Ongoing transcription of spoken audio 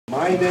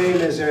My name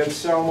is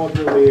Anselmo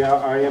D'Elia.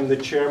 I am the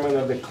chairman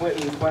of the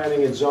Clinton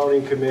Planning and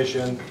Zoning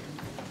Commission.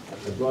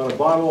 I brought a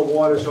bottle of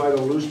water so I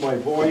don't lose my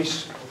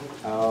voice.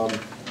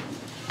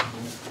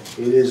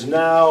 It is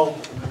now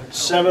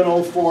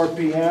 7:04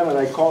 p.m. and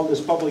I call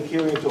this public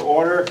hearing to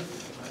order.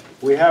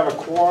 We have a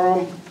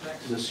quorum.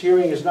 This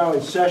hearing is now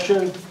in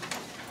session.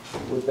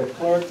 Would the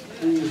clerk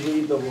please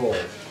read the roll?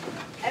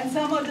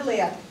 Anselmo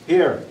D'Elia.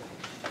 Here.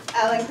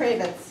 Alan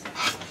Kravitz.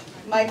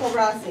 Michael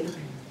Rossi.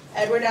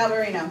 Edward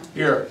Alvarino.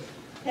 Here.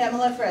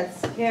 Pamela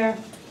Fritz. Here.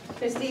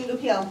 Christine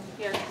Goupil.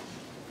 Here.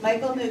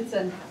 Michael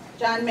Knudsen.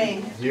 John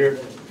Main. Here.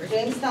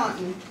 James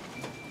Staunton.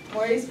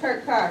 Maurice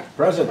Kirk Carr.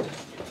 Present.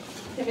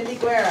 Timothy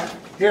Guerra.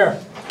 Here.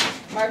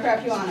 Mark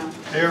Rapuano.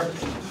 Here.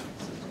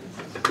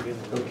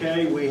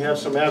 Okay, we have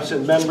some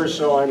absent members,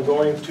 so I'm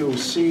going to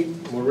seat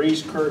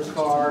Maurice Kirk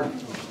Carr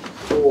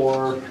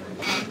for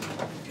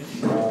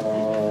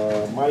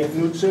Mike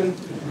Knudsen,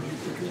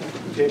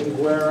 Tim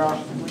Guerra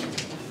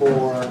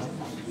for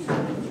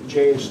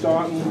James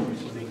Staunton,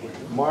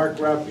 Mark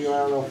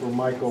Rapuano for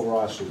Michael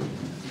Rossi.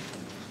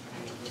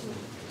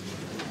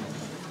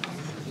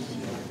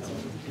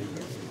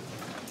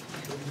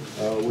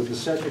 Would the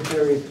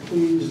secretary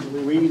please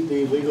read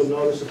the legal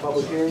notice of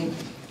public hearing?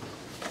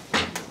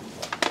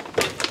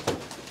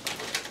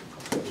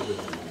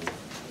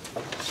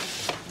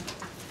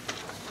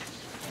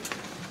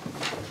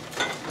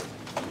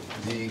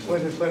 The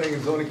Clinton Planning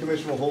and Zoning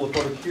Commission will hold a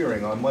public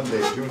hearing on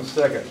Monday, June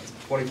 2nd,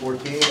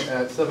 2014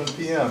 at 7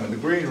 p.m. in the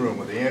Green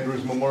Room of the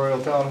Andrews Memorial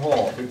Town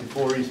Hall,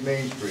 54 East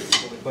Main Street,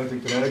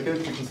 Clinton,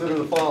 Connecticut, to consider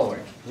the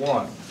following.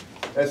 1.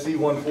 SC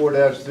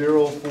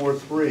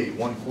 14-043,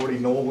 140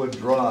 Knollwood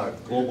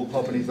Drive, Global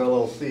Companies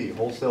LLC,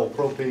 Wholesale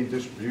Propane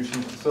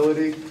Distribution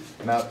Facility,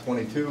 Map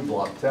 22,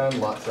 Block 10,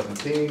 Lot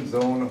 17,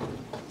 Zone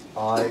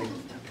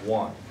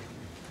I-1.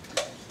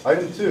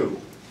 Item 2.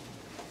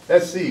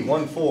 SC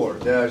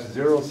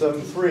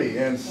 14-073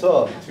 and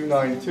Sub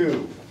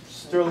 292,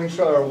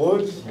 Sterlingshire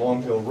Woods,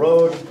 Long Hill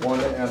Road,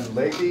 1M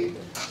Lakey,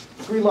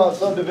 3-lot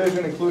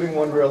subdivision including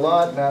one rear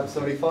lot, map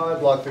 75,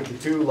 block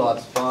 52,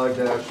 lots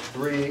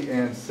 5-3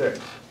 and 6.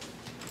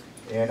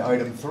 And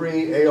item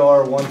 3,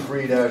 AR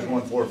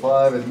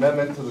 13-145,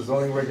 amendment to the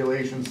zoning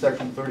regulations,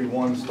 section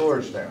 31,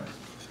 storage standards.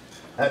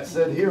 At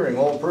said hearing,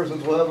 all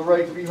persons will have a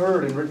right to be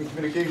heard and written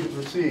communications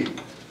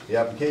received. The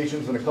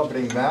applications and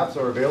accompanying maps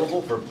are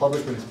available for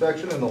public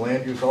inspection in the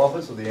Land Use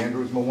Office of the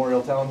Andrews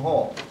Memorial Town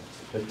Hall.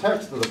 The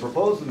text of the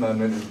proposed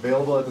amendment is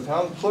available at the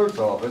Town Clerk's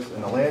Office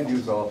and the Land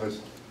Use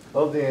Office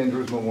of the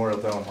Andrews Memorial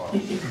Town Hall.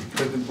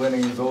 Clinton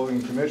Planning and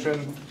Zoning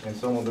Commission,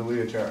 Anselmo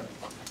D'Elia, Chairman.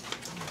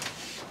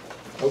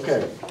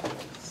 Okay.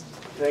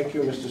 Thank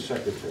you, Mr.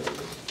 Secretary.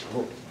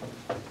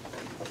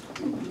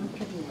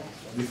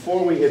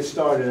 Before we get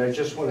started, I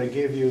just want to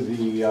give you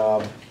the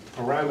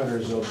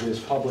parameters of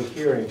this public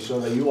hearing so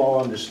that you all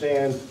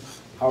understand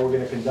how we're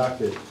going to conduct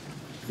it.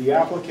 The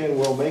applicant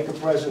will make a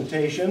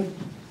presentation.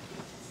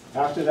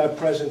 After that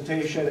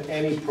presentation,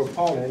 any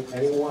proponent,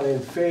 anyone in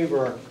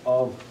favor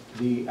of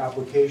the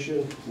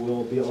application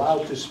will be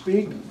allowed to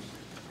speak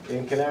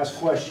and can ask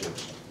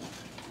questions.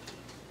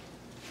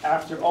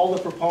 After all the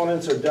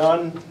proponents are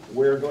done,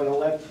 we're going to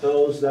let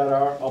those that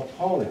are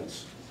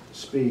opponents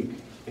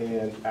speak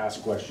and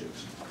ask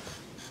questions.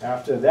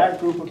 After that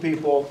group of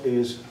people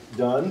is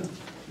done,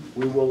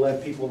 we will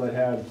let people that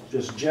have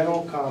just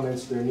general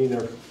comments, they're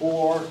neither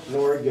for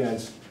nor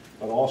against,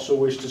 but also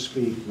wish to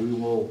speak, we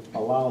will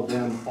allow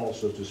them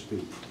also to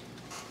speak.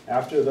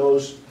 After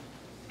those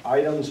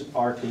items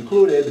are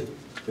concluded,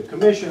 the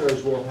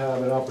commissioners will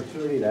have an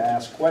opportunity to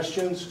ask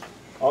questions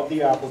of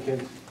the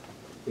applicant,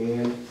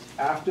 and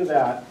after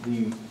that,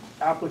 the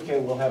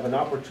applicant will have an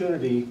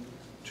opportunity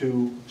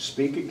to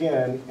speak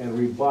again and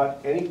rebut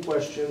any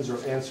questions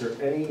or answer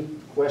any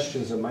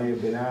questions that might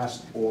have been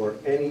asked or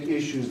any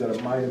issues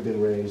that might have been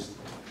raised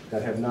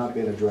that have not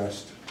been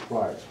addressed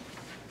prior.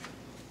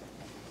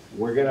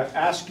 We're going to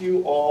ask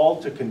you all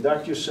to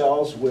conduct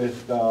yourselves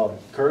with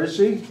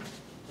courtesy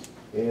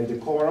and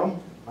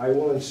decorum. I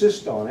will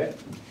insist on it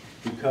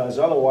because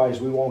otherwise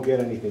we won't get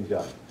anything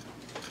done.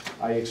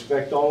 I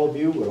expect all of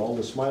you with all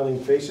the smiling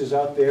faces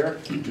out there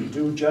to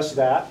do just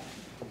that.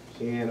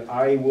 And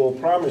I will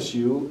promise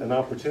you an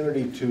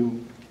opportunity to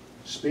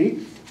speak,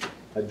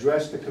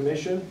 address the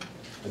commission,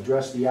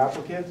 address the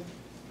applicant,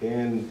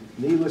 and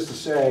needless to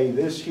say,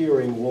 this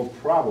hearing will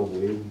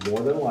probably,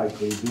 more than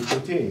likely, be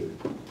continued.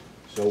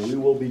 So we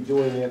will be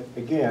doing it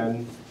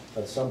again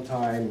at some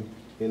time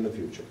in the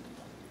future.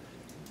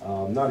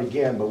 Not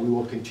again, but we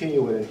will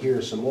continue it and hear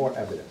some more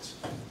evidence.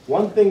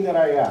 One thing that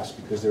I ask,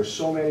 because there's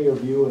so many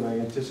of you and I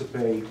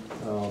anticipate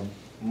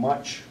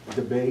much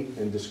debate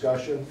and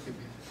discussion,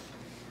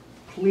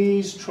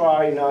 please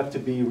try not to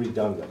be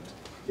redundant.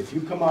 If you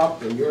come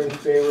up and you're in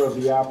favor of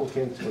the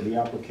applicant or the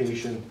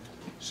application,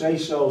 say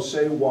so,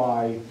 say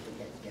why.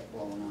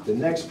 The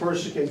next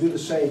person can do the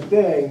same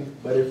thing,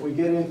 but if we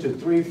get into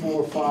 3,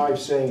 4, 5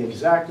 saying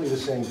exactly the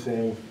same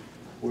thing,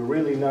 we're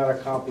really not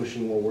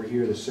accomplishing what we're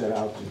here to set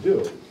out to do.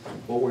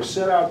 What we're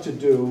set out to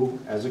do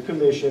as a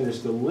commission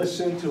is to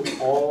listen to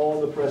all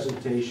the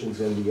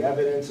presentations and the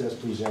evidence as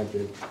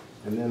presented,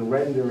 and then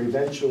render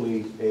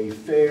eventually a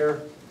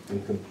fair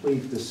and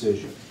complete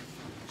decision.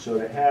 So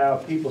to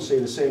have people say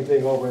the same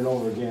thing over and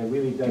over again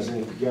really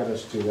doesn't get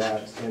us to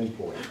that end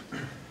point.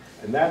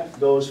 And that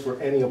goes for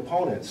any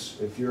opponents.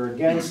 If you're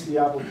against the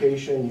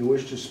application, you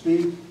wish to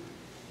speak,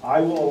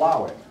 I will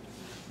allow it.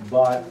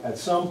 But at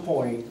some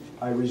point,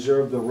 I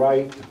reserve the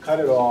right to cut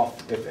it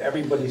off if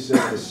everybody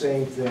says the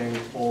same thing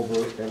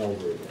over and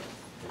over again.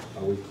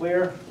 Are we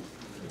clear?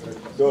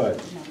 Good.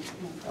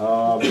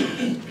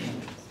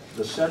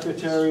 The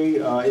secretary,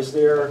 is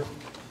there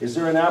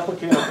an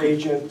applicant or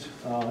agent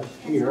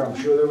here? I'm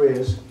sure there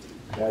is,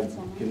 that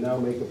can now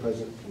make a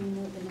present.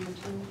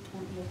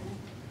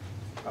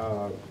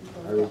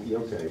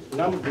 Okay.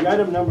 The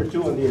item number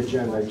 2 on the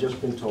agenda, I've just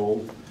been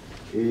told,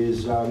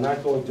 is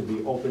not going to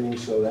be opening,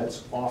 so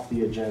that's off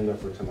the agenda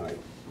for tonight.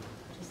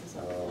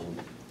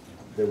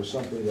 There was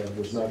something that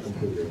was not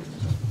completed,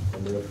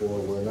 and therefore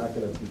we're not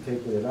going to be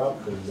taking it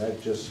up, and that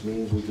just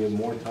means we give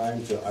more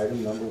time to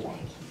item number 1.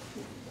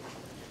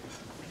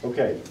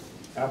 Okay,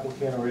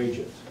 applicant or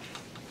agent?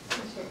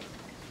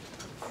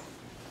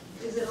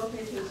 Is it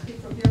okay to speak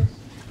from here?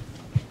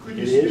 Could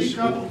It you is. speak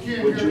up? We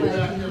can't Would hear you- you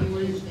back there,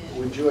 please.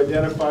 Would you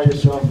identify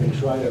yourself and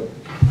try to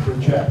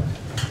project?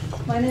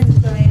 My name is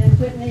Diane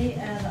Whitney,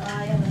 and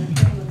I am an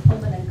attorney with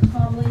Pullman and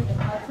Comley in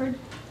Hartford,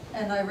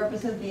 and I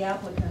represent the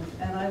applicant.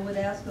 And I would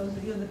ask those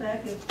of you in the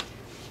back, if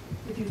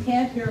you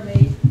can't hear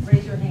me,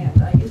 raise your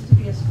hand. I used to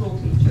be a school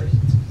teacher.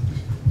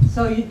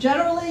 So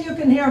generally you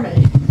can hear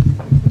me,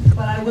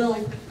 but I will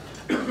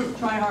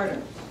try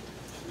harder.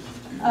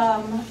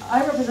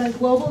 I represent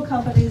Global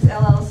Companies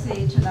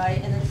LLC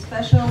tonight in a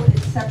special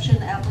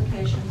exception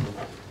application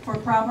for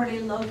property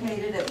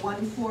located at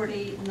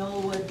 140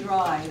 Knollwood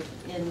Drive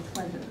in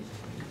Clinton.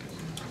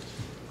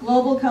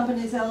 Global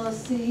Companies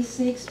LLC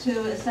seeks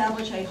to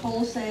establish a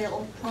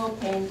wholesale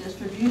propane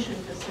distribution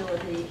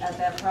facility at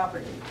that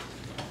property.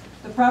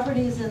 The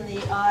property is in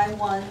the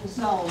I-1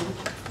 zone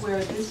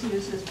where this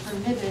use is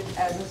permitted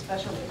as a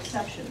special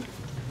exception.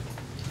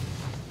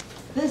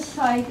 This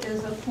site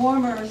is a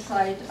former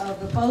site of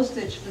the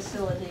postage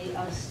facility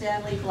of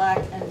Stanley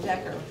Black &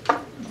 Decker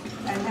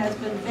and has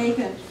been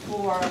vacant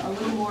for a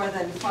little more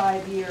than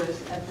 5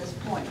 years at this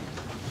point.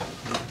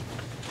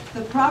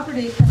 The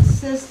property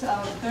consists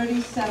of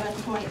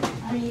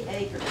 37.3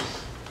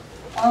 acres,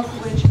 of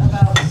which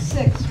about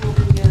 6 will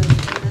be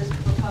used for this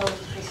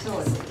proposed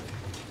facility.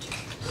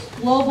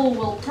 Global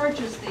will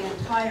purchase the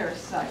entire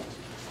site,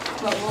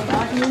 but will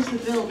not use the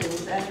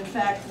buildings, and in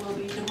fact will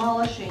be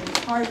demolishing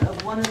part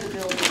of one of the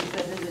buildings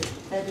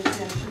that is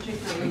in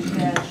particularly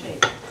bad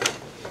shape.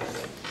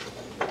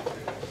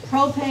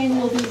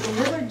 Propane will be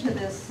delivered to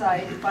this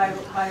site by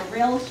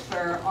rail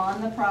spur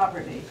on the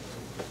property,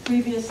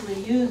 previously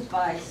used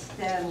by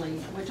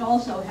Stanley, which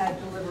also had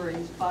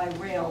deliveries by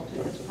rail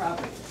to this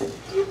property.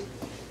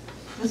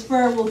 The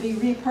spur will be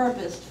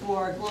repurposed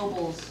for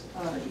Global's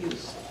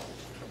use.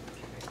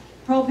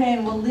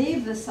 Propane will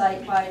leave the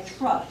site by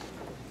truck.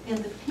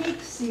 In the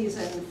peak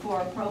season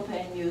for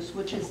propane use,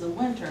 which is the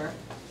winter,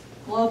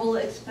 Global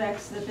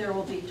expects that there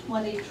will be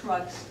 20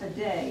 trucks a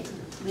day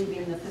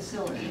leaving the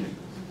facility.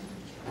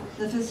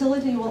 The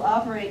facility will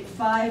operate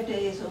 5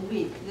 days a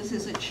week. This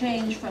is a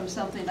change from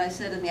something I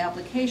said in the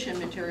application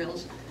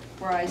materials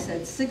where I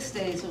said 6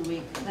 days a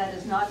week. That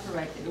is not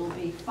correct. It will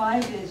be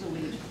 5 days a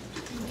week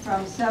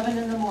from 7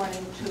 in the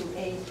morning to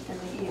 8 in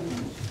the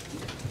evening.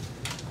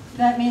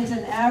 That means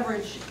an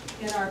average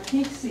in our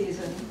peak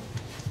season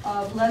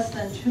of less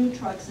than 2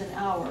 trucks an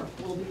hour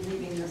will be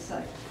leaving the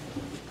site.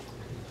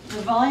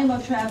 The volume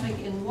of traffic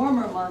in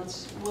warmer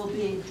months will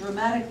be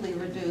dramatically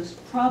reduced,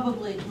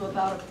 probably to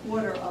about a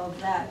quarter of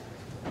that,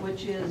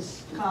 which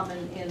is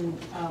common in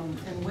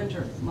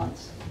winter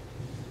months.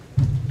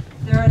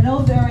 There are no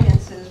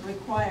variances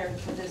required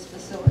for this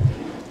facility.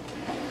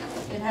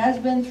 It has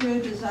been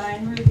through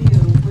design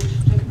review, which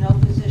took no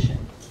position.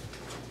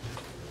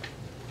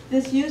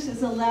 This use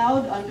is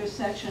allowed under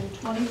section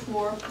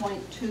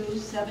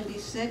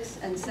 24.276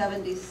 and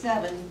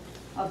 77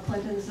 of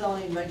Clinton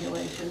zoning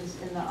regulations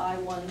in the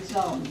I-1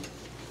 zone,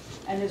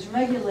 and is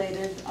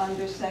regulated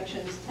under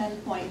sections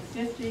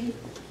 10.50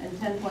 and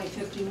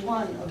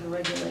 10.51 of the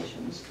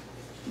regulations,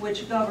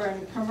 which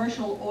govern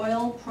commercial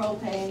oil,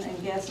 propane,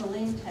 and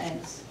gasoline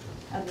tanks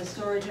and the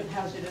storage of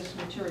hazardous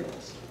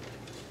materials.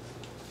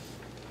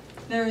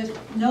 There is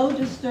no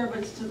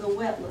disturbance to the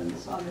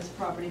wetlands on this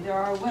property. There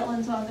are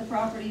wetlands on the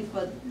property,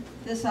 but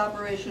this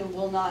operation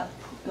will not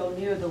go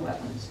near the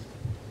wetlands.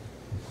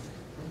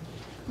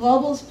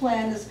 Global's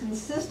plan is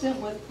consistent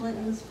with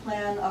Clinton's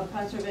plan of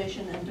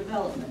conservation and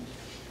development,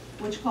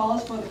 which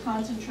calls for the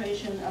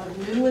concentration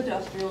of new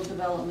industrial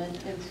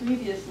development in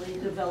previously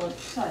developed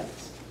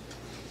sites,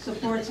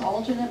 supports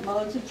alternate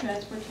modes of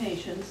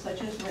transportation,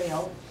 such as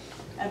rail,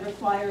 and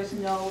requires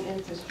no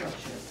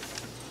infrastructure.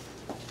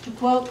 To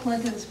quote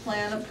Clinton's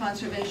plan of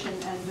conservation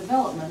and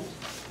development,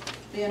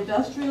 The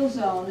industrial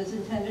zone is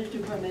intended to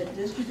permit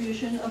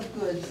distribution of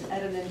goods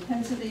at an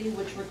intensity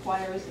which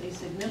requires a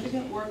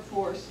significant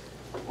workforce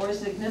or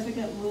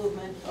significant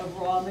movement of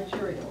raw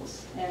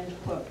materials, end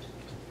quote.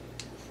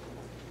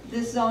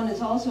 This zone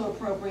is also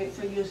appropriate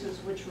for uses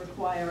which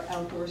require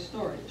outdoor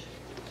storage.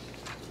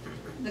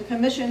 The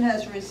commission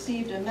has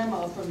received a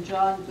memo from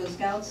John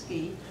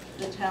Guzgowski,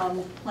 the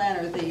town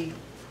planner, the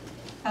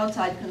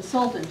outside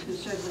consultant who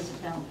serves as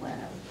a town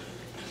planner,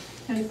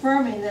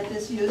 confirming that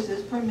this use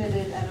is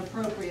permitted and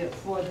appropriate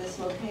for this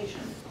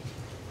location.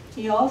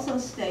 He also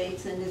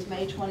states in his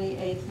May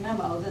 28th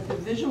memo that the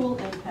visual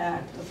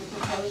impact of the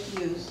proposed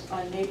use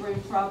on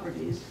neighboring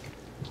properties,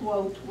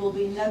 quote, will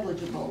be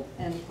negligible,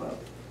 end quote,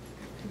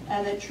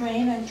 and that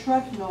train and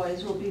truck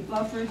noise will be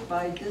buffered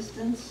by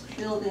distance,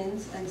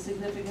 buildings, and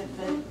significant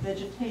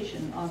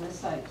vegetation on the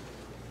site.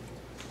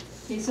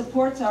 He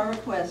supports our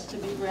request to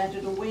be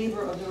granted a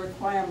waiver of the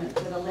requirement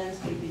that a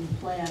landscaping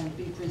plan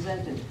be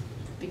presented,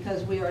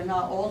 because we are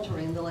not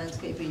altering the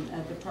landscaping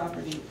at the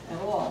property at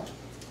all,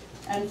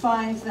 and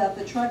finds that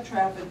the truck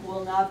traffic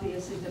will not be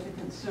a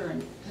significant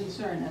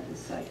concern at this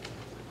site.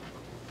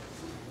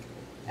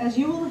 As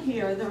you will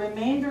hear, the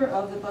remainder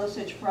of the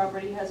Bosich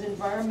property has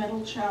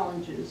environmental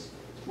challenges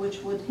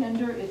which would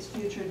hinder its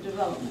future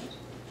development.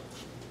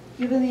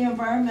 Given the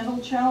environmental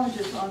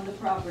challenges on the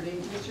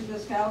property, Mr.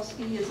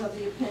 Guzgowski is of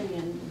the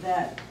opinion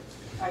that,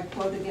 I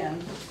quote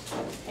again,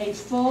 a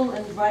full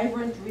and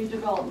vibrant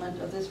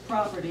redevelopment of this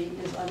property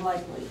is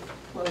unlikely,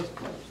 close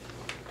quote.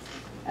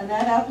 And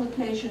that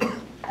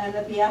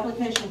the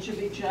application should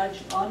be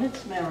judged on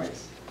its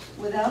merits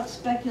without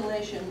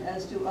speculation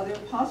as to other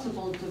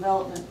possible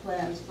development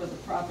plans for the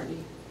property,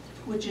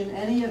 which in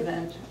any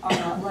event are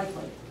not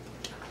likely.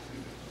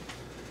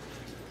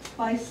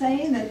 By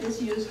saying that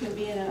this use can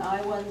be in an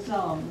I-1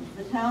 zone,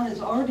 the town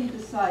has already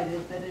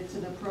decided that it's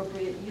an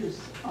appropriate use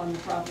on the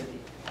property.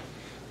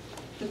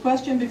 The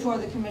question before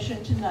the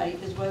commission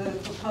tonight is whether the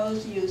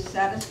proposed use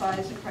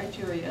satisfies the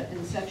criteria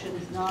in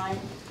sections 9,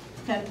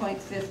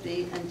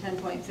 10.50, and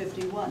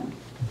 10.51.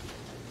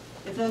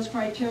 If those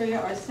criteria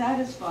are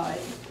satisfied,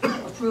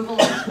 approval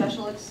of a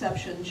special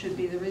exception should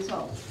be the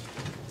result.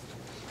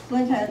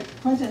 Clinton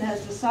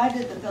has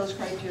decided that those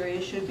criteria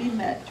should be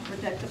met to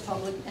protect the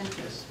public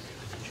interest.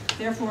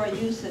 Therefore, a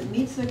use that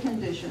meets the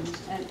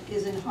conditions and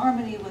is in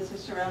harmony with the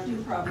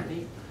surrounding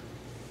property,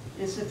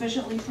 is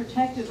sufficiently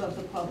protective of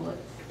the public,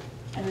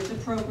 and is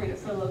appropriate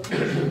for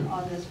location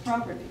on this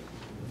property.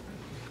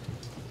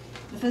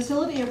 The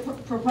facility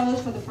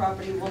proposed for the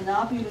property will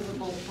not be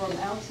visible from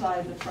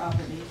outside the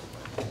property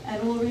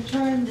and will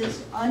return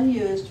this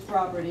unused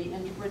property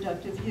into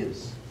productive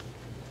use.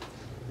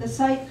 The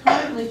site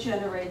currently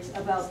generates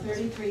about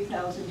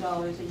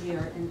 $33,000 a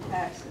year in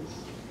taxes.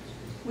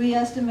 We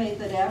estimate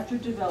that after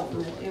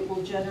development, it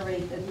will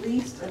generate at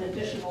least an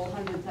additional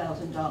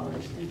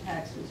 $100,000 in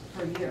taxes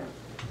per year.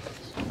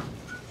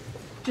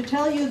 To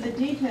tell you the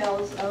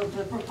details of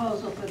the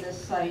proposal for this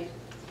site,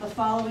 the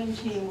following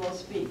team will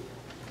speak.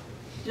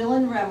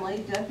 Dylan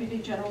Remley, Deputy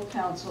General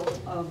Counsel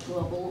of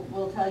Global,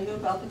 will tell you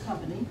about the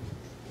company.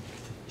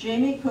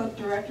 Jamie Cook,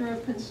 Director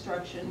of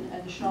Construction,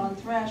 and Sean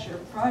Thrasher,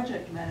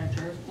 Project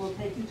Manager, will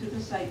take you to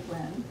the site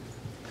plan.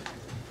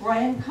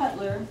 Brian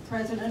Cutler,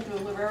 President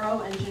of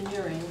Lavero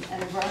Engineering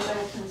and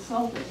Environmental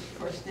Consultant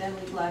for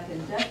Stanley Black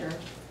 & Decker,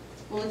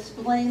 will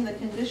explain the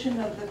condition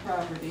of the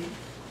property,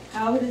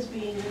 how it is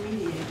being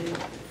remediated,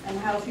 and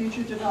how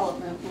future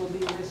development will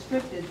be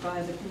restricted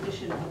by the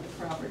condition of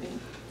the property.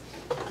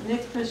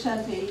 Nick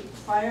Crescenti,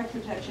 Fire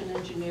Protection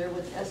Engineer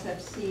with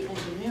SFC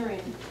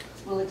Engineering,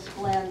 will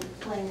explain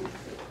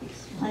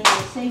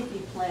a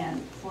safety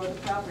plan for the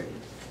property.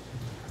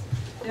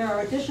 There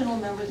are additional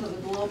members of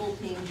the global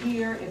team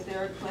here if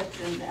there are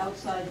questions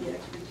outside the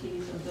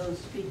expertise of those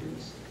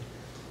speakers.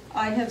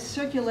 I have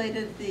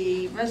circulated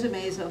the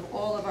resumes of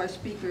all of our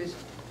speakers.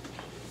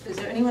 Is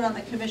there anyone on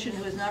the commission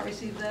who has not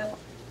received that?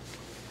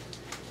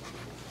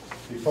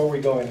 Before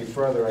we go any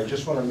further, I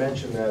just want to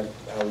mention that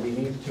we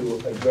need to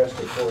address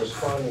the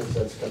correspondence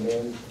that's come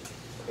in.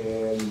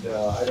 And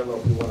I don't know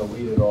if we want to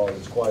read it all,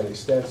 it's quite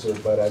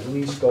extensive, but at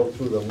least go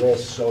through the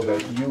list so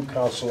that you,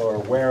 council, are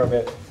aware of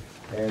it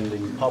and the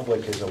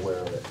public is aware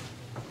of it.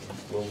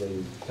 Will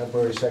the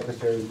temporary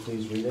secretary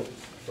please read it,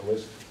 the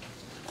list?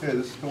 Okay,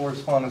 this is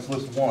correspondence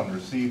list 1,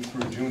 received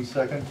through June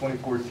 2nd,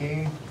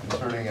 2014,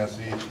 concerning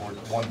SE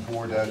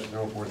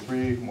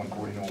 14-043,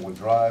 140 Norwood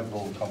Drive,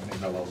 Global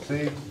Companies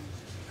LLC.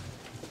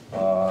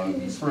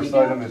 First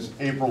item is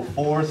April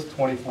 4th,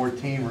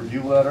 2014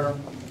 review letter.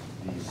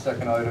 The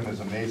second item is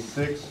a May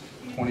 6th,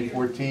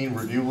 2014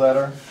 review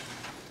letter.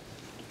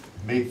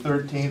 May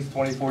 13th,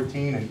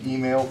 2014, an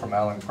email from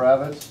Alan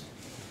Kravitz.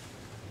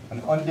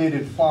 An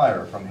undated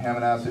flyer from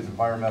Hammonasset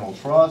Environmental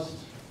Trust.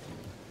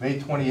 May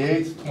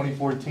 28th,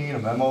 2014, a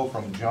memo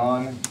from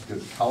John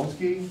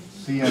Guzkowski,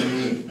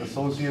 CME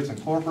Associates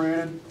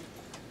Incorporated.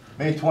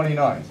 May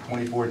 29th,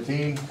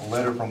 2014, a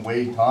letter from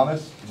Wade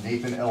Thomas,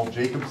 Nathan L.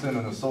 Jacobson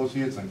and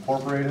Associates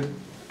Incorporated.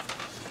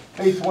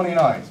 May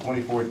 29th,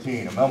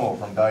 2014, a memo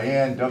from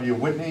Diane W.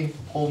 Whitney,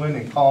 Pullman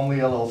and Comley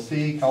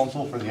LLC,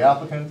 counsel for the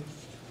applicant.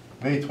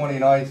 May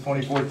 29th,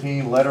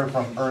 2014, letter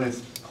from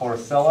Ernest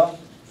Corcella.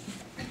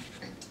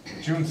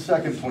 June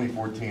 2nd,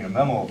 2014, a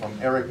memo from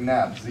Eric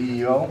Knapp,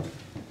 CEO.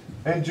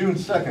 And June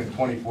 2nd,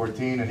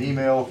 2014, an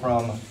email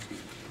from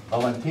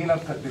Valentina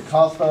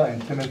DaCosta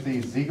and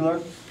Timothy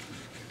Ziegler.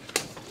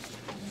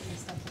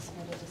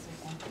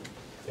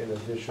 In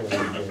addition, we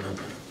can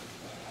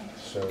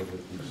serve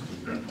with these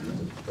two,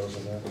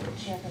 doesn't that?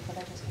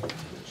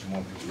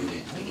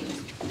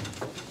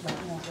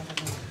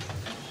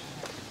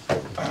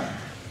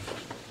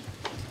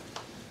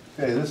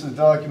 Okay, this is a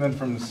document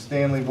from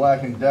Stanley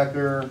Black &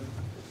 Decker,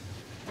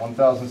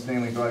 1000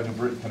 Stanley Drive, New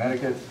Britain,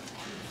 Connecticut,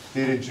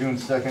 dated June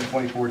 2nd,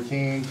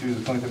 2014, to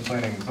the Clinton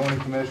Planning and Zoning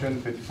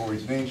Commission, 54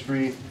 East Main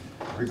Street,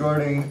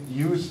 regarding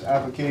use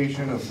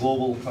application of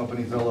Global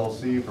Companies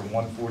LLC from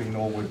 140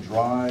 Knollwood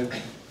Drive,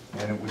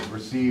 and it was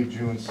received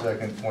June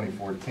 2nd,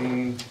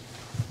 2014.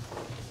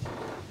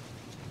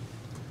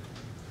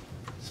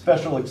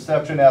 Special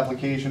exception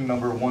application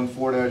number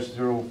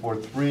 14-043,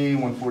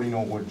 140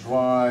 Knollwood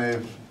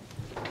Drive.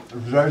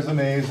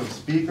 Resumes of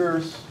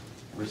speakers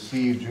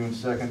received June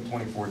 2nd,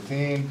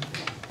 2014.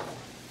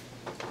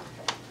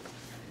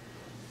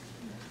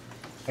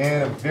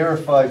 And a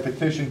verified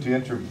petition to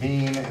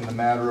intervene in the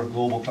matter of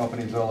Global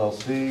Companies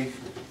LLC,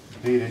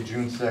 dated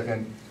June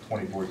 2nd,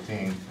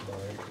 2014,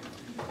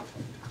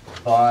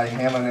 by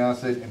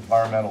Hammonasset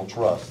Environmental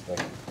Trust.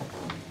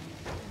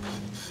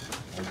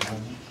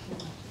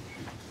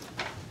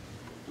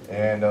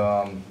 And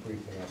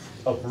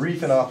a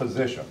brief in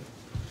opposition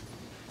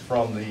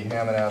from the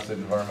Hammonasset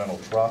Environmental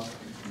Trust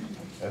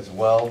as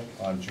well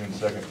on June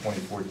 2nd,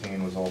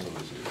 2014 was also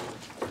received.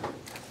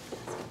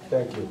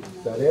 Thank you.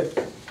 Is that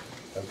it?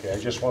 Okay, I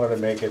just wanted to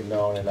make it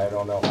known, and I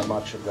don't know how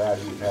much of that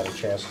you've had a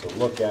chance to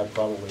look at,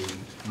 probably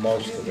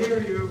most of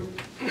it.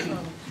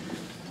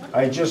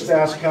 I just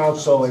asked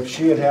counsel if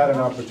she had had an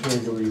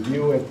opportunity to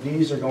review it.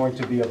 These are going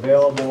to be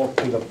available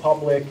to the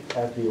public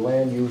at the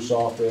land use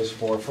office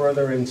for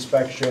further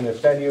inspection,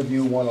 if any of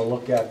you want to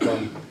look at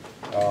them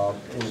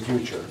in the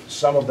future.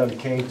 Some of them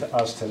came to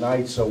us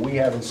tonight, so we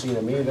haven't seen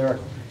them either.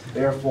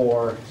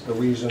 Therefore, the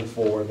reason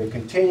for the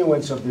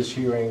continuance of this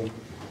hearing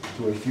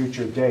to a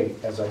future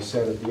date, as I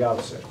said at the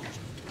outset.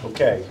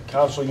 Okay,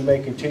 counsel, you may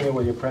continue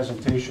with your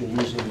presentation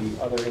using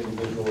the other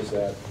individuals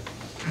that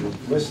you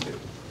listed.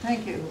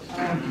 Thank you.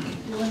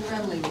 Dylan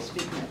Remley will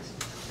speak next.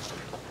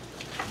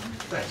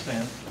 Thanks,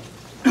 Dan.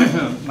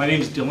 My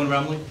name is Dylan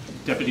Remley,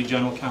 Deputy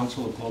General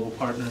Counsel of Global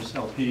Partners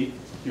LP,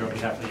 here on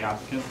behalf of the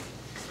applicant.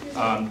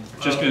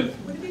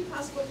 Would it be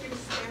possible for you to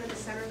stand in the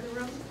center of the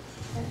room?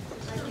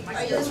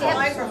 Use the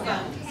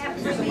microphone.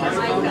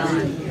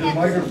 The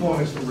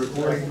microphone is for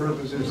recording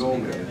purposes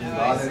only,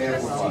 not an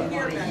amplifier.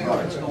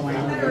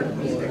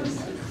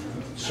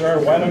 Sir,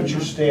 why don't you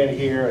stand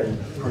here and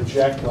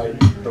project like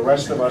the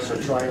rest of us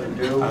are trying to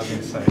do?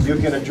 You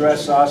can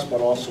address us,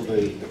 but also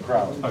the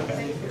crowd.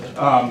 Okay.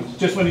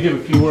 Just want to give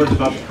a few words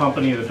about the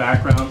company and the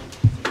background.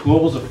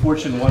 Global's a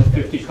Fortune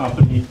 150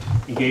 company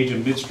engaged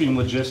in midstream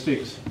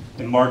logistics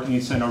and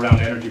marketing centered around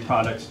energy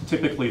products,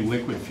 typically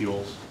liquid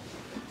fuels.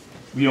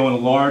 We own a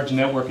large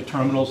network of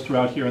terminals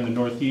throughout here in the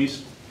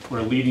Northeast. We're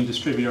a leading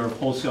distributor of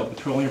wholesale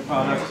petroleum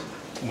products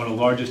and one of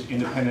the largest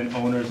independent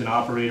owners and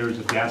operators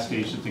of gas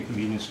stations and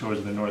convenience stores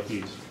in the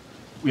Northeast.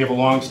 We have a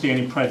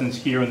long-standing presence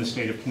here in the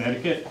state of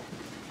Connecticut,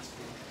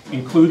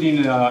 including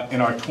in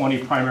our 20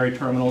 primary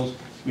terminals.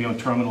 We own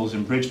terminals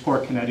in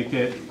Bridgeport,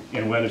 Connecticut,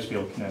 and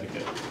Wethersfield,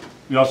 Connecticut.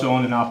 We also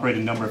own and operate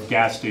a number of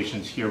gas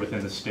stations here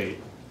within the state.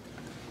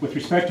 With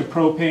respect to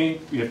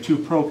propane, we have 2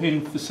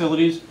 propane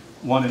facilities,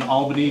 one in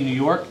Albany, New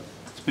York.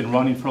 It's been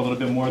running for a little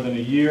bit more than a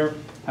year,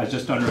 has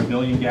just under 1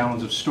 million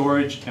gallons of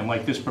storage, and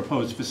like this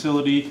proposed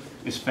facility,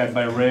 is fed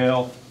by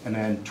rail, and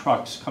then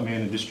trucks come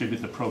in and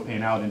distribute the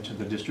propane out into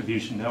the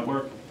distribution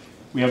network.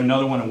 We have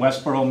another one in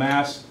Westboro,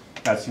 Mass.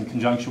 That's in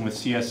conjunction with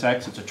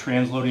CSX. It's a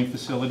transloading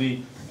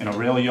facility and a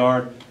rail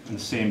yard, and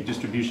the same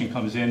distribution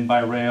comes in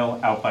by rail,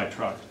 out by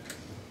truck.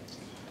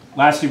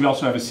 Lastly, we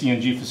also have a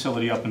CNG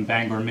facility up in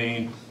Bangor,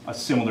 Maine, a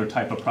similar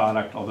type of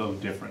product, although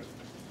different.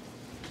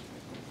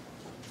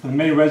 For the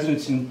many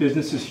residents and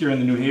businesses here in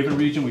the New Haven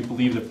region, we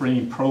believe that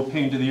bringing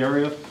propane to the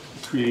area will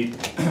create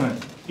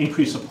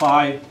increased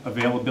supply,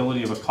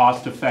 availability of a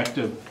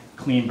cost-effective,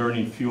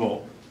 clean-burning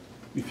fuel.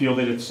 We feel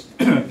that it's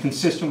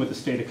consistent with the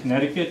state of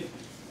Connecticut,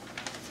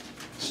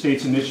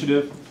 state's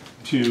initiative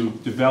to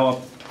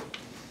develop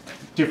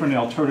different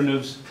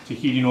alternatives to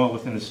heating oil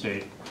within the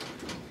state.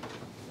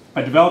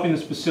 By developing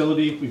this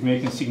facility, we've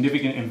made a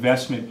significant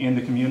investment in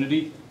the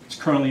community. It's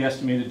currently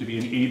estimated to be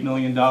an $8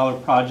 million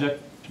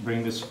project to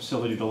bring this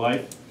facility to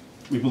life.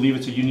 We believe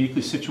it's a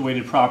uniquely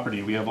situated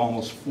property. We have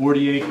almost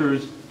 40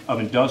 acres of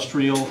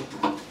industrial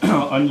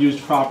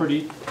unused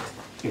property.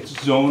 It's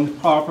zoned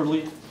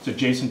properly. It's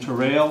adjacent to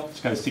rail. It's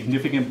got a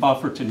significant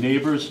buffer to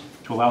neighbors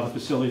to allow the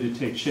facility to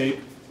take shape,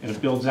 and it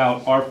builds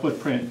out our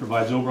footprint,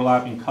 provides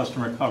overlapping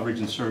customer coverage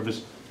and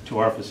service to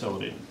our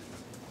facility.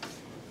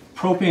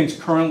 Propane is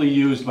currently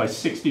used by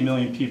 60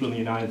 million people in the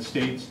United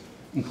States,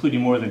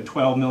 including more than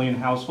 12 million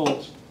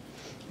households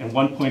and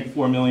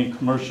 1.4 million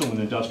commercial and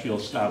industrial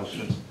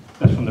establishments.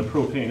 That's from the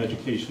Propane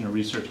Education and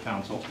Research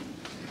Council.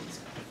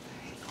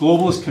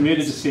 Global is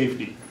committed to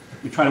safety.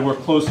 We try to work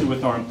closely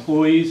with our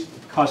employees,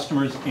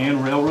 customers,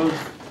 and railroads,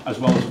 as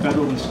well as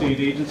federal and state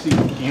agencies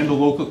and the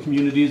local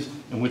communities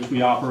in which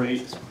we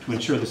operate to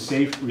ensure the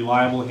safe,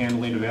 reliable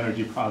handling of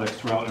energy products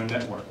throughout our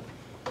network.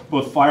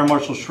 Both Fire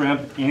Marshal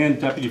Schremp and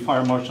Deputy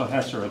Fire Marshal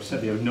Hesser have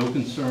said they have no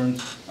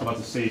concerns about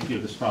the safety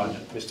of this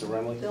project. Mr.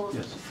 Remley?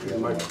 Yes.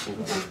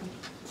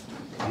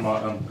 I'm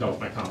done with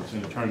my comments. I'm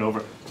going to turn it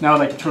over. Now I'd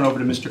like to turn over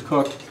to Mr.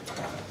 Cook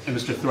and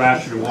Mr.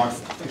 Thrasher to walk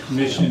the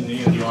commission and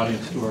the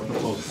audience through our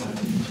proposed plan.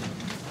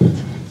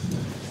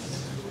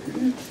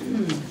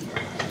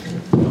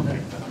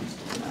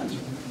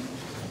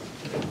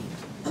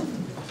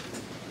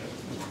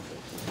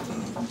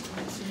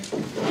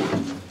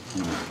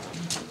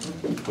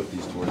 Put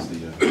these towards the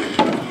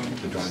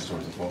drawings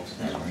towards the folks.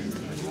 You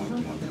want to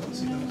be able to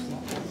see them as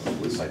well.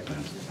 With site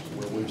plans.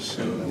 Well, we've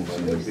seen them, but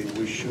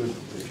we should,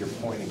 if you're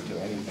pointing to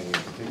anything in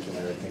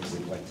particular, I think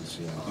we'd like to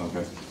see them.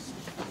 Okay.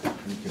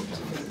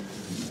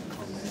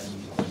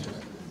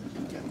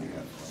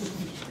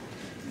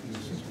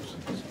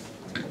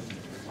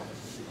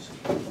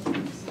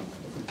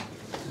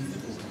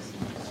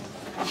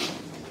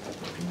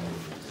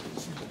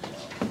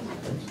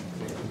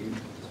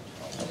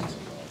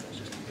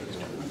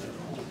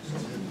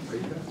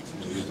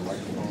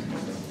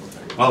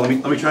 Well, let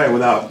me try it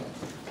without.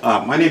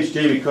 My name's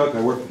Jamie Cook.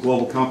 I work for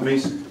Global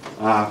Companies.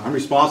 I'm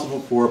responsible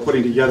for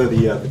putting together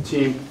the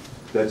team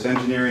that's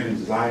engineering and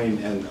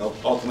designing, and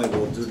ultimately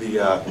will do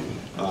the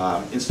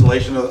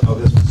installation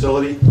of this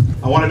facility.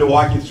 I wanted to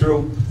walk you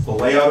through the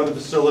layout of the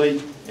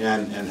facility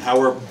and how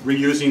we're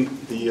reusing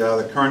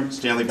the current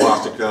Stanley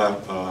Bostic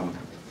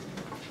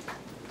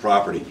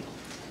property.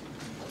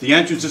 The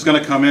entrance is going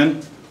to come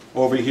in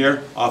over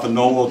here off of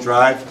Noel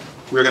Drive.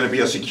 We're going to be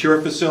a secure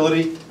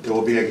facility. There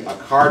will be a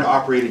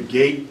card-operated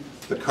gate.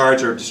 The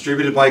cards are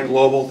distributed by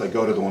Global. They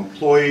go to the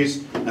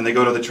employees, and they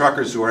go to the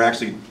truckers who are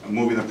actually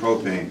moving the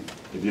propane.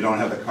 If you don't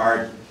have the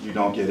card, you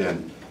don't get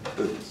in.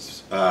 The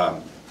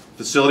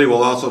facility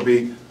will also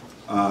be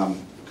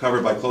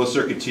covered by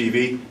closed-circuit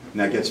TV,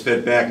 and that gets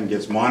fed back and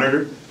gets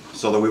monitored,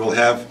 so that we will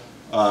have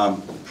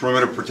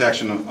perimeter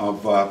protection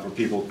for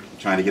people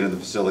trying to get in the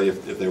facility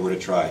if they were to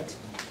try.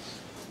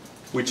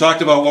 We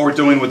talked about what we're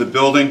doing with the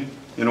building.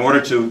 In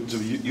order to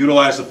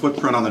utilize the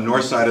footprint on the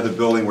north side of the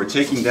building, we're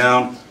taking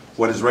down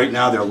what is right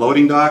now their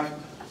loading dock,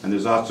 and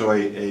there's also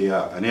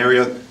an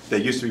area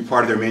that used to be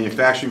part of their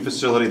manufacturing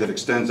facility that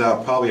extends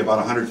out probably about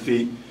 100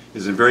 feet,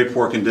 is in very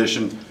poor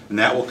condition, and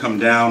that will come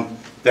down.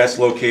 That's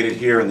located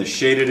here in the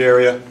shaded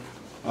area,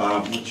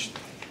 which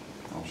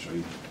I'll show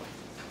you.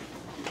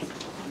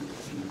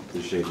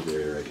 The shaded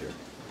area right here.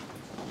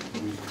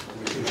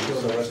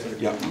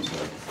 Yeah, I'm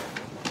sorry.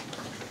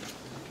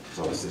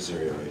 So it's this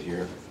area right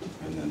here,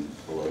 and then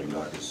the loading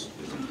dock is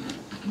in here.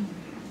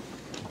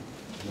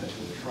 That's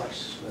for the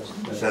trucks.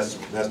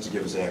 That's to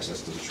give us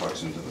access to the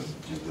trucks into the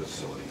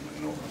facility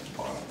and over its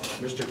bottom.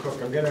 Mr.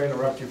 Cook, I'm going to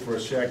interrupt you for a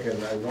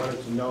second. I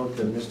wanted to note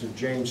that Mr.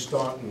 James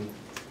Staunton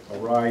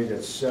arrived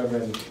at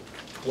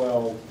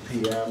 7:12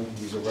 p.m.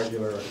 He's a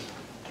regular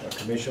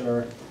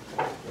commissioner.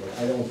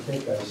 I don't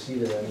think I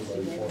seated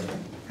anybody for him.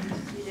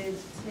 Seated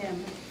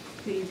Tim,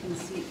 who you can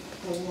seat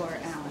for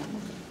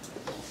Alan.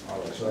 All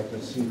right, so I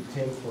can see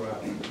Tim for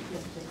Alan.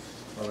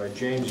 All right,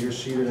 James, you're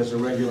seated as a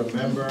regular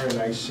member,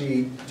 and I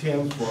see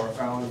Tim for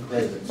Alan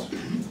Kravitz.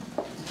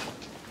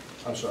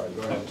 I'm sorry,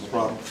 go ahead. No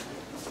problem.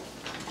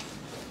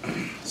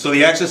 So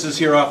the access is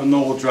here off of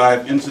Noble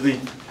Drive into the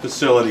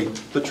facility.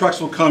 The trucks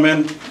will come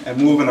in and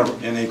move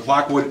in a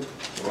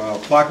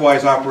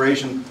clockwise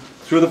operation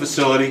through the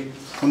facility.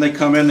 When they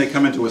come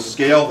into a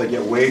scale. They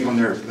get weighed when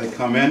they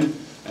come in,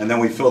 and then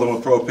we fill them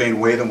with propane,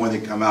 weigh them when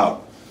they come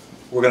out.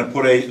 We're going to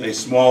put a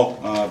small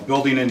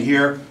building in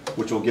here,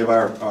 which will give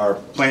our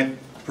plant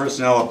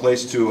personnel a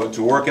place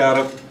to work out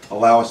of,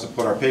 allow us to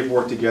put our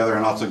paperwork together,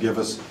 and also give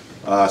us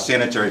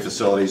sanitary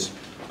facilities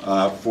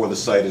for the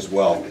site as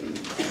well.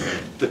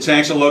 The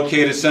tanks are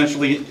located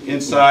essentially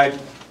inside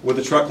with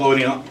the truck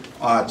loading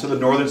to the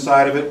northern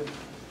side of it.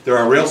 There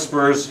are rail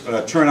spurs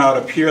turnout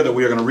up here that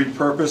we are going to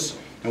repurpose,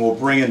 and we'll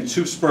bring in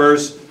 2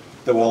 spurs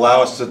that will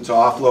allow us to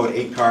offload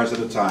 8 cars at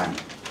a time.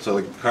 So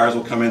the cars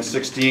will come in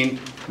 16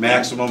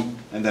 maximum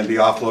and then be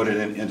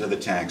offloaded into the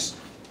tanks.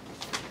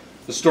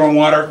 The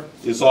stormwater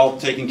is all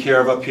taken care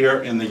of up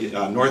here in the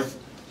will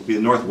be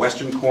the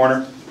northwestern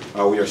corner.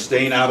 We are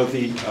staying out of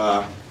the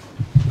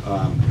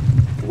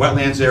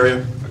wetlands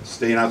area,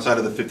 staying outside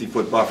of the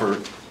 50-foot buffer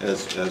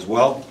as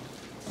well.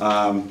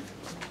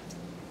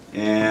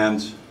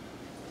 And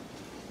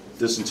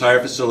this entire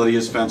facility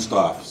is fenced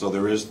off, so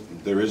there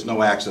is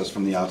no access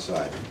from the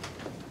outside.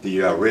 The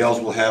rails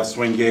will have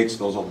swing gates.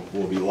 Those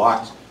will be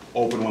locked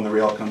open when the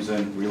rail comes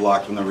in,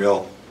 relocked when the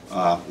rail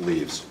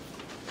leaves.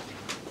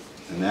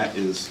 And that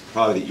is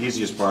probably the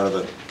easiest part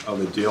of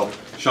the deal.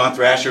 Sean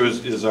Thrasher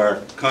is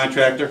our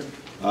contractor.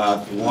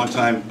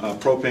 longtime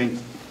propane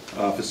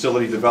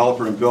facility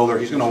developer and builder.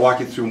 He's going to walk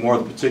you through more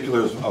of the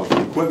particulars of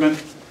the equipment,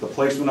 the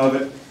placement of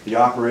it, the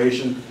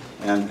operation,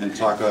 and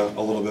talk a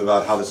little bit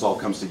about how this all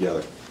comes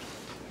together.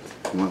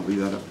 You want to leave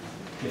that up?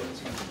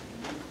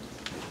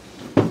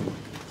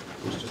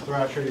 Mr.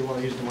 Thrasher, you want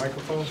to use the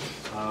microphone?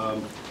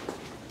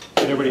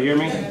 Can everybody hear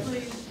me?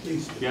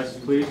 Yes,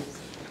 please.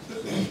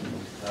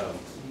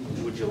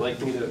 Would you like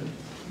me to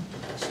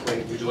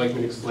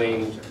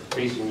explain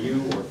facing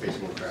you or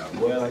facing the crowd?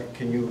 Well,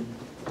 can you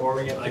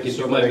orient? I can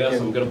so do my that best.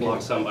 can- I'm going to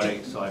block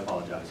somebody, so I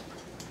apologize.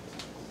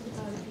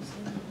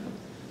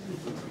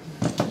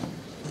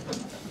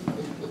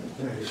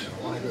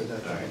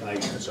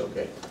 That's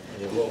okay.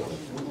 Well,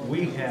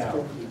 we have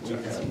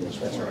this,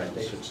 that's right,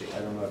 I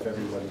don't know if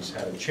everybody's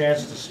had a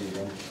chance to see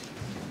them.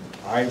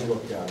 I've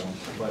looked at them,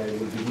 but it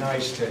would be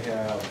nice to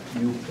have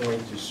you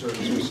point to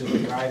certain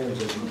specific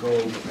items as you go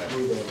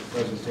through the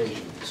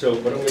presentation. So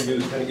what I'm going to do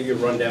is kind of give you a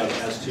rundown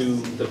as to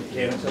the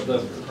mechanics of the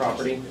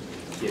property,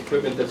 the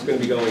equipment that's going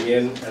to be going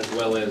in, as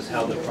well as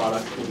how the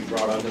product will be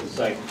brought onto the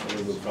site and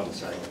removed from the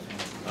site.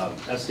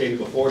 As stated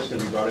before, it's going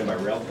to be brought in by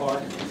rail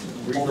car.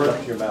 Hold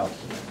up your mouth.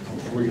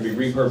 We're going to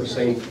be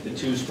repurposing the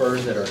 2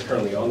 spurs that are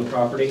currently on the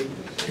property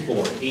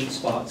for 8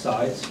 spot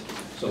sides,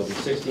 so it'll be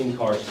 16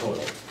 cars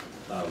total.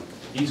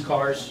 These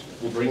cars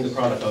will bring the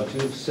product onto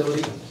the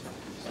facility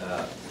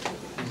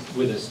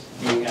with this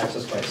being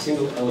accessed by a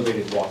single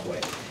elevated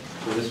walkway.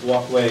 So this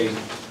walkway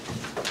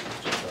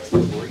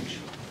will reach.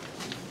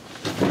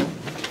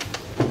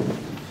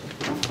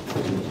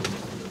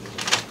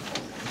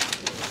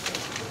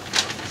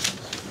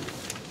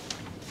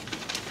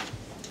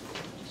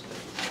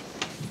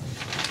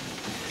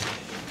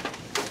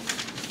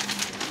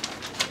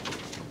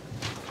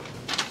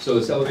 So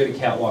this elevated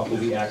catwalk will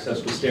be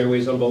accessed with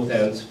stairways on both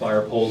ends,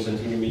 fire poles, and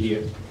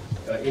intermediary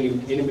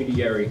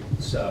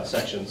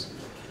sections.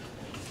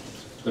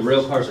 The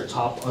rail cars are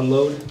top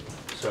unload,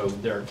 so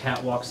there are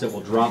catwalks that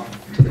will drop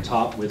to the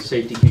top with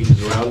safety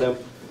cages around them.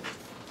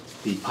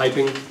 The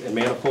piping and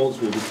manifolds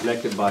will be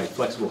connected by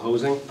flexible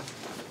hosing.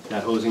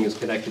 That hosing is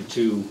connected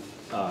to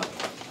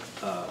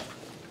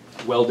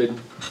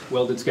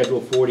welded Schedule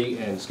 40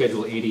 and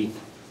Schedule 80.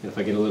 And if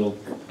I get a little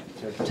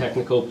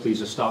technical, please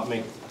just stop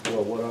me.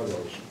 Well, what are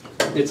those?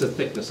 It's a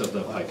thickness of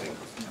the piping.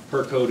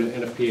 Per code in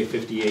NFPA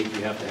 58,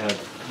 you have to have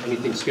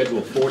anything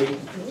Schedule 40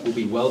 will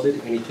be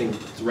welded, anything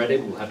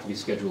threaded will have to be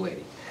Schedule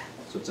 80.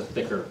 So it's a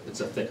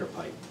thicker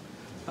pipe.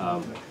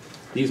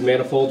 These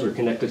manifolds are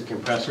connected to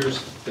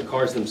compressors. The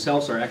cars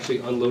themselves are actually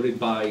unloaded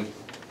by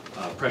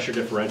pressure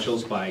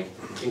differentials by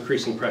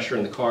increasing pressure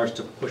in the cars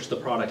to push the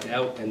product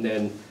out and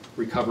then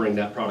recovering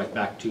that product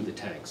back to the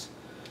tanks.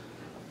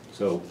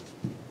 So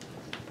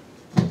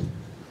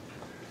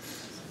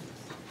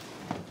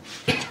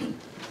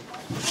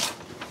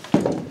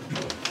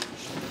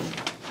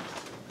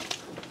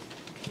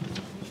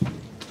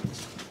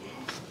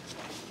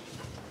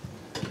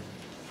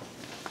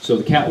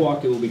the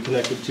catwalk, it will be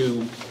connected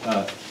to,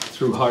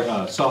 through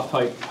soft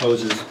pipe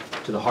hoses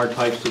to the hard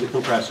pipes to the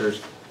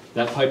compressors.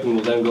 That piping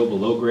will then go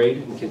below grade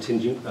and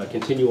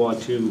continue on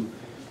to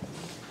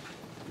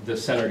the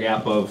center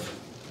gap of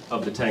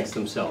the tanks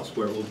themselves,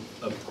 where it will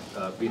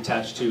be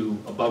attached to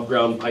above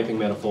ground piping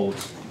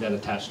manifolds, then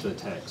attached to the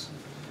tanks.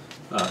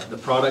 The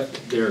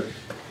product, they're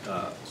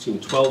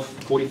 12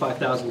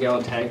 45,000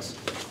 gallon tanks.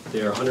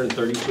 They're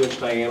 132-inch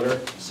diameter,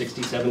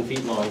 67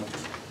 feet long.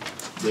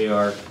 They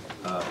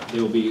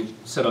will be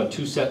set on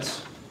 2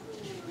 sets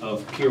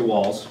of pier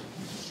walls.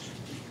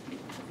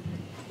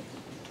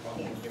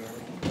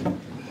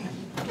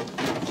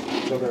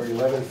 So they're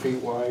 11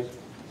 feet wide?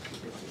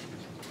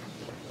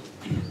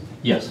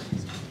 Yes,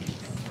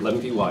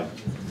 11 feet wide.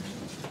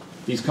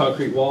 These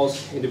concrete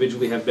walls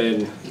individually have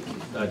been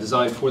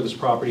designed for this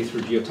property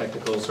through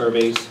geotechnical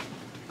surveys.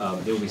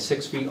 They will be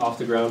 6 feet off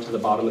the ground to the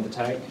bottom of the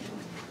tank.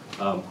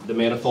 The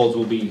manifolds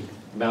will be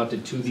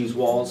mounted to these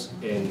walls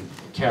and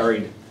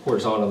carried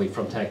horizontally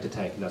from tank to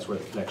tank, and that's where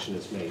the connection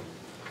is made.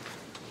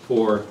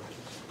 For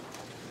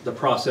the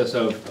process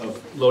of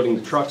loading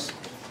the trucks,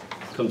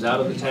 comes out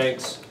of the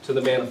tanks to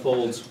the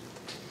manifolds.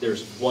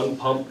 There's 1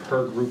 pump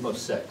per group of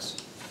 6. So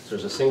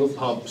there's a single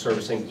pump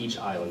servicing each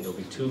island. There'll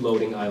be 2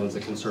 loading islands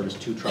that can service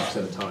 2 trucks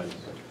at a time.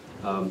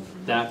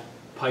 That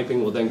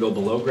piping will then go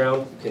below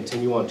ground,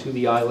 continue on to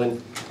the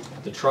island.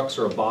 The trucks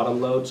are a bottom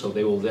load, so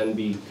they will then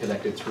be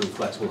connected through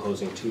flexible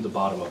hosing to the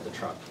bottom of the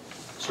truck,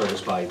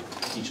 serviced by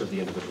each of the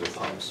individual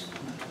pumps.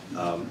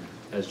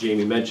 As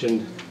Jamie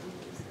mentioned,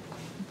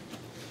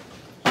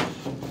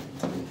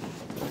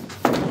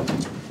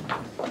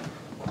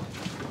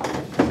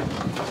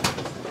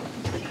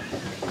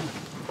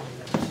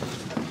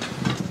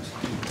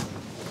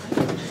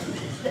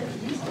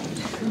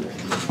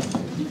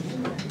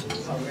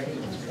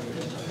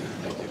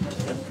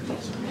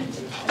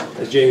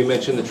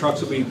 the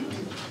trucks will be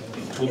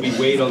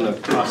weighed on the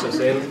process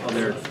in, on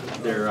their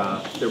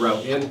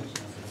route in.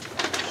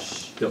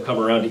 They'll come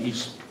around to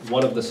each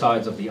one of the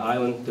sides of the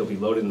island. They'll be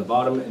loaded in the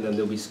bottom, and then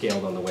they'll be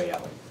scaled on the way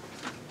out.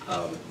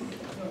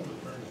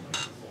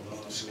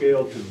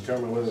 scaled to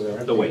determine whether they're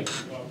empty? The weight.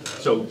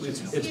 So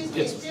it's, Excuse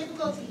me, it's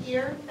difficult to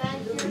hear back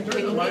here. Can you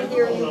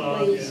hear me,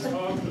 please?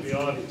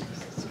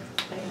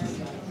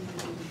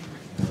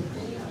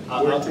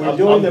 We're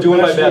doing the I'm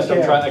doing my best we best, I'm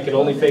can. trying, I can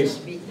only face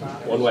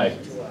one way.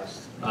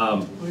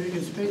 Well, you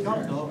can speak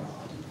up though.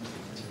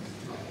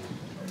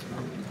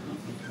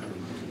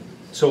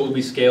 So it will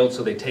be scaled,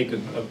 so they take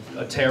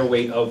a tare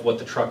weight of what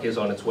the truck is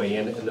on its way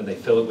in, and then they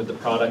fill it with the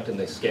product and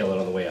they scale it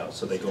on the way out.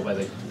 So they go by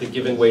the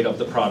given weight of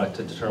the product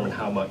to determine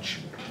how much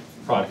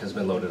product has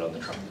been loaded on the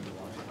truck.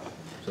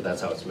 So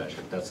that's how it's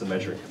measured, that's the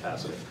measuring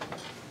capacity.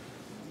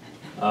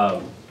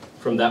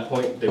 From that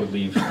point, they would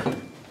leave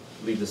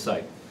the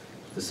site.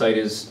 The site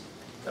is,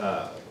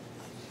 the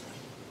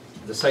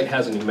site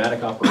has a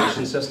pneumatic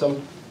operation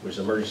system, which is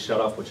emergency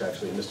shutoff, which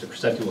actually Mr.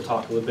 Crescenti will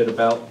talk a little bit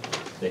about,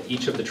 that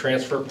each of the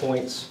transfer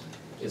points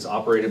is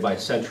operated by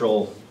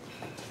central.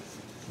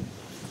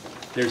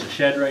 There's a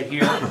shed right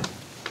here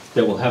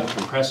that will have a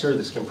compressor.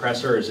 This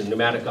compressor is a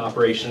pneumatic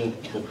operation,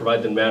 will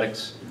provide the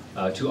pneumatics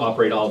to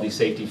operate all these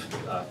safety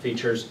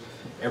features.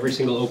 Every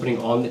single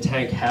opening on the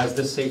tank has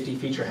this safety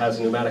feature, has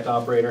a pneumatic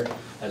operator,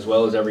 as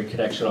well as every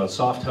connection on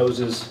soft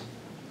hoses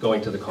going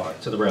to the car,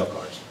 to the rail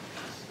cars.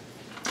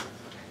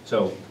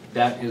 So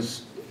that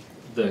is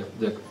the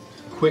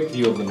quick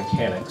view of the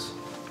mechanics.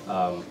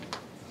 I'll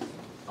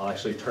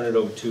actually turn it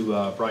over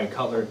to Brian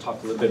Cutler to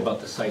talk a little bit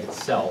about the site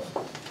itself.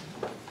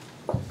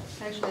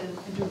 Actually,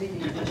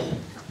 intervening.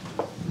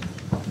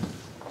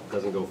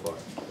 Doesn't go far,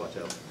 watch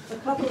out. A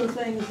couple of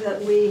things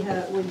that we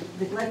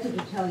neglected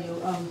to tell you.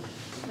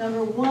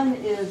 Number one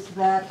is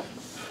that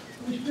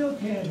We still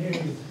can't hear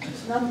you.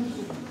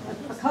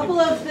 a couple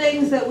of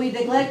things that we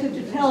neglected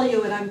to tell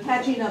you, and I'm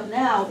catching up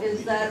now,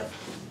 is that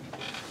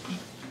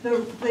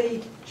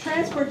the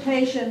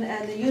transportation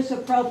and the use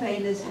of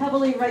propane is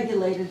heavily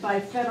regulated by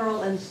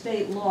federal and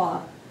state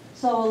law.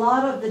 So a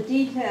lot of the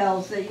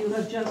details that you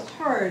have just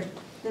heard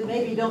that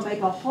maybe don't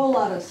make a whole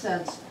lot of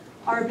sense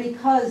are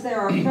because there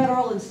are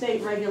federal and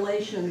state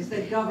regulations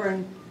that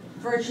govern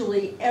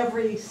virtually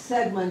every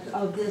segment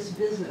of this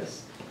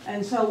business.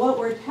 And so what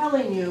we're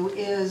telling you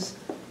is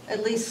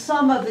at least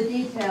some of the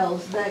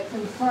details that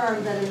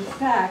confirm that in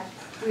fact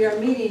we are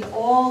meeting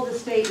all the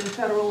state and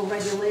federal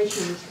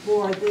regulations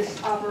for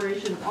this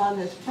operation on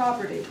this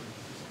property.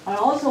 I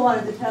also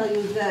wanted to tell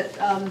you that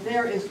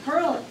there is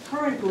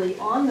currently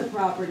on the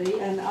property,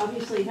 and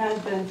obviously has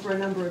been for a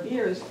number of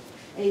years,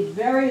 a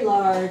very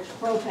large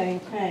propane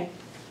tank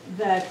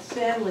that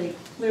Stanley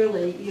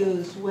clearly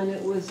used when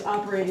it was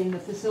operating the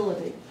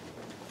facility.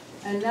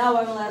 And now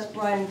I will ask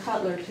Brian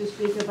Cutler to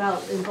speak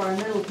about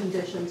environmental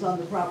conditions on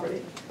the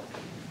property.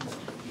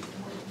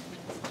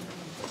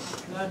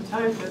 That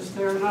tank that's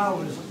there now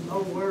is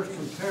no worse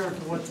compared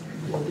to what's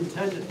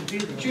intended to be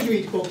there. Excuse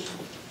me, folks.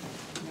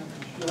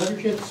 You'll have your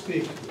chance to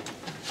speak.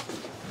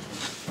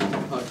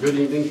 Good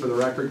evening, for the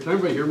record. Can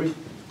everybody hear me?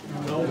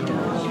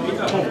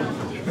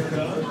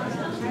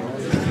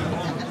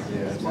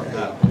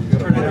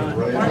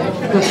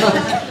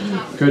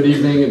 Good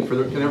evening, and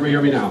can everybody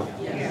hear me now?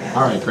 Yeah.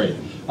 All right, great.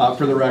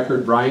 For the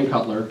record, Brian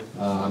Cutler.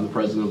 I'm the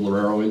president of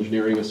Lorero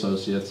Engineering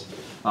Associates.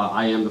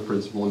 I am the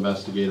principal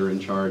investigator in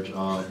charge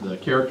of the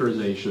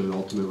characterization and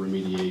ultimate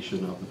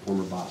remediation of the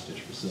former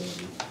Bostitch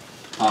facility.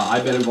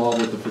 I've been involved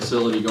with the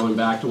facility going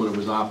back to when it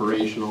was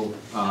operational,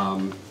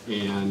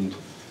 and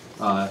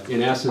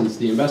in essence,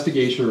 the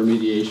investigation and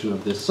remediation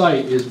of this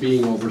site is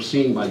being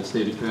overseen by the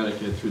state of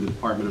Connecticut through the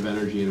Department of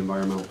Energy and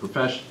Environmental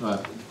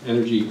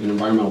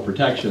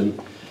Protection.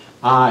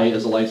 I,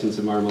 as a licensed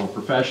environmental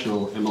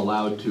professional, am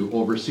allowed to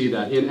oversee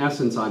that, in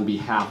essence, on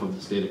behalf of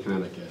the state of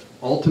Connecticut.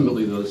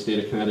 Ultimately, though, the state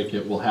of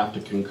Connecticut will have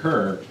to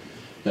concur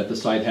that the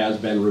site has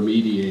been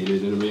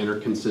remediated in a manner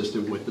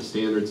consistent with the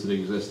standards that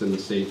exist in the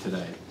state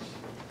today.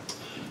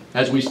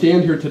 As we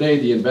stand here today,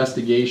 the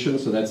investigation,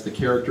 so that's the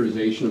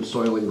characterization of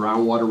soil and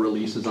groundwater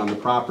releases on the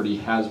property,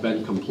 has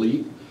been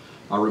complete.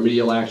 Our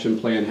remedial action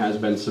plan has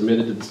been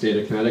submitted to the state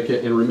of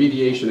Connecticut, and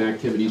remediation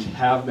activities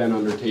have been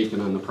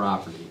undertaken on the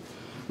property.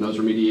 And those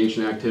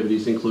remediation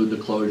activities include the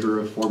closure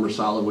of former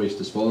solid waste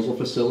disposal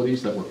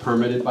facilities that were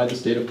permitted by the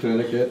state of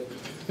Connecticut,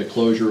 the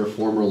closure of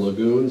former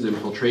lagoons,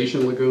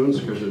 infiltration lagoons,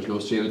 because there's no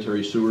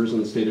sanitary sewers in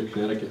the state of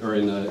Connecticut, or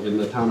in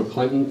the town of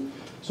Clinton.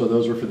 So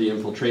those are for the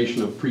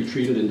infiltration of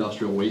pre-treated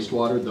industrial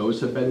wastewater.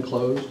 Those have been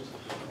closed.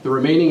 The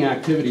remaining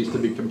activities to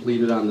be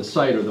completed on the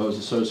site are those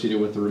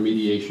associated with the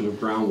remediation of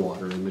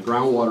groundwater, and the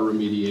groundwater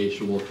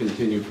remediation will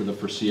continue for the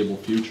foreseeable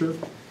future.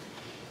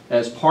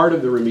 As part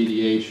of the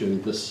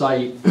remediation, the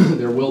site,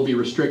 there will be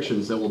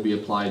restrictions that will be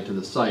applied to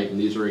the site, and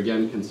these are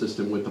again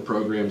consistent with the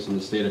programs in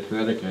the state of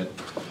Connecticut.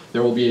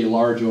 There will be a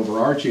large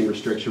overarching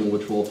restriction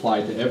which will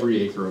apply to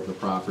every acre of the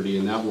property,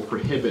 and that will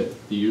prohibit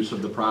the use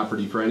of the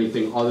property for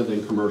anything other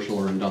than commercial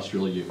or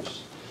industrial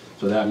use.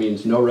 So that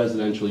means no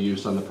residential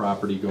use on the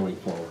property going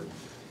forward.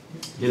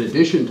 In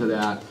addition to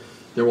that,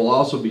 there will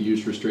also be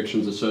use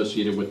restrictions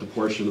associated with the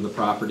portion of the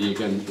property,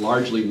 again,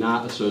 largely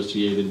not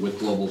associated with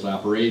Global's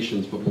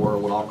operations, but more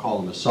what I'll call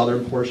in the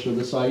southern portion of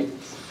the site.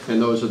 And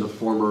those are the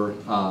former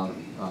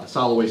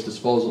solid waste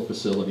disposal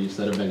facilities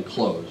that have been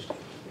closed.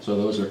 So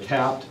those are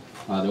capped.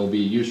 There will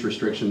be a use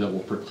restriction that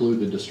will preclude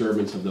the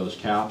disturbance of those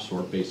caps,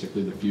 or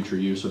basically the future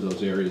use of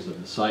those areas of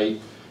the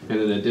site. And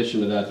in addition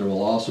to that, there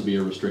will also be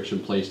a restriction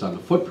placed on the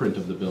footprint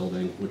of the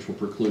building, which will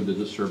preclude the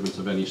disturbance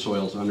of any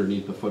soils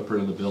underneath the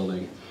footprint of the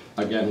building,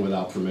 again,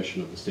 without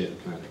permission of the state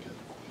of Connecticut.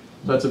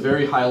 So that's a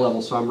very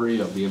high-level summary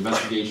of the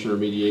investigation or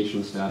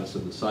remediation status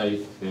of the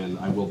site, and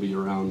I will be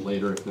around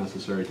later if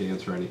necessary to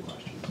answer any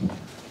questions.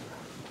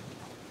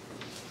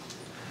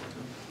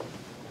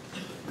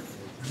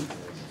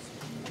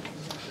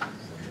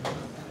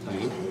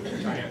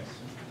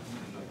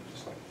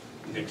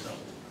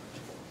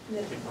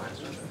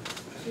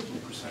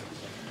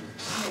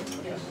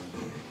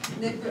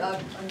 Nick,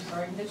 I'm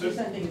sorry, Nick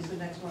Presenting is the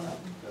next one up.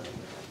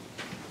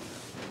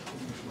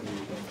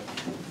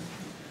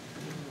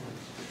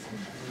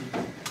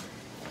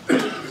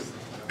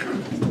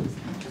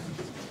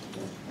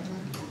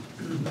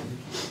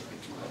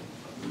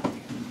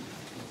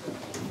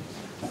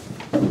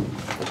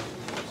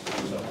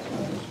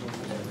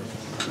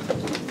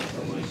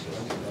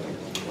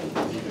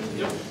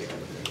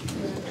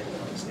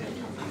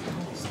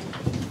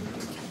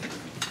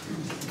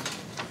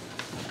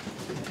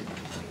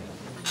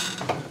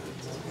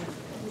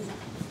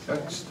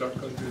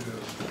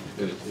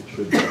 It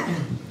should be.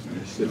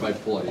 If I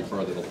pull any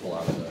further, it'll pull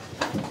out of there.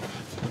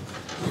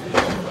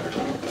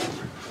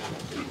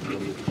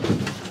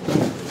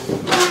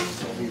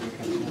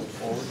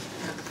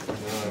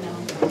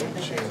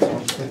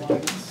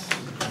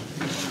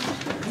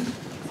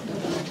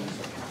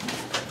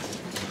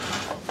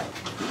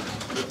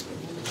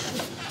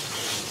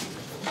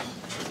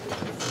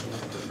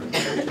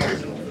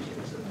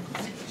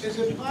 Is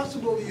it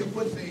possible you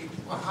put the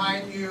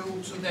behind you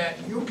so that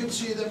you can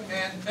see them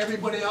and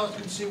everybody else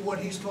can see what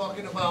he's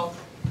talking about?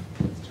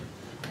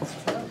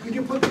 Could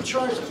you put the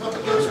charts up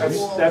against the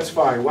wall? That's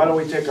fine. Why don't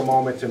we take a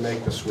moment to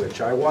make the switch?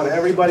 I want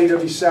everybody to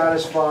be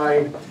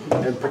satisfied,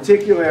 and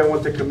particularly I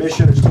want the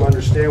commissioners to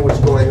understand what's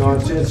going on.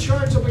 If you put the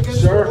charts up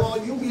against the wall,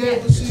 you'll be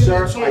able to see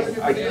them and so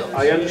everybody else.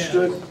 I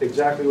understood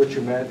exactly what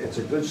you meant. It's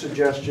a good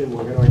suggestion.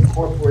 We're going to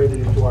incorporate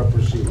it into our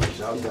procedures.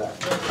 How's that?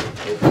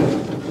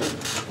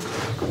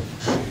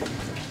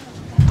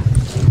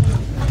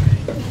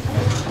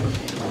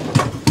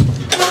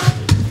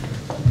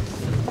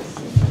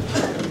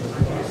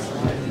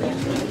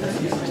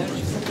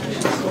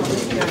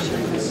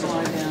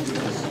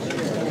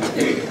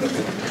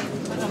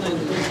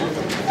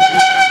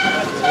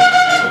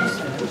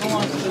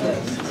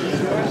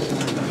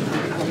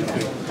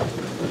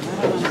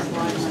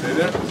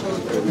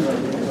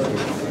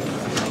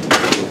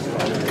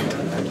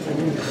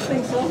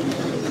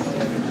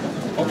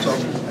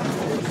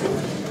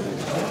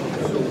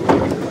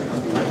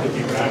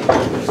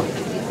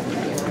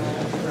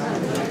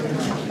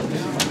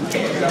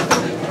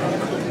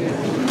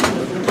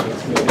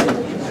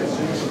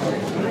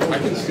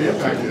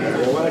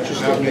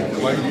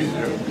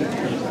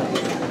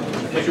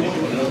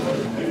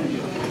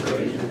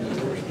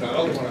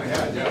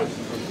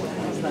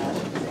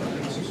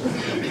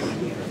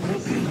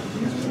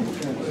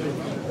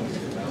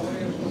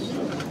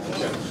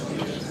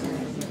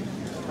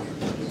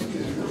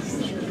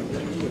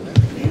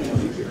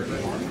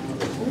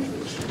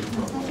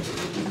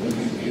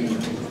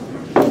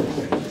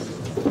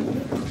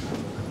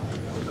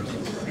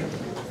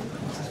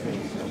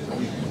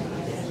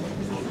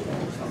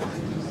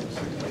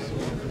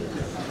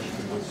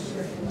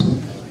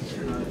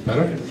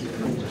 Better?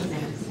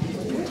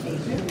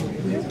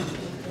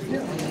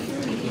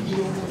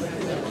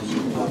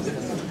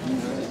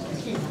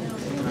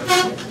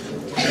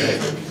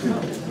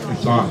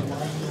 It's on.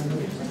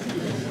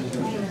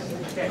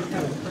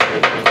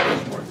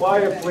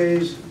 Quiet,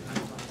 please.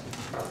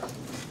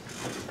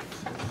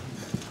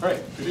 All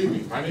right, good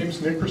evening. My name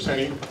is Nick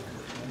Crescenti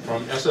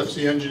from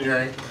SFC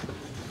Engineering,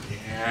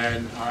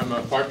 and I'm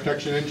a fire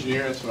protection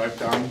engineer. That's what I've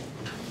done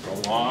for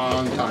a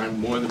long time,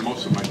 more than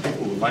most of my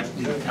people would like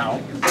me to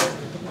count.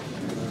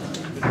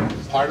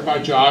 Part of my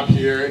job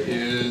here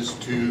is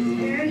to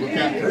look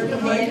at...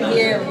 It's right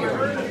here.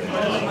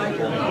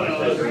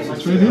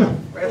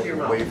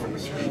 Away from the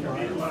speaker.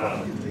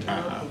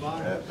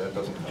 That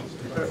doesn't help.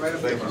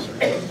 Thank you, sir.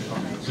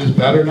 Is this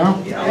better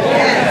now?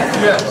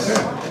 Yes.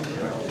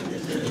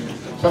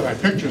 So my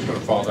picture's going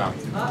to fall down.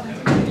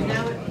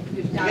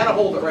 You gotta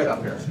hold it right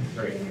up here.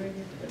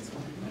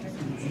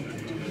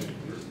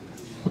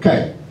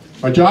 Okay,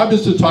 my job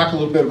is to talk a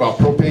little bit about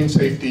propane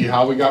safety,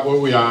 how we got where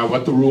we are,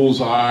 what the rules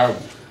are,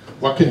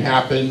 what can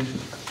happen,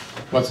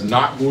 what's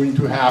not going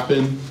to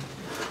happen,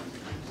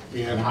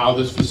 and how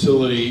this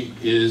facility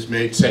is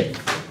made safe.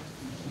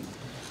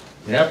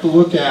 You have to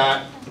look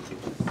at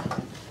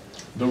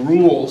the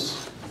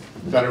rules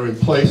that are in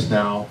place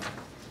now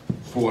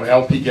for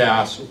LP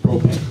gas or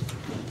propane.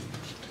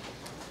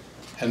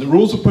 And the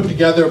rules are put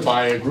together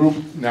by a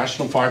group,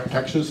 National Fire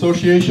Protection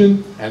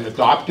Association, and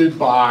adopted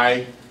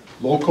by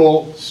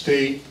local,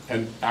 state,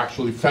 and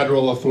actually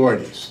federal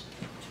authorities.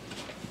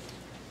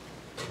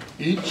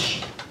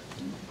 Each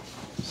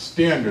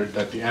standard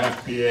that the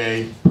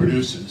NFPA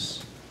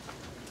produces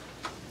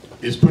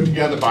is put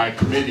together by a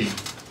committee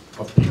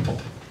of people.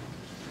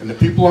 And the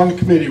people on the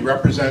committee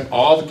represent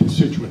all the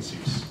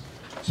constituencies.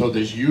 So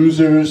there's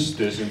users,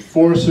 there's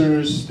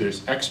enforcers,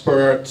 there's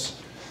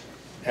experts,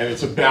 and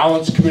it's a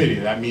balanced committee.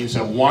 That means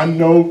that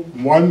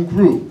one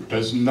group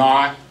does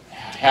not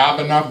have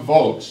enough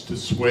votes to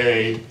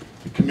sway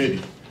the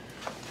committee.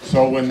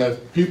 So when the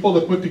people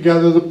that put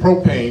together the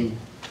propane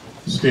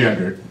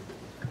standard,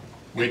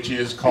 which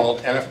is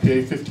called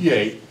NFPA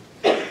 58,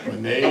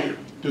 when they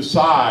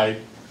decide,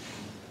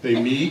 they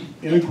meet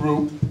in a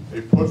group,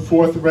 they put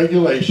forth the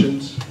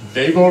regulations,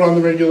 they vote on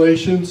the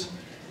regulations,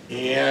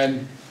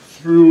 and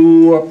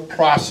through a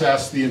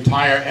process, the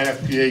entire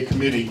NFPA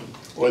committee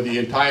or the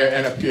entire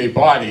NFPA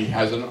body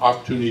has an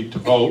opportunity to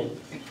vote.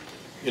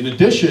 In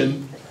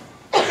addition,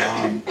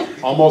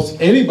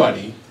 almost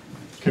anybody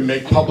can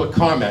make public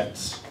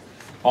comments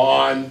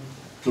on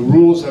the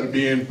rules that are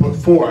being put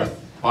forth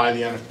by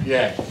the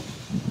NFPA.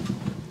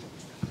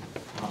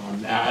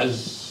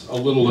 As a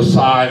little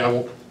aside,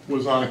 I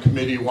was on a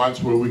committee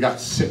once where we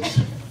got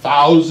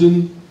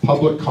 6,000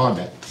 public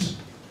comments.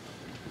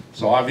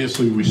 So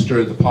obviously we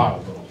stirred the pot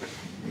a little.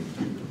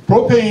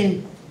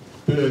 Propane,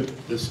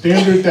 the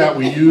standard that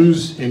we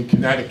use in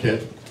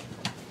Connecticut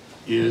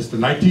is the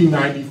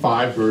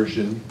 1995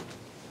 version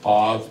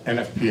of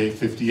NFPA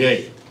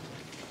 58.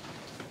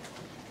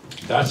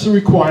 That's a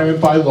requirement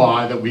by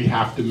law that we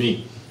have to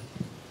meet.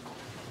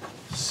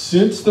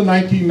 Since the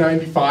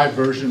 1995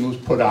 version was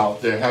put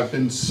out, there have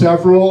been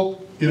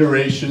several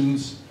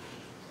iterations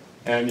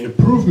and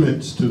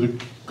improvements to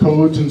the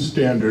codes and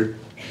standard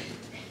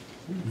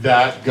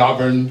that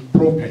govern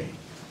propane.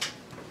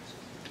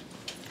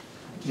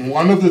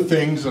 One of the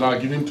things that I'll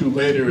get into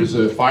later is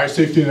a fire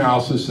safety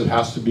analysis that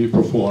has to be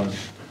performed.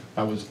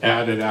 That was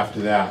added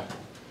after that.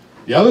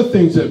 The other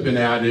things that have been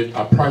added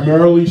are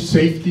primarily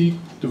safety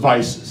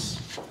devices.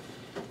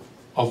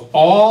 Of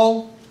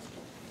all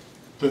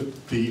the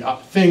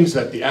things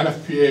that the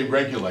NFPA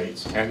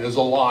regulates, and there's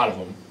a lot of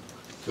them,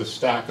 the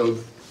stack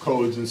of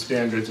codes and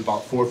standards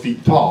about 4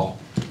 feet tall,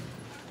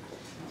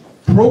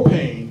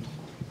 propane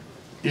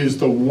is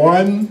the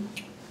one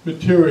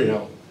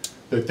material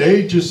that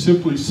they just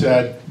simply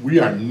said, we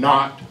are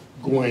not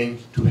going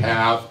to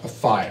have a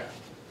fire.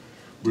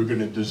 We're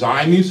going to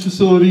design these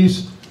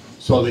facilities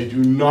so they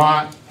do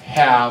not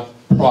have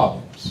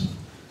problems.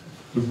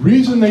 The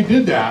reason they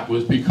did that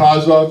was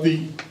because of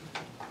the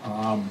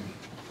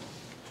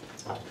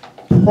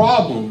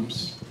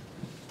problems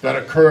that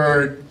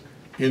occurred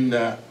in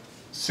the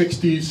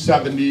 60s,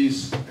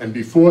 70s, and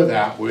before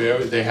that,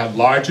 where they had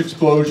large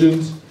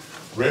explosions,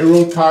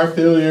 railroad car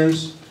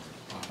failures,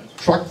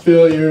 truck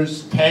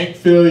failures, tank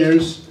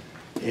failures,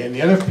 and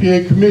the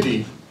NFPA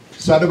committee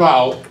set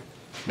about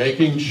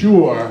making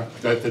sure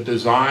that the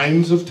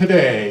designs of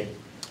today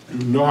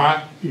do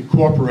not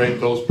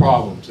incorporate those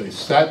problems. They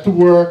set to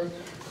work,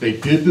 they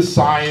did the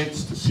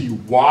science to see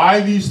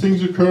why these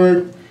things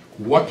occurred,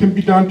 what can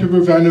be done to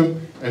prevent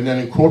them, and then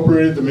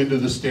incorporated them into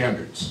the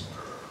standards.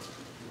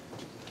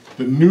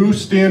 The new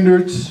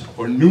standards,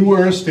 or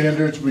newer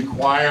standards,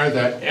 require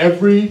that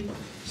every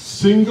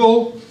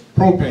single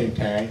propane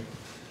tank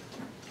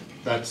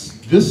that's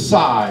this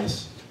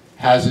size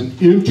has an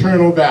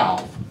internal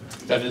valve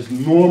that is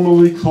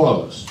normally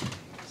closed.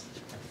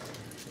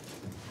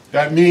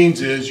 That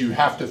means is you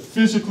have to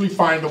physically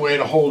find a way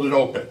to hold it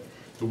open.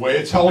 The way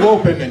it's held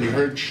open, and you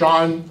heard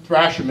Sean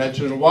Thrasher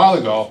mention it a while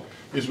ago,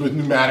 is with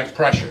pneumatic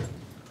pressure.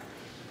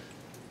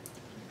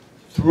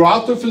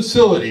 Throughout the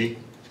facility,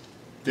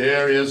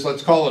 there is,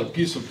 let's call it a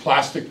piece of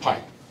plastic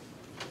pipe.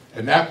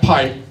 And that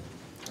pipe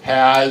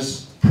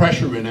has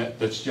pressure in it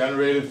that's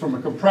generated from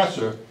a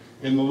compressor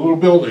in the little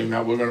building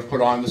that we're going to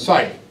put on the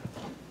site.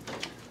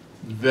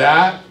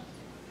 That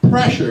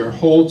pressure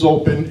holds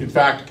open, in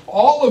fact,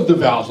 all of the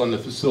valves on the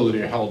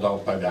facility are held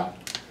out by that.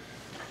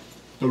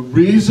 The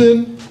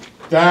reason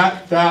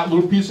that that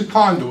little piece of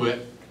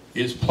conduit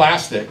is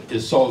plastic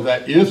is so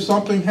that if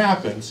something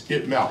happens,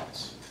 it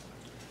melts.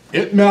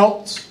 It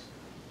melts,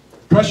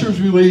 pressure is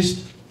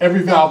released,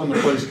 every valve in the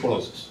place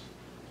closes.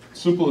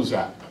 Simple as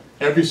that.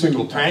 Every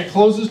single tank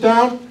closes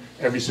down,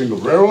 every single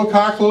railroad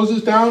car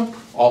closes down,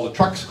 all the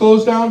trucks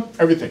close down,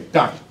 everything,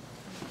 done.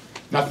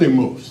 Nothing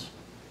moves.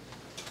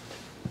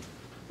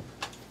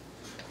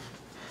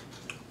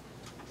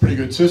 Pretty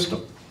good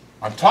system.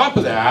 On top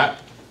of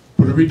that,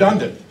 put a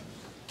redundant.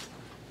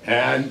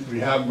 And we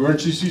have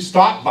emergency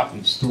stop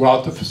buttons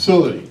throughout the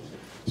facility.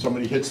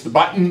 Somebody hits the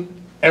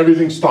button,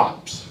 everything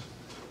stops.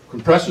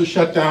 Compressors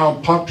shut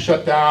down, pumps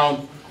shut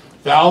down,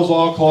 valves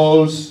all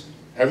close,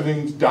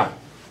 everything's done.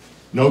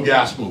 No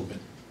gas movement.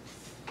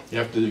 You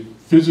have to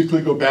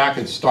physically go back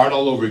and start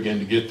all over again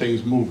to get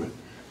things moving.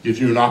 Gives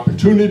you an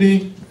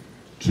opportunity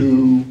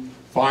to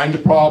find the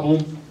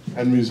problem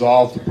and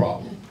resolve the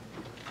problem.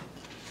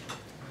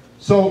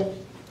 So,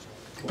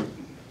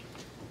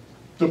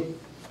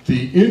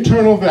 the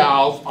internal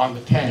valve on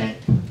the tank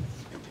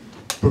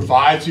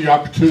provides the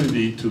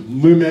opportunity to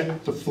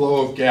limit the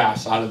flow of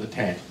gas out of the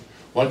tank.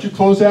 Once you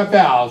close that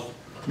valve,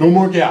 no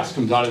more gas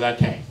comes out of that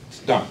tank. It's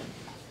done.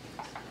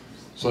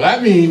 So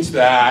that means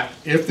that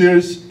if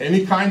there's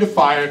any kind of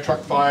fire, truck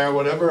fire,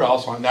 whatever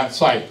else on that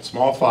site,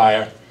 small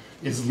fire,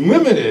 it's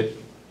limited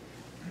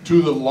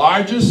to the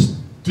largest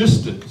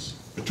distance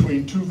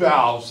between two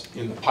valves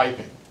in the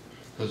piping,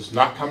 because it's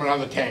not coming out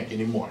of the tank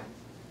anymore.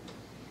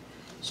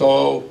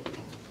 So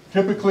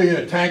typically in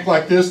a tank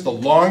like this, the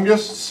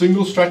longest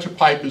single stretch of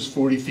pipe is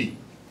 40 feet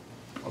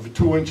of a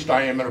 2-inch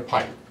diameter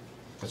pipe.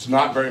 That's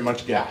not very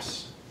much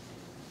gas.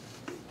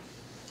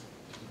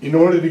 In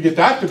order to get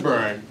that to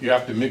burn, you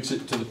have to mix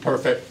it to the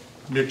perfect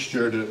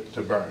mixture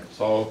to burn.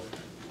 So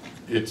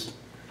it's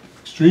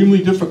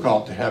extremely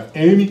difficult to have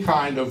any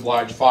kind of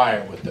large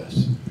fire with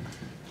this.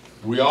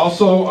 We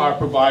also are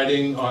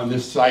providing on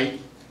this site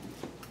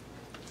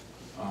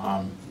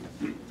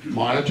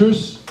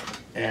monitors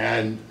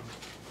and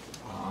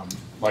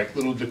like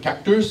little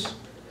detectors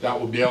that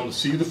will be able to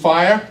see the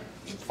fire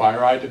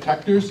eye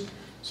detectors,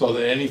 so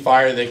that any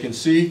fire they can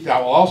see,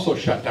 that will also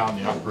shut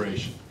down the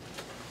operation.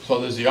 So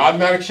there's the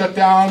automatic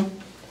shutdown,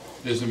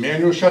 there's the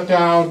manual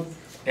shutdown,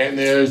 and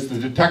there's the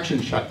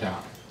detection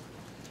shutdown.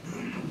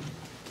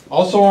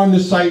 Also on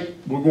this site,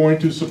 we're going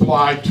to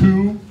supply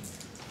 2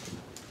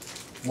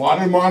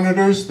 water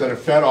monitors that are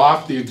fed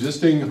off the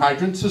existing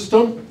hydrant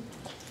system.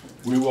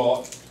 We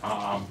will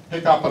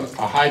pick up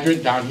a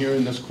hydrant down here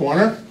in this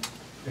corner,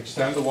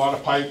 extend the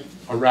water pipe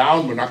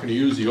around. We're not going to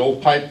use the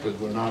old pipe because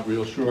we're not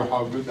real sure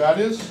how good that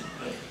is.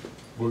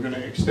 We're going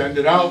to extend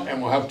it out,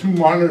 and we'll have 2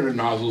 monitor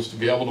nozzles to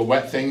be able to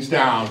wet things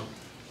down,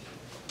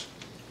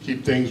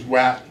 keep things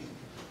wet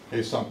in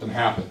case something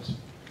happens.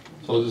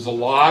 So there's a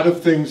lot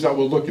of things that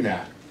we're looking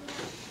at.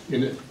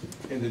 In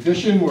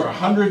addition, we're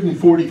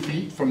 140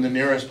 feet from the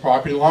nearest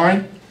property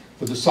line.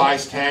 For the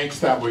size tanks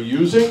that we're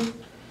using,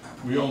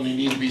 we only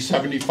need to be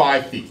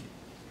 75 feet.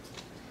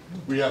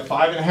 We have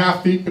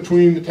 5.5 feet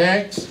between the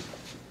tanks.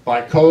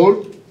 By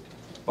code,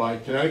 by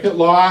Connecticut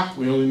law,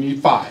 we only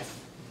need 5.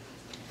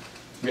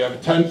 We have a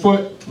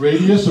 10-foot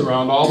radius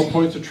around all the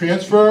points of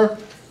transfer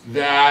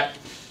that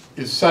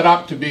is set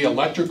up to be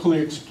electrically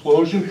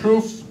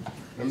explosion-proof.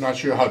 I'm not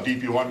sure how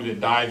deep you want me to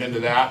dive into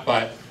that,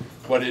 but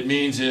what it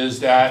means is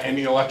that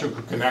any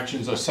electrical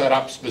connections are set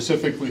up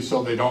specifically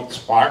so they don't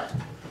spark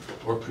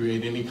or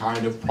create any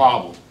kind of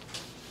problem.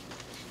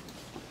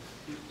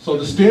 So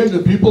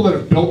the people that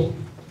have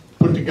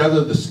put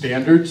together the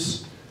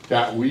standards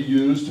that we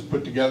use to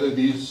put together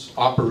these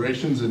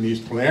operations and these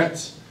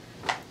plants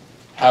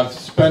have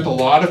spent a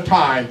lot of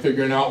time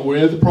figuring out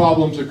where the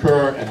problems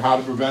occur and how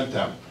to prevent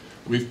them.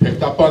 We've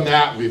picked up on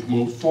that, we've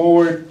moved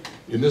forward.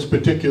 In this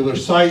particular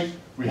site,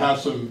 we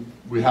have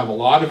a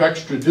lot of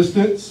extra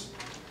distance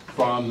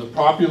from the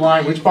property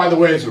line, which by the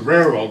way is a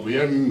railroad. We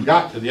haven't even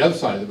got to the other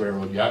side of the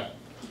railroad yet.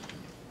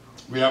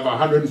 We have a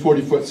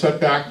 140-foot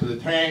setback to the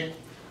tank.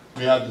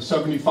 We have the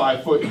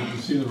 75-foot, you can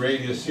see the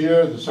radius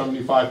here, the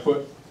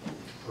 75-foot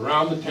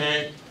around the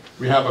tank.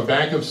 We have a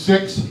bank of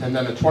 6 and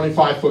then a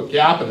 25-foot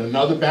gap and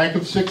another bank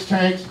of 6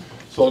 tanks.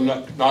 So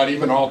not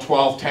even all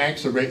 12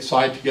 tanks are right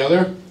side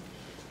together.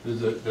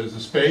 There's a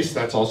space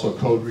that's also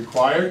code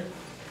required.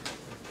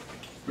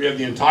 We have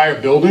the entire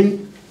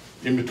building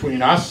in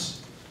between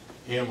us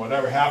and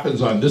whatever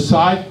happens on this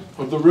side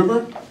of the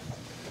river.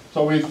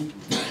 So we've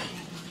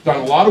done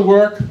a lot of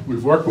work.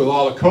 We've worked with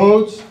all the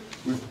codes.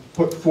 We've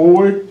put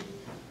forward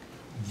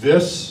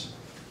this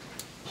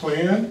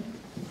plan.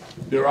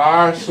 There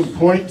are some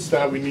points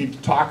that we need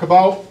to talk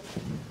about.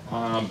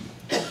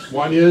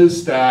 One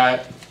is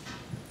that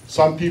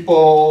some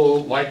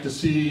people like to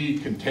see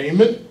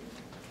containment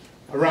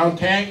around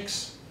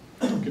tanks.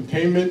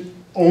 Containment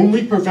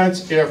only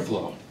prevents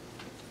airflow.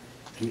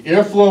 And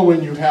airflow,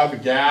 when you have a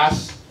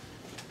gas,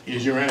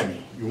 is your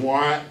enemy. You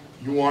want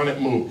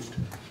it moved.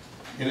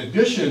 In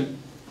addition,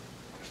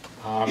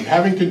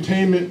 having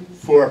containment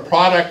for a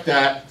product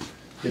that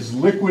is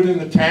liquid in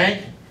the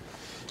tank,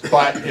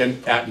 but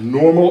at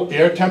normal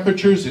air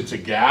temperatures, it's a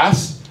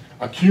gas.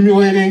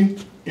 Accumulating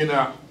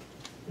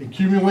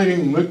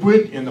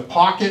liquid in the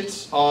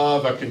pockets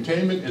of a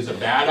containment is a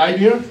bad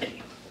idea.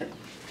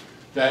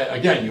 That,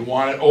 again, you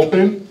want it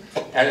open.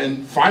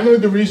 And finally,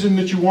 the reason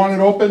that you want it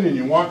open and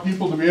you want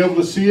people to be able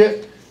to see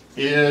it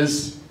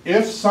is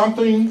if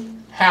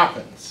something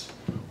happens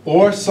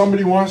or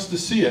somebody wants to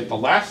see it, the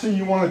last thing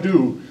you want to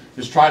do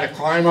is try to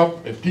climb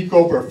up and peek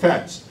over a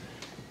fence.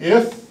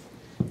 If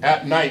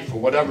at night, for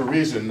whatever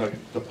reason,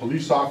 the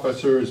police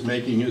officer is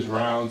making his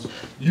rounds,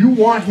 you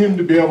want him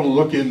to be able to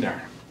look in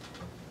there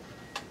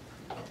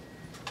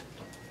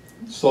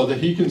so that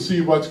he can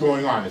see what's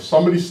going on. If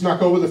somebody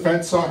snuck over the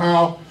fence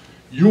somehow,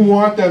 you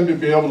want them to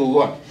be able to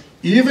look.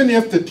 Even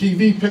if the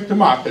TV picked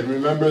them up, and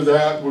remember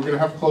that we're going to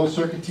have closed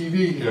circuit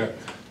TV here,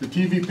 the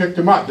TV picked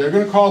them up, they're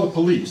going to call the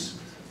police.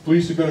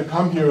 Police are going to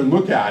come here and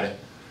look at it.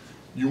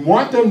 You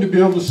want them to be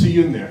able to see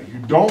in there. You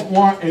don't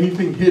want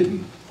anything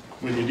hidden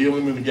when you're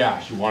dealing with the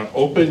gas. You want it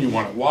open, you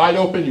want it wide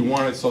open, you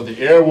want it so the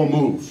air will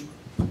move.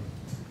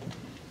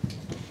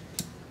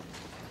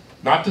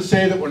 Not to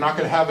say that we're not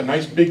going to have a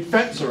nice big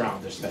fence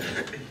around this thing,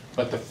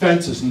 but the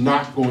fence is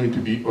not going to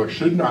be, or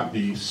should not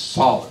be,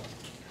 solid.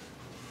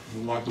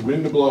 We want the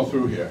wind to blow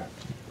through here.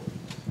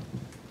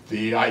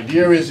 The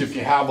idea is if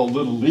you have a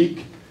little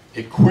leak,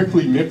 it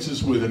quickly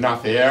mixes with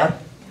enough air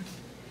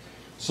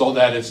so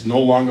that it's no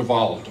longer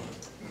volatile.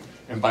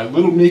 And by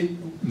little leak,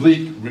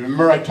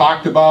 remember I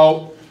talked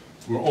about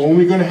we're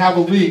only going to have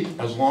a leak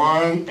as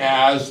long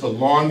as the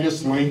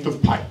longest length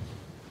of pipe.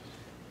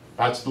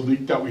 That's the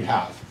leak that we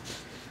have.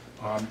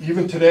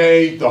 Even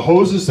today, the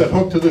hoses that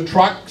hook to the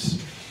trucks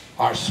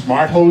are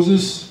smart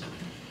hoses,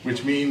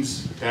 which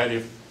means that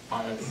if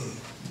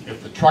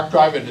the truck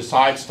driver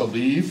decides to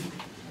leave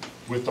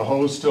with the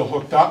hose still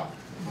hooked up,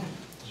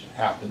 which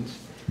happens,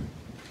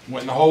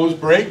 when the hose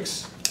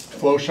breaks,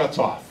 flow shuts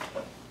off.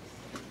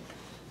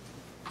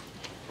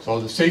 So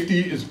the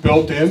safety is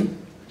built in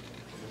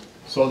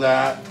so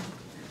that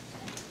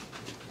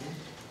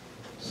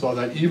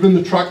even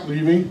the truck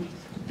leaving,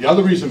 the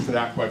other reason for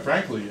that, quite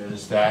frankly,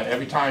 is that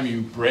every time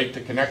you break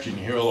the connection,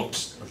 you hear a little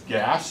psst of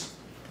gas.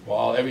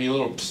 Well, every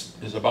little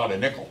psst is about a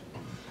nickel.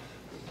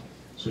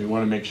 So you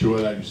want to make sure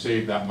that you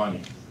save that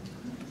money.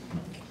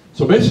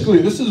 So basically,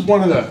 this is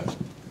one of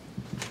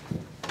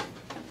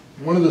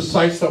the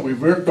sites that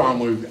we've worked on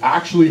where we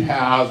actually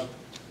have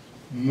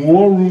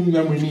more room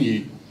than we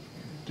need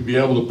to be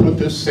able to put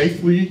this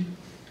safely,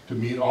 to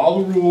meet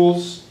all the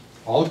rules,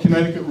 all the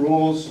Connecticut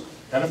rules,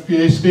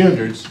 NFPA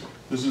standards.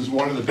 This is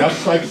one of the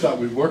best sites that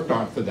we've worked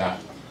on for that.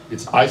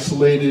 It's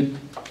isolated,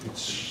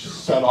 it's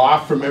set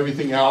off from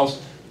everything else.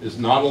 There's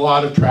not a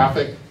lot of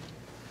traffic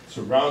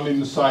surrounding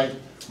the site.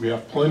 We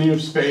have plenty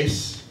of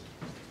space.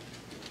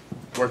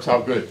 Works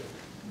out good.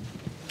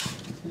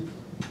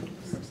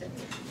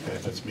 Okay,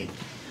 that's me.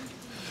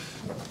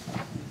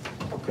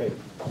 Okay.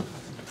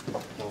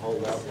 We'll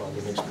hold out while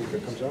the next speaker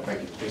comes up.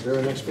 Is there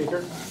a next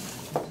speaker?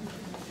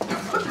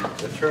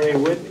 Attorney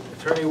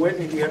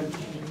Whitney, do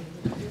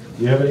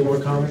you have any more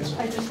comments?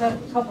 I just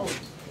have a couple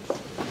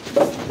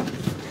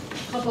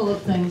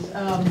of things.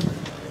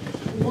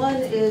 One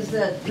is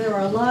that there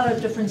are a lot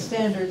of different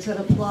standards that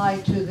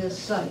apply to this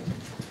site.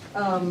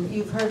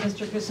 You've heard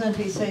Mr.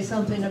 Crescenti say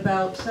something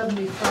about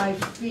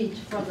 75 feet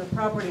from the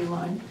property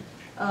line.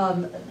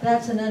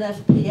 That's an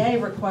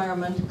NFPA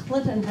requirement.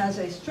 Clinton has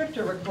a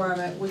stricter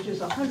requirement, which is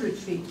 100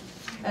 feet,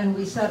 and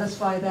we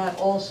satisfy that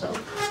also.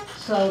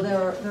 So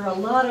there are a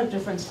lot of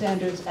different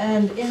standards,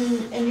 and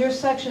in your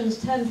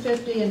sections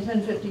 1050 and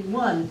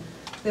 1051,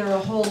 there are a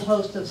whole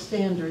host of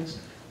standards.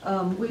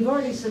 We've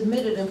already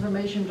submitted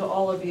information to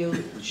all of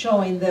you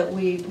showing that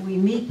we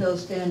meet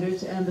those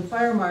standards, and the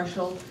fire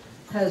marshal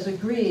has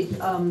agreed.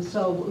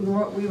 So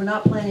we were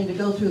not planning to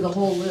go through the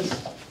whole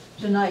list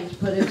tonight,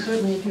 but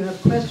certainly if you have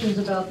questions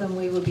about them,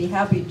 we would be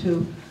happy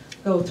to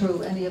go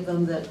through any of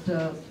them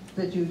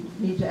that you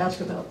need to ask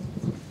about.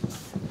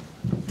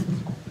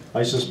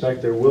 I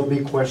suspect there will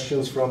be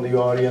questions from the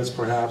audience,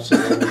 perhaps,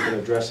 and then we can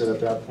address it at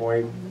that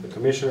point. The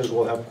commissioners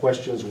will have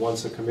questions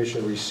once the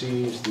commission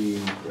receives the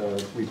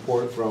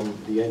report from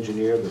the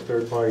engineer, the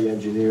third-party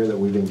engineer that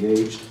we've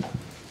engaged,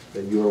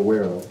 that you're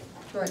aware of.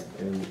 Right.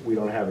 And we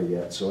don't have it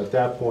yet. So at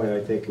that point,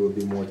 I think it would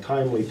be more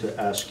timely to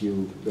ask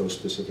you those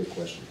specific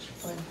questions.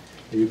 Right.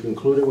 Are you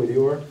concluded with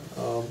your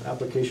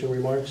application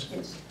remarks?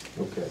 Yes.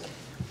 Okay.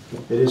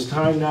 It is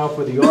time now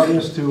for the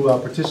audience to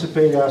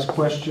participate, ask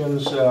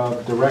questions,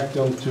 direct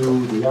them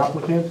to the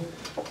applicant.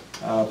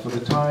 For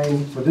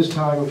this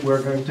time,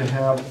 we're going to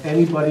have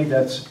anybody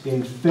that's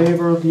in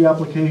favor of the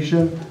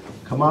application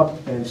come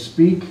up and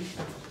speak.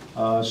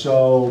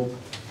 So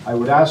I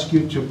would ask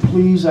you to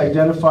please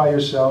identify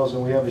yourselves,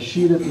 and we have a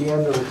sheet at the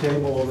end of the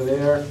table over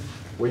there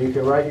where you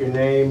can write your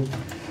name,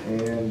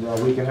 and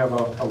we can have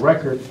a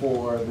record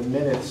for the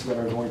minutes that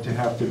are going to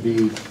have to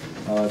be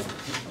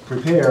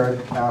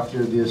prepared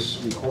after this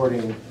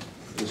recording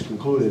is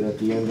concluded at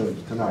the end of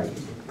tonight.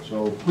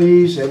 So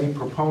please, any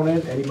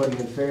proponent, anybody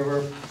in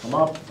favor, come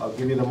up. I'll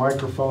give you the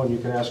microphone. You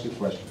can ask your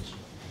questions.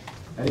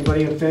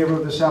 Anybody in favor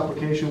of this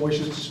application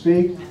wishes to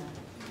speak?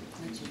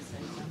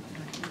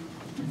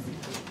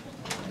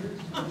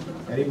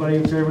 Anybody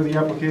in favor of the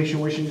application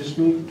wishing to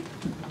speak?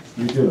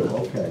 You do,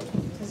 okay.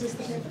 Is this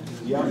the paper?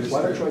 Yeah,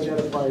 why don't you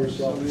identify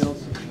yourself?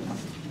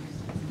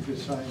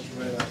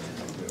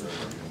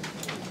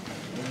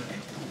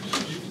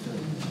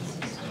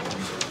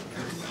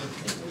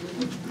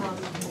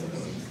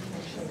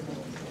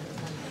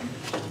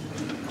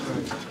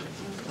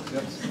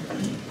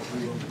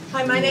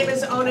 Hi, my name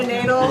is Ona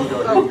Nadel.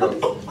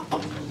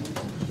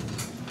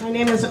 My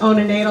name is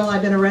Ona Nadel.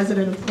 I've been a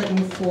resident of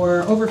Clinton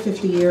for over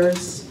 50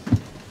 years.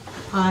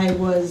 I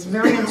was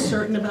very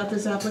uncertain about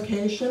this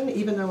application,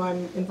 even though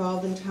I'm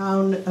involved in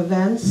town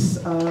events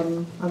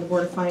on the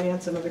Board of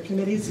Finance and other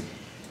committees.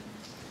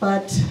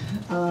 But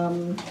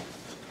I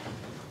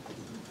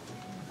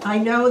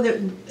know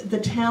that the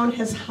town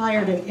has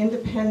hired an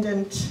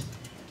independent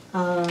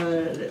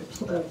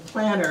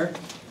planner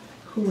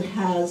who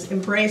has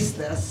embraced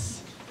this.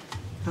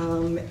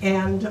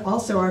 And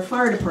also our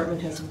fire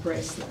department has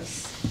embraced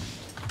this.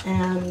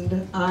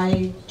 And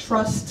I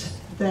trust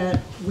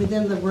that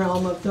within the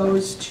realm of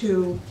those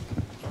two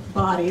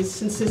bodies,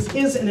 since this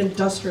is an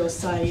industrial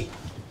site,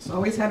 it's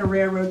always had a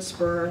railroad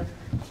spur,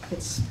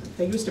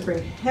 They used to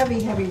bring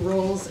heavy, heavy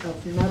rolls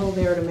of metal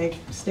there to make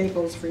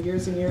staples for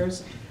years and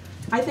years.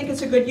 I think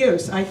it's a good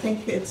use. I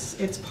think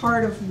it's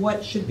part of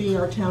what should be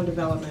our town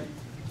development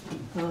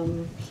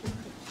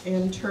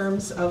in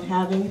terms of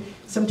having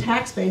some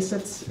tax base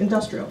that's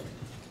industrial,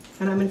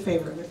 and I'm in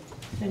favor of it.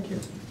 Thank you.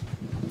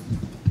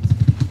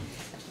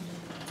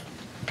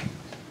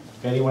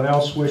 Anyone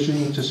else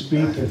wishing to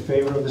speak in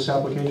favor of this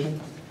application?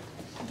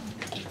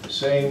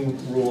 Same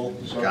rule.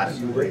 So Got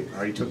it, great. I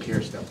already took care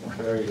of step one.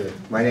 Very good.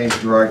 My name's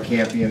Gerard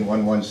Campion,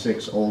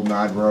 116 Old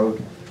Nod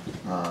Road,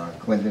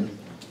 Clinton.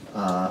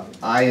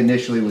 I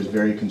initially was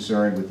very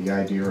concerned with the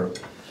idea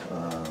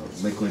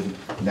of liquid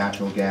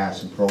natural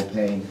gas and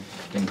propane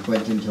in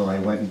Clinton until I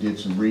went and did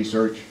some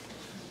research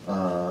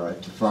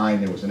to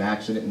find there was an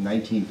accident in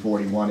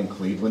 1941 in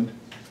Cleveland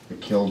that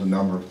killed a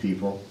number of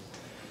people.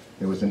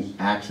 There was an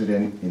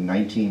accident in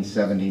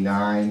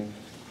 1979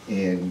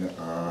 in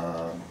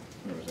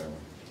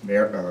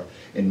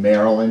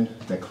Maryland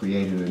that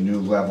created a new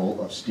level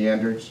of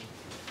standards.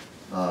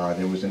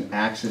 There was an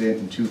accident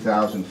in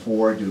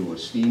 2004 due to a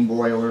steam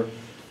boiler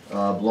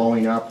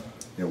blowing up.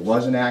 There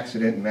was an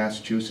accident in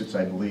Massachusetts,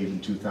 I believe, in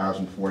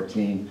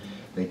 2014.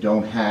 They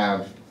don't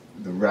have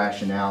the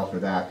rationale for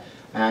that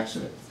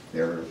accident.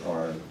 There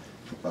are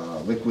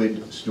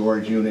liquid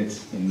storage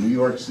units in New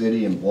York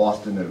City and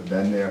Boston that have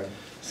been there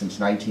since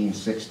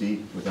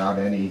 1960 without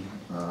any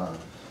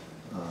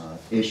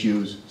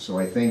issues. So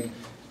I think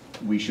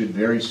we should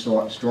very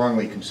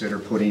strongly consider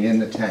putting in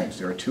the tanks.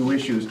 There are two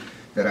issues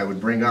that I would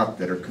bring up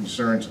that are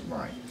concerns of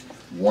mine.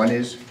 One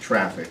is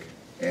traffic,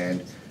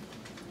 and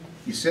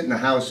you sit in a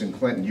house in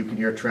Clinton, you can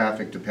hear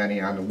traffic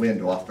depending on the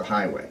wind off the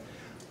highway.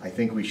 I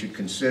think we should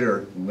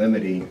consider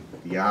limiting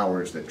the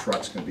hours that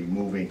trucks can be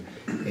moving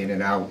in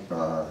and out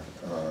of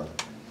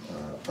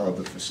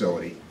the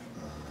facility.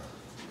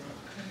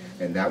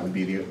 And that would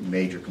be the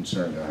major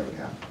concern that I would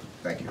have.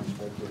 Thank you.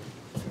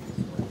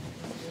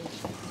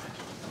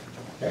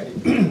 Okay.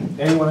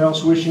 Anyone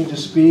else wishing to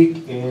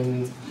speak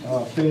in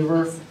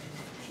favor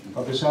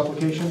of this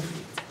application?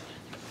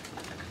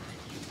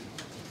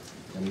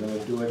 I'm going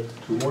to do it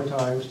 2 more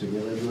times to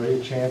give everybody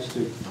a chance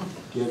to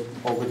get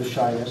over the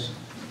shyness.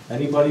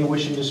 Anybody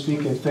wishing to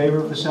speak in favor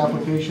of this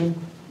application?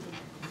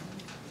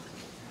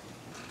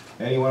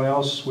 Anyone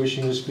else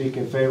wishing to speak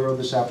in favor of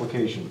this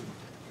application?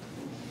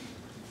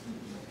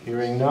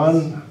 Hearing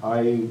none,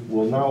 I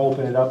will now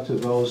open it up to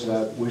those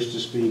that wish to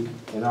speak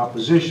in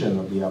opposition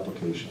of the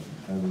application.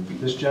 And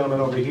this gentleman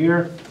over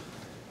here,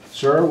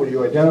 sir, will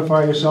you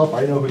identify yourself?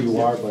 I know who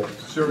you are, but...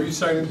 Sir, will you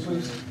sign in,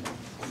 please?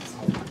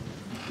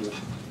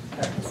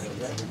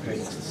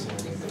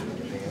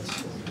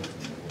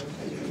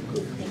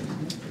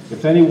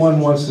 If anyone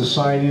wants to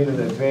sign in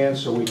advance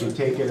so we can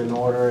take it in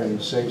order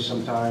and save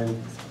some time.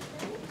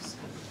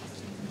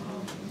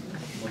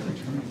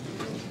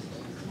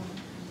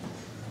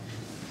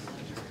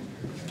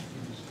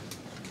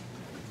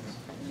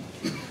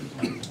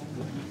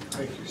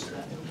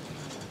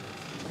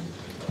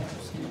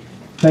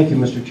 Thank you,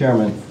 Mr.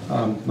 Chairman.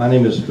 My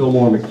name is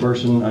Fillmore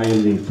McPherson. I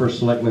am the first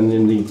selectman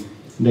in the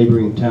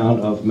neighboring town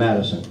of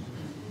Madison.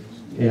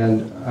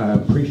 And I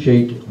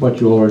appreciate what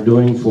you all are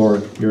doing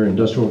for your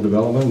industrial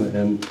development,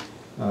 and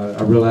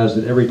I realize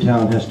that every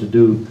town has to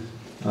do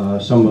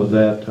some of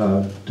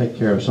that, take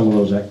care of some of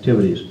those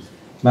activities.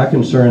 My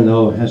concern,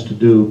 though, has to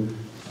do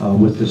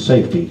with the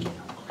safety,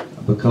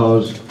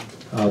 because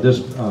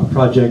this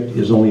project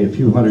is only a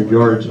few hundred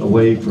yards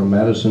away from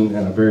Madison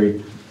and a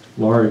very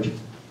large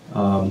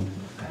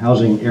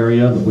housing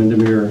area, the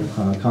Windermere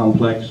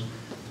complex,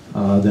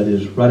 that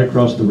is right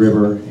across the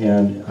river,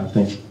 and I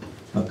think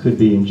could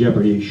be in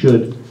jeopardy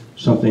should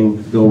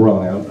something go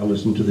wrong. I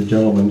listened to the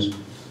gentleman's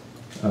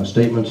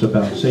statements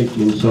about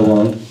safety and so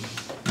on.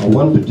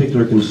 One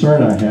particular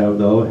concern I have,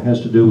 though,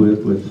 has to do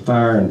with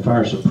fire and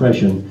fire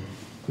suppression.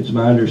 It's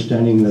my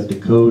understanding that the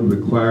code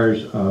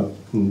requires,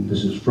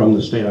 this is from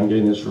the state, I'm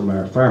getting this from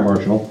our fire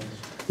marshal,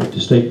 that the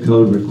state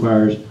code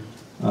requires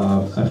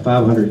a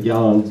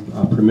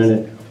 500-gallon per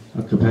minute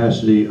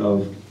capacity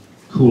of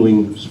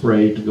cooling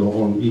spray to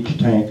go on each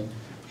tank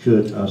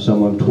should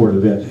some untoward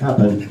event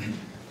happen.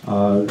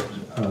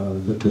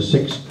 The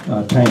 6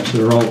 tanks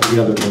that are all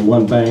together in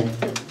one bank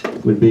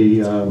would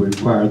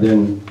require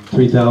then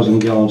 3,000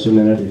 gallons a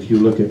minute. If you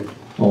look at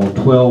all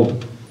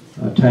 12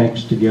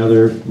 tanks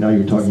together, now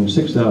you're talking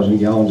 6,000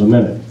 gallons a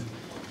minute.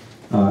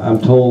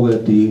 I'm told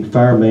that the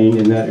fire main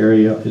in that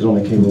area is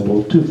only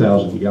capable of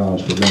 2,000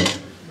 gallons per minute.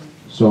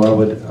 So I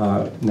would,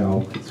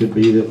 now it could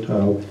be that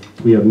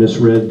we have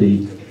misread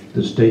the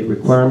state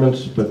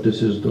requirements, but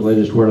this is the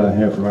latest word I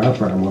have from our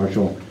fire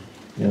marshal,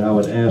 and I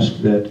would ask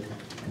that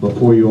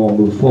before you all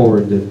move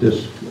forward, that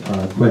this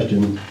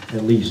question,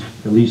 at least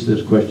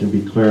this question,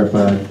 be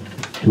clarified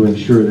to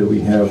ensure that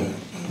we have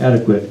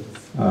adequate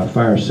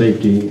fire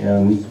safety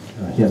and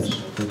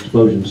hence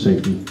explosion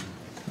safety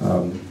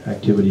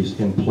activities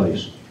in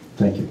place.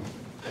 Thank you.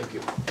 Thank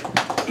you.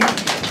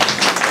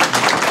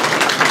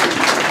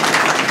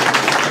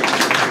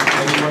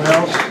 Anyone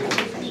else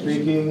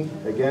speaking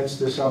against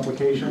this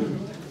application?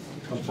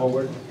 Come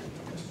forward.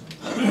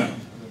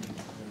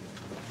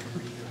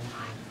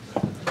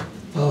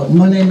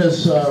 My name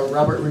is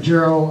Robert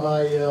Ruggiero.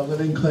 I live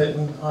in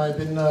Clinton. I've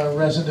been a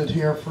resident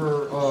here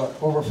for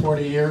over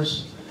 40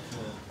 years.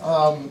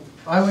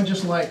 I would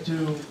just like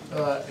to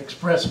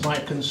express my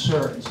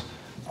concerns.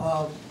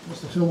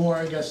 Mr. Fillmore,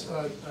 I guess,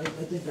 I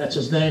think that's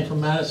his name,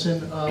 from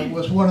Madison,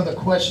 was one of the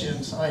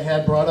questions I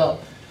had brought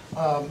up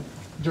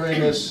during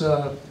this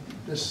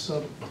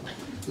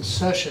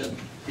session.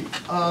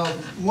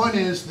 One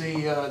is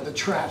the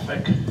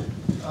traffic.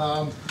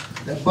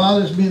 That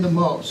bothers me the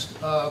most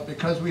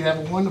because we have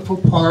a wonderful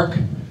park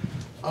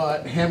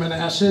at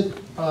Hammonasset.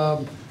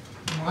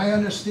 My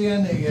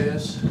understanding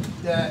is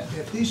that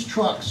if these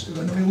trucks are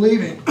going to be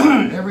leaving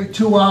every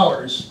 2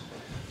 hours,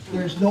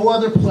 there's no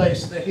other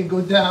place they can go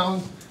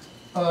down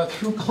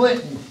through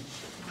Clinton.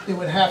 They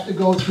would have to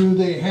go through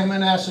the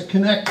Hammonasset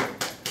connector.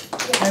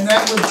 Yes. And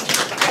that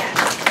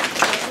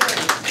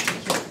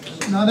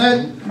would... Now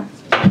that...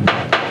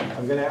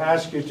 I'm going to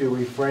ask you to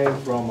refrain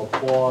from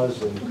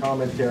applause and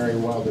commentary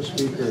while the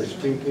speaker is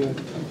speaking.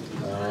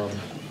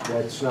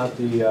 That's not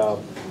the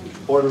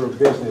order of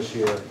business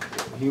here.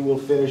 He will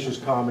finish his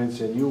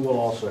comments and you will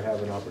also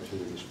have an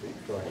opportunity to speak.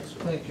 Go ahead, sir.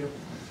 Thank you.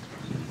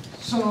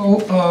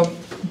 So,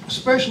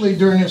 especially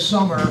during the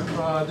summer,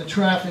 the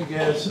traffic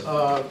is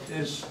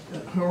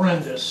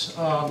horrendous.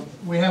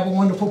 We have a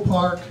wonderful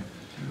park.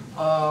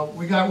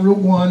 We got Route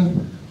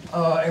 1,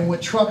 and with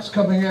trucks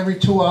coming every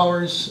 2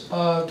 hours,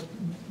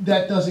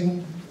 that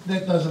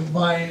doesn't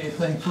buy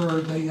anything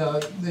for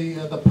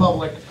the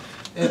public.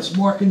 It's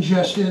more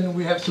congestion.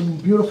 We have some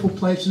beautiful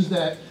places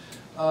that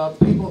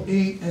people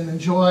eat and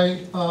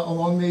enjoy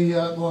along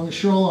the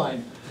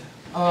shoreline.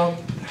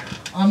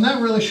 I'm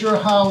not really sure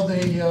how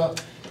the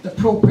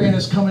propane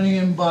is coming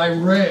in by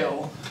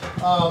rail,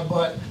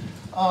 but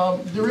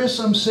there is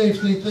some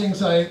safety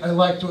things I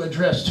like to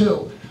address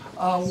too.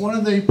 One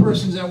of the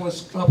persons that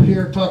was up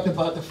here talked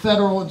about the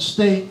federal and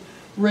state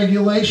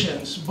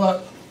regulations,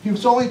 but he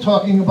was only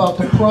talking about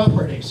the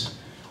properties.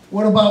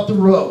 What about the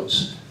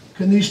roads?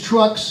 Can these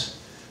trucks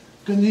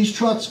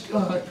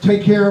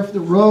take care of the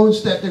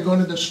roads that they're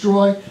going to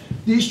destroy?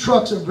 These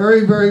trucks are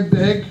very, very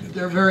big.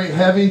 They're very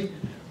heavy.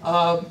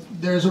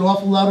 There's an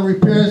awful lot of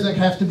repairs that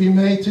have to be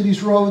made to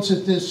these roads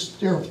if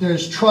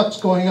there's trucks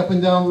going up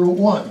and down Route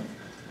 1.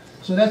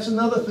 So that's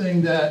another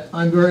thing that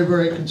I'm very,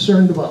 very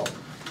concerned about.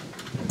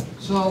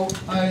 So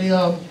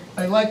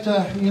I like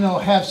to,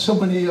 have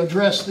somebody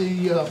address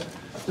the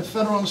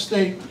federal and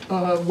state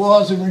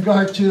laws in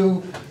regard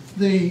to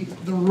the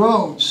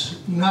roads,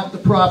 not the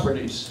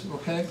properties,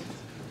 okay?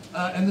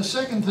 And the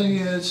second thing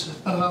is,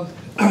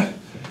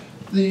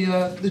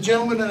 the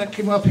gentleman that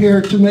came up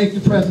here to make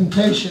the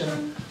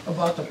presentation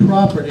about the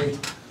property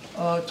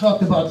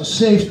talked about the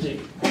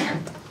safety.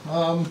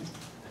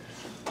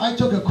 I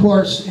took a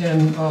course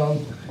in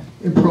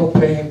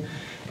propane,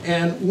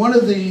 and one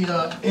of the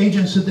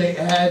agents that they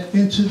add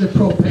into the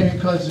propane,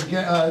 because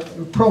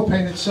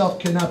propane itself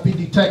cannot be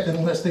detected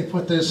unless they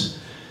put this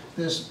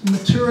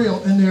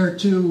material in there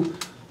to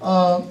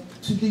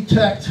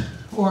detect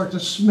or to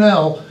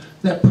smell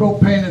that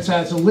propane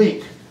has a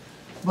leak.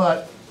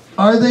 But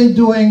are they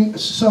doing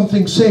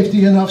something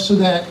safety enough so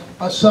that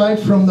aside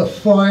from the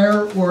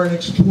fire or an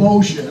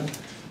explosion,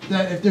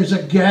 that if there's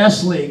a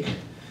gas leak,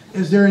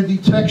 is there a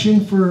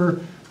detection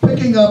for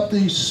picking up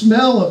the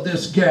smell of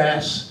this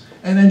gas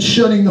and then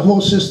shutting the whole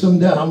system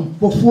down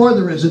before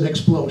there is an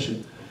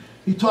explosion?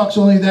 He talks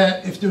only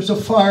that if there's a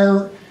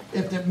fire,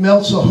 if it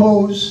melts a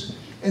hose,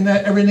 and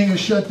that everything is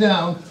shut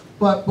down,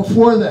 but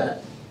before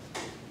that,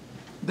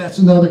 that's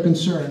another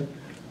concern.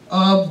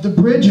 The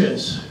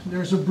bridges,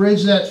 there's a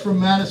bridge that's from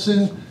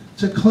Madison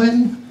to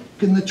Clinton.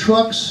 Can the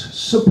trucks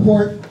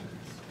support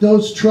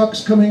those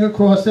trucks coming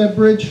across that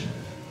bridge?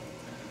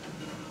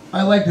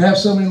 I'd like to have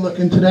somebody look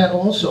into that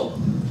also.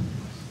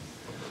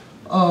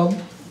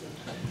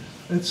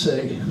 Let's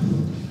see.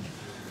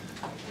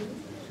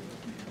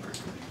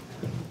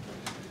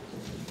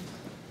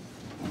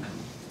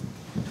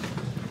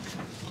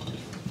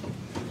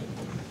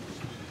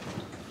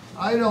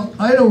 I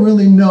don't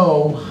really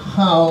know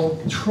how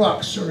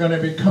trucks are going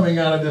to be coming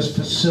out of this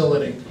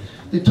facility.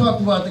 They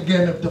talked about,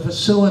 again, the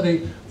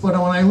facility, but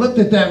when I looked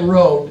at that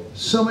road,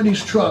 some of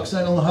these trucks,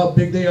 I don't know how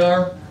big they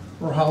are,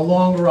 or how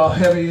long, or how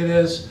heavy it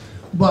is,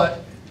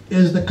 but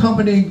is the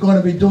company going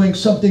to be doing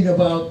something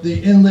about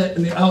the inlet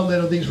and the outlet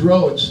of these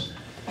roads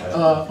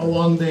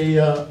along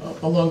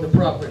the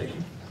property?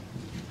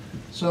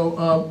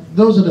 So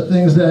those are the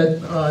things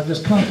that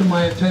just come to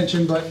my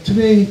attention, but to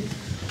me,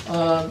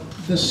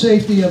 the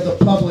safety of the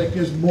public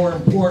is more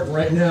important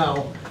right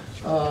now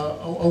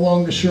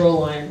along the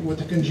shoreline with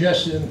the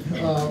congestion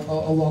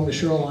along the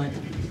shoreline.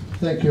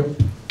 Thank you.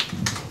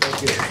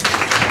 Thank you.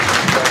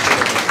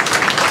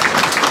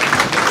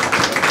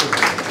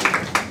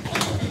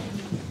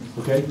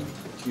 Okay.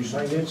 You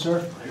signed in,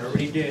 sir? I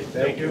already did.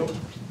 Thank you.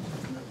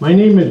 My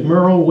name is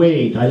Merle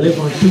Wade. I live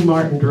on 2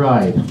 Martin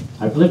Drive.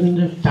 I've lived in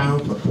this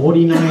town for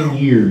 49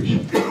 years.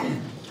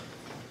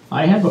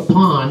 I have a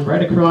pond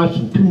right across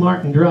from 2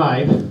 Martin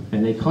Drive,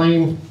 and they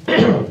claim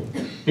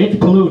it's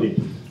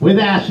polluted with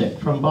acid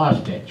from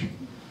Bostitch.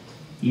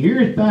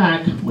 Years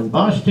back, when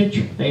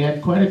Bostitch, they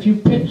had quite a few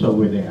pits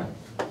over there.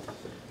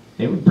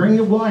 They would bring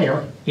the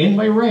wire in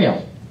by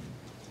rail.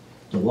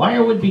 The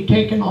wire would be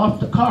taken off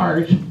the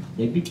cars,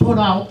 they'd be put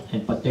out,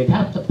 but they'd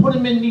have to put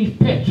them in these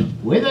pits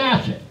with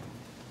acid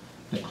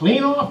to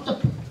clean off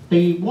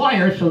the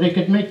wire so they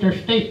could make their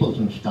staples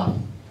and stuff.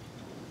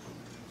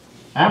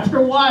 After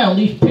a while,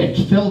 these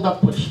pits filled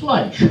up with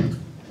sludge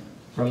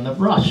from the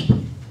rust.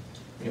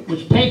 It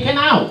was taken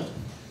out,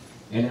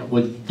 and it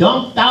was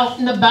dumped out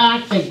in the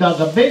back. They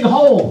dug a big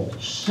hole,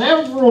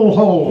 several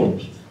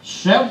holes,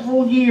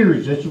 several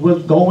years this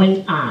was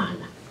going on.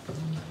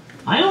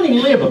 I only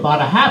live about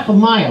a half a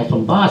mile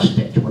from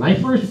Bostitch. When I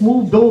first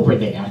moved over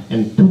there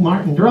in 2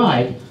 Martin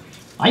Drive,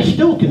 I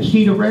still can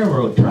see the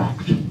railroad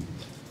tracks.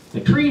 The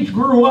trees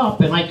grew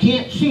up and I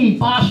can't see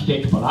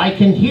Bostitch, but I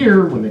can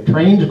hear when the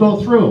trains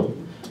go through.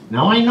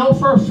 Now I know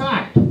for a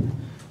fact,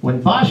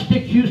 when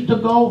Bostitch used to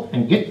go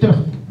and get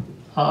the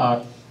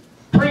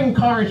train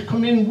cars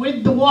come in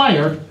with the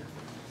wire,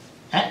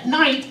 at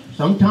night,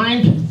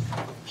 sometimes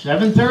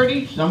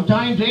 7:30,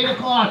 sometimes 8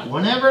 o'clock,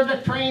 whenever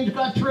the trains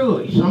got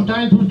through.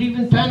 Sometimes it was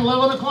even 10,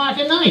 11 o'clock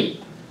at night.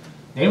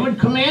 They would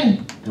come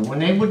in, and when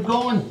they would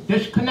go and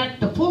disconnect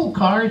the full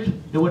cars,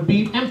 there would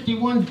be empty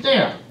ones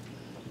there.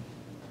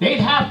 They'd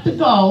have to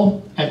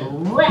go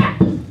and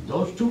wrap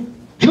those 2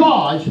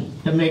 jaws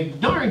to make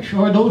darn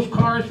sure those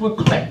cars were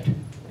clipped.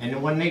 And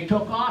then when they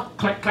took off,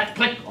 click, click,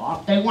 click,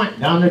 off they went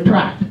down the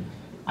track.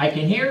 I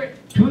can hear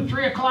it 2,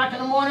 3 o'clock in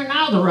the morning.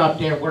 Now they're out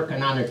there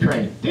working on the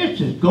train. This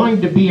is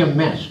going to be a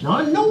mess.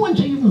 Now, no one's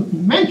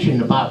even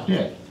mentioned about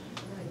this.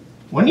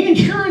 When the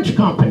insurance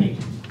company,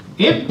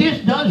 if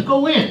this does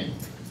go in,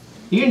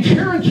 the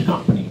insurance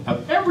company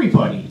of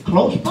everybody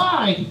close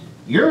by,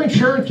 your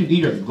insurance is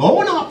either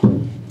going up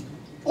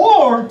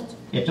or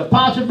it's a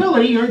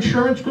possibility your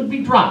insurance could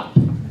be dropped.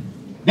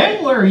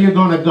 Then where are you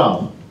going to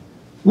go?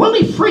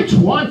 Willie Fritz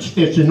wants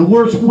this in the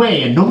worst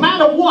way, and no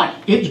matter what,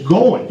 it's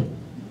going.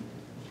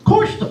 Of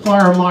course the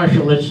fire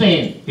marshal is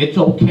saying it's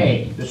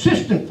okay. The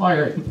assistant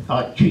fire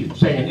chief is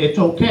saying it's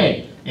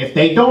okay. If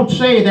they don't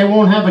say, they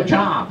won't have a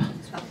job.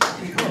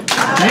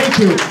 Thank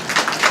you.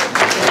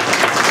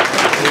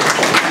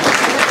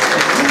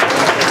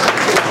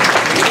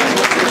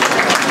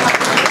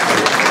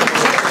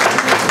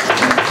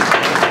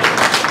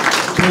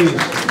 Please,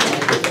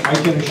 I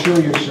can assure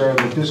you, sir,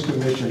 that this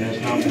commission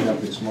has not made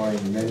up its mind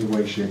in any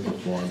way, shape, or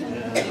form.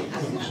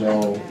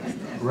 So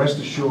rest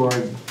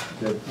assured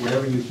that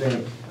whatever you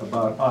think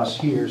about us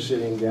here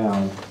sitting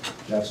down,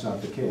 that's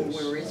not the case.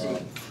 Where is he?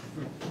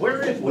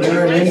 We're an right now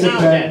then?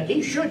 independent.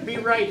 He should be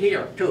right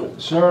here, too.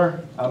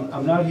 Sir,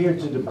 I'm not here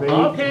to debate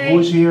Okay.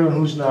 who's here and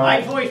who's not.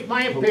 I voiced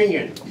my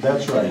opinion.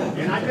 That's right.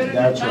 And I've been in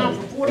That's this town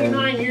right. for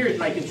 49 years,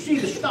 and I can see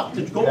the stuff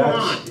that's going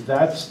on.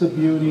 That's the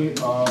beauty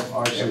of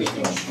our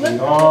system. We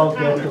all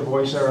get to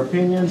voice our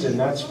opinions, and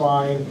that's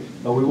fine,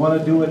 but we want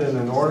to do it in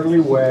an orderly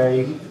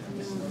way,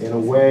 in a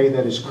way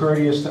that is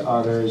courteous to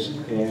others,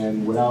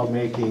 and without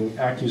making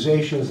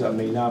accusations that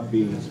may not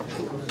be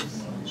true.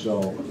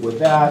 So with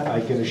that,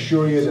 I can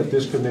assure you that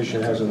this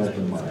commission has an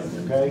open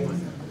mind, okay?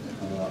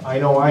 I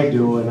know I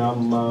do, and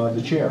I'm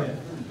the chair.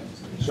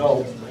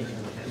 So,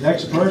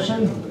 next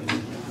person.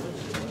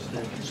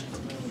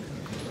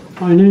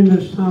 My name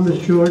is Thomas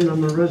Jordan.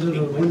 I'm a resident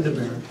of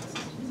Windermere.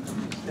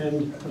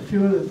 And a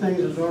few of the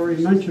things that's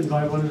already mentioned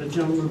by one of the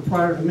gentlemen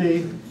prior to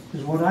me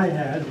is what I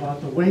had about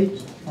the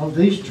weight of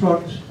these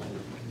trucks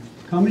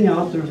coming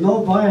out. There's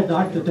no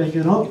viaduct that they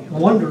can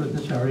go under in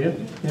this area.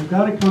 They've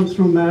got to come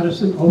through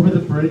Madison over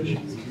the bridge.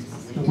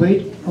 The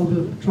weight of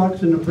the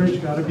trucks in the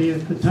bridge got to be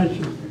in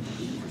contention.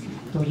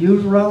 They'll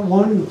use Route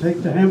 1 and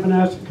take the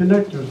Hammonasset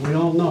connectors, we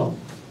all know.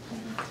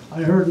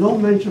 I heard no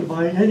mention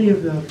by any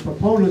of the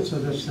proponents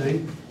of this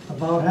thing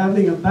about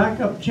having a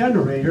backup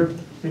generator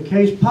in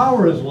case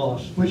power is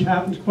lost, which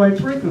happens quite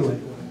frequently.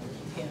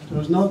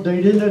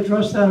 They didn't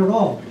address that at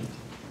all.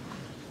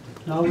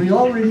 Now, we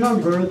all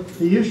remember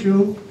the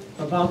issue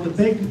about the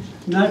big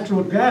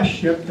natural gas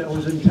ship that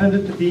was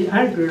intended to be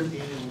anchored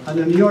on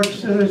the New York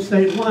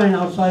State line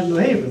outside New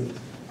Haven.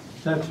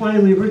 That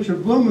finally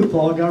Richard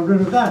Blumenthal got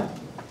rid of that.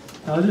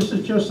 Now, this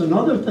is just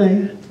another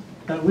thing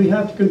that we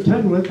have to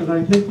contend with, and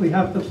I think we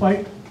have to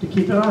fight to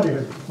keep it out of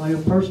here. My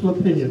personal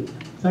opinion.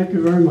 Thank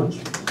you very much.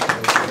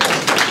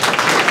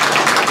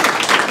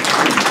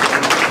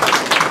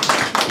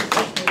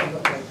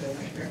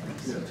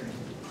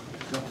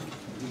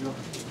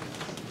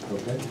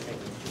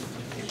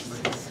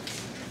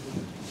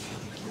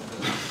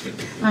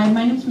 Hi,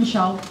 my name is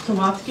Michelle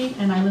Sawatsky,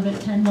 and I live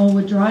at 10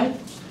 Molewood Drive.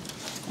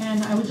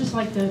 And I would just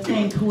like to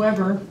thank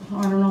whoever,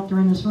 I don't know if they're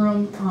in this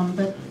room,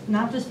 but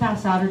not this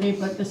past Saturday,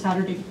 but the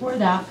Saturday before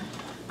that,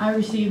 I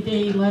received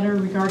a letter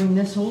regarding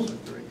this whole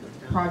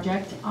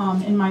project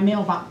in my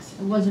mailbox.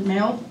 It wasn't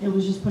mailed, it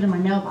was just put in my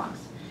mailbox.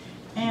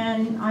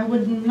 And I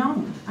wouldn't have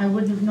known. I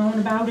wouldn't have known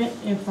about it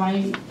if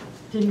I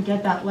didn't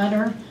get that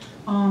letter.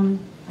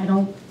 I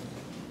don't,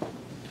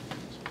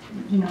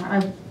 you know,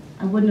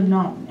 I wouldn't have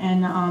known.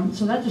 And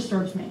so that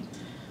disturbs me.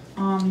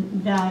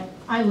 That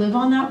I live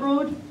on that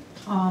road,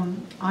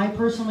 I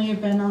personally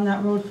have been on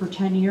that road for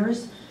 10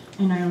 years,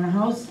 and I own a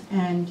house,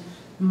 and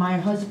my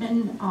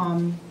husband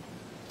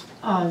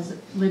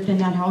lived in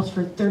that house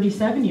for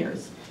 37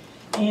 years.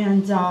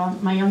 And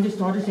my youngest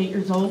daughter's 8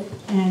 years old,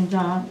 and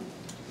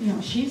you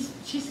know, she's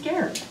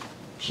scared.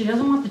 She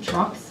doesn't want the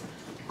trucks.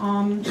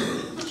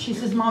 She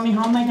says, "Mommy,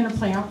 how am I going to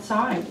play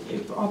outside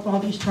if all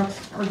these trucks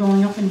are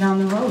going up and down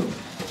the road?"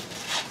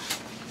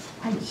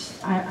 I'm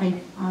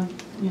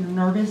you know,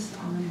 nervous,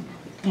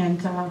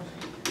 and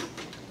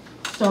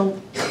so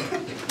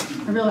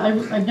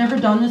I've never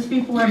done this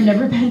before. I've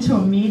never been to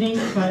a meeting,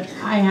 but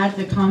I had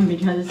to come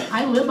because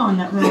I live on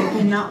that road,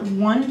 and not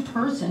one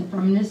person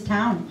from this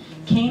town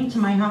came to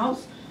my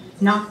house,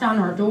 knocked on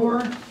our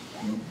door,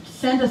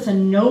 sent us a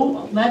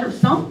note, letter,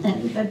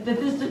 something that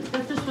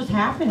this was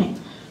happening.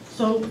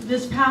 So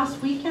this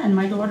past weekend,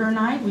 my daughter and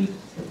I, we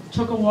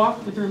took a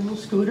walk with her little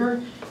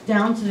scooter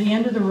down to the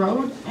end of the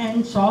road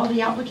and saw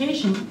the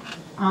application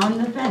on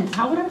the fence.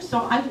 How would I have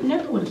saw? I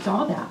never would have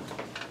saw that,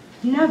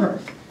 never.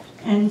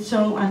 And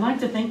so I'd like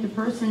to thank the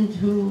person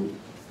who,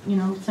 you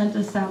know, sent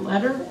us that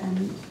letter.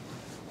 And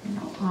you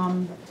know,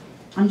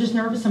 I'm just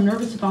nervous. I'm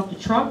nervous about the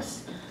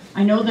trucks.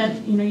 I know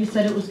that, you know, you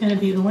said it was going to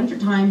be the winter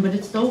time, but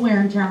it's still wear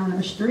and tear on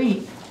our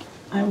street.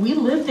 We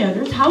live there.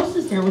 There's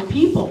houses there with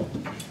people.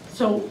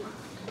 So,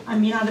 I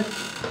mean, I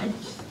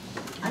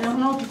don't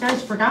know if you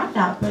guys forgot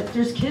that, but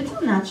there's kids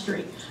on that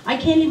street. I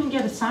can't even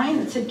get a sign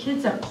that said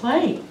kids at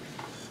play.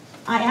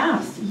 I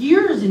asked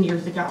years and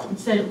years ago and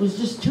said it was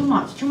just too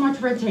much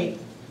red tape.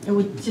 It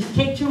would just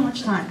take too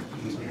much time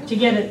to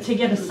get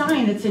a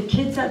sign that said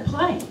kids at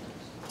play.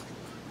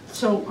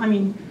 So, I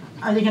mean,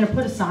 are they going to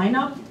put a sign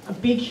up, a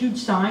big, huge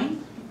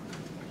sign?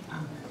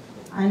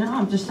 I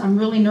know, I'm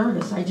really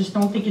nervous. I just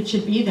don't think it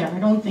should be there. I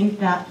don't think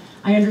that,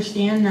 I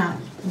understand that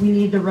we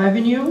need the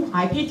revenue.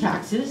 I pay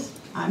taxes.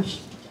 I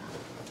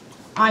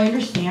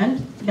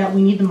understand that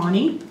we need the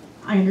money.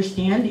 I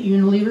understand that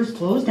Unilever's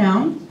closed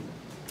down.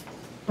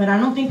 But I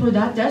don't think we're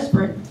that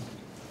desperate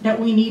that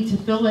we need to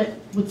fill it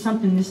with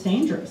something this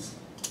dangerous.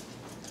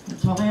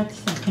 That's all I have to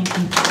say. Thank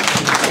you.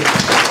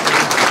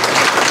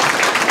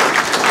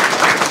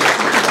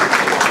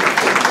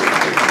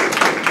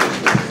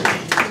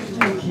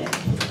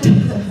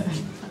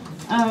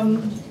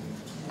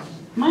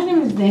 My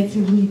name is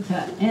Nancy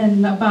Lita,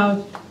 and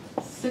about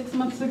 6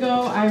 months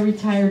ago, I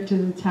retired to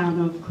the town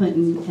of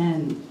Clinton,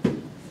 and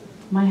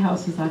my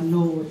house is on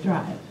Knollwood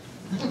Drive.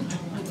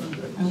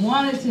 I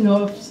wanted to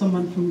know if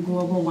someone from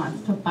Global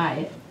wants to buy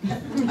it.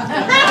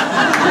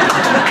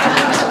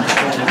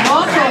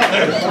 Also,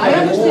 I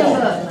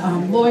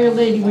understand the lawyer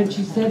lady when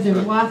she said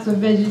there's lots of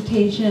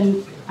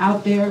vegetation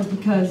out there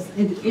because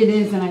it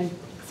is, and I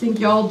think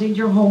y'all did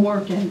your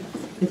homework, and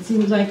it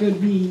seems like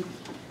it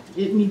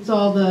meets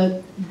all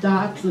the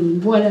dots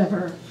and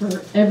whatever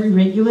for every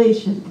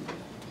regulation.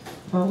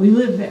 But we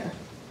live there.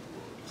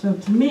 So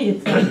to me,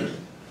 it's like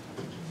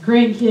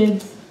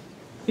grandkids,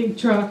 big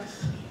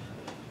trucks.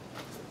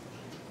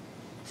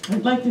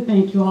 I'd like to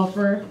thank you all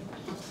for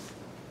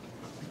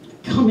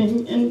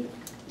coming and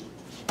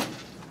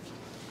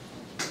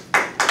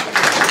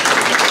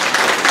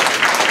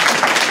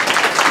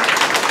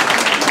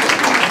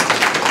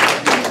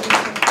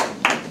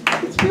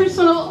it's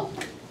personal.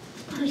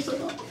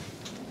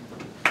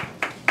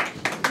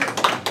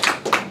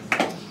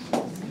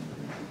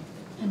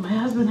 And my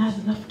husband has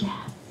enough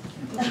gas.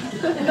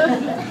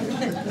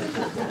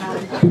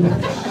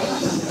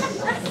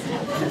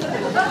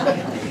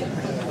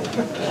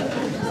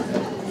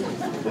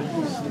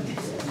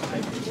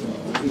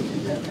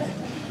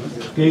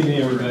 Good evening,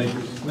 everybody.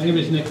 My name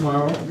is Nick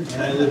Morrow,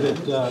 and I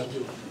live at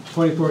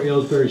 24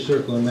 Aylesbury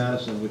Circle in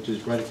Madison, which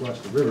is right across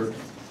the river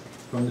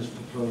from this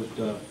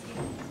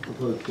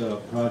proposed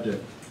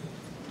project.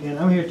 And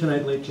I'm here tonight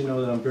to let you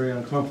know that I'm very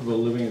uncomfortable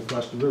living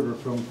across the river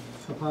from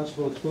a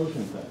possible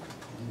explosion effect.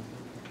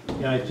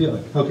 Yeah, I feel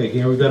it. Okay, can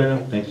you hear me better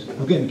now? Thanks.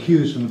 I'm getting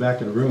cues from the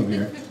back of the room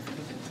here.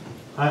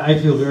 I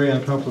feel very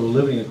uncomfortable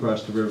living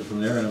across the river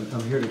from there, and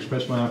I'm here to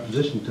express my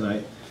opposition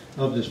tonight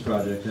of this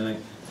project. And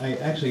I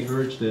actually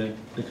urge the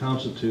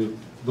council to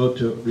vote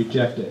to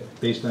reject it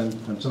based on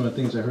some of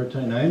the things I heard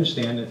tonight. And I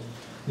understand that,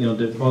 you know,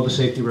 that all the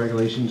safety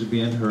regulations are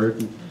being heard,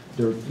 and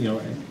they're, you know,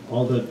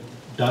 all the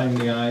dotting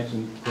the i's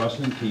and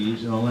crossing the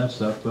t's and all that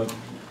stuff. But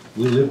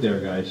we live there,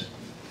 guys.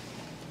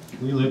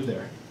 We live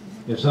there.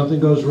 If something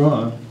goes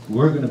wrong,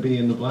 we're going to be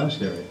in the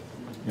blast area,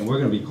 and we're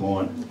going to be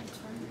gone.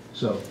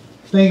 So,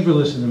 thank you for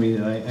listening to me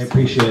tonight. I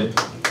appreciate it.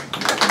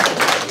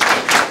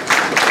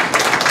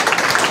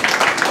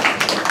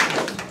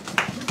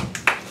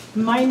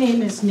 My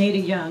name is Nada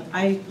Young.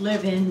 I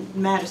live in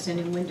Madison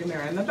in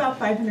Windermere. I'm about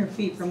 500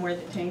 feet from where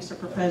the tanks are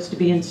proposed to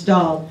be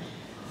installed.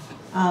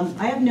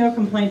 I have no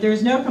complaint. There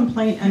is no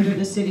complaint under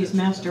the city's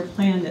master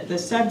plan that the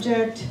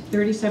subject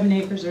 37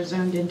 acres are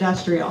zoned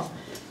industrial.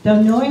 Though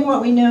knowing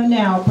what we know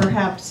now,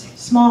 perhaps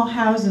small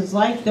houses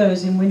like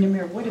those in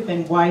Windermere would have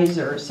been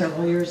wiser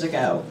several years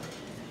ago.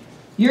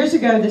 Years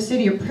ago, the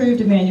city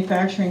approved a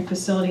manufacturing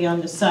facility on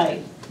the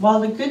site. While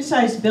the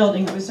good-sized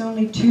building was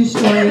only 2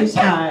 stories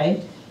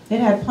high It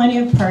had plenty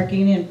of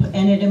parking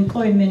and it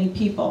employed many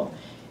people.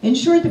 In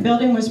short, the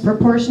building was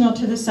proportional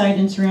to the site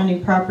and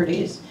surrounding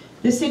properties.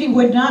 The city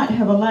would not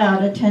have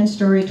allowed a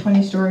 10-story,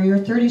 20-story, or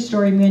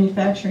 30-story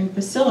manufacturing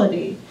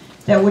facility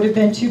that would have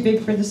been too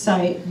big for the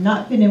site,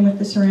 not fit in with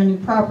the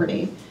surrounding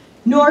property,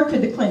 nor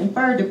could the Clinton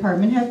Fire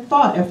Department have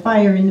fought a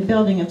fire in the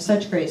building of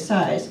such great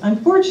size.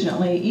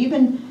 Unfortunately,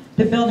 even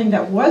the building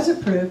that was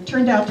approved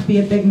turned out to be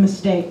a big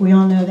mistake. We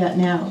all know that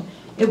now.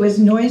 It was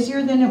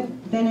noisier than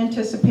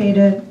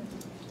anticipated.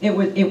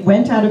 It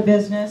went out of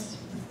business.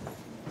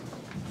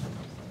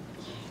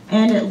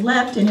 And it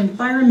left an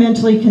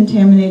environmentally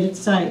contaminated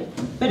site.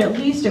 But at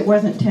least it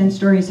wasn't 10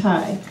 stories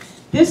high.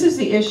 This is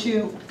the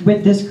issue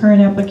with this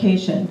current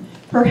application.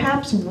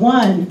 Perhaps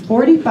one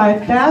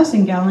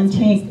 45,000-gallon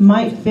tank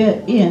might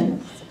fit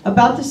in,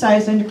 about the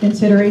size under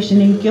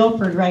consideration in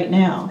Guilford right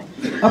now.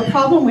 A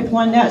problem with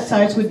one that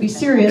size would be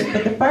serious,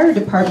 but the fire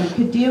department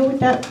could deal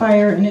with that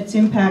fire, and its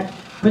impact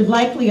would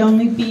likely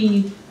only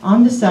be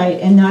on the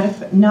site and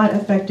not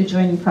affect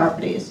adjoining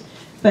properties.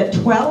 But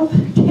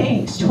 12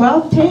 tanks,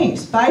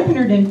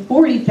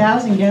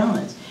 540,000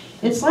 gallons.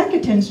 It's like a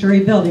 10-story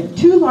building,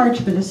 too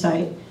large for the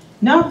site,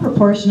 not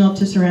proportional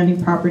to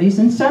surrounding properties,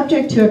 and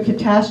subject to a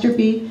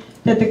catastrophe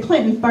that the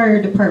Clinton Fire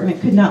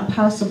Department could not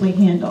possibly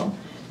handle.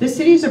 The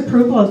city's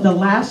approval of the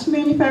last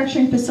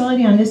manufacturing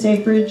facility on this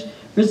acreage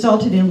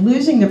resulted in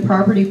losing the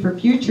property for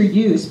future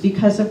use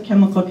because of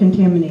chemical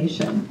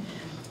contamination.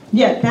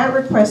 Yet that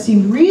request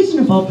seemed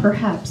reasonable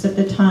perhaps at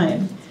the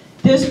time.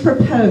 This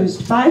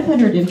proposed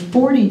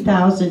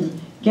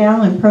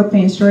 540,000-gallon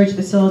propane storage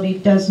facility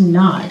does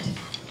not.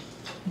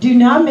 Do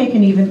not make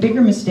an even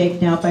bigger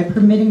mistake now by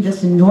permitting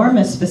this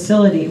enormous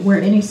facility where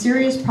any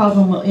serious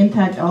problem will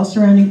impact all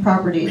surrounding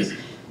properties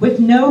with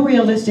no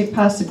realistic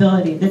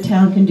possibility the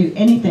town can do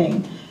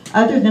anything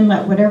other than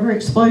let whatever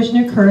explosion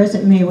occur as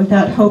it may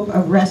without hope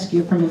of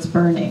rescue from its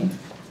burning.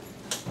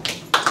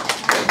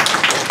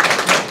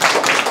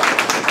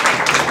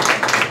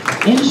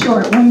 In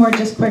short, one more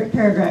just quick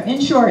paragraph.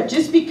 In short,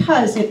 just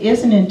because it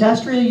is an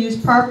industrial use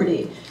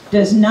property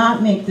does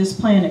not make this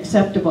plan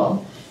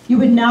acceptable. You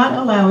would not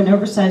allow an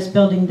oversized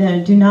building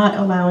then, do not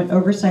allow an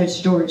oversized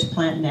storage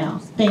plant now.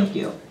 Thank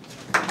you.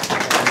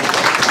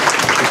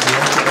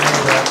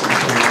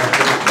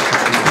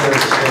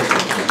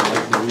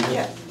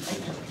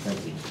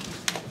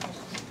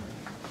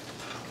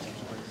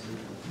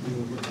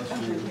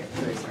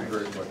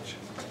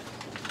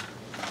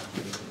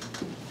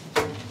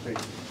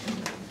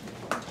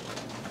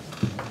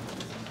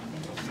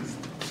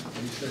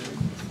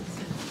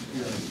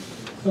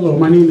 Hello,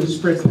 my name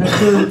is Fred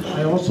Pecker.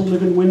 I also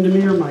live in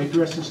Windermere. My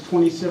address is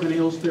 27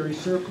 Aylesbury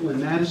Circle in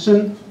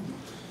Madison.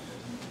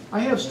 I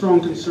have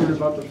strong concern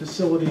about the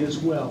facility as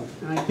well,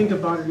 and I think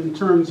about it in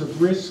terms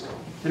of risk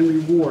and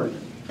reward.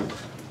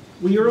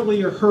 We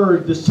earlier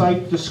heard the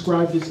site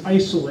described as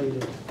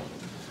isolated.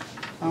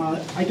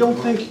 I don't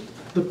think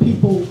the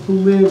people who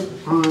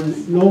live on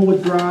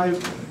Knollwood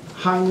Drive,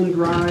 Highland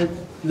Drive,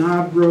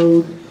 Knob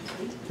Road,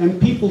 and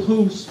people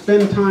who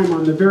spend time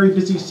on the very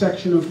busy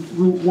section of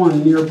Route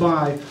 1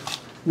 nearby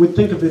would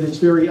think of it as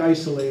very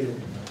isolated.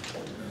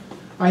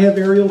 I have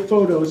aerial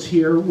photos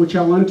here, which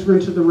I'll enter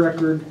into the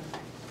record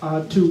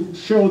to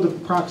show the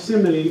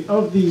proximity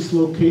of these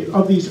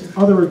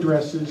other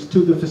addresses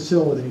to the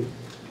facility.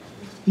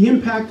 The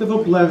impact of a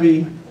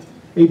levee,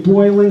 a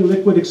boiling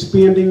liquid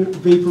expanding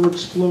vapor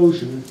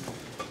explosion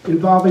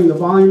involving the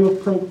volume of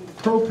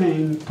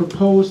propane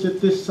proposed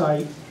at this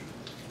site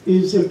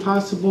is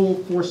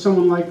impossible for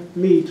someone like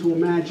me to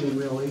imagine,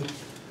 really.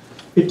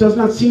 It does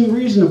not seem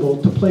reasonable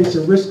to place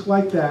a risk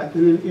like that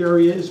in an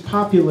area as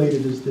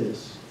populated as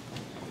this.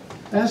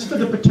 As for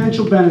the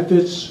potential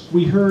benefits,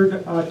 we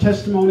heard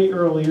testimony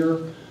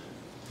earlier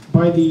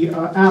by the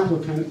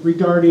applicant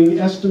regarding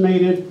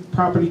estimated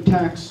property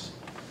tax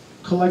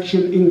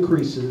collection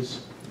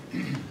increases.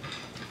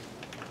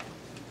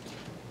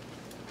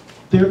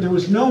 There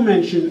was no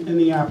mention in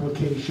the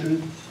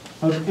application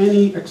of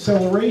any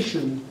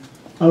acceleration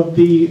of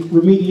the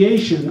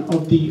remediation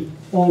of the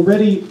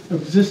already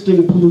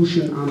existing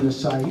pollution on the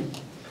site.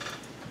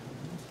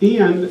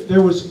 And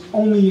there was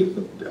only,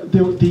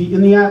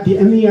 in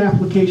the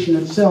application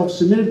itself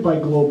submitted by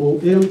Global,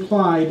 it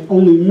implied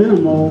only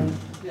minimal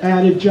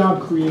added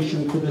job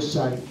creation for the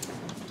site.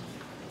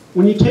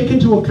 When you take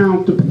into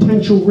account the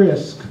potential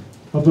risk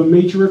of a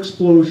major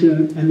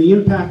explosion and the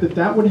impact that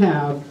that would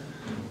have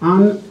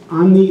on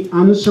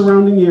the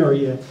surrounding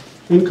area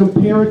and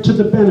compare it to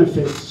the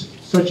benefits,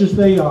 such as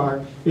they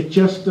are, it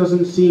just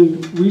doesn't seem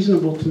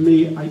reasonable to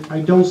me.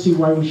 I don't see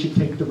why we should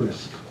take the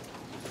risk.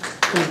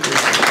 Thank you.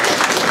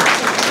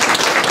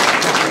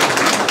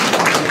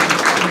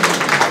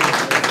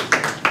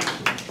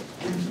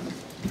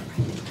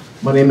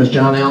 My name is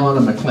John Allen.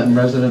 I'm a Clinton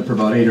resident for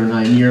about 8 or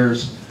 9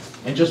 years.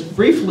 And just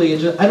briefly,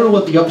 I don't know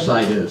what the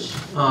upside is.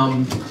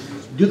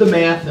 Do the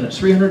math, and it's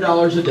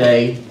 $300 a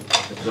day.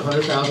 It's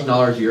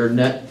 $100,000 a year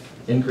net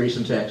increase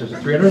in taxes.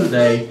 It's $300 a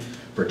day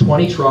for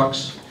 20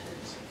 trucks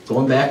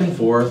going back and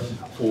forth,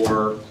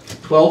 for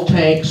 12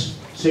 tanks,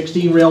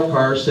 16 rail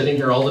cars sitting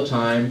here all the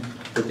time,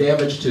 the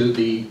damage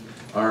to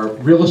our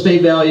real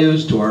estate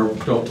values, to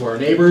our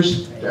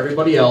neighbors, to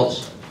everybody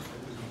else.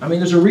 I mean,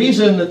 there's a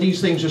reason that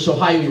these things are so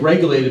highly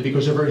regulated,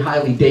 because they're very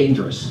highly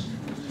dangerous.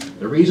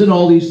 The reason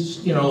all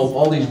these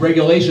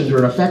regulations are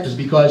in effect is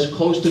because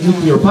close to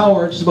nuclear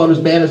power, it's about as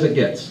bad as it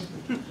gets.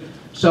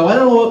 So I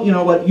don't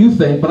know, what you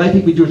think, but I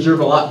think we deserve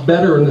a lot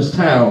better in this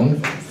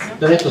town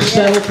than have to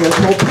settle for a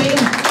propane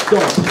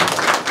dump.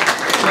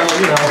 So, I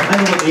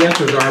don't know what the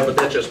answers are, but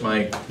that's just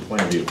my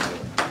point of view.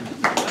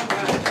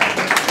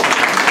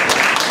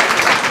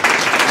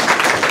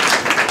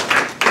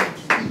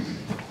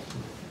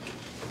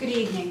 Good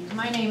evening.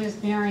 My name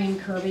is Marion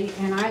Kirby,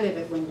 and I live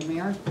at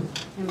Windermere,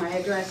 and my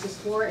address is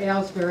 4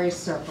 Aylesbury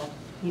Circle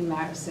in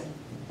Madison.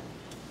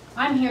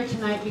 I'm here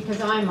tonight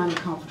because I'm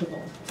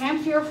uncomfortable and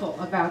fearful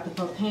about the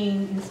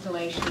propane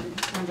installation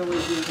under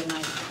review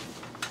tonight.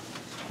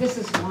 This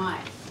is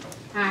why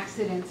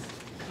accidents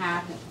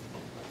happen.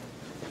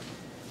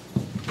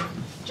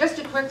 Just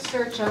a quick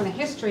search on the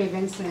history of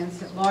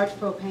incidents at large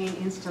propane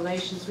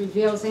installations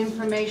reveals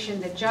information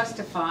that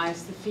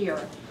justifies the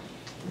fear,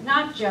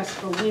 not just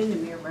for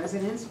Windermere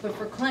residents, but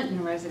for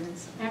Clinton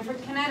residents and for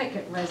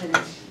Connecticut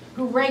residents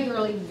who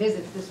regularly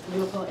visit this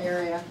beautiful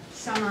area,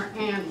 summer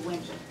and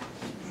winter.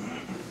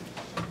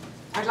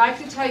 I'd like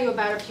to tell you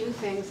about a few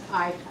things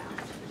I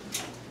found.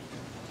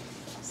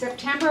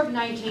 September of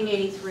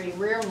 1983,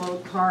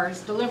 railroad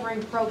cars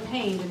delivering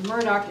propane in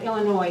Murdoch,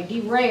 Illinois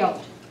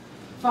derailed.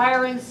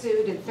 Fire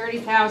ensued and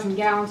 30,000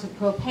 gallons of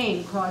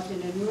propane caused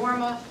an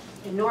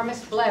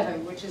enormous blether,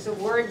 which is a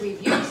word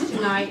we've used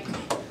tonight.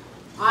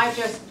 I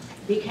just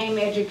became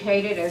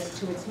educated as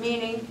to its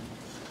meaning,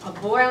 a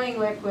boiling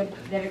liquid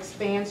that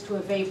expands to a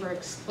vapor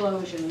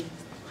explosion,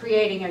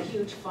 creating a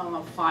huge foam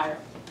of fire.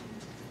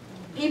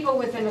 People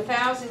within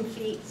 1,000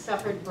 feet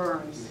suffered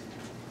burns.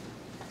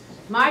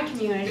 My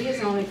community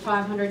is only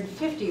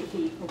 550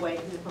 feet away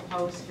from the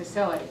proposed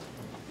facility.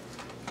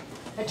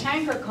 A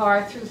tanker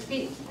car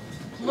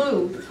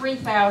flew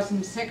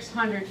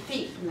 3,600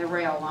 feet from the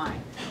rail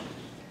line.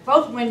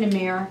 Both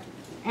Windermere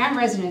and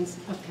residents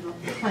of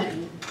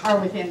Clinton are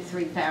within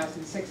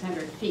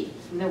 3,600 feet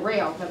from the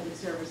rail that would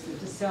service the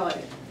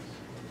facility.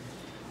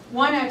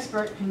 One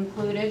expert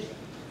concluded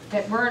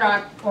that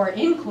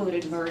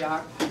included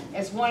Murdoch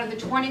as one of the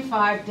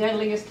 25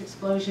 deadliest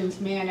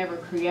explosions man ever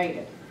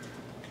created.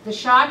 The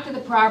shock to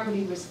the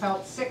property was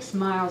felt 6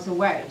 miles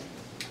away.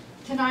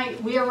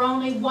 Tonight, we are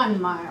only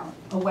 1 mile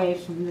away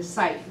from the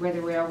site where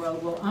the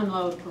railroad will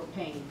unload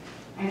propane,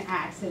 and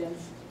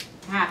accidents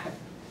happen.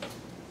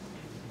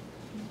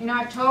 In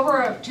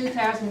October of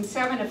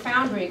 2007, a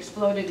foundry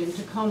exploded in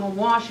Tacoma,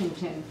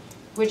 Washington,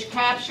 which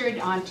captured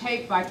on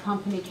tape by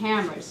company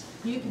cameras.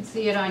 You can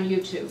see it on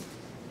YouTube.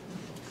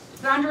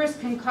 Thunderous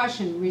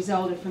concussion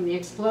resulted from the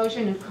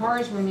explosion, and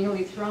cars were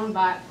nearly thrown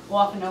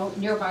off a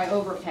nearby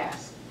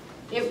overpass.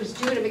 It was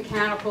due to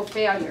mechanical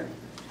failure,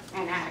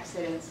 and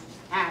accidents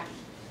happen.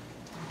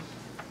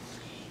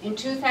 In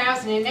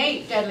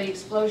 2008, deadly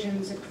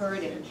explosions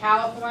occurred in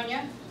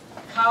California,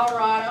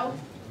 Colorado,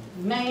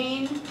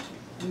 Maine,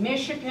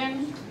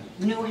 Michigan,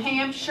 New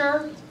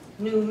Hampshire,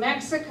 New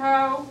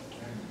Mexico,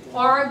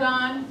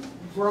 Oregon,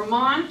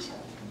 Vermont,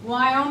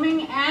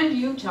 Wyoming, and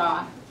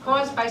Utah,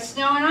 caused by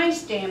snow and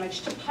ice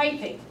damage to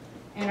piping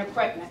and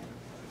equipment.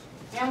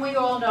 And we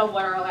all know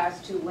what our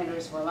last 2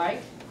 winters were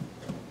like.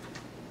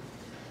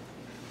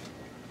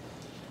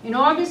 In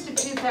August of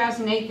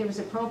 2008, there was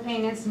a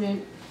propane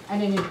incident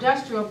at an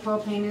industrial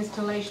propane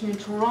installation in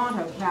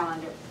Toronto,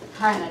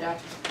 Canada,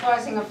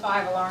 causing a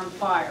 5-alarm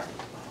fire.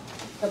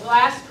 The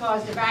blast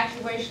caused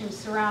evacuation of the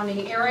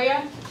surrounding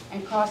area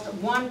and cost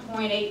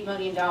 $1.8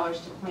 million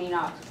to clean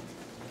up.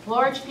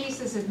 Large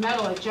pieces of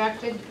metal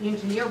ejected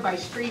into nearby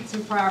streets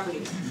and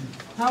properties.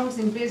 Homes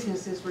and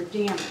businesses were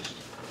damaged.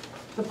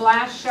 The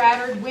blast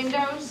shattered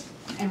windows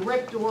and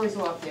ripped doors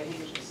off their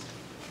hinges.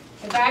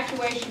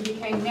 Evacuation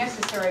became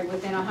necessary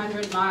within a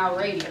 100-mile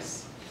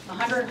radius.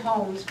 100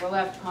 homes were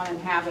left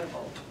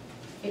uninhabitable.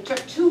 It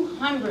took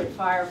 200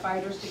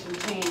 firefighters to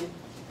contain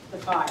the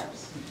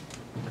fires.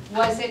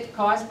 Was it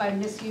caused by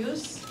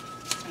misuse,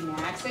 an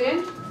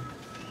accident?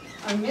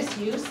 Are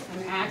misuse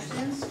and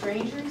accidents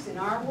strangers in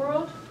our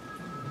world?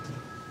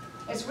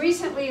 As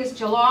recently as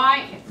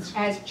July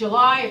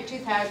of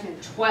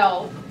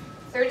 2012,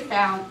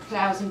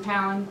 30,000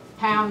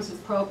 pounds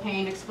of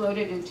propane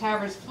exploded in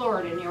Tavers,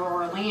 Florida, near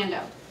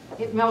Orlando.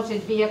 It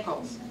melted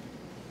vehicles.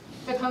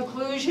 The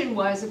conclusion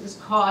was it was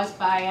caused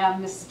by a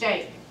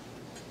mistake.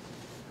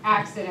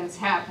 Accidents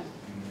happen.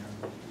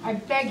 I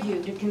beg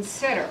you to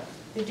consider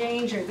the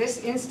danger this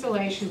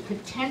installation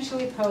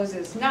potentially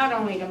poses not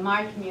only to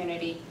my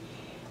community,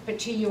 but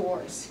to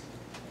yours.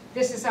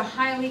 This is a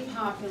highly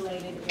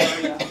populated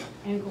area,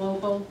 and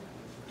global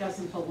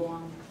doesn't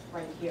belong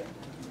right here.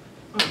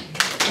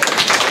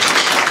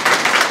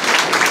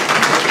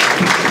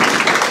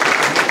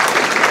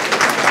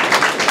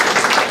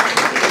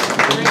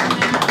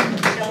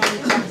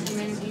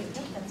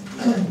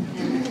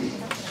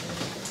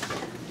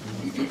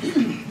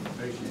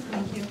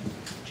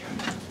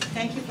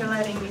 Thank you for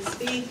letting me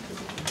speak.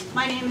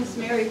 My name is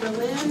Mary Mary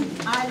Berlin.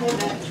 I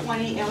live at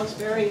 20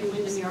 Aylesbury in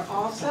Windermere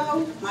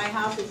also. My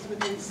house is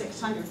within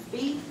 600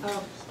 feet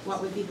of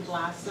what would be the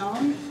blast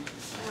zone.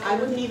 I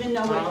wouldn't even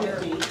know what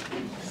hit me.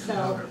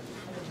 So,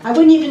 I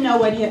wouldn't even know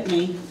what hit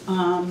me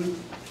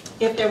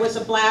if there was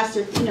a blast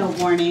or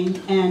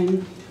warning,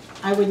 and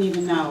I wouldn't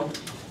even know.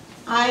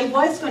 I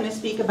was going to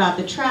speak about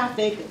the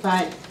traffic,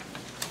 but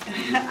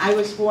I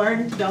was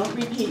warned, don't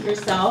repeat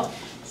yourself.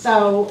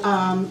 So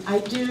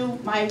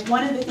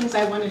one of the things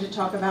I wanted to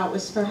talk about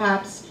was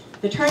perhaps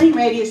the turning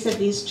radius of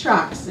these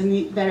trucks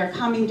that are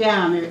coming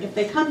down. If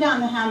they come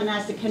down the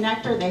Hammonasset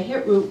Connector, they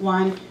hit Route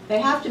 1, they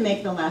have to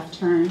make the left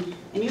turn.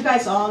 And you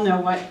guys all know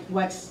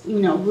what's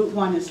Route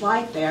 1 is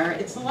like there.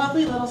 It's a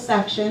lovely little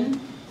section,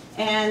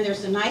 and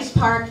there's a nice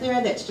park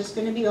there that's just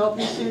going to be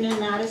open soon in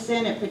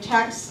Madison. It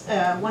protects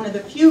one of the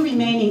few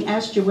remaining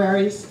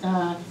estuaries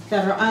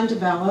that are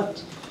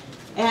undeveloped.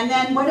 And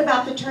then what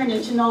about the turn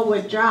into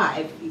Knollwood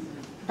Drive?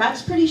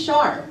 That's pretty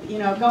sharp,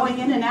 going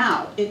in and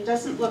out. It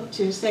doesn't look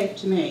too safe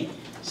to me.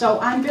 So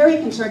I'm very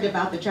concerned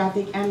about the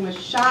traffic and was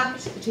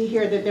shocked to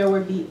hear that there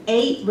would be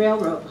 16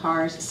 railroad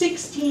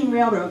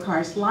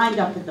cars lined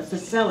up at the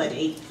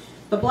facility.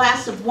 The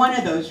blast of one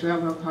of those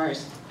railroad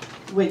cars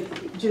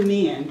would do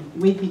me in.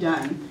 We'd be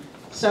done.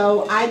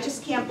 So I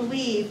just can't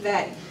believe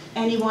that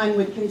anyone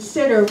would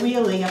consider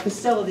really a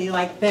facility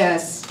like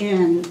this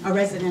in a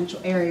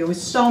residential area with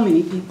so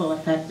many people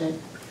affected.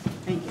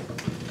 Thank you.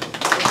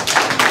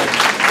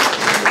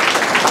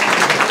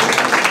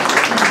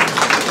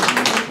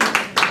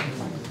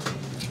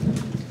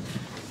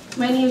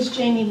 My name is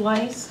Jamie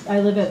Weiss.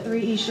 I live at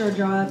 3 East Shore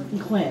Drive in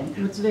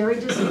Clinton. What's very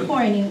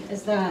disappointing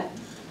is that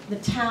the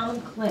town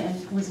of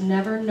Clinton was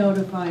never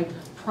notified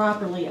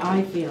properly,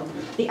 I feel.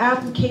 The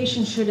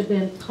application should have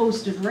been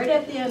posted right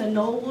at the end of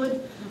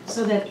Knollwood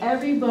so that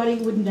everybody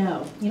would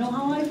know. You know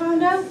how I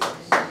found out?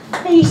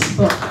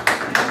 Facebook,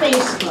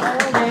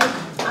 okay?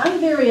 I'm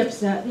very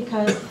upset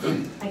because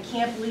I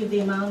can't believe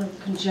the amount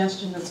of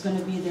congestion that's going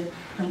to be there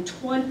from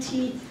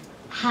 20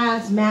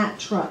 hazmat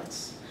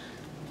trucks.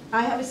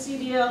 I have a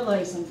CDL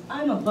license.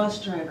 I'm a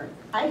bus driver.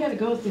 I got to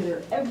go through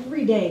there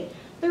every day.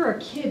 There are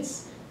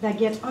kids that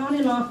get on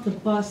and off the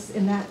bus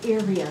in that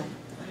area.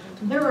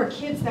 There are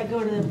kids that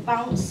go to the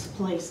bounce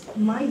place.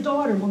 My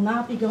daughter will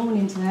not be going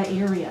into that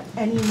area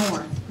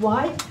anymore.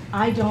 Why?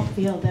 I don't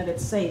feel that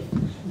it's safe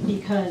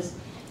because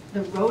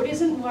the road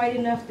isn't wide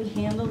enough to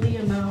handle the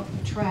amount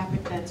of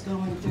traffic that's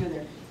going through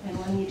there. And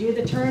when you do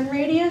the turn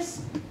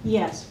radius,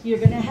 yes, you're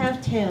going to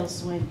have tail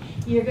swing.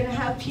 You're going to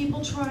have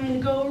people trying to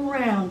go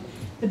around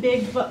the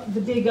big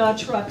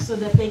truck so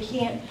that they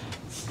can't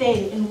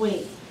stay and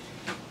wait.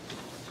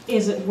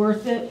 Is it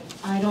worth it?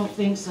 I don't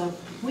think so.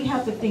 We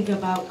have to think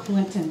about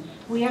Clinton.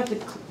 We have to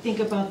think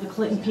about the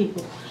Clinton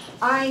people.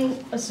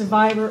 I'm a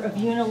survivor of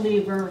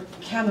Unilever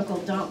chemical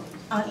dump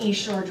on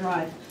East Shore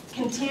Drive.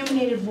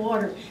 Contaminated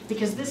water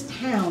because this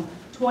town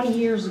 20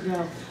 years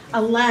ago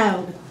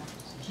allowed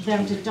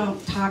them to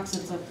dump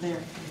toxins up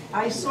there.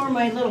 I saw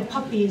my little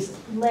puppy's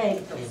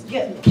leg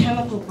get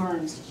chemical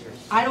burns.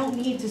 I don't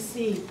need to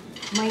see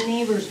my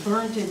neighbors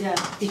burned to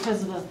death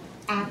because of an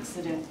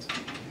accident.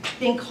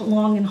 Think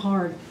long and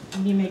hard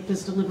when you make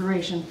this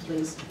deliberation,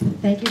 please.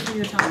 Thank you for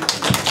your time.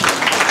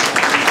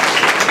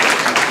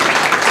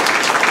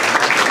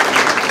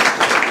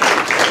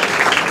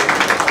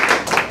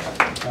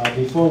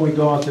 Before we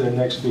go on to the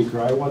next speaker,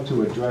 I want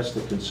to address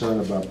the concern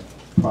about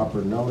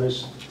proper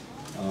notice.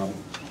 I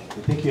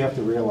think you have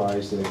to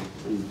realize that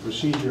the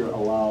procedure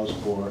allows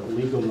for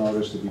legal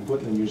notice to be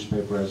put in the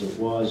newspaper as it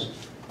was,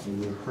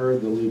 and you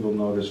heard the legal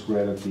notice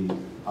read at the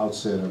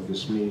outset of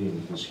this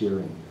meeting, this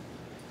hearing.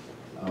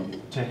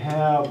 To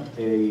have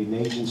an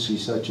agency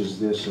such as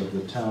this of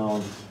the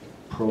town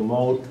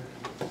promote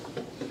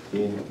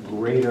in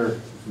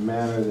greater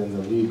manner than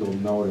the legal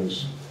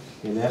notice,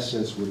 in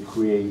essence, would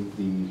create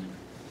the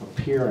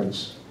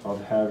appearance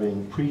of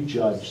having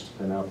prejudged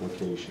an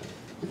application.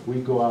 If we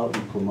go out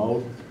and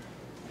promote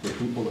for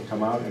people to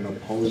come out and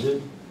oppose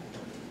it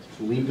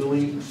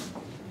legally,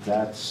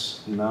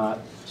 that's not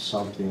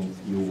something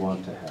you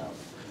want to have.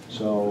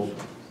 So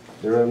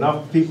there are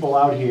enough people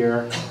out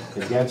here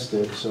against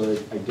it, so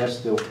I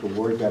guess the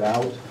word got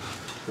out.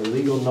 The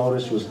legal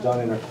notice was done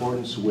in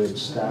accordance with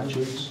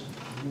statutes,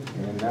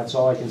 and that's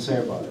all I can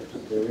say about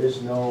it. There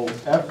is no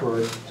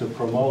effort to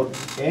promote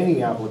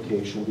any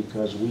application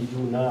because we do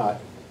not,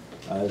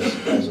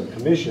 as a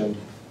commission,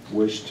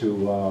 wish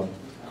to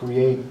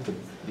create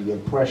the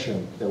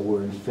impression that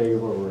we're in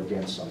favor or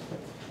against something.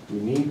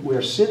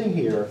 We're sitting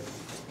here,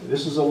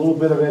 this is a little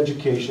bit of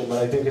education, but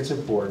I think it's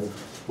important.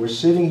 We're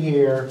sitting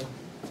here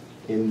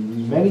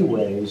in many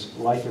ways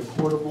like a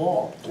court of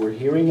law. We're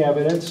hearing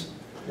evidence,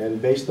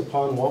 and based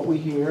upon what we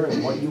hear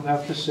and what you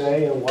have to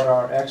say and what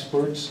our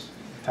experts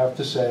have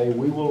to say,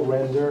 we will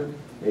render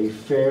a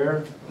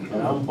fair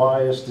and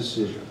unbiased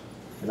decision.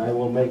 And I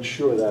will make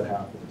sure that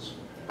happens.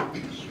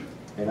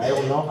 And I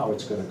don't know how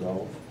it's going to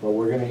go, but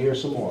we're going to hear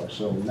some more.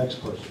 So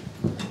next person.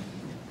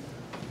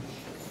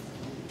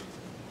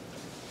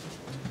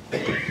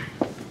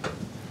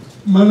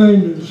 My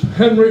name is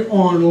Henry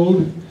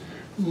Arnold.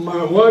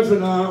 my wife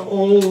and I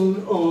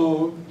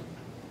own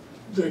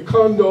the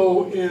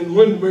condo in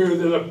Windermere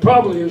that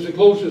probably is the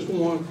closest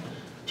one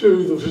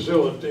to the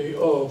facility,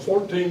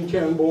 14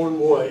 Canborn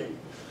Way.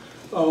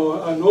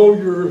 I know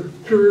you're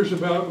curious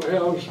about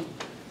how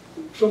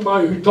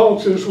somebody who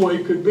talks this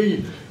way could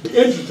be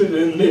interested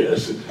in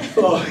this. In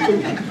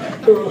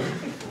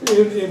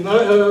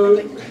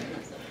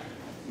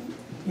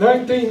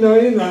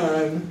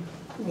 1999,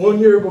 1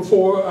 year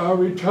before I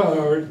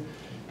retired,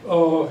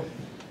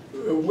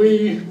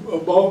 we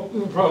bought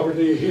the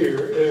property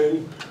here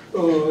and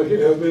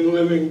have been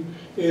living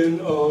in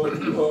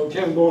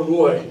Canborn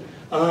Way.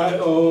 I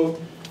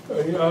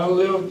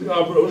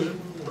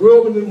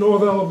grew up in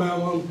North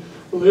Alabama,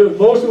 lived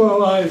most of my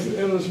life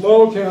in a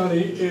small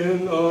county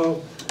in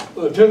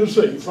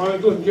Tennessee,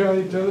 Franklin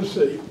County,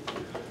 Tennessee.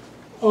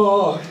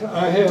 I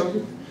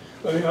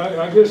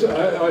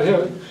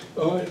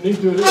need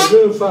to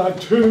identify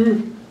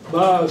two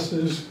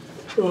biases.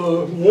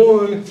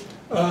 One,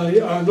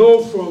 I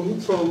know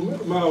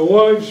from my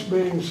wife's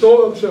being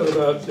so upset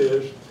about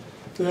this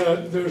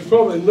that there's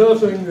probably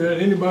nothing that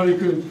anybody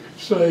could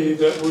say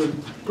that would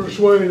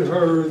persuade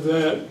her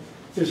that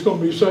it's going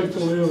to be safe to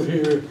live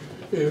here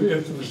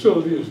if the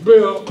facility is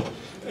built,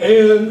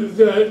 and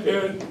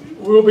that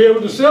we'll be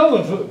able to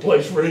sell the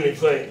place for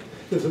anything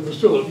if the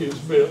facility is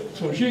built.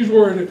 So she's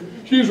worried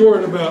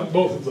about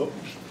both of those.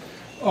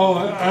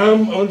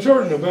 I'm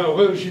uncertain about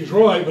whether she's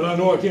right, but I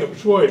know I can't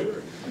persuade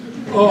her.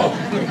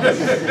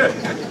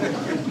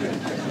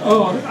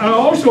 I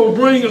also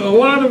bring a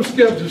lot of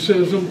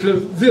skepticism to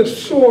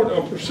this sort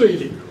of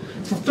proceeding.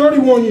 For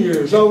 31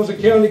 years, I was a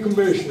county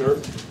commissioner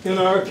in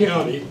our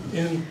county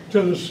in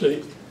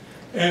Tennessee.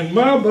 And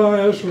my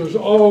bias was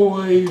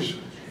always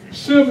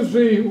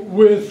sympathy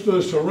with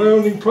the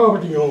surrounding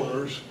property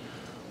owners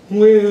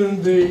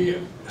when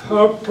the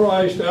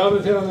high-priced,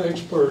 out-of-town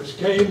experts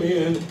came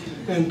in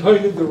and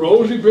painted the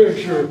rosy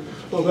picture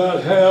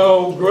about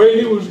how great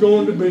it was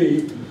going to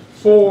be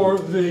for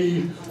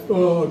the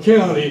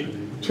county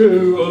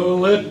to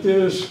let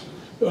this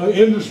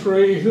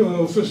industry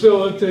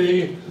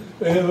facility,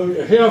 and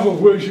half of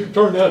which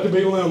turned out to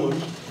be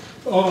lemons,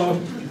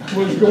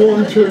 was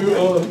going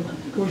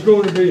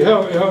to be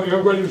how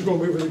great it was going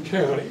to be for the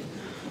county.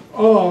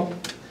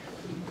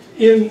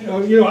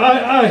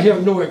 I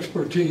have no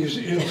expertise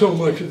in so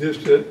much of this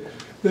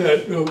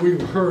that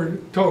we've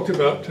heard talked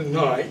about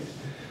tonight.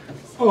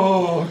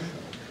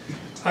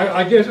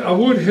 I guess I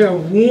would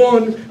have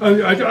one.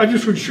 I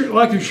just would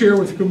like to share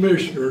with the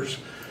commissioners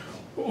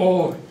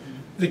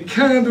the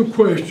kind of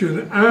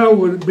question I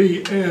would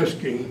be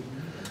asking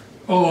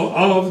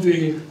of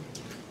the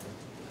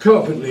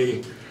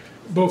company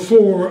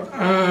before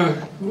I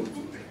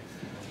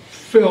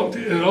felt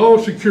at all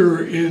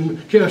secure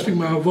in casting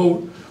my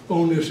vote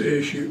on this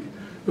issue.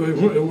 For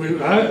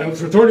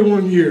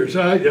 31 years,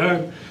 I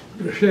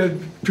had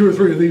 2 or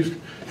 3 of these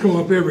come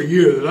up every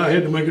year that I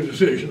had to make a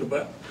decision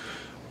about.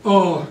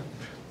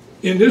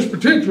 In this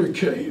particular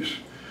case,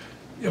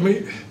 I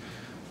mean,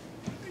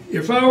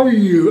 if I were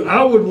you,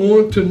 I would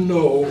want to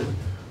know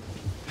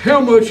how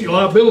much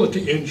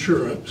liability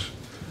insurance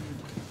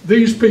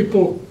these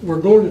people were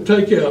going to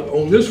take out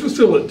on this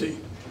facility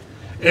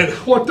and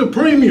what the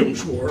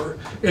premiums were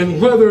and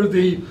whether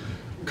the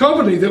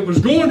company that was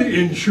going to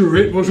insure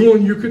it was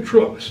one you could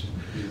trust.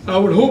 I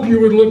would hope you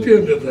would look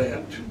into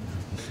that.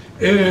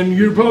 And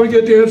you'd probably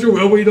get the answer,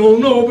 well, we don't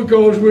know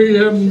because we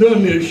haven't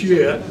done this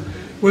yet.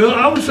 Well,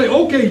 I would say,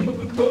 okay,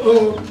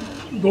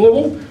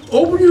 Global,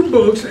 open your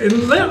books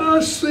and let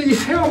us see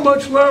how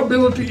much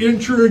liability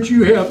insurance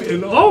you have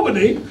in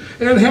Albany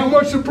and how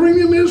much the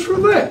premium is for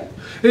that.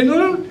 And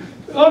let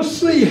us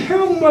see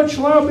how much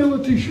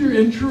liability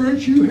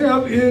insurance you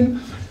have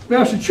in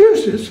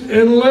Massachusetts,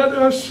 and let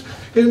us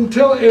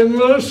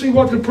see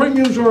what the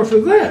premiums are for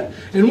that.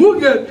 And we'll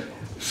get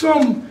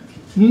some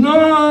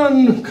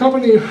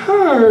non-company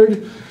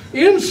hired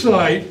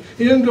insight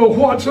into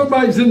what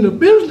somebody's in the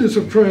business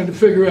of trying to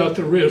figure out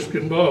the risk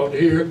involved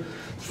here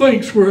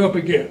thinks we're up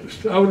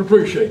against. I would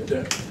appreciate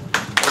that.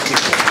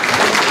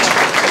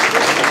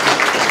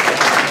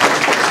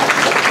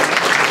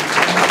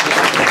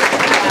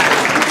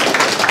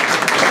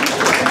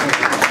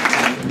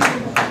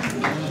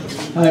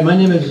 Hi, my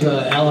name is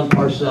Alan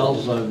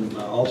Parcells. I'm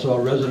also a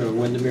resident of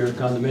Windermere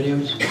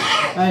Condominiums.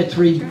 I had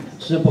 3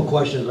 simple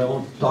questions. I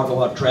won't talk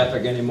about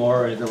traffic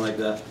anymore or anything like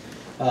that.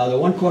 The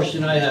one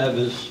question I have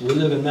is, we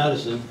live in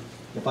Madison.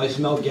 If I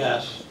smell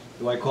gas,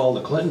 do I call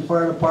the Clinton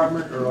Fire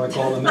Department or do I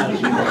call the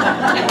Madison Fire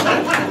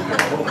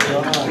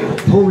Department?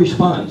 Who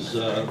responds?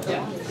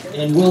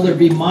 And will there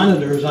be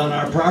monitors on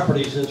our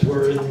property, since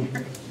we're in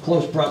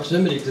close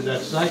proximity to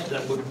that site,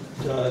 that would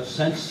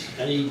sense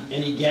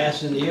any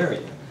gas in the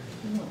area?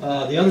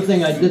 The other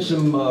thing, I did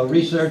some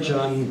research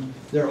on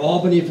their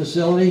Albany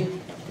facility,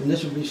 and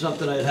this would be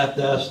something I'd have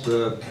to ask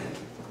the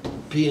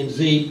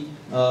P&Z.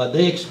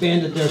 They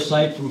expanded their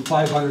site from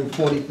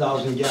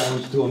 540,000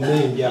 gallons to 1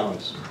 million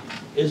gallons.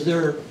 Is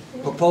there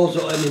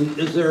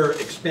is there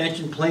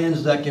expansion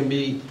plans that can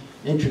be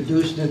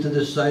introduced into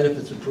this site if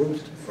it's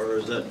approved, or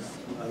is that,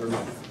 I don't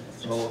know?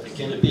 So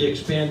can it be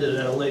expanded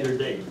at a later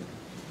date?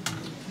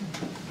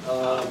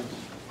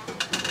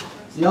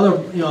 The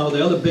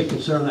other big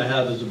concern I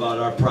have is about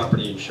our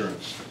property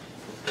insurance.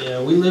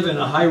 We live in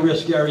a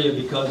high-risk area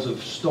because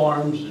of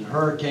storms and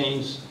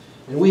hurricanes,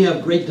 and we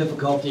have great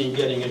difficulty in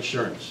getting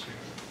insurance.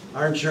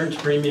 Our insurance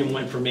premium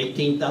went from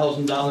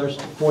 $18,000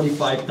 to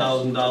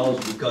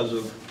 $45,000 because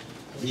of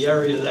the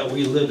area that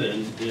we live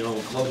in,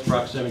 close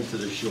proximity to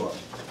the shore.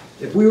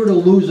 If we were to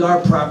lose our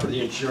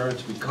property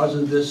insurance because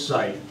of this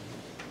site,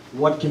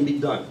 what can be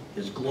done?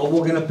 Is Global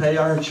going to pay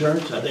our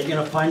insurance? Are they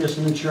going to find us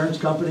an insurance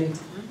company?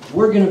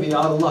 We're going to be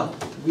out of luck.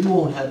 We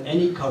won't have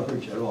any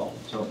coverage at all.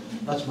 So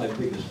that's my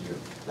biggest fear.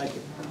 Thank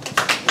you.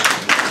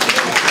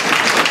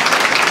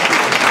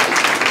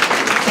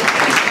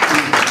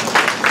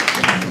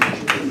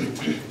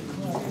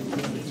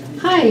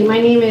 Hi,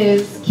 my name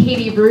is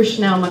Katie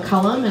Bruschnow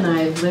McCullum, and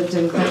I've lived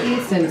in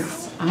Clinton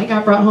since I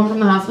got brought home from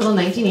the hospital in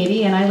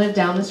 1980, and I live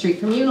down the street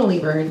from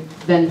Unilever,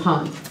 then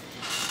Pond.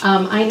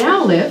 I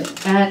now live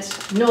at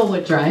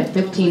Knollwood Drive,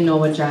 15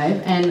 Knollwood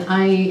Drive, and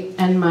I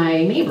and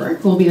my neighbor,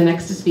 who will be the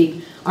next to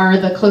speak, are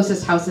the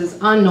closest houses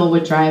on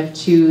Knollwood Drive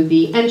to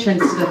the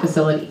entrance to the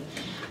facility,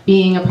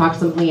 being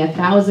approximately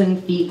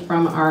 1,000 feet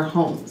from our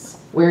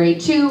homes, where a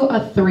 2,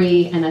 a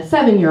 3, and a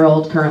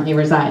 7-year-old currently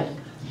reside.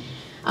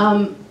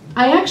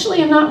 I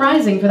actually am not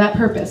rising for that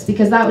purpose,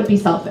 because that would be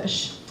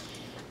selfish.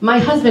 My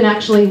husband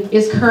actually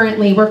is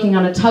currently working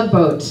on a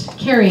tugboat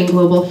carrying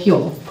global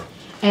fuel,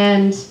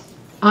 and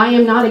I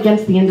am not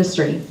against the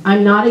industry.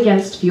 I'm not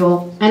against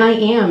fuel, and I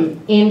am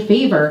in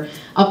favor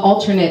of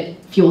alternate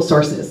fuel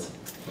sources.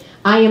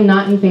 I am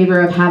not in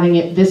favor of having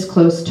it this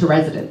close to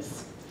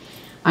residents.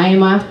 I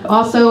am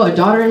also a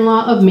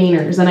daughter-in-law of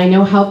Mainers, and I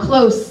know how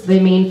close the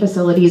main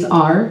facilities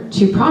are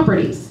to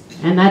properties,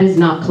 and that is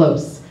not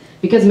close,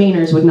 because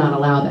Mainers would not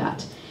allow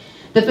that.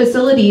 The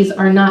facilities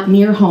are not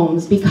near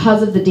homes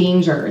because of the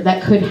danger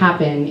that could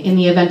happen in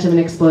the event of an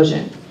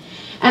explosion.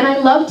 And I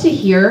love to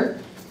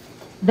hear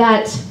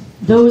that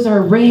those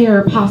are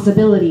rare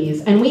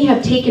possibilities, and we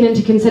have taken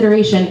into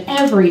consideration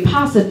every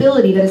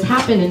possibility that has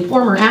happened in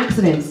former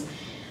accidents.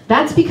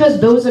 That's because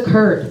those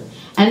occurred,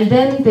 and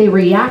then they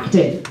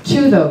reacted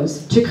to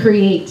those to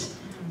create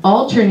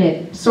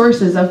alternate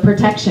sources of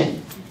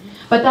protection.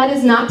 But that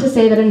is not to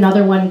say that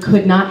another one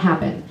could not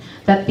happen,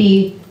 that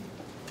the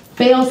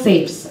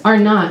fail-safes are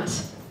not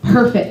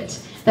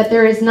perfect, that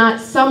there is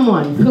not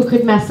someone who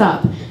could mess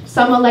up,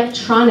 some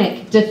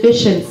electronic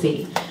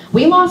deficiency.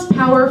 We lost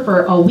power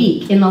for a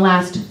week in the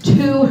last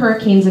 2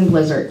 hurricanes and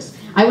blizzards.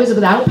 I was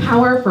without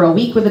power for a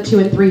week with a 2-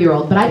 and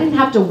 3-year-old, but I didn't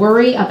have to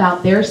worry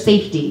about their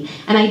safety,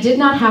 and I did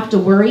not have to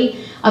worry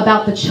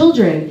about the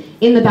children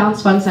in the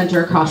Bounce Fun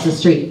Center across the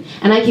street.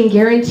 And I can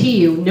guarantee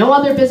you, no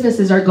other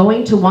businesses are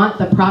going to want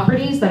the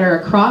properties that are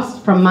across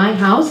from my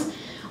house,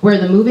 where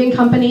the moving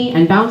company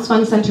and Bounce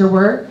Fun Center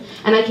were,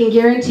 and I can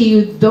guarantee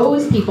you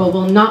those people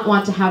will not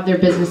want to have their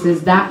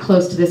businesses that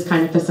close to this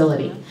kind of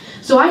facility.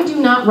 So I do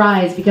not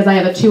rise because I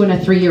have a 2- and a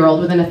 3-year-old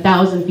within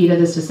 1,000 feet of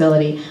this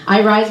facility.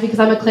 I rise because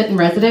I'm a Clinton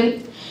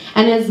resident,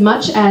 and as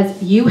much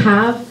as you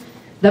have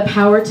the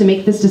power to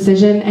make this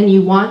decision and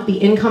you want the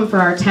income for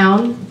our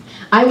town,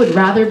 I would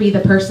rather be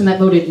the person that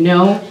voted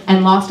no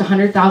and lost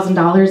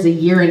 $100,000 a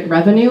year in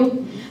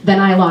revenue than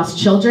I lost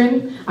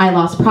children, I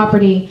lost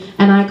property,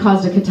 and I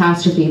caused a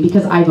catastrophe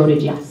because I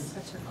voted yes.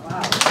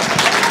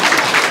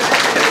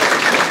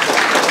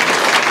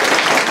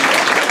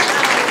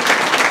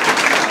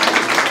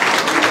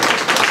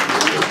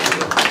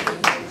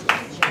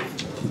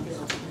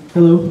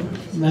 Hello,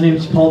 my name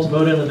is Paul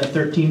Tabota. I live at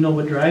 13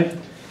 Knollwood Drive.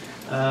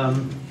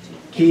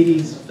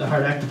 Katie's a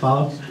hard act to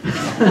follow.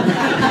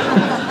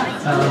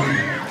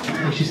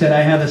 Like she said,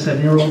 I have a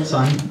 7-year-old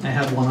son. I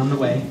have one on the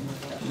way.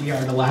 We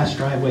are the last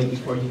driveway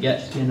before you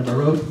get to the end of our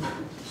road.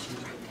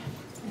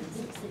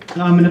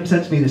 It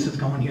upsets me this is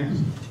going here.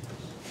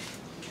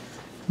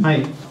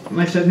 My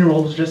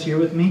 7-year-old was just here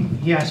with me.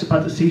 He asked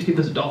about the safety of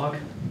his dog.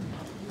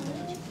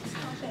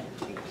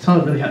 That's all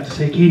I really have to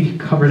say. Katie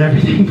covered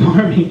everything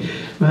for me.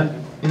 But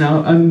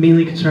I'm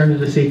mainly concerned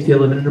with the safety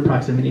of living in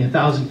proximity.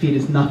 1,000 feet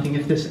is nothing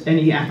if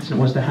any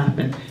accident was to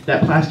happen.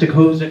 That plastic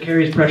hose that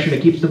carries pressure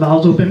that keeps the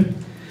valves open,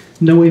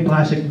 no way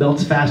plastic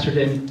melts faster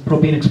than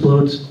propane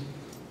explodes.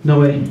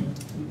 No way.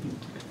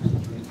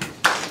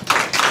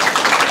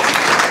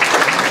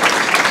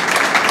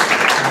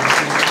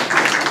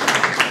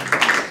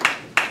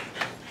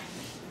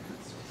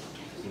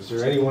 Is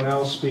there anyone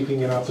else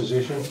speaking in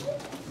opposition?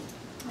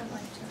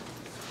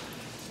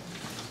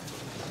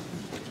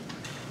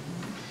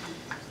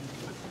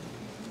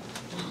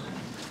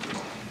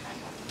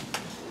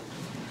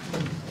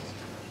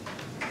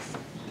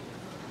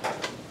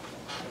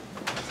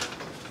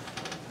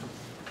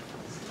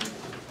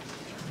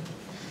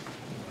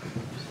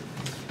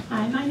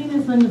 Hi, my name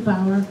is Linda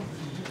Bauer.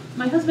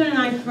 My husband and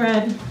I,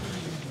 Fred,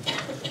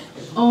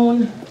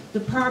 own the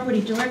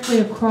property directly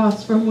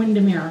across from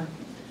Windermere,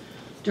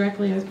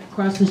 directly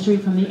across the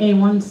street from the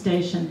A1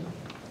 station.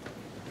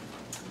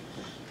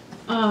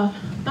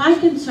 My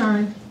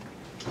concern,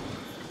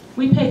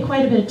 we pay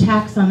quite a bit of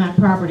tax on that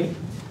property.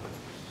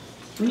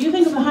 when you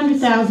think of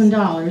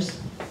 $100,000,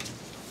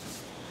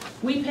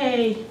 we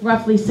pay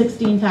roughly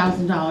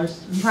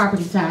 $16,000 in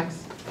property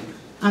tax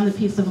on the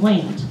piece of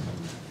land.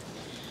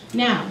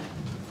 Now,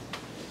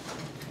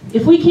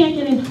 if we can't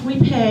get in, we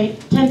pay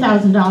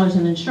 $10,000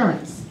 in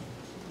insurance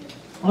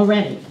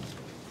already.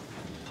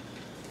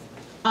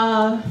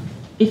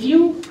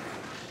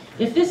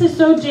 If this is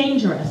so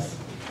dangerous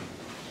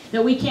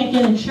that we can't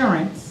get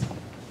insurance,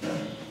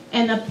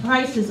 and the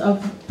prices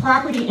of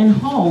property and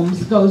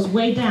homes goes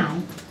way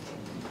down,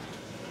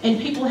 and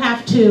people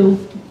have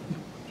to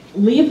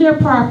leave their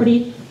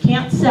property,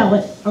 can't sell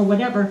it, or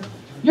whatever,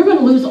 you're going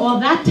to lose all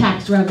that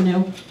tax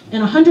revenue,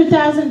 and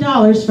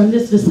 $100,000 from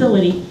this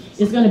facility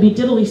is going to be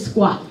diddly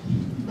squat,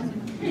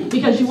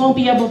 because you won't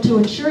be able to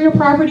insure your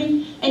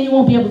property, and you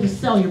won't be able to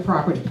sell your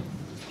property.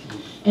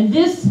 And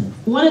this,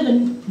 one of the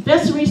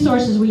best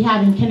resources we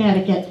have in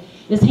Connecticut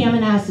is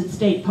Hammonasset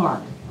State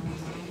Park.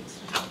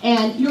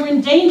 And you're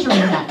endangering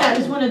that. That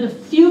is one of the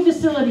few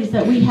facilities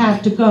that we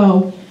have to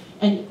go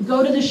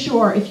to the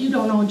shore if you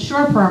don't own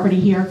shore property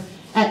here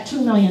at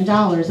 $2 million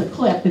a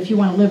clip if you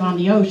want to live on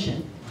the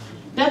ocean.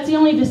 That's the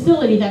only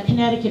facility that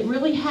Connecticut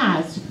really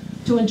has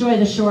to enjoy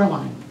the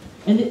shoreline.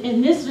 And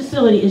this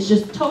facility is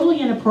just totally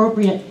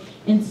inappropriate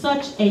in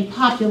such a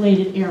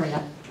populated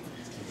area.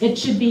 It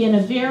should be in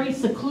a very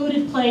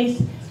secluded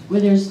place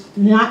where there's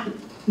not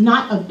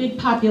a big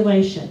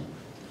population.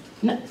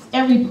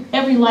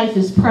 Every life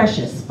is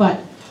precious, but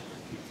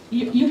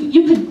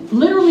you could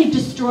literally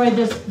destroy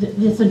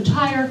this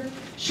entire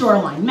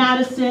shoreline.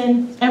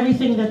 Madison,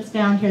 everything that's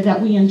down here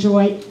that we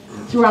enjoy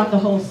throughout the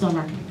whole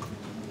summer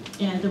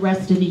and the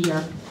rest of the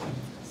year.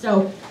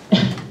 So,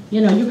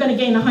 you're going to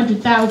gain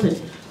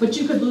 $100,000, but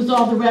you could lose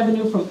all the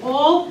revenue from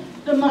all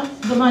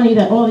the money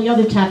that all the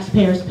other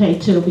taxpayers pay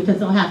too, because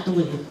they'll have to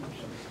leave.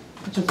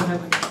 Which is what I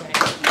want to say.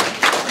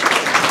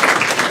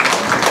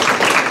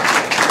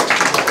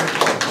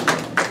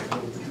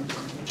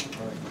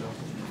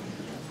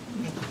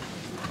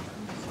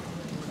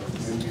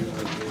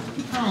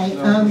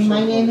 Hi,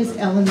 my name is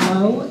Ellen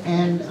Lowe,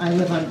 and I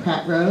live on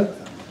Pratt Road.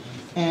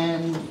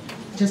 And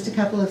just a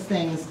couple of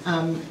things.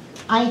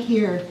 I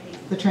hear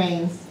the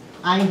trains,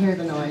 I hear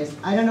the noise.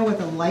 I don't know what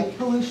the light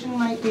pollution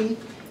might be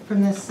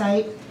from this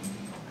site.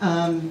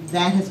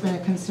 That has been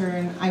a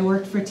concern. I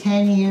worked for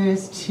 10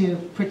 years to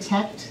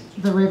protect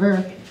the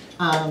river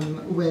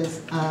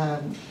with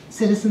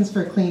Citizens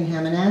for Clean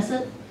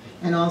Hammonasset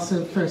and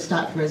also for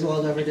Stop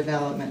Griswold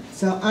Overdevelopment.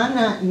 So I'm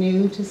not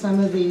new to some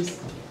of these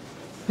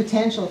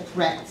potential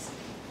threats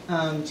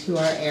to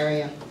our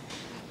area.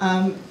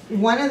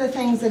 One of the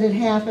things that had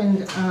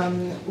happened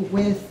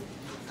with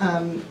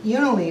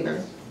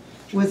Unilever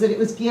was that it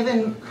was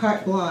given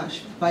carte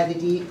blanche by the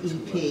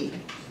DEP.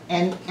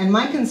 And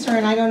my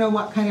concern, I don't know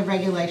what kind of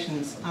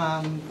regulations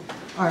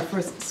are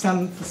for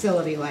some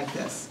facility like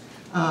this,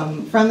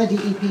 from the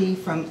DEP,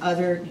 from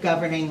other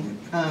governing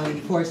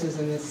forces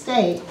in the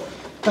state,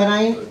 but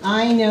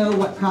I know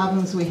what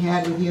problems we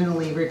had with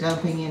Unilever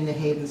dumping into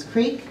Hayden's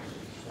Creek,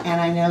 and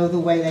I know the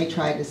way they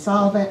tried to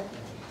solve it,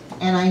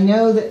 and I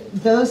know that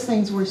those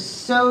things were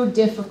so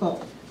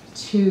difficult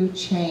to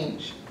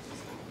change.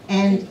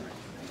 And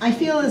I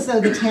feel as though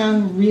the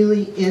town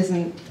really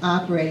isn't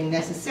operating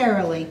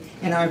necessarily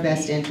in our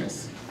best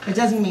interests. It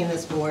doesn't mean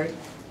this board.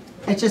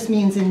 It just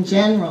means in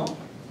general,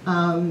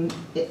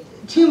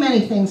 too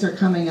many things are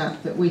coming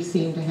up that we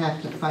seem to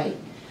have to fight.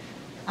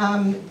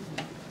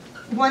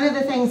 One of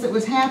the things that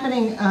was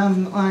happening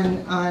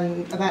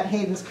on about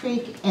Hayden's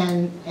Creek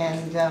and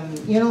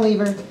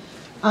Unilever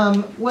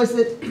was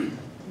that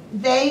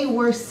they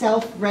were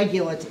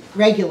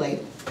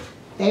self-regulated.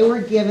 They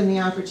were given the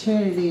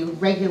opportunity to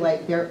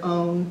regulate their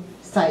own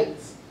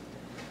sites.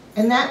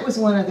 And that was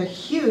one of the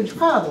huge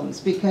problems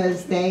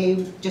because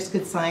they just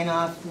could sign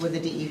off with the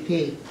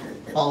DEP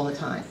all the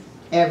time,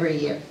 every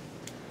year.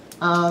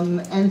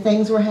 And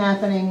things were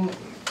happening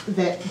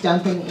that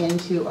dumping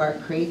into our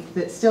creek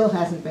that still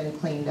hasn't been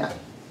cleaned up.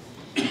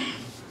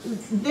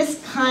 This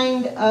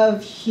kind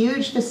of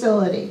huge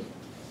facility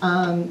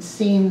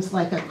seems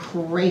like a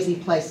crazy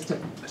place to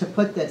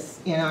put this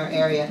in our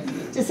area.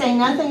 To say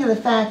nothing of the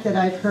fact that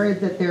I've heard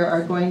that there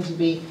are going to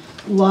be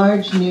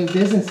large new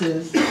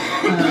businesses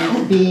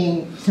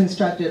being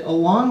constructed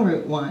along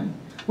Route 1,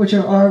 which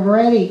are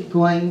already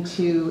going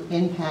to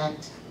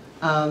impact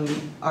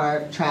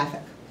our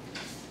traffic.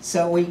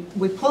 So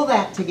we pull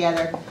that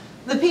together.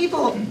 The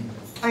people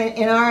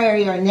in our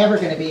area are never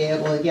going to be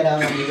able to get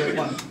out on Route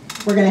 1.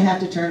 We're going to have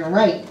to turn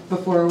right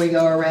before we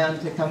go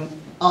around to come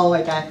all the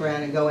way back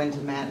around and go into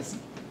Madison.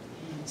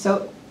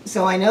 So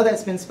I know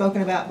that's been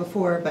spoken about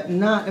before, but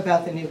not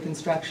about the new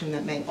construction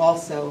that may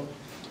also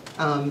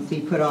be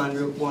put on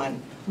Route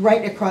 1.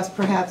 Right across,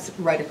 perhaps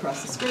right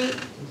across the street,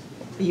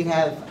 you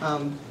have,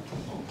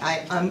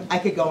 I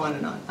could go on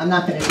and on. I'm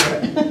not going to do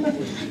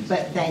it,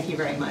 but thank you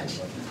very much.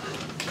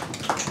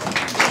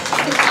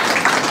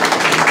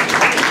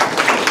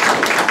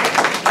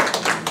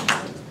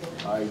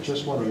 I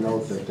just want to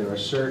note that there are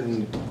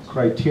certain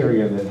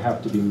criteria that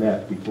have to be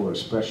met before a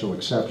special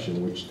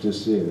exception, which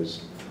this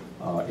is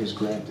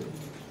granted.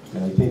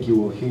 And I think you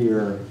will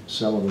hear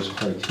some of this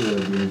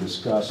criteria being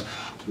discussed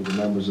with the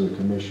members of the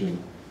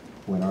commission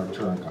when our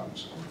turn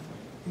comes.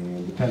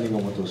 And depending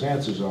on what those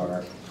answers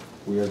are,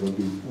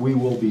 we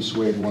will be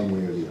swayed one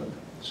way or the other.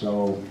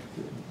 So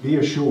be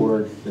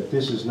assured that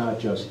this is not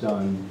just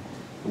done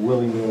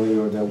willy-nilly,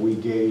 or that we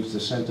gauge the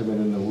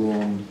sentiment in the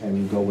room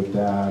and go with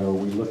that, or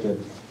we look at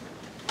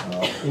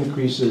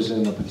increases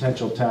in the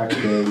potential tax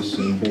base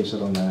and base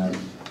it on that.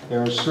 There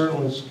are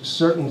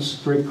certain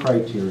strict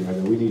criteria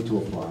that we need to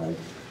apply,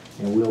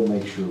 and we'll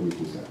make sure we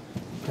do that.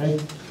 Okay?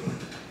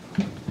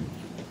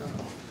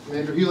 I'm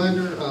Andrew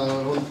Helander,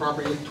 own the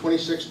property at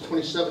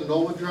 2627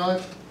 Knollwood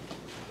Drive.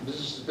 The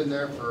business has been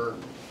there for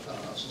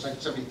since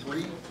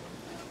 1973.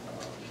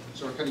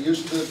 So we're kind of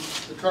used to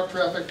the truck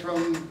traffic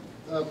from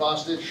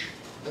Bostitch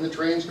and the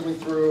trains coming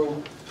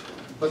through,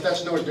 but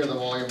that's nowhere near the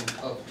volume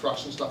of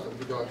trucks and stuff that would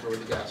be going through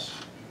with the gas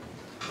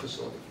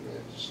facility. I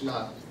mean, it's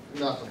not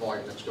the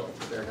volume that's going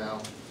through there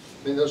now.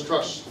 I mean, those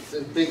trucks,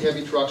 the big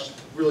heavy trucks,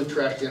 really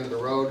trash the end of the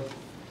road.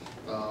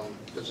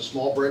 There's a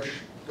small bridge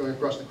going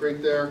across the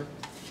creek there.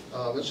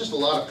 It's just a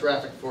lot of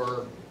traffic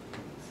for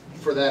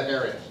that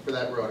area, for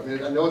that road. I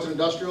mean, I know it's an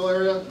industrial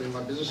area. I mean,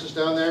 my business is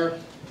down there.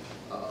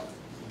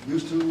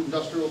 Used to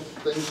industrial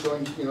things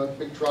going,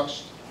 big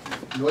trucks,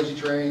 noisy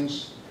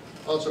trains,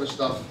 all that sort of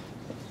stuff.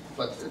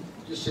 But it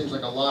just seems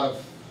like a lot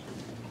of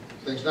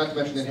things, not to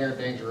mention the inherent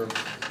danger of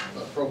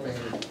a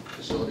propane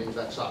facility of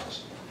that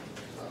size.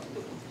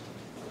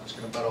 That's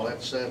kind of about all I have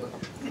to say, but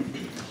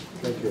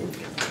thank you.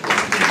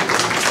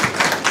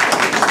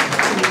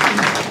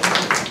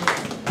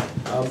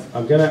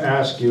 I'm going to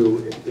ask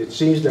you, it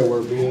seems that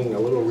we're being a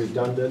little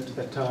redundant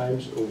at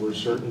times over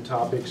certain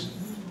topics.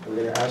 I'm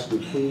going to ask you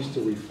please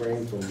to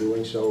refrain from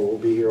doing so. We'll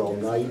be here all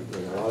night,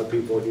 and a lot of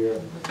people here.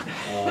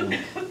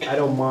 I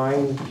don't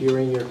mind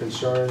hearing your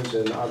concerns,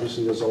 and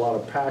obviously there's a lot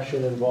of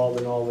passion involved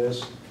in all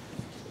this.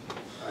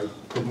 I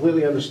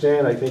completely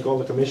understand. I think all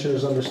the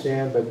commissioners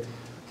understand, but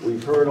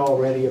we've heard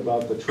already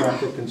about the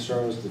traffic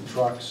concerns, the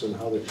trucks, and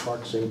how the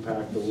trucks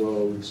impact the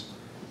roads.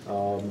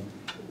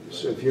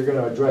 So if you're going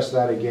to address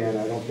that again,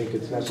 I don't think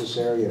it's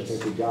necessary. I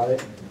think we got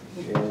it.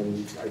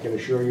 And I can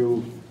assure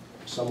you,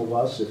 some of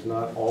us, if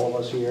not all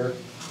of us here, have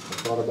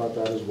thought about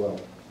that as well.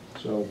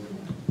 So.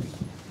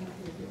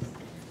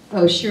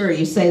 Oh, sure,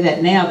 you say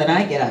that now that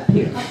I get up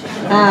here.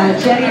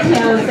 Jenny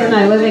Townsend,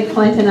 I live in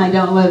Clinton. I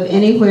don't live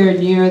anywhere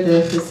near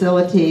the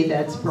facility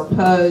that's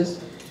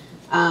proposed.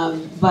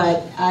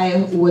 But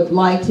I would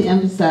like to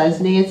emphasize,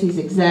 Nancy's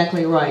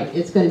exactly right.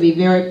 It's going to be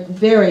very,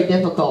 very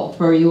difficult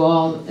for you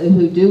all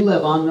who do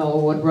live on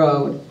Knollwood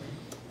Road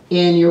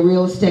in your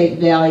real estate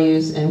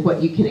values and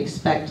what you can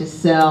expect to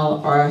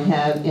sell or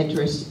have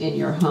interest in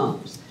your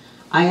homes.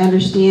 I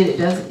understand it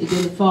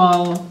didn't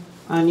fall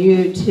on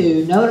you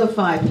to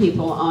notify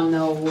people on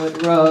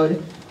Knollwood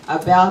Road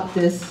about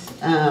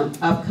this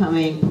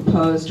upcoming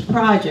proposed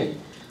project.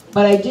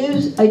 But I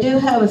do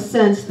have a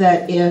sense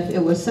that if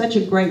it was such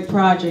a great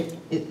project,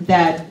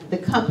 that the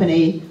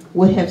company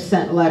would have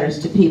sent letters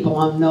to people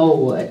on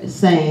Knollwood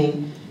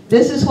saying,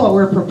 this is what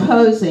we're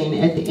proposing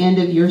at the end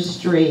of your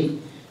street,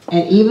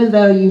 and even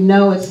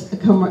though it's a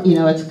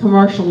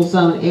commercial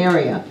zone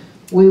area,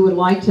 we would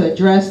like to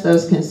address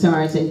those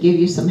concerns and give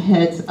you some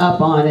heads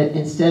up on it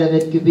instead of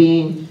it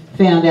being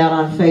found out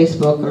on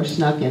Facebook or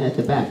snuck in at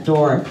the back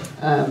door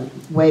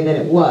way that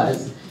it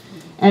was.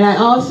 And I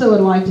also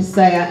would like to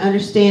say, I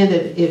understand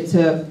that it's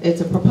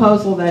a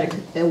proposal that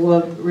it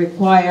will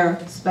require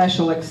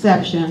special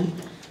exception,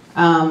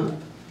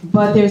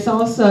 but there's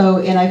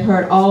also, and I've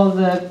heard all of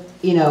the,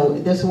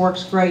 this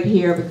works great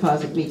here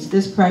because it meets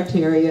this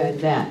criteria and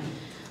that.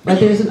 But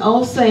there's an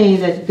old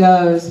saying that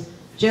goes,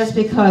 just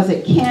because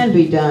it can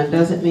be done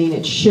doesn't mean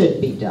it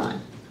should be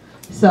done.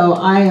 So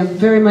I am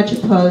very much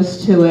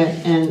opposed to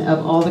it and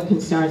of all the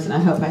concerns, and I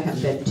hope I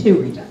haven't been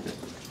too redundant.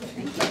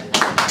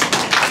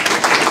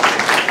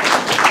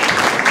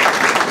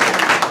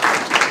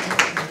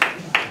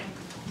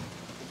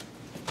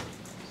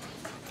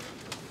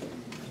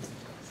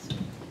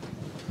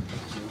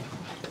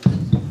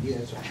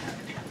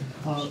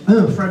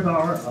 Fred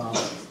Bauer,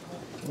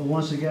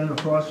 once again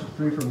across the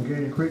street from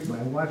Gator Creek.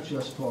 My wife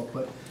just spoke,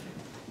 but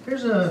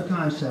here's a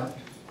concept.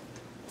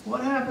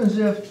 What happens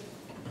if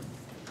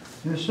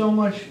there's so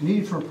much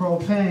need for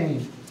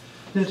propane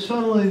that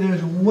suddenly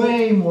there's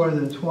way more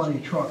than 20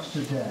 trucks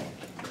today?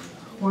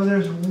 Or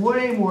there's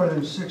way more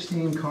than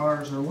 16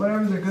 cars or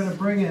whatever they're going to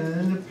bring in, and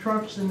then the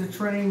trucks and the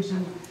trains,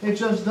 and it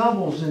just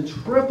doubles and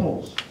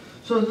triples.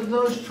 So that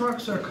those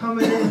trucks are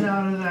coming in and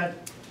out of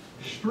that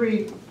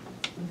street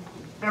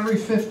every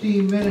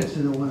 15 minutes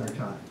in the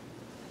wintertime.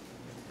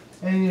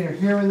 And you're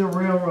hearing the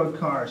railroad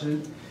cars.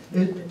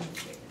 They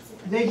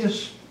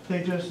just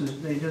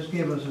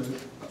give us a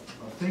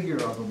figure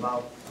of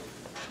about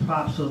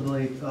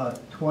possibly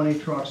 20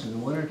 trucks in the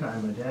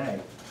wintertime a day.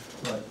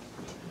 But,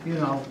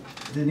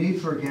 the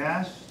need for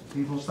gas,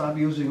 people stop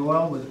using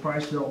oil with the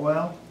price of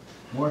oil,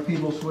 more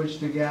people switch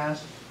to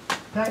gas.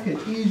 That could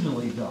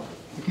easily double.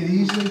 It could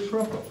easily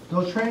triple.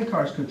 Those train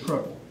cars could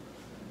triple.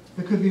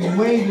 It could be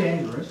way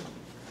dangerous.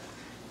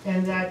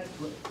 And that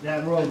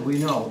road, we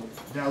know,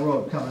 that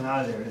road coming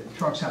out of there, the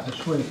trucks have to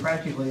swing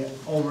practically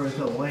over into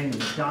the lane of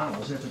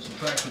McDonald's if it's a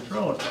tractor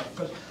trailer truck.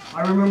 Because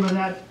I remember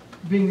that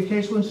being the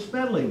case when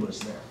Smedley was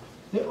there.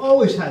 They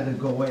always had to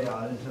go way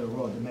out into the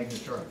road to make the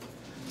turn.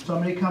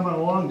 Somebody coming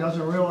along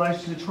doesn't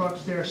realize the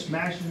truck's there,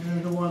 smashes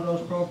into one of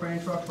those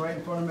propane trucks right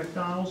in front of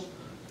McDonald's.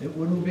 It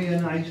wouldn't be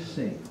a nice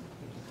scene.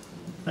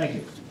 Thank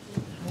you.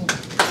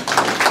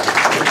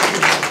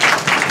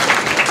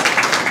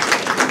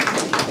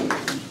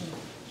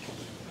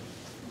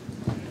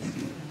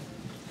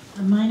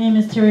 My name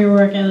is Terry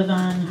O'Rourke. I live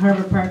on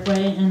Harbor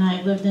Parkway, and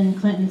I've lived in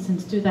Clinton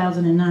since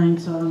 2009,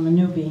 so I'm a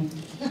newbie.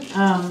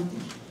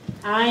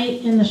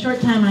 In the short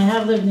time I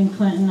have lived in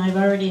Clinton, I've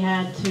already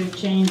had to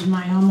change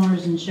my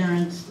homeowner's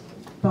insurance,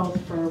 both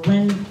for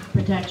wind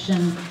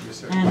protection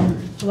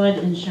and flood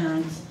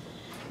insurance.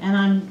 And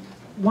I'm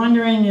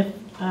wondering if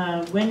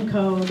wind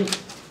code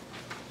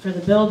for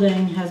the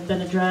building has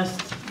been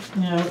addressed,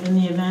 you know, in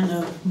the event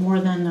of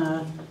more than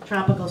a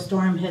tropical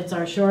storm hits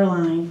our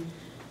shoreline,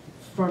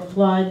 for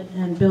flood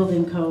and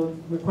building code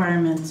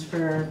requirements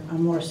for a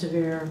more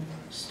severe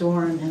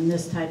storm in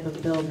this type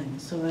of building.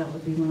 So that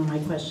would be one of my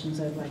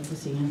questions I'd like to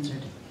see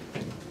answered.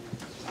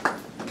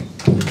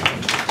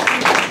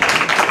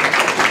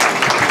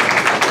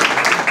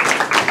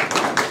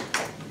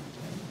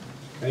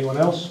 Anyone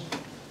else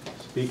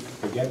speak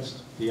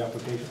against the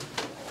application?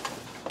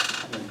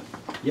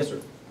 Yes,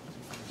 sir.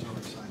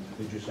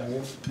 Did you sign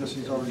it? Yes,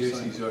 he's already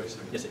signed.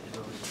 Yes, it is.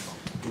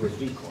 You were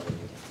decoying.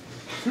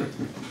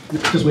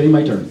 Just waiting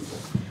my turn.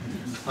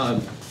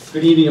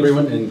 Good evening,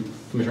 everyone, and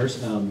commissioners.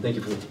 Thank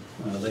you for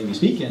letting me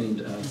speak,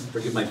 and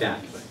forgive my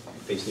back if I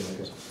face the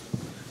electric.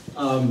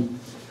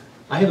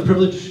 I have the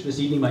privilege this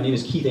evening. My name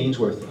is Keith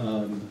Ainsworth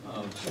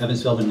of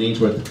Evans, Feldman, and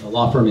Ainsworth, a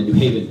law firm in New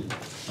Haven.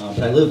 But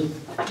I live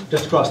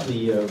just across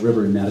the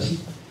river in Madison,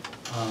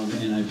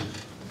 and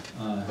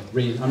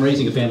I'm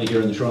raising a family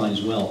here in the shoreline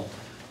as well.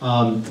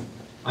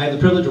 I have the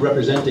privilege of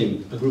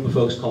representing a group of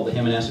folks called the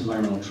Hammonasset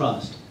Environmental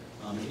Trust.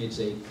 It's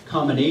a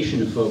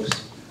combination of folks,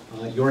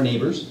 your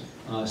neighbors,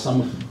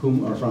 some of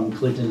whom are from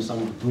Clinton,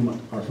 some of whom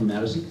are from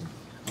Madison.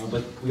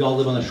 But we all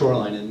live on the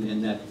shoreline,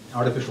 and that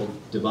artificial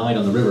divide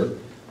on the river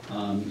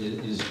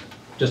is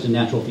just a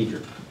natural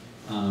feature.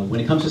 When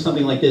it comes to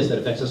something like this that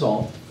affects us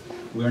all,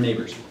 we're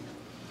neighbors.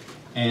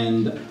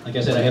 And like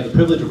I said, I have the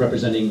privilege of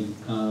representing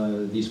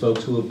these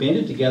folks who have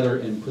banded together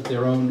and put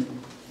their own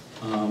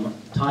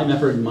time,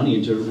 effort, and money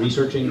into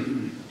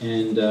researching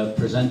and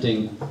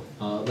presenting,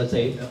 let's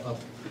say,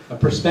 a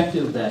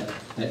perspective that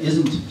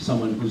isn't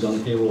someone who's on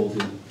the payroll of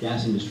the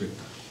gas industry.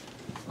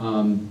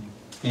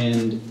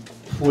 And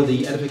for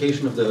the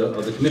edification of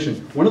the commission,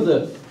 one of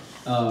the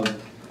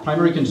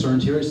primary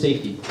concerns here is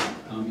safety.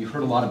 You've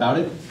heard a lot about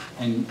it,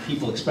 and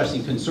people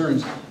expressing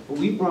concerns, but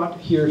we brought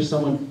here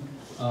someone,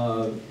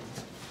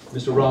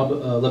 Mr. Rob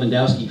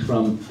Lewandowski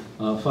from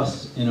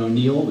Fuss &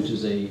 O'Neill, which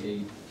is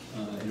an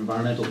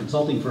environmental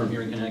consulting firm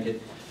here in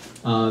Connecticut,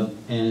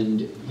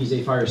 and he's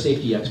a fire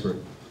safety expert.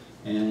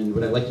 And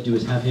what I'd like to do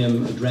is have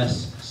him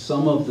address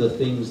some of the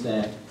things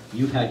that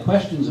you've had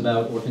questions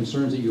about or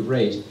concerns that you've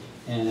raised,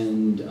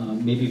 and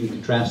maybe we can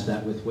contrast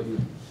that with what you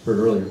heard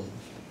earlier.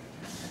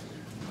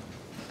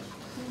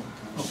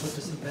 I'll put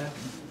this in the back.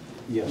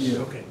 Yes. Yeah,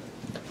 okay.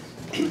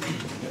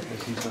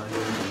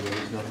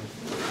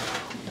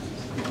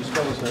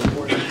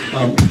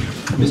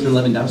 Mr.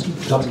 Lewandowski?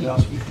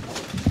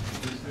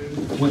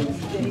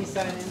 Did he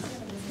sign in?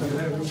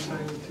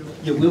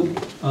 Yeah,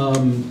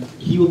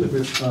 he will be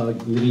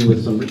leaving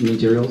with some written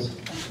materials.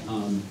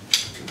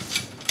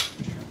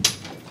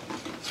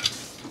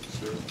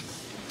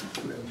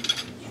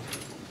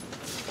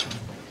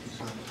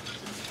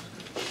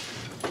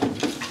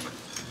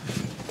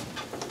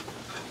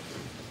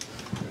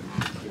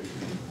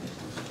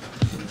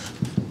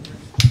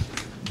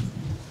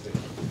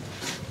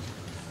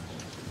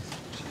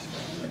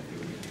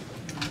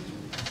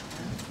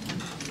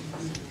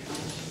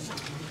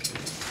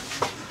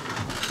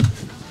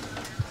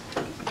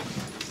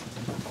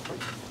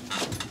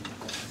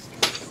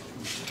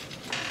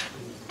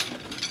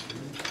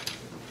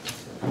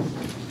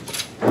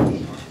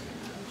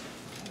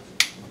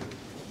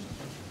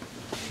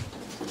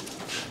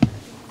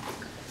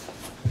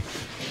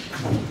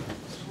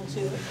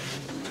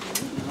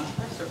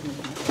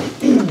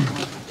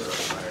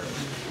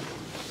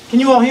 Can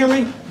you all hear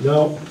me?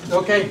 No.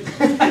 Okay.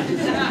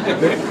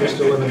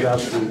 Mr.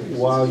 Lewandowski,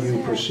 while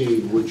you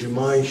proceed, would you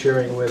mind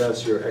sharing with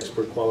us your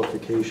expert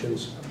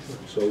qualifications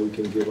so we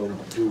can give them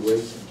due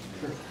weight?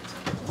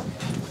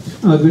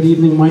 Good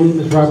evening. My name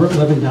is Robert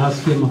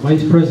Lewandowski. I'm a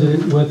vice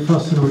president with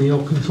Fuss &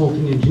 O'Neill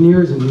Consulting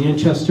Engineers in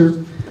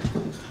Manchester.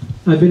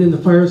 I've been in the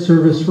fire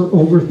service for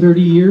over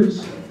 30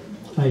 years.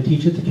 I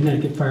teach at the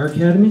Connecticut Fire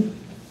Academy.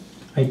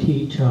 I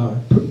teach,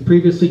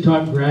 previously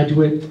taught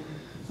graduate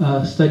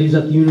studies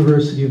at the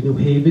University of New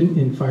Haven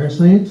in fire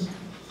science,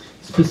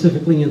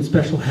 specifically in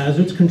special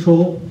hazards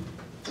control.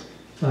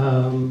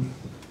 Trying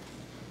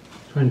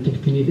to think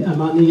if you need, I'm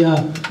on the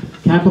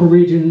Capital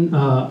Region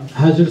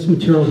Hazardous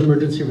Materials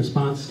Emergency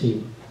Response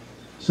Team.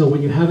 So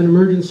when you have an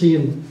emergency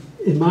in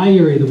my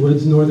area of the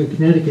woods, northern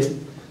Connecticut,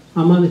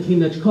 I'm on the team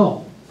that you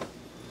call.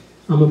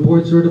 I'm a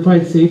board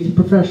certified safety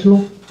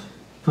professional.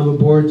 I'm a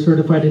board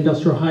certified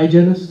industrial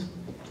hygienist.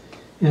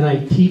 And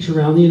I teach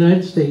around the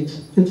United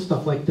States and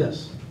stuff like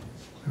this.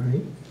 All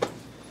right.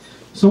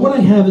 So what I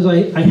have is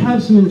I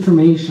have some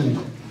information,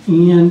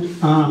 and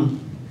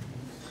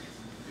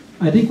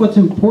I think what's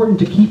important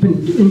to keep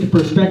into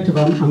perspective,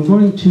 I'm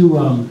going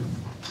to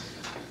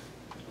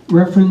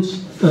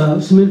reference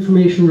some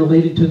information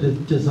related to the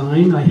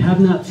design. I have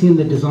not seen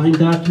the design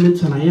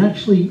documents, and I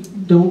actually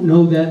don't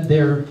know that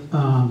they're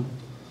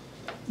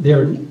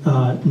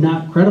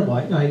not credible.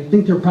 I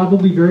think they're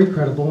probably very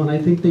credible, and I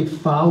think they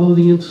follow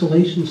the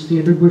installation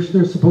standard which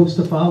they're supposed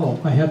to follow.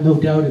 I have no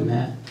doubt in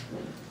that.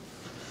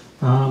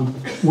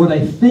 What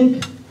I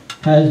think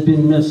has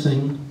been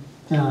missing,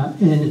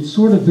 and it's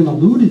sort of been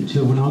alluded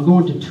to, and I'll go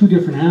into two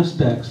different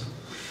aspects,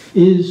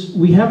 is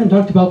we haven't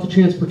talked about the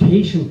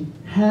transportation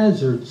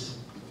hazards.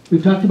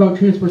 We've talked about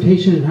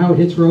transportation and how it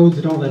hits roads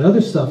and all that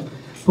other stuff,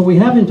 but we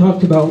haven't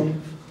talked about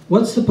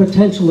what's the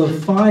potential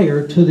of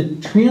fire to the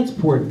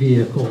transport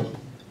vehicle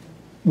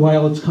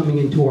while it's coming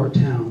into our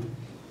town.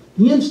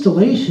 The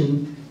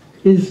installation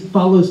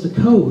follows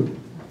the code.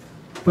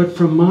 But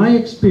from my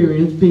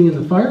experience being in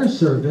the fire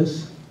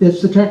service,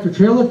 it's the tractor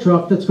trailer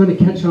truck that's going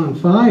to catch on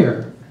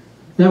fire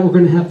that we're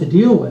going to have to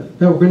deal with,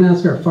 that we're going to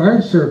ask our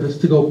fire service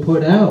to go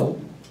put out.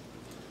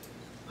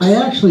 I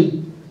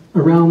actually,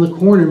 around the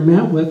corner,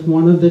 met with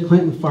one of the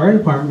Clinton Fire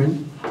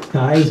Department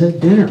guys at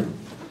dinner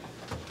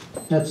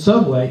at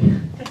Subway.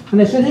 And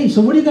I said, hey,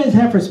 so what do you guys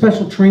have for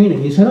special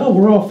training? He said, oh,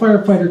 we're all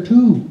firefighter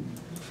 2.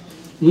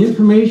 The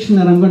information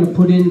that I'm going to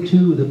put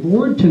into the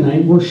board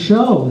tonight will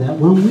show that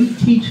when we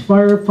teach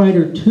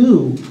firefighter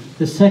 2,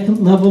 the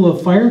second level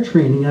of fire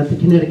training at the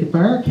Connecticut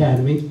Fire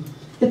Academy,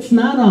 it's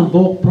not on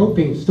bulk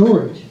propane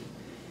storage.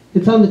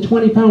 It's on the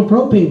 20-pound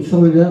propane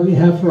cylinder that we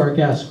have for our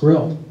gas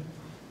grill.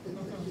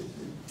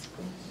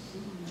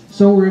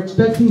 So we're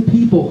expecting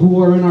people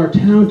who are in our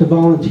town to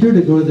volunteer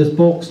to go to this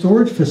bulk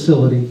storage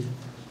facility.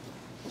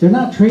 They're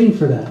not trained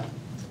for that.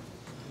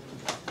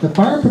 The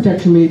fire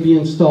protection may be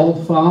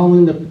installed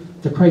following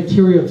the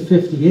criteria of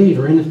 58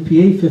 or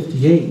NFPA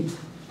 58.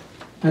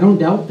 I don't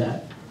doubt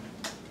that.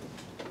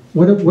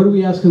 What are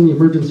we asking the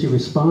emergency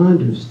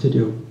responders to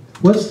do?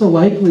 What's the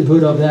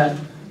likelihood of that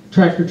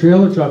tractor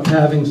trailer truck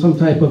having some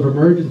type of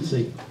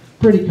emergency?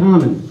 Pretty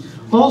common.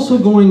 Also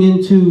going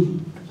into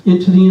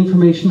the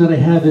information that I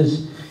have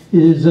is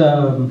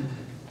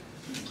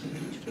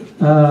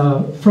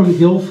from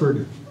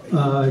Guilford.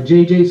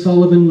 J.J.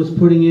 Sullivan was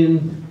putting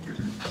in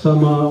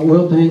some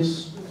oil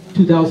tanks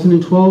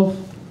 2012.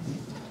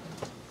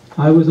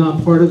 I was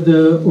not part of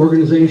the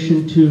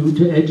organization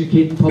to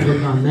educate the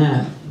public on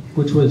that,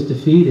 which was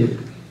defeated.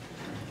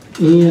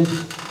 And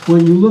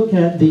when you look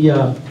at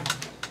the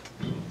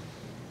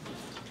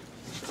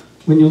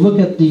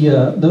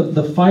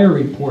fire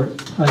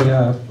report,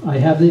 I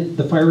have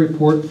the fire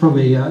report from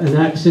an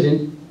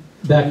accident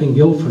back in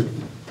Guilford.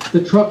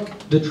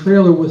 The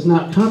trailer was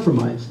not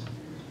compromised.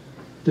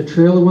 The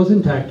trailer was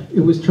intact. It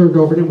was turned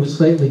over and it was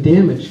slightly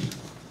damaged.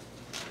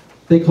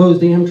 They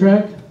closed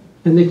Amtrak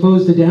and they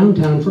closed the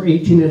downtown for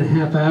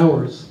 18.5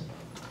 hours.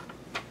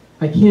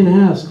 I can't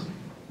ask,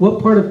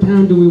 what part of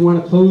town do we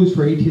want to close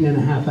for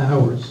 18.5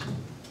 hours?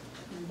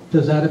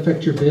 Does that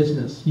affect your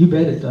business? You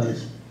bet it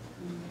does.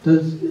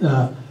 Does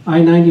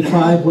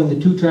I-95, when the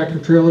 2 tractor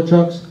trailer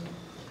trucks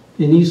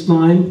in East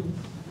Lyme,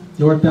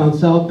 northbound,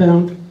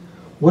 southbound,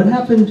 what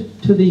happened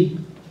to the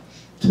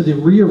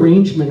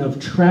rearrangement of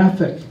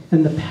traffic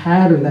and the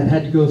pattern that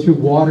had to go through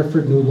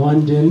Waterford, New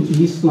London,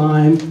 East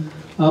Lyme,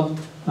 up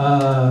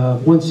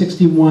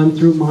 161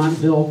 through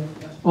Montville,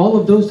 all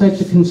of those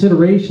types of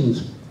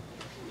considerations?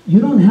 You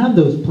don't have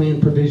those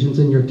plan provisions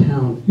in your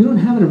town. You don't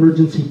have an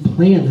emergency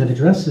plan that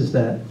addresses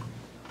that.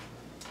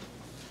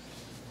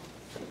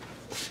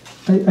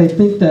 I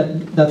think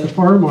that the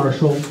fire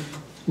marshal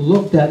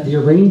looked at the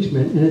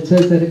arrangement and it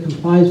says that it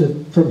complies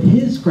with, from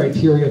his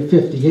criteria,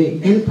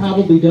 58, and it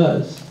probably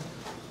does.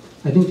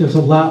 I think there's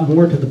a lot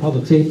more to the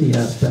public safety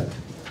aspect.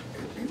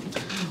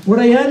 What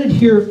I added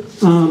here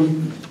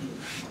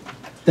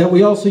that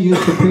we also use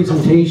for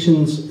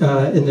presentations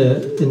in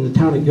the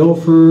town of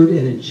Guilford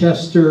and in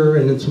Chester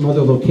and in some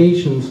other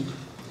locations,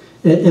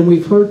 and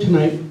we've heard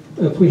tonight,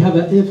 if we have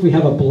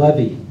a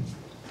BLEVE.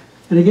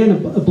 And again,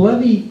 a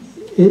BLEVE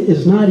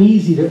is not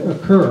easy to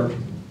occur.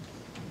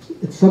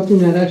 It's something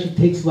that actually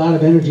takes a lot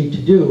of energy to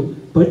do.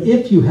 But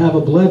if you have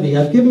a BLEVE,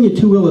 I've given you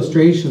 2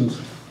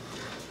 illustrations.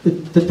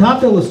 The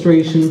top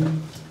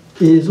illustration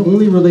is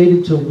only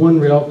related to 1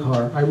 rail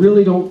car. I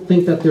really don't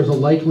think that there's a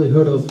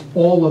likelihood of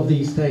all of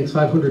these tanks,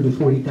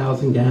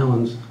 540,000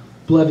 gallons,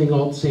 BLEVing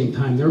all at the same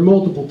time. There are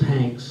multiple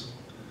tanks.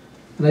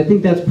 And I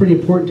think that's pretty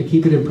important to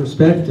keep it in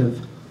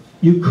perspective.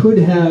 You could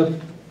have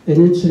an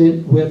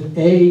incident with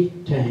a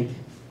tank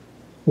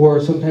or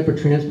some type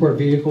of transport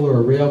vehicle or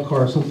a rail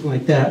car or something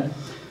like that.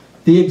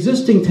 The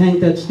existing tank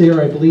that's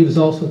there, I believe, is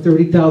also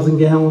 30,000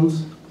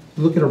 gallons.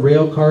 Look at a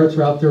rail car, it's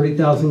around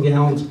 30,000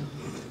 gallons.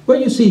 What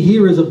you see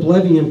here is a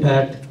levy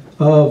impact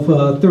of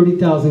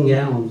 30,000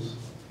 gallons.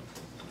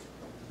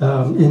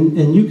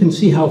 And you can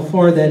see how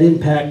far that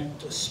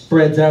impact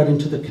spreads out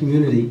into the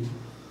community.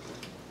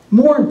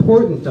 More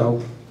important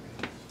though,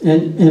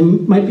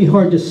 and might be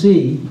hard to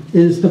see,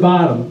 is the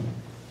bottom.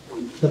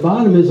 The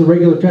bottom is a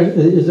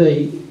is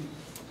a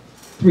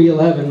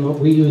 311, what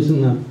we use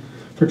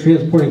for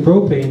transporting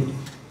propane.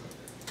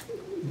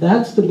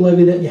 That's the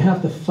levee that you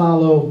have to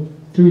follow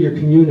through your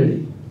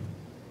community.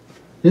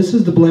 This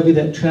is the levee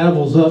that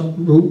travels up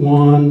Route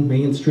 1,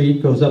 Main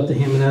Street, goes up the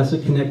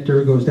Hammonasset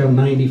Connector, goes down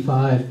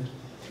 95.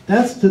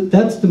 That's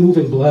the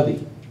moving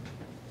levee.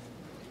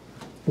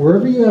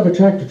 Wherever you have a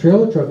tractor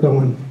trailer truck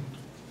going,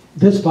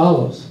 this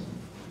follows.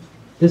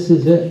 This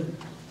is it.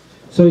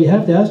 So you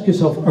have to ask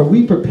yourself, are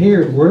we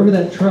prepared, wherever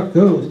that truck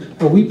goes,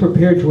 are we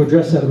prepared to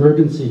address that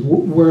emergency,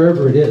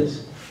 wherever it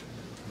is?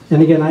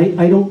 And again,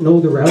 I don't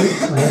know the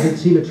routes. I haven't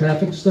seen a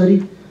traffic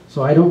study,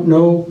 so I don't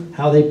know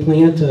how they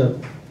plan to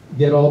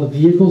get all the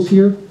vehicles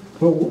here.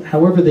 But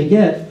however they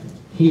get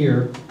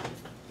here,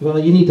 well,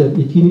 you need to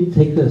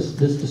take this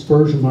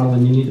dispersion model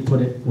and you need to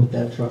put it with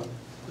that truck.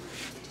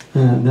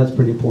 And that's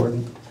pretty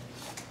important.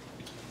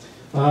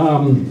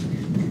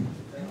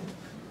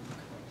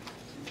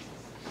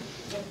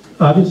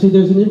 Obviously,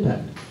 there's an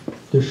impact.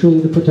 There's surely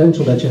the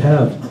potential that you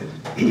have.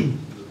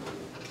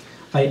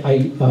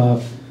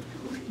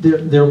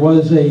 There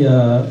was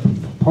a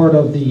part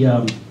of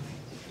the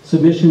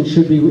submission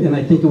should be, and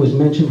I think it was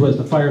mentioned, was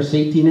the fire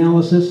safety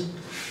analysis.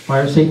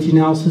 Fire safety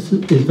analysis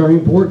is very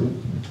important.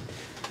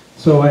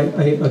 So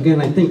again,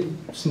 I think,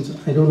 since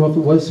I don't know if it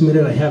was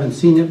submitted, I haven't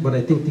seen it, but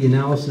I think the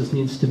analysis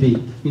needs to be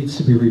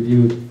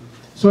reviewed.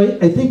 So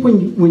I think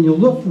when you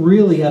look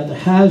really at the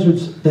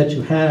hazards that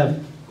you have,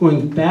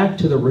 going back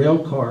to the rail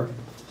car,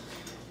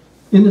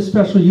 in the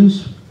special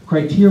use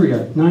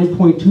criteria,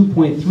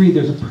 9.2.3,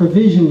 there's a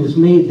provision is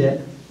made that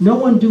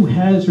no undue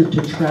hazard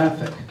to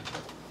traffic.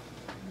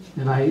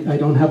 And I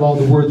don't have all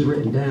the words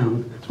written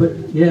down, but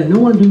yeah,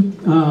 no undue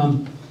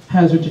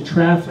hazard to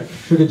traffic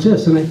should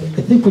exist. And I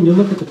think when you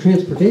look at the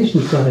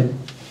transportation side,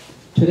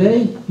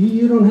 today,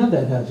 you don't have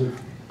that hazard.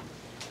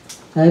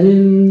 Add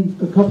in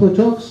a couple of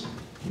trucks,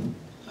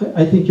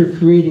 I think you're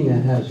creating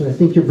that hazard. I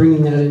think you're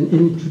bringing that in,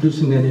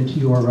 introducing that into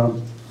your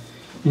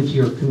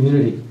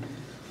community.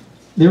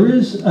 There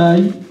is,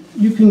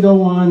 you can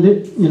go on,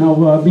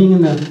 being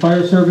in the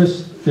fire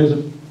service, there's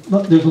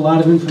a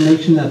lot of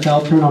information that's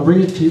out there, and I'll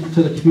bring it to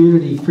the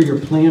community for your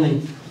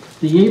planning.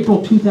 The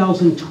April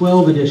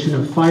 2012 edition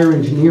of Fire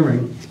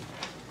Engineering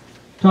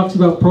talks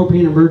about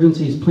propane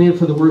emergencies, plan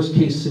for the worst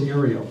case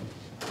scenario.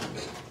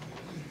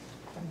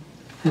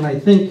 And I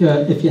think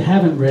if you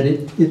haven't read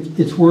it,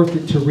 it's worth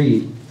it to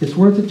read. It's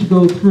worth it to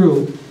go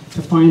through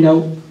to find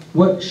out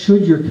what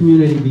should your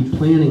community be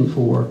planning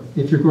for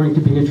if you're going to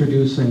be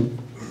introducing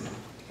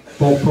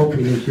bulk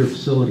propane into your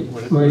facility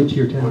or into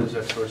your town. What is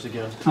that source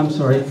again? I'm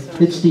sorry.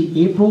 It's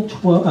the April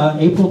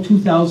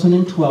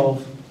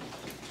 2012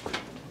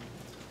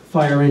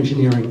 Fire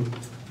Engineering.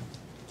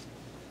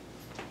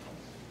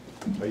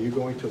 Are you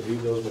going to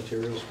leave those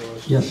materials for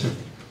us? Yes, sir.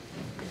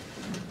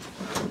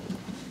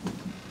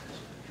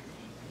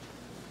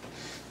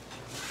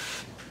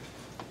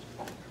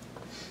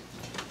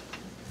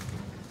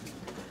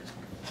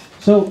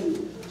 So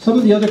some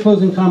of the other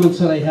closing comments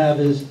that I have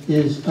is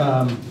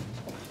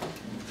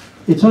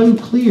it's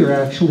unclear,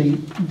 actually,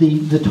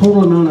 the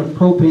total amount of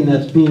propane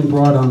that's being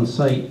brought on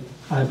site.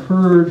 I've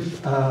heard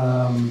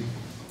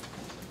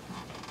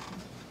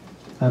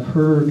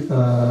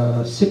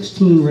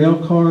 16 rail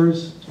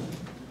cars,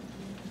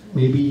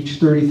 maybe each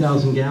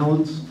 30,000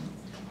 gallons.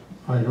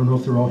 I don't know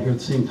if they're all here at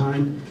the same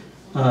time.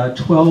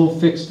 12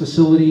 fixed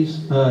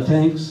facilities,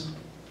 tanks.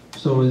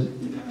 So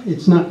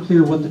it's not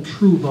clear what the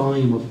true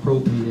volume of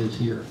propane is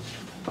here.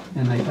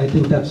 And I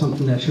think that's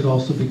something that should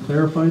also be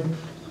clarified,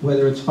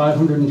 whether it's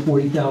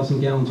 540,000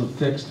 gallons of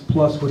fixed,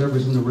 plus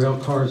whatever's in the rail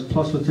cars,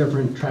 plus whatever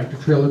in tractor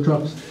trailer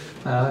trucks.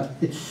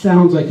 It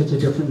sounds like it's a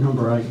different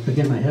number.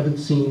 Again, I haven't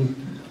seen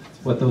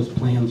what those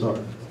plans are.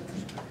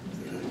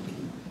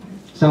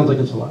 Sounds like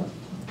it's a lot.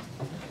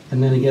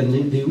 And then again,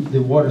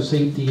 the water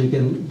safety,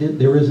 again,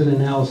 there is an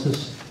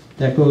analysis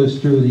that goes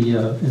through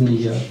in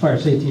the fire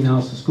safety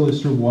analysis,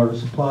 goes through water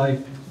supply.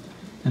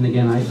 And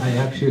again, I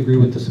actually agree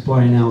with the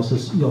supply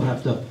analysis. You'll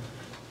have to,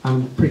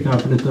 I'm pretty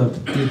confident the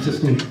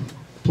existing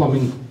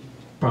plumbing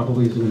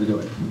probably isn't going to do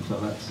it. So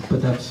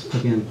that's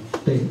again,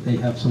 they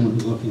have someone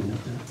who's looking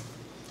at that.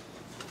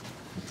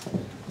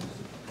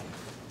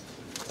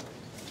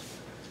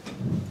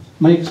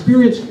 My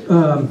experience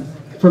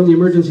from the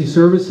emergency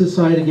services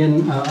side,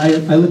 again,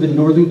 I live in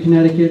northern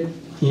Connecticut,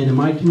 and in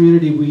my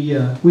community we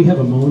have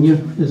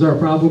ammonia is our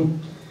problem.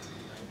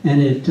 And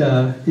it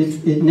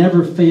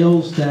never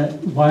fails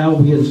that while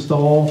we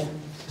install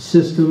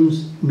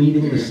systems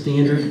meeting the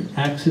standard,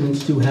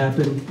 accidents do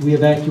happen. We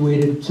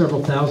evacuated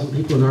several thousand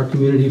people in our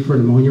community for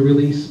an ammonia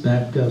release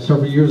back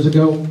several years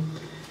ago.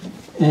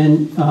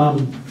 And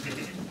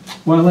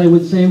while I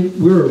would say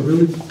we're a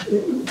really,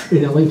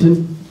 in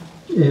Ellington,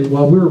 and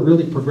while we're a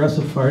really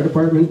progressive fire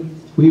department,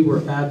 We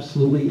were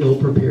absolutely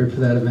ill-prepared for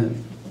that event.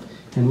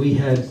 And we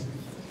had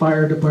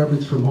fire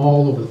departments from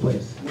all over the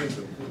place.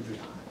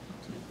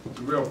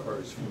 The rail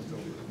cars.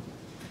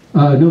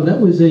 No, that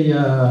was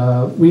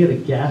we had a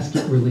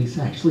gasket release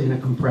actually in a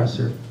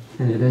compressor,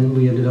 and then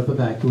we ended up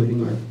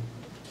evacuating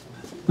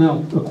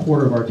a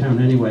quarter of our town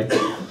anyway.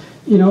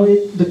 You know,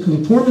 the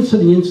conformance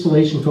of the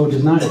installation code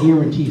does not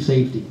guarantee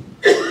safety.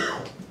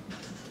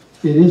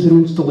 It is an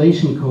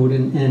installation code,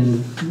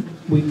 and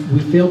we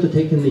failed to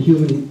take in the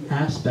human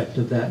aspect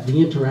of that, the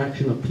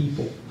interaction of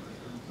people.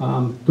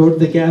 Go to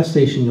the gas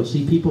station, you'll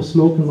see people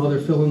smoking while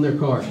they're filling their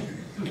car.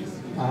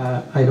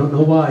 I don't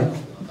know why.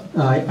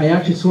 I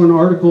actually saw an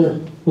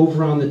article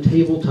over on the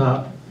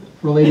tabletop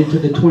related to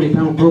the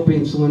 20-pound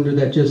propane cylinder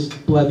that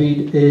just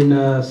levied in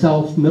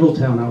South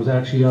Middletown. I was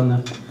actually on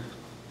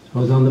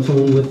the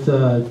phone with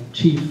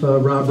Chief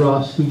Rob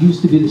Ross, who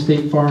used to be the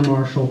state fire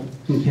marshal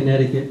in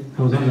Connecticut.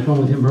 I was on the phone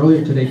with him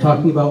earlier today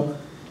talking about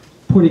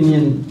putting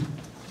in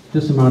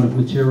this amount of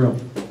material.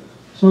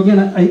 So again,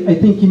 I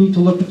think you need to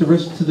look at the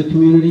risks to the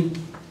community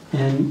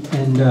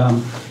and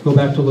go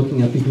back to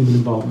looking at the human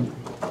involvement.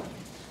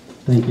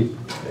 Thank you.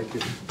 Thank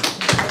you.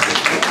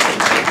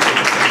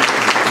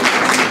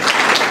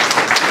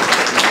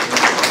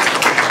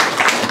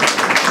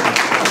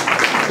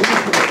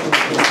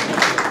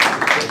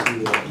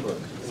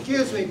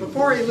 Excuse me,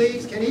 before he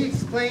leaves, can he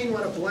explain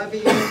what a levy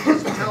is,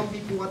 just to tell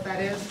people what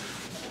that is?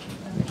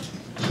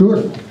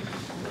 Sure.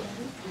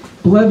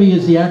 BLEVE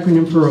is the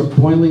acronym for a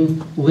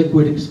boiling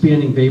liquid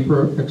expanding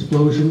vapor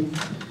explosion.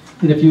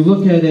 And if you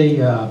look at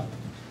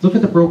look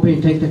at the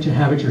propane tank that you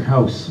have at your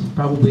house,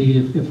 probably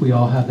if we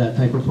all have that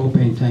type of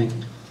propane tank.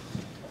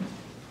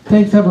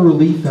 Tanks have a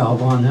relief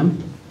valve on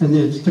them, and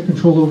it's to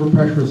control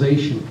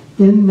overpressurization.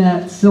 In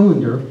that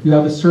cylinder, you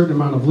have a certain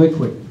amount of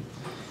liquid.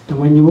 And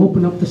when you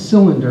open up the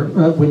cylinder,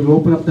 when you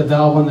open up the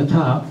valve on the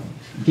top,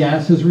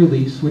 gas is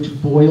released, which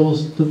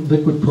boils the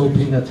liquid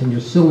propane that's in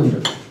your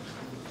cylinder.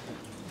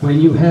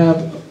 When you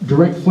have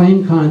direct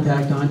flame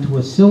contact onto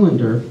a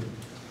cylinder,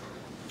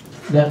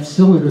 that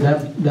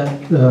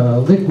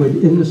liquid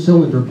in the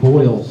cylinder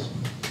boils.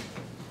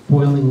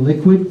 Boiling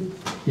liquid,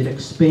 it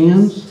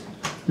expands,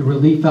 the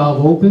relief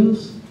valve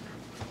opens,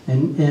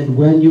 and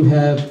when you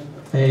have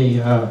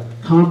a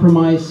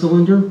compromised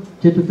cylinder,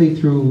 typically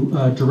through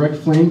direct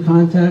flame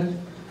contact,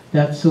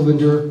 that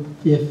cylinder,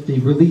 if the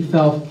relief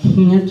valve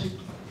can't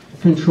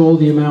control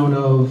the amount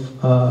of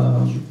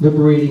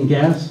liberating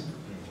gas,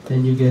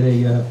 then you get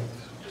a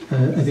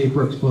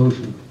vapor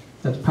explosion.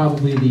 That's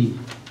probably the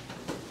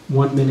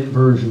 1-minute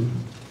version.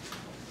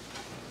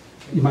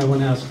 You might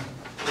want to ask,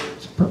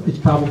 it's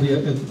probably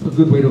a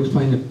good way to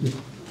explain it.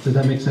 Does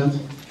that make sense?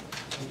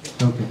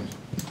 Okay.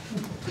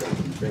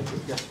 Thank you.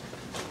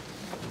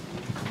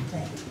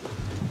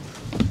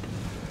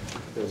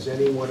 Does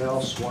anyone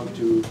else want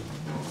to,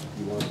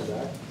 you want to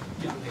that?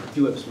 Yeah, I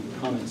do have some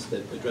comments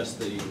that address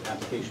the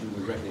application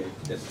directly.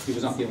 He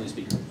was not the only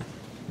speaker.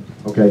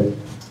 Okay.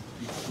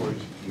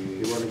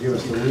 You want to give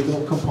us the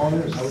legal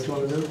component? Is that what you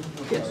want to do?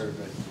 Yes.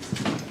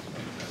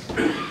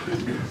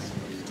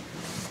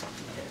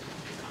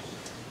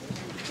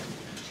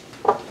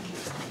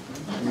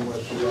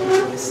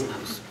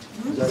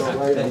 Is that all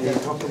right? Are you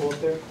comfortable up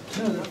there?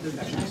 No,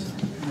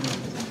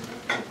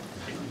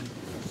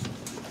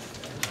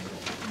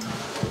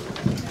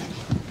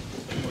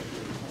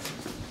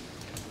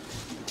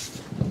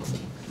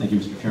 Thank you,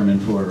 Mr. Chairman,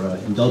 for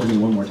indulging me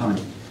one more time.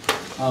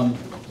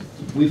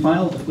 We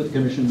filed with the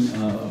Commission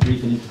a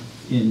brief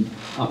in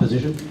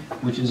opposition,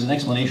 which is an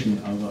explanation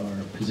of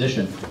our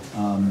position.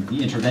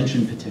 The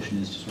intervention petition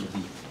is just sort of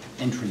the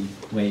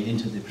entryway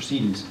into the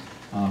proceedings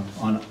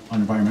on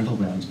environmental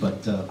grounds.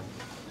 But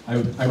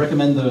I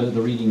recommend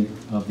the reading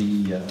of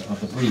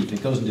the brief.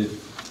 It goes into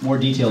more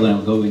detail than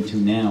I'll go into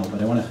now,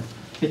 but I want to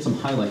hit some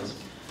highlights.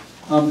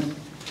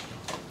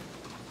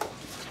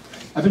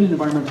 I've been an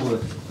environmental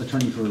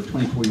attorney for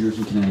 24 years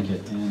in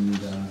Connecticut,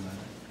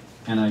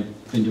 and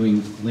I've been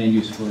doing land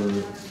use for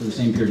the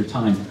same period of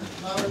time.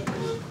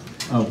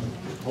 Oh,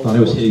 thought I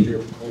was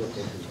hitting.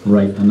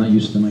 Right, I'm not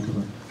used to the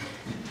microphone.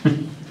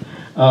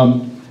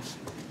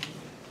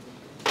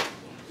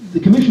 The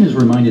Commission is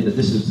reminded that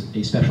this is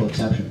a special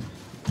exception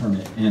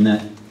permit, and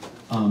that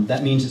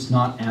that means it's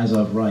not as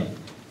of right.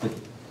 But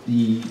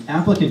the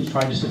applicant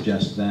tried to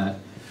suggest that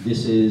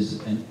this is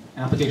an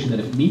application that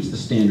it meets the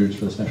standards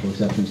for the special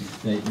exceptions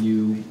that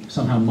you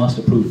somehow must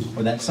approve,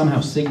 or that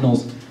somehow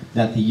signals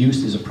that the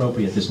use is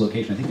appropriate at this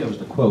location. I think that was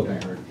the quote I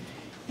heard.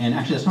 And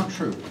actually that's not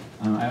true.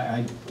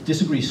 I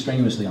disagree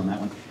strenuously on that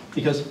one,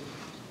 because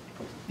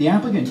the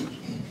applicant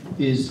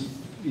is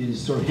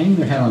sort of hanging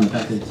their hat on the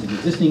fact that it's an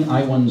existing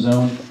I-1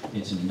 zone,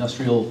 it's an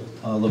industrial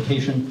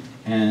location,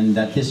 and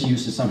that this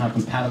use is somehow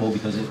compatible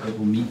because it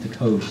will meet the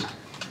codes.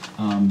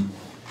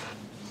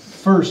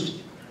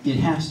 First, it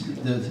has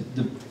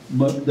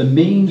the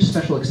main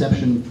special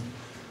exception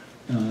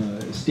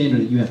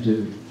standard that you have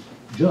to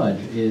judge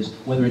is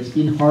whether it's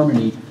in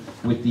harmony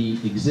with the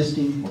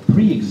existing or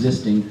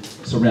pre-existing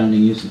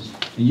surrounding uses.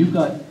 And you've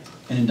got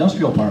an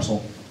industrial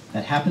parcel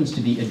that happens to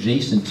be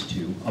adjacent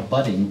to,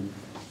 abutting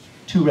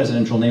two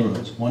residential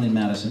neighborhoods, one in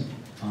Madison.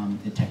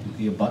 It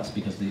technically abuts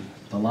because the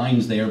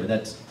line's there, but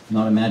that's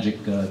not a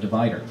magic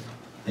divider.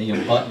 They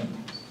abut,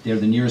 they're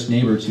the nearest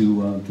neighbor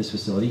to this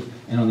facility.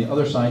 And on the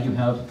other side, you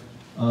have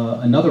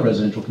another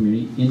residential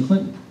community in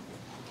Clinton.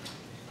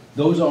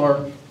 Those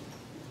are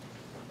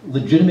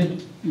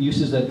legitimate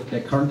uses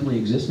that currently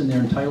exist, and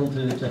they're entitled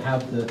to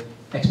have the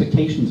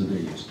expectations of their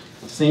use.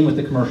 Same with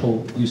the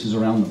commercial uses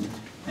around them.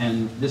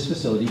 And this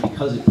facility,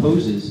 because it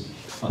poses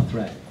a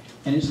threat,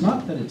 and it's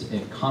not that it's a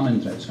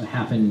common threat, it's going to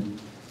happen,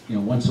 you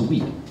know, once a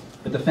week,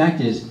 but the fact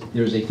is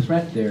there's a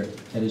threat there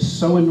that is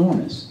so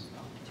enormous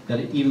that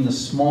even the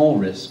small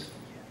risk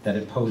that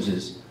it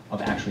poses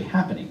of actually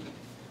happening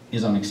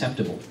is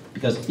unacceptable,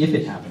 because if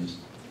it happens,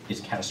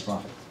 it's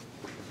catastrophic.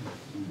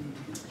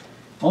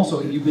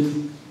 Also, you've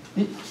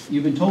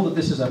been told that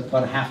this is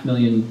about a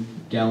 500,000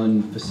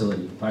 gallon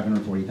facility,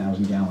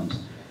 540,000 gallons.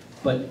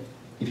 But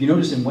if you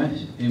notice in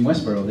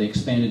Westboro, they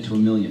expanded to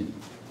 1 million.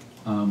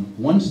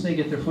 Once they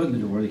get their foot in the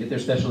door, they get their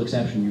special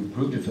exception, you've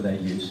approved it for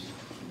that use.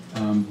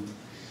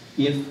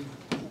 If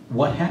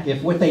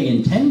what they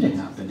intend to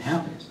happen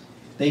happens,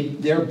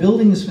 they're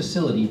building this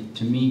facility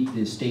to meet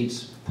the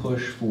state's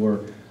push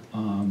for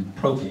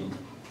propane.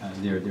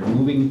 They're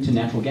moving to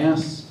natural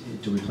gas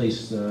to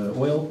replace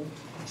oil.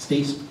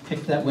 States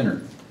picked that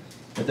winner.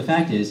 But the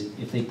fact is,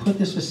 if they put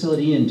this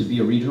facility in to be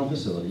a regional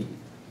facility,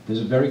 there's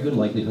a very good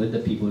likelihood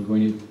that people are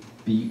going to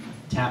be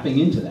tapping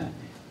into that.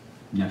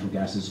 Natural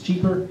gas is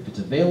cheaper, if it's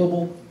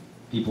available,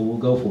 people will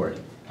go for it.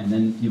 And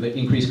then you've got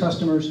increased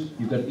customers,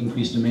 you've got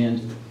increased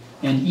demand,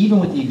 and even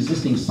with the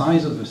existing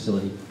size of the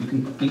facility, you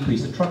can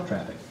increase the truck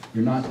traffic.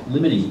 You're not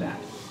limiting that.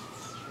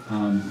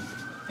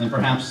 And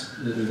perhaps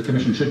the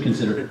commission should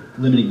consider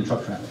limiting the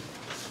truck traffic.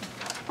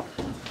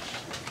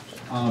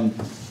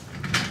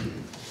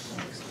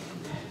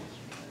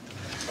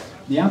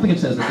 The applicant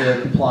says that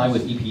they'll comply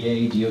with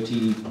EPA,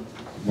 DOT,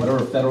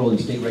 whatever federal and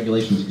state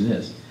regulations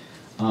exist.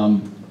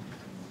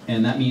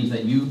 And that means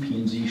that you,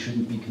 P&Z,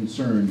 shouldn't be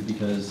concerned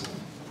because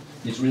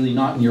it's really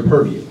not in your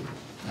purview.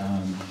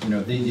 You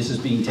know, this is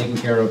being taken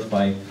care of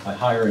by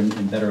higher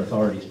and better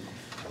authorities.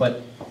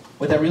 But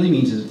what that really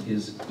means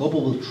is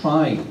Global will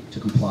try to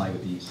comply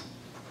with these.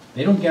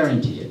 They don't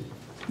guarantee it.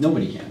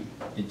 Nobody can.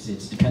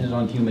 It's dependent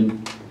on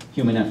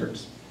human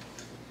efforts.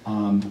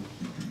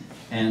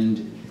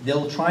 And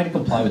they'll try to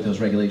comply with those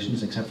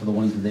regulations, except for the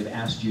ones that they've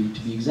asked you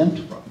to be exempt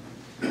from.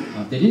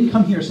 They didn't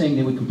come here saying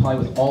they would comply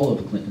with all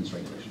of Clinton's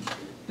regulations.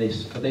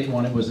 What they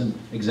wanted was an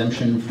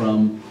exemption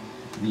from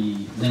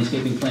the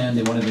landscaping plan,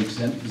 they wanted an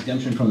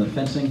exemption from the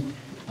fencing,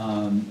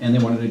 and they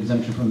wanted an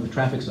exemption from the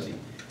traffic study.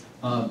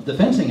 The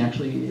fencing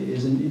actually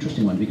is an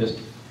interesting one because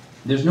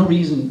there's no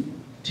reason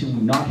to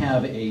not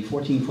have a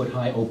 14-foot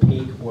high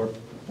opaque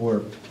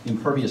or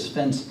impervious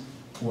fence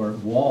or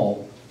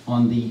wall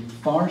on the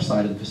far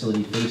side of the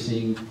facility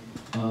facing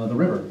the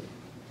river,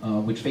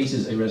 which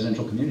faces a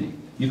residential community.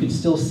 You can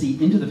still see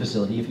into the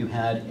facility if you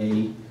had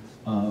a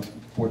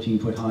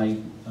 14-foot high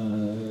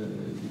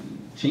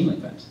chain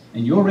link fence.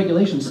 And your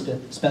regulations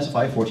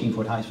specify a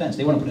 14-foot high fence.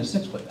 They want to put a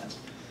 6-foot fence.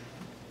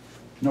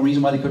 No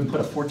reason why they couldn't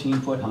put a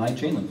 14-foot high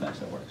chain link fence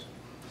that works.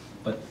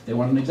 But they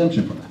want an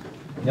exemption from that.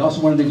 They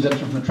also wanted an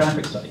exemption from the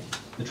traffic study.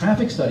 The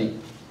traffic study,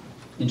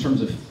 in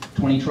terms of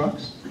 20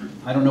 trucks,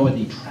 I don't know what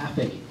the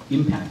traffic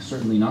impact,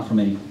 certainly not from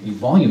a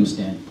volume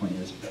standpoint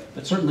is,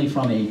 but certainly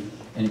from an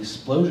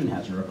explosion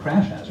hazard or a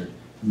crash hazard,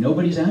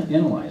 nobody's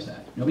analyzed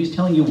that. Nobody's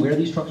telling you where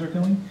these trucks are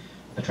going.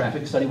 A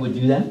traffic study would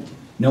do that.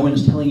 No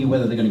one's telling you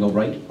whether they're going to go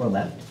right or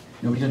left.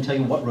 Nobody's going to tell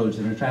you what roads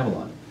they're going to travel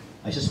on.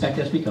 I suspect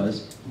that's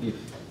because if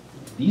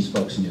these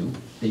folks knew,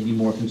 they'd be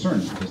more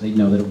concerned because they'd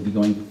know that it would be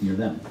going near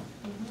them.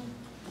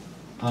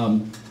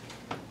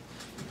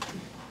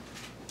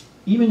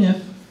 Even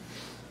if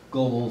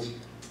Global's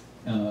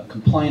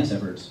compliance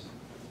efforts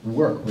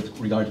work with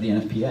regard to the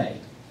NFPA,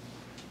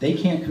 they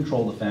can't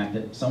control the fact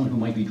that someone who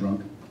might be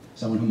drunk,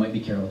 someone who might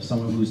be careless,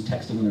 someone who's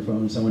texting on their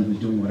phone, someone who's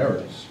doing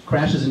whatever,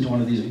 crashes into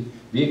one of these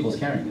vehicles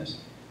carrying this.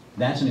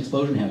 That's an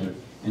explosion hazard.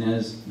 And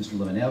as Mr.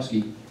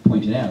 Lewandowski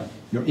pointed out,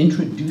 you're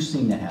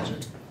introducing that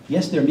hazard.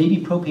 Yes, there may be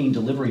propane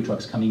delivery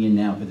trucks coming in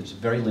now, but it's a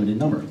very limited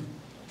number.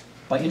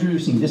 By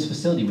introducing this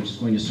facility, which is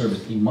going to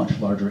service a much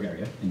larger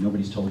area, and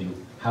nobody's told you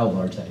how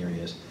large that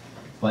area is,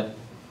 but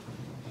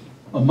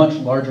a much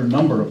larger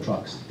number of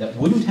trucks that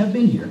wouldn't have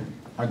been here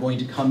are going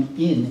to come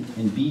in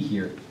and be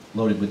here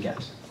loaded with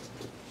gas.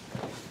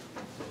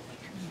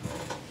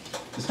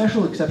 The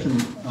special exception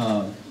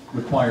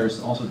requires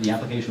also the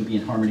application be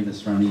in harmony with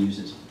surrounding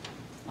uses.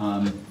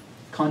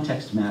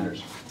 Context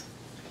matters.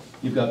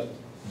 You've got,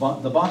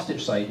 the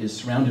Bostitch site is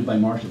surrounded by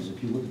marshes.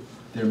 If you look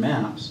at their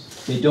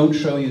maps, they don't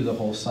show you the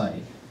whole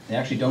site. They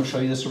actually don't show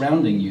you the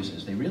surrounding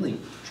uses. They really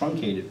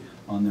truncate it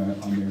on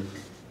their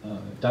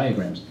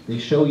diagrams. They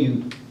show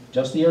you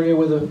just the area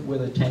where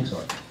the tanks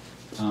are.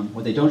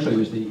 What they don't show you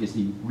is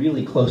the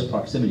really close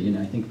proximity, and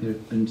I think there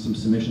have been some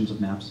submissions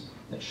of maps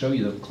that show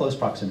you the close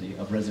proximity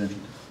of residential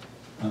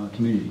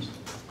communities.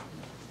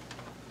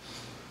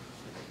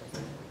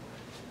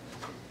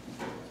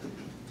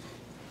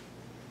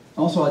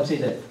 Also, I'd say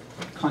that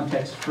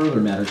context further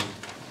matters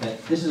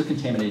that this is a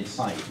contaminated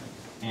site.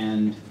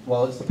 And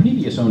while it's the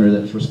previous owner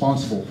that's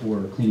responsible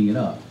for cleaning it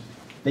up,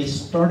 they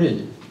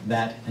started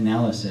that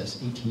analysis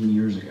 18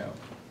 years ago.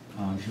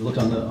 If you look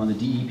on the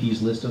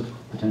DEP's list of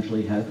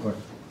potentially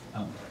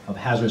of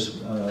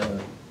hazardous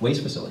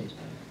waste facilities,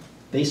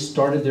 they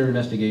started their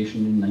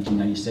investigation in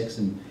 1996,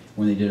 and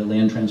when they did a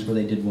land transfer,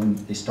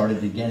 they started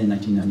it again in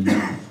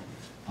 1999.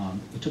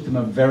 It took them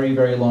a very,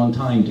 very long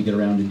time to get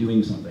around to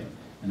doing something,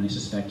 and I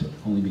suspect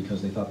only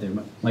because they thought they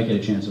might get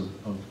a chance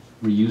of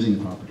reusing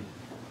the property.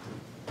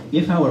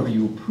 If, however,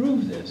 you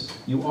approve this,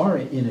 you are,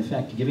 in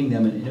effect, giving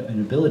them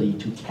an ability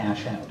to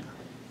cash out.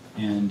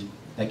 And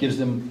that gives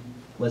them,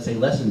 let's say,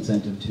 less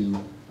incentive to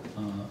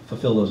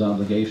fulfill those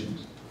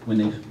obligations.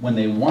 When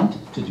they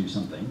want to do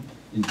something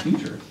in the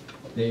future,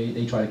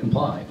 they try to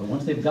comply. But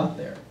once they've got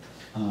there,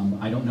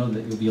 I don't know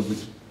that you'll be able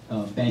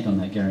to bank on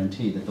that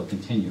guarantee that they'll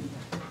continue.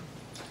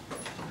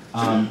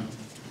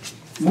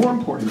 More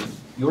important,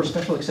 your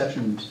special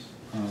exceptions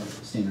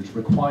standards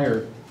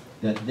require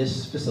that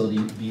this facility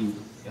be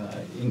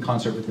in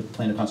concert with the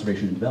Plan of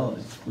Conservation and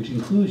Development, which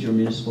includes your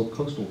municipal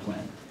coastal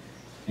plan.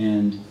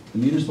 And the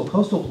municipal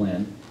coastal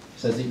plan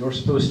says that you're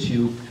supposed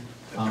to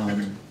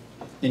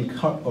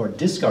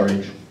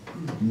discourage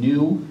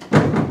new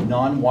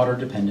non-water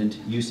dependent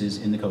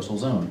uses in the coastal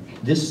zone.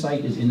 This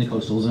site is in the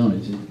coastal zone.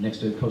 It's next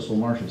to coastal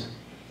marshes.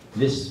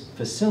 This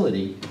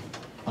facility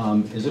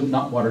is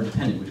not water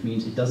dependent, which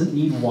means it doesn't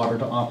need water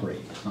to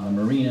operate. It's not a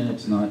marina.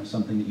 It's not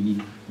something that you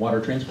need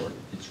water transport.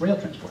 It's rail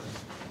transport.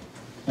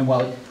 And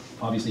while it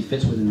obviously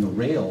fits within the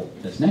rail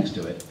that's next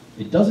to it,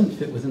 it doesn't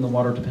fit within the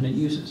water dependent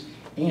uses.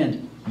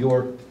 And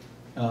your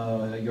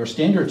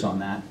standards on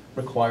that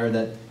require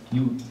that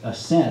you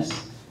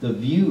assess the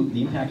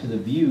impact of the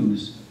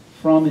views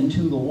from and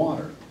to the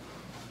water.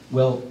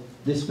 Well,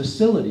 this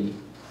facility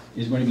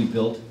is going to be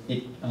built,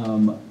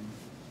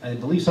 I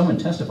believe someone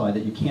testified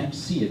that you can't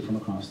see it from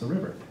across the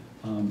river.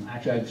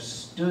 Actually, I've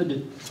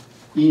stood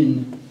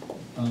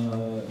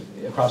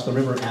across the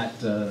river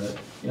at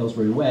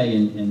Aylesbury Way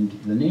and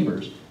the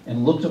neighbors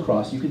and looked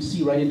across. You can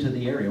see right into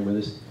the area where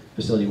this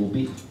facility will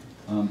be.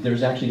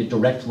 There's actually a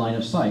direct line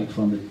of sight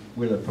from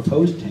where the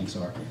proposed tanks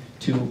are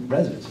to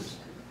residences.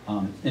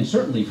 And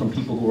certainly from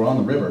people who are on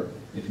the river,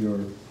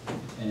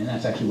 and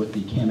that's actually what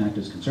the CAM Act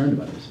is concerned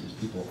about, is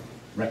people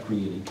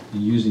recreating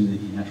and using the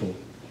natural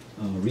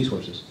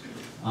resources.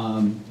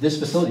 This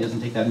facility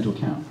doesn't take that into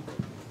account.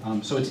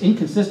 So it's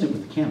inconsistent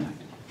with the CAM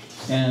Act.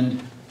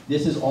 And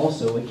this is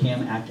also a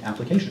CAM Act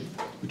application,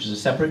 which is a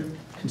separate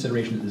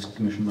consideration that this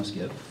commission must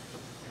give.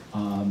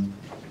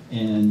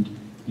 And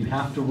you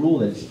have to rule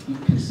that it's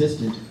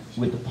consistent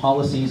with the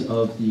policies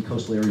of the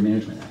Coastal Area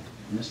Management Act.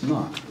 And it's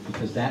not,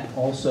 because that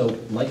also,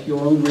 like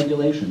your own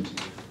regulations,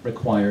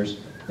 requires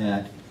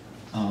that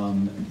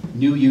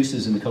new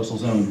uses in the coastal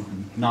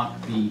zone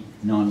not be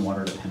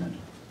non-water dependent.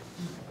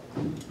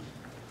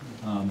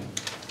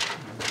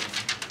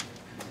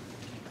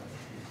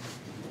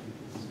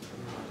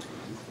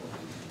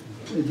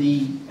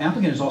 The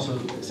applicant has also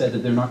said that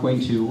they're not going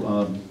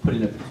to put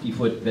in a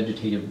 50-foot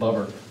vegetative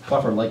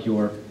buffer like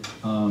your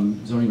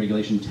zoning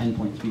regulation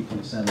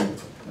 10.3.7,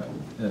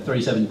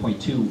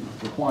 37.2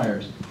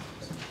 requires.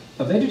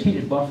 A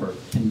vegetated buffer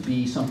can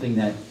be something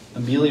that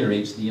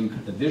ameliorates the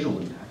visual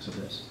impacts of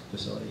this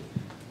facility.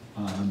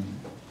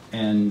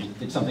 And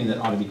it's something that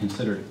ought to be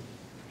considered.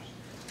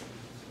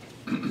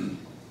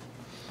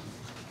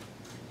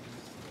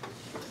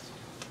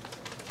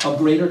 Of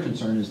greater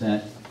concern is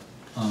that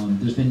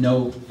there's been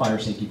no fire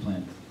safety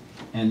plan.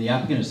 And the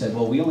applicant has said,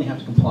 well, we only have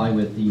to comply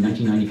with the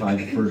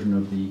 1995 version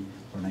of the,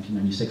 or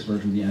 1996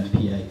 version of the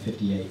NFPA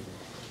 58.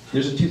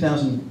 There's a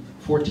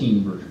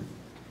 2014 version.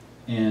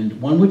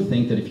 And one would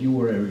think that if you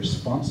were a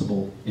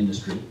responsible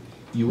industry,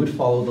 you would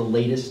follow the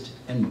latest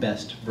and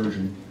best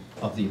version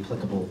of the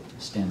applicable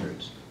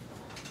standards.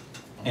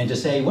 And to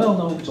say, well,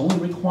 no, it's only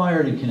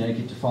required in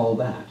Connecticut to follow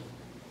that,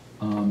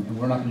 and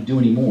we're not going to do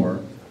any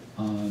more,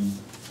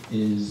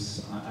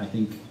 is, I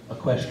think, a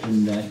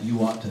question that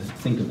you ought to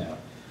think about.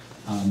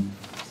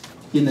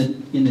 In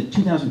the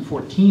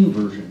 2014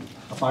 version,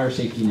 a fire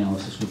safety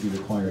analysis would be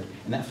required,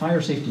 and that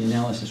fire safety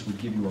analysis would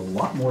give you a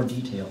lot more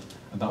detail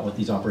about what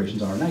these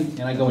operations are.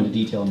 And I go into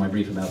detail in my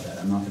brief about that.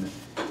 I'm not going to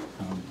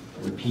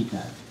repeat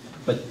that.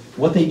 But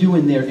what they do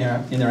in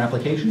their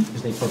application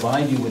is they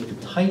provide you with the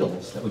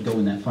titles that would go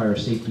in that fire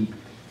safety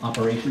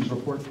operations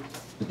report,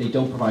 but they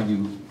don't provide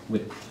you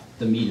with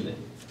the meat of it.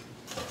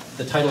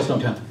 The titles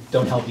don't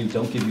help you,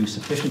 don't give you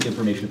sufficient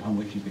information upon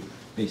which you could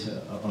base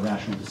a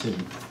rational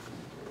decision.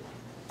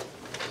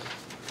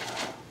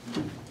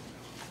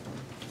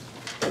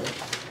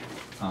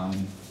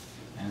 And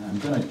I'm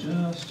going to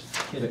just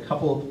hit a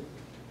couple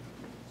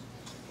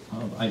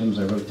of items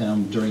I wrote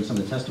down during some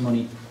of the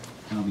testimony,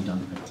 and I'll be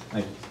done. I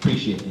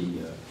appreciate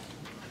the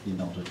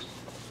indulgence.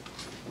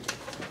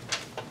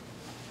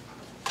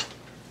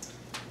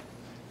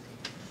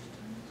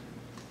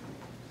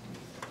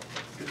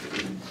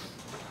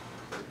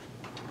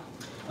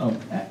 Oh,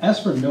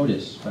 as for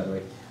notice, by the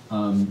way,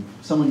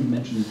 someone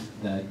mentioned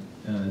that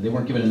they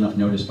weren't given enough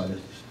notice by the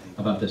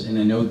about this, and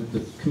I know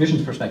the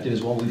commission's perspective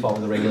is, well, we follow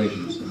the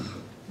regulations.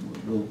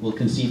 We'll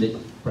concede that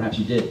perhaps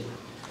you did.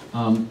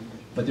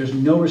 But there's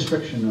no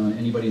restriction on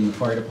anybody in the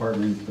fire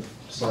department, the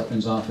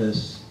selectman's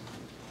office,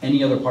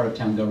 any other part of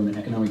town government,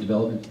 economic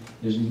development.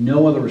 There's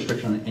no other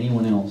restriction on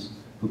anyone else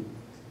who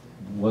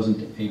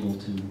wasn't able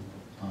to,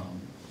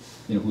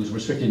 who was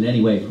restricted in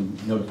any way from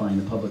notifying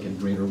the public in a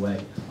greater way.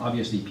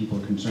 Obviously,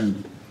 people are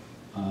concerned.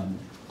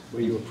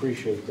 Well, you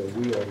appreciate that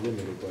we are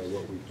limited by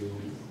what we do,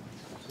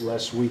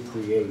 lest we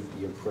create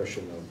the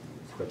impression of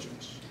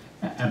prejudice.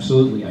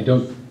 Absolutely.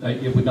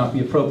 It would not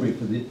be appropriate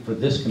for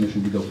this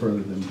commission to go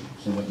further than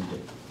what you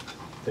did.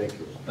 Thank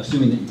you.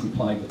 Assuming that you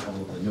complied with all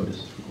of the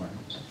notice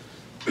requirements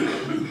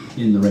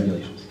in the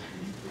regulations.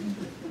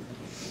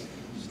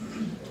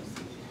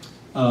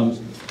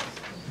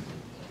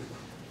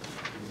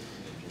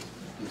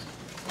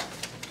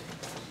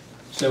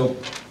 So,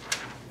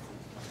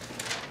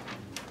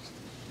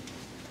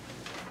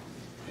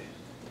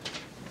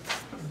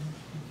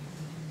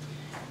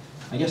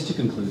 I guess to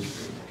conclude,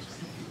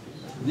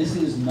 this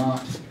is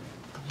not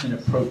an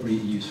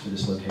appropriate use for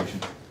this location.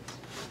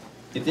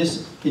 If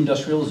this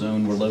industrial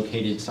zone were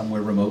located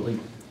somewhere remotely,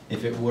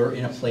 if it were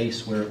in a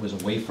place where it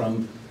was away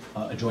from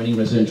adjoining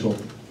residential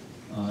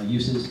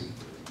uses,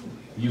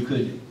 you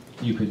could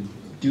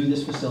do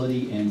this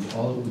facility and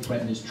all it would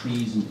threaten is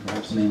trees and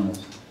perhaps some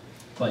animals.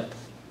 But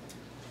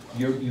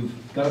you've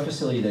got a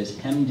facility that is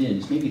hemmed in.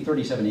 It's maybe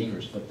 37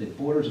 acres, but the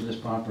borders of this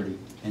property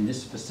and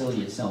this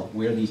facility itself,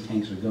 where these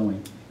tanks are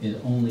going, is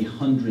only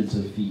hundreds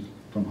of feet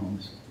from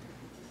homes.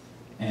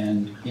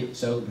 And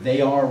so they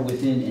are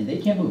within, and they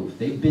can't move.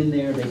 They've been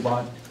there,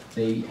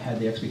 they had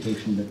the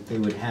expectation that they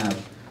would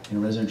have in a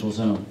residential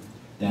zone,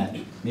 that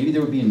maybe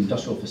there would be an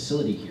industrial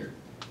facility here,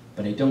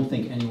 but I don't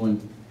think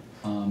anyone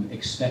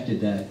expected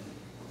that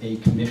a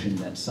commission,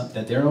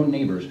 that their own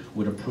neighbors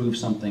would approve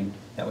something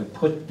that would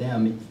put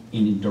them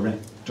in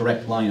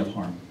direct line of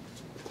harm.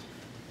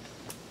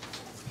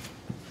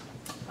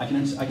 I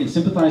can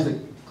sympathize that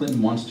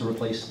Clinton wants to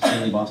replace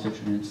Stanley Bostitch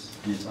in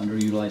its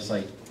underutilized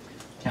site.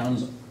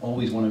 Towns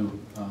always want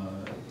to,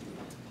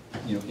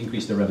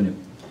 increase their revenue.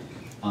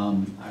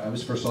 I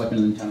was first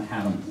selectman in the town of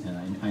Haddam,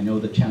 and I know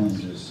the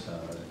challenges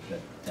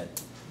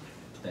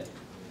that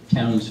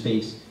towns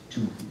face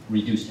to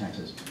reduce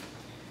taxes.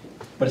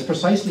 But it's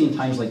precisely in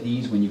times like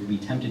these when you can be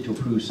tempted to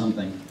approve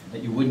something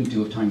that you wouldn't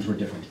do if times were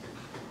different.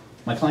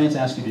 My clients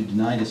ask you to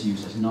deny this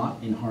use as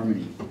not in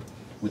harmony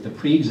with the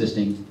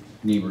pre-existing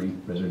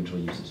neighboring residential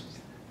uses.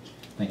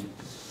 Thank you.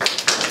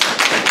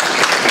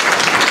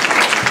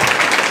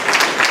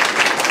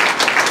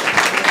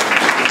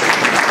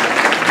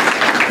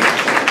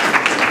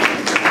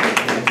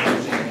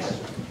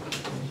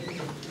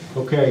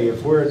 Okay,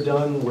 if we're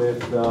done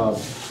with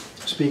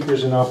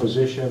speakers in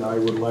opposition, I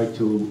would like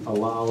to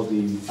allow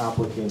the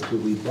applicant to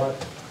rebut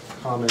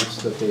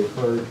comments that they've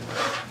heard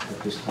at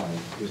this time.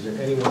 Is there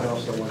anyone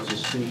else that wants to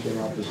speak in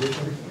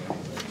opposition?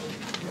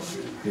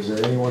 Is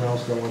there anyone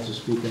else that wants to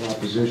speak in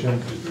opposition?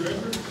 Is there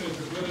going to be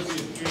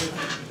a chance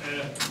to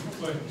ask a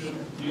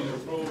question, either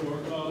pro or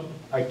con?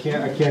 I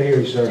can't hear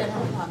you, sir.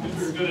 Is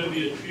there going to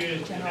be a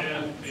chance to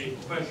ask a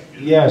question?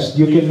 Yes,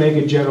 you can make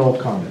a general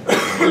comment.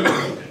 Either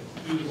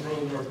pro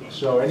or con.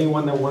 So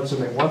anyone that wants to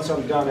make, once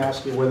I'm done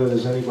asking whether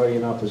there's anybody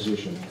in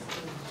opposition.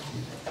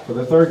 For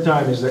the third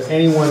time, is there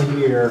anyone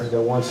here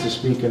that wants to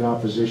speak in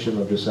opposition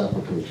of this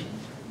application?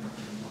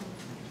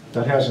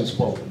 That hasn't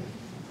spoken.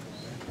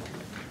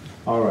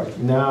 All right,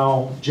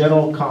 now,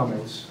 general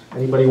comments.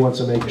 Anybody wants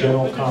to make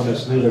general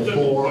comments, neither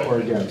for or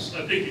against?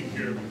 I think you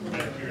care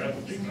back here.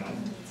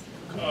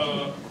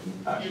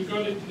 You're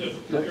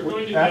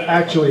going to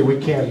Actually, we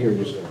can't hear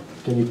you, sir.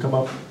 Can you come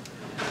up?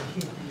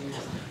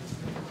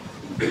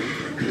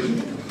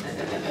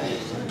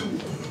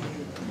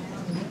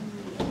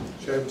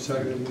 Should I have a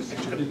second, Mr.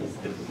 Chairman?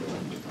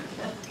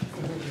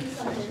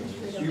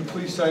 You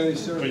please sign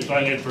this, sir? Wait,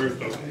 sign it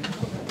first, okay.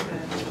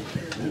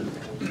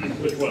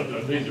 Which one?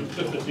 This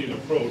is either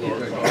pro or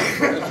con.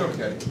 That's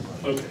okay.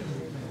 Okay.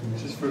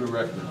 Just for the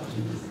record.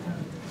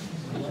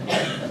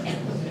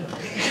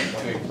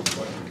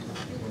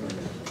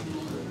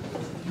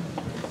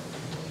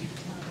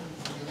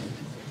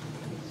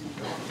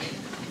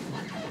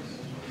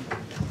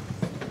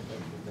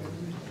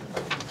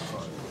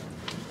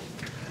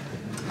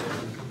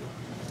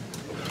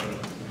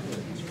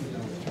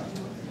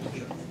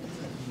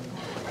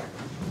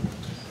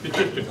 It's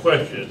just a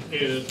question,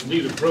 and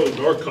neither pro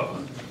nor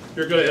con.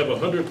 You're going to have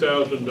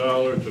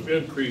 $100,000 of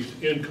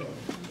increased income,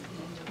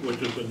 which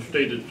has been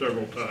stated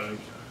several times.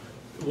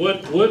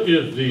 What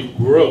is the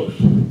gross?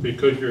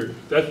 Because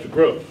that's the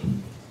gross.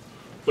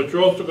 But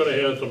you're also going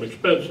to have some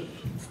expenses,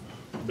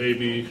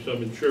 maybe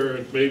some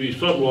insurance, maybe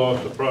some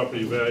loss of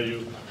property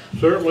value,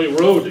 certainly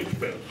road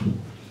expense.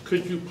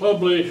 Could you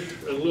publish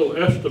a little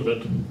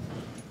estimate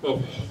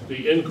of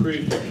the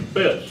increased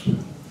expense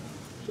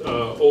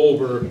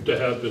over to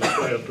have this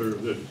plant or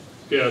this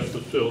gas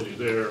facility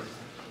there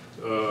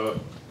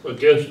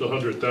against the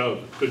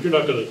 100,000? Because you're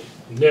not going to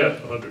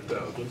net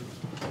 100,000.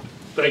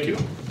 Thank you.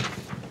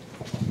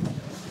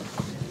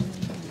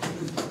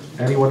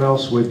 Anyone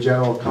else with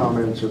general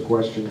comments or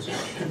questions?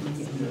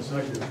 Yes,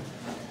 I do.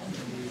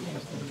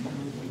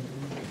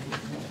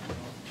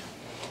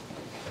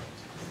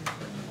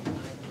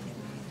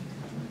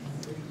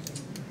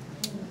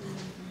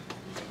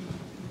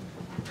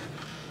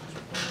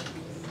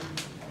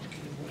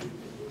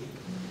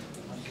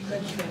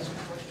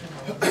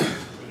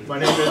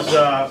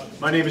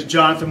 My name is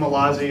Jonathan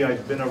Malazzi.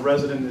 I've been a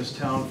resident in this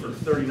town for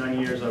 39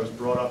 years. I was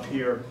brought up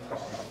here.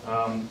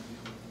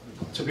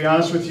 To be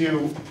honest with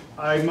you,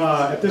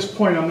 at this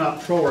point I'm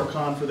not pro or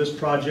con for this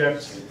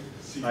project.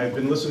 I've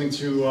been listening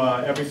to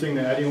everything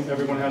that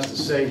everyone has to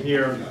say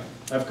here.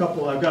 I've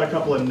got a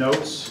couple of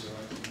notes.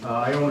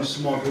 I own a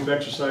small group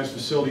exercise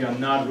facility on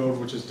Nod Road,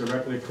 which is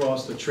directly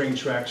across the train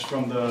tracks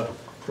from the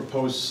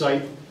proposed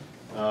site.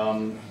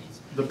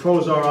 The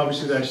pros are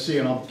obviously that I see,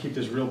 and I'll keep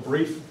this real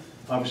brief.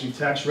 Obviously,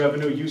 tax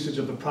revenue, usage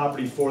of the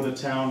property for the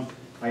town.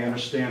 I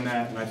understand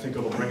that, and I think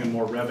it'll bring in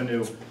more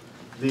revenue.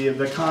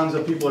 The cons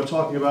that people are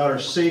talking about are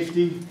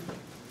safety.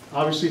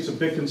 Obviously, it's a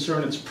big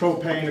concern. It's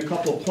propane. A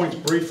couple of points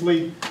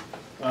briefly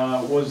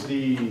was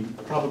the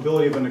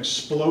probability of an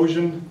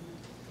explosion.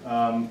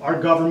 Our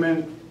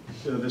government,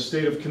 the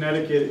state of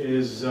Connecticut,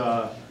 is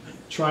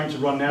trying to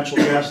run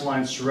natural gas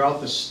lines throughout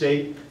the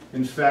state.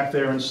 In fact, they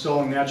are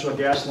installing natural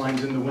gas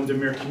lines in the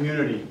Windermere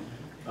community.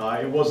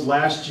 It was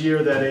last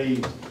year that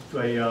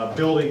a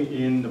building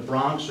in the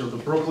Bronx or the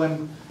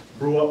Brooklyn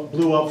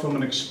blew up from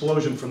an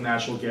explosion from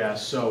natural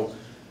gas. So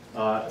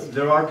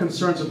there are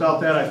concerns about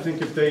that. I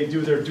think if they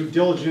do their due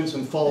diligence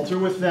and follow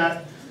through with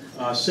that,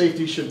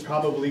 safety should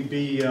probably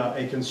be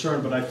a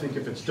concern, but I think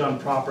if it's done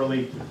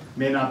properly,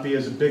 may not be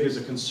as big as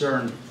a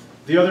concern.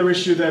 The other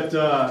issue that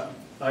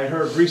I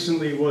heard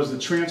recently was the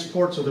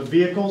transports of the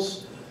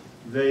vehicles.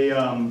 They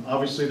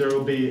obviously there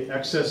will be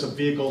excess of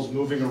vehicles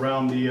moving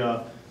around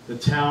the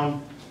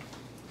town.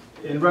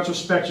 In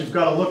retrospect, you've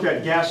got to look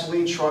at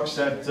gasoline trucks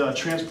that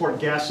transport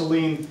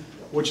gasoline,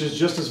 which is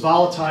just as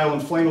volatile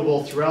and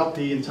flammable throughout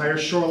the entire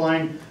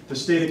shoreline, the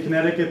state of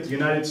Connecticut, the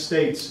United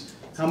States.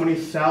 How many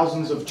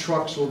thousands of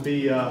trucks will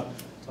be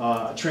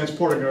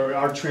transporting or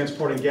are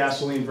transporting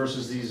gasoline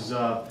versus these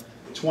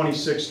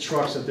 26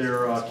 trucks that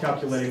they're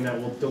calculating that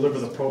will deliver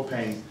the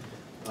propane?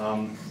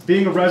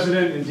 Being a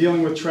resident and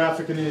dealing with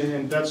traffic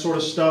and that sort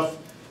of stuff,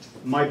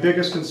 my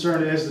biggest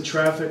concern is the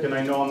traffic, and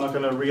I know I'm not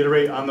going to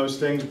reiterate on those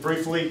things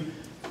briefly.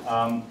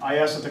 I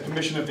ask that the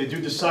commission, if they do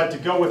decide to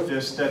go with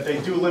this, that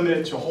they do limit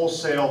it to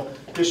wholesale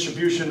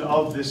distribution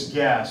of this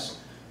gas.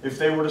 If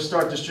they were to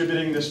start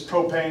distributing this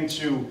propane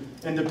to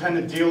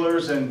independent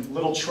dealers and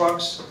little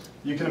trucks,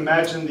 you can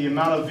imagine the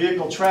amount of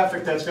vehicle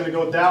traffic that's going to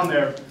go down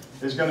there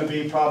is going to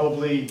be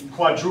probably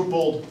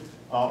quadrupled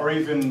or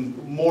even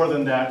more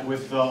than that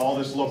with all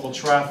this local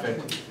traffic.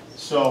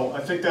 So I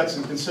think that's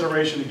in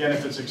consideration. Again,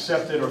 if it's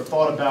accepted or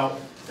thought about,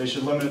 they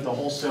should limit it to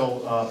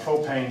wholesale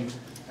propane,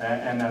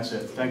 and that's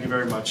it. Thank you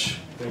very much.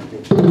 Thank you.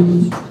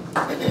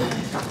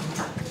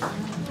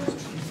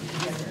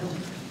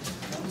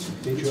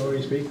 Did you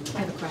already speak? I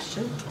have a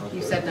question. Okay.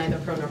 You said neither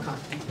pro nor con.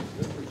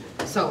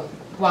 So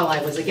while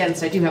I was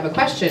against, I do have a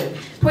question.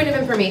 Point of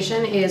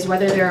information is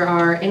whether there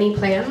are any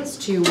plans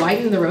to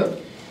widen the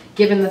road,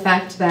 given the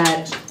fact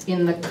that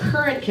in the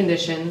current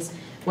conditions,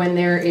 when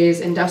there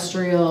is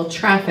industrial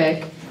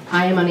traffic,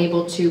 I am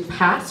unable to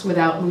pass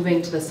without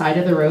moving to the side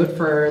of the road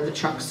for the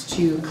trucks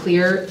to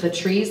clear the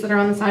trees that are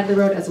on the side of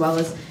the road, as well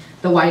as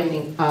the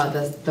widening,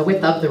 the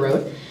width of the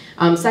road.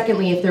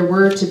 Secondly, if there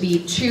were to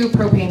be two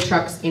propane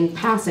trucks in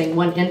passing,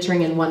 one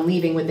entering and one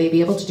leaving, would they be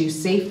able to do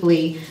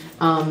safely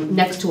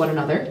next to one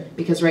another?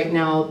 Because right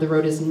now the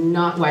road is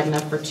not wide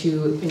enough for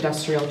two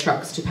industrial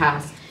trucks to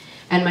pass.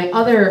 And my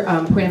other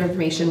point of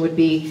information would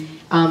be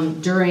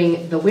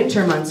during the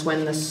winter months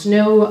when the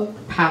snow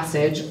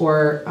passage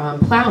or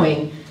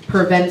plowing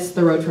prevents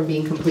the road from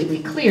being completely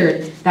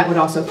cleared, that would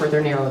also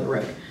further narrow the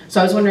road. So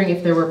I was wondering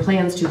if there were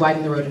plans to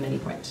widen the road at any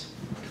point.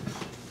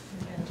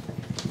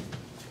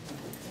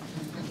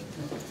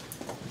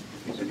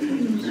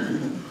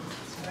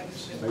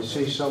 I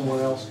see someone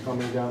else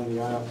coming down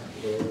the aisle.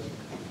 Can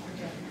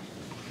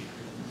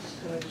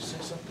I just say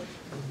something?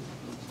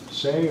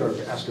 Say or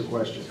ask a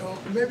question? Oh,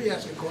 maybe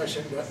ask a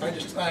question, but I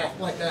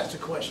like to ask a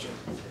question.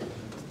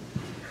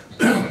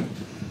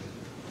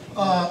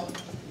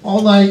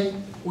 All night,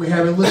 we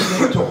have been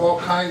listening to all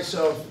kinds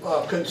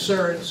of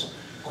concerns,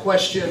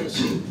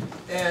 questions,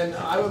 and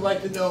I would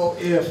like to know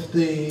if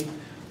the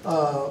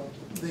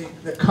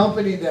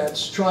company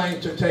that's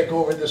trying to take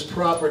over this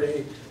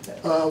property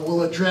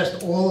will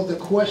address all of the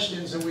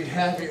questions that we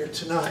have here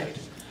tonight.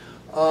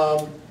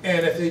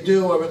 And if they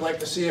do, I would like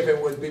to see if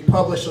it would be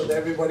published so that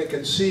everybody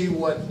can see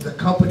what the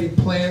company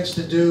plans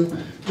to do,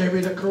 maybe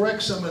to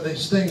correct some of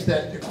these things,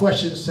 the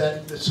questions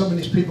that some of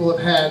these people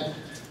have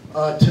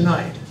had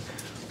tonight.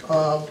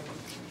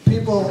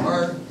 People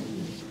are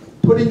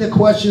putting the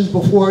questions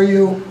before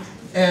you,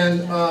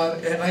 and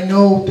I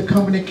know the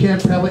company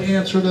can't probably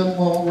answer them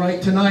all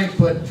right tonight,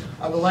 but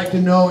I would like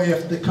to know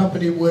if the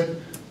company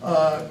would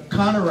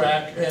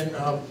counteract and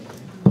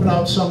put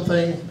out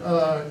something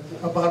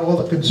about all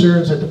the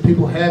concerns that the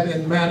people have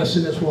in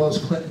Madison as well as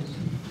Clinton.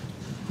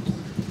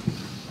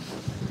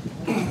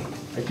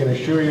 can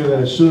assure you that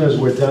as soon as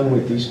we're done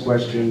with these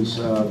questions,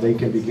 they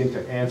can begin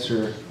to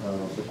answer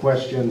the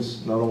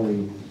questions, not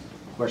only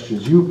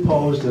questions you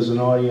posed as an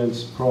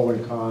audience, pro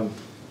and con,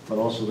 but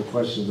also the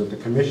questions that the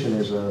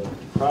commissioners are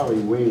probably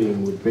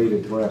waiting with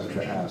bated breath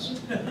to ask.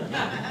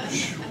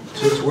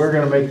 Since we're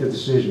going to make the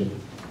decision.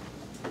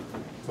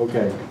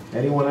 Okay,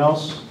 anyone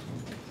else?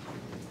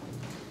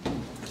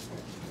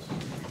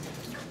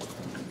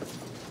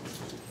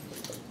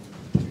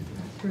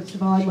 First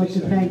of all, I'd like to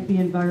thank the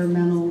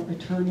environmental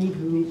attorney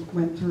who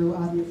went through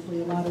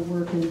obviously a lot of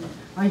work, and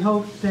I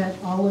hope that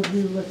all of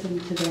you listen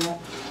to that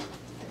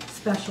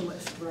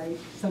specialist, right?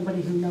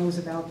 Somebody who knows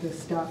about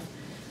this stuff.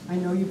 I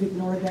know you've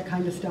ignored that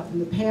kind of stuff in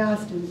the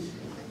past, and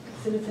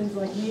citizens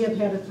like me have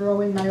had to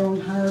throw in my own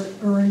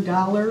hard-earned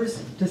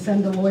dollars to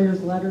send a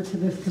lawyer's letter to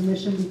this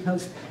commission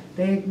because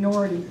they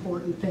ignored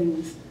important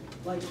things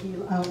like he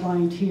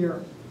outlined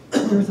here.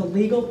 There's a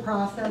legal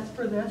process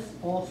for this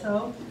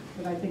also,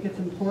 but I think it's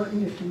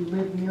important if you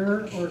live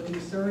near or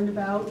concerned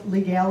about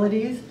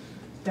legalities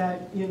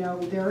that, you know,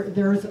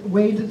 there's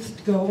ways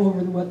to go over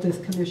what this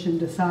commission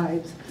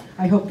decides.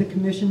 I hope the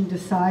commission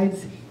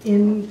decides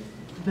in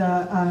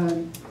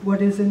the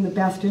what is in the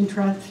best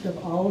interest of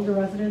all of the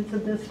residents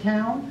of this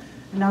town.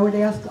 And I would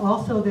ask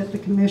also that the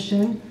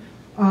commission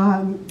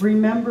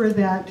remember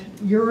that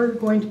you're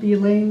going to be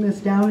laying this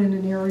down in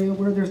an area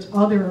where there's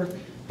other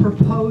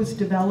proposed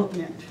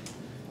development.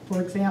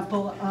 For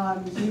example,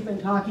 we've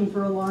been talking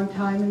for a long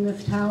time in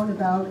this town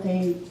about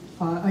a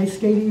ice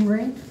skating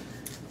rink.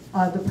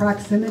 The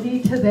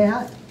proximity to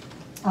that,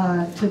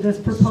 to this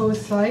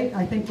proposed site,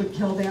 I think would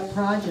kill that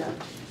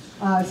project.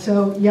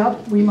 So,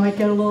 yep, we might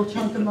get a little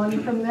chunk of money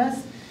from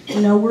this. You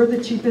know, we're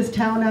the cheapest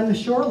town on the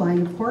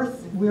shoreline. Of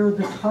course, we're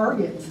the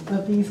targets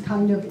of these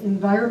kind of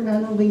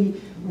environmentally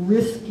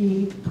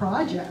risky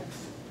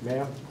projects.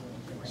 Ma'am,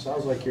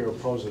 sounds like you're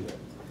opposing it.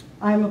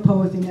 I'm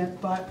opposing it,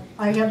 but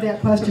I have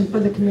that question for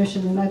the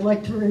commission, and I'd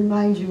like to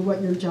remind you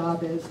what your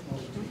job is.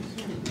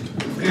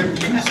 Ma'am,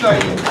 can you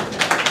cite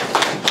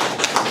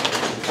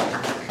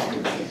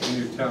in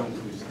your town,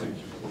 please? Thank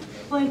you.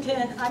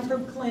 Clinton, I'm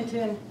from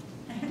Clinton.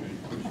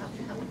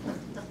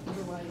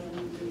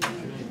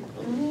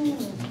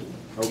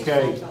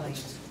 Okay.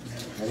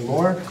 Any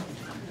more?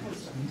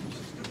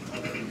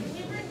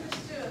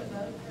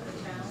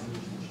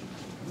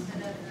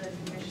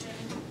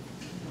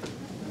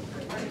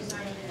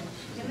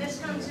 Can this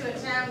come to a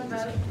town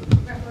vote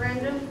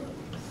referendum?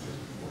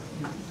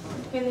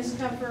 Can this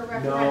come for a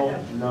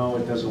referendum? No,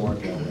 it doesn't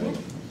work that way.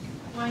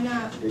 Why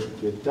not?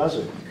 It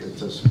doesn't.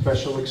 It's a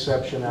special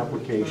exception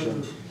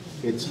application.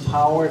 It's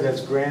power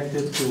that's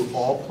granted to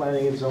all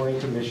planning and zoning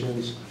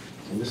commissions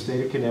in the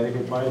state of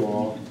Connecticut by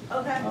law.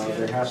 Okay.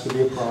 There has to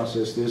be a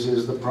process. This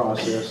is the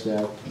process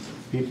that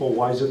people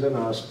wiser than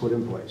us put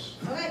in place.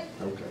 Okay.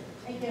 Okay.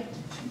 Thank you.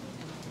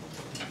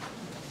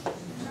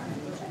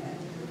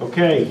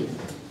 Okay.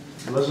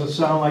 It doesn't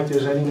sound like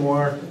there's any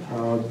more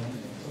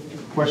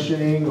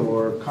questioning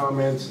or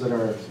comments that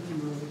are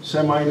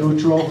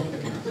semi-neutral.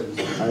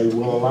 I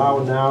will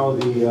allow now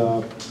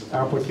the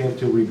applicant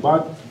to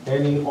rebut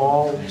any,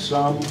 all,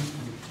 some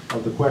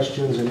of the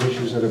questions and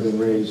issues that have been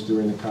raised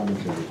during the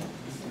commentary.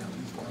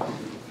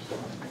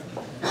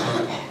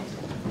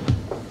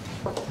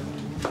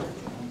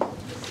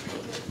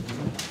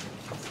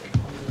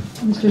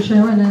 Mr.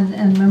 Chairman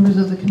and members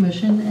of the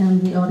commission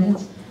and the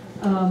audience,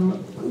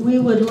 we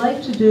would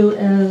like to do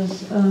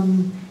as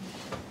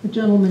the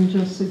gentleman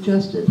just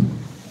suggested,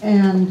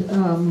 and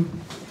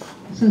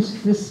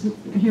since this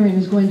hearing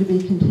is going to be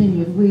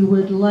continued, we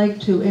would like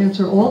to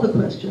answer all the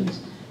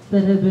questions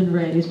that have been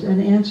raised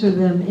and answer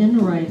them in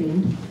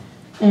writing,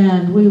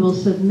 and we will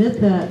submit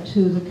that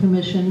to the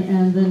commission,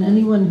 and then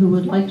anyone who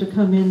would like to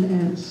come in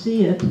and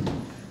see it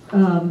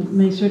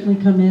may certainly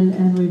come in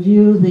and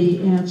review the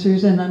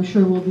answers, and I'm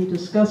sure we'll be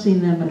discussing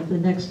them at the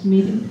next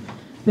meeting.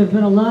 There have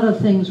been a lot of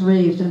things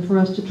raised, and for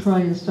us to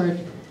try and start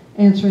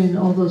answering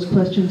all those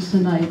questions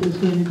tonight is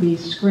going to be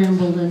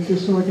scrambled and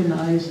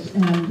disorganized,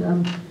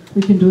 and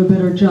we can do a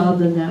better job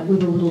than that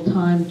with a little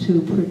time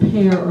to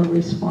prepare a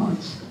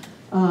response.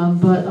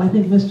 But I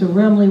think Mr.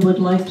 Remley would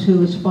like to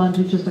respond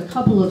to just a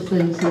couple of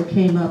things that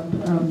came up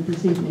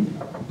this evening.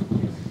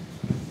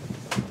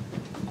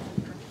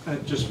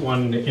 Just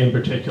one in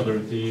particular,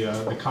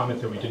 the comment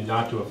that we did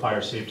not do a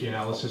fire safety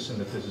analysis and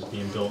that this is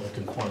being built in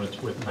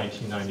conformance with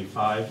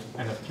 1995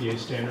 NFPA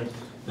standards.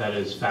 That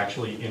is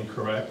factually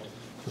incorrect.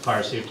 The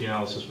fire safety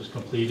analysis was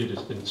completed.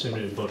 It's been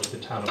submitted both to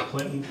the town of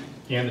Clinton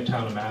and the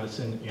town of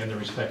Madison and the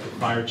respective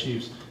fire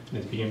chiefs, and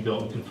it's being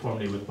built in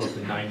conformity with both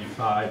the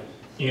 95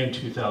 and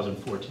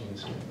 2014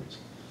 standards.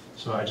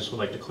 So I just would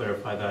like to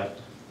clarify that.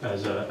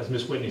 As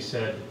Ms. Whitney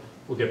said,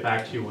 we'll get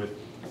back to you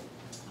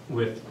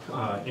with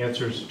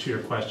answers to your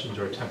questions,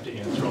 or attempt to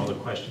answer all the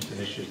questions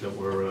and issues that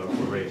were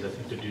raised. I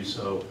think to do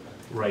so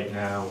right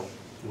now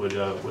would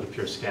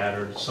appear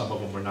scattered. Some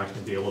of them we're not going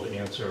to be able to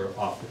answer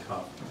off the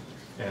cuff,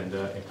 and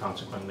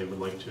consequently would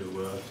like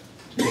to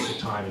take the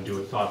time and do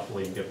it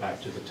thoughtfully and get back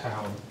to the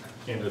town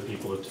and to the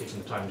people who have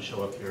taken the time to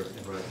show up here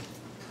and write.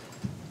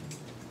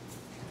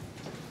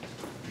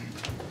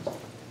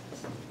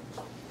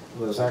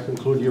 Does that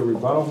conclude your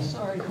rebuttal?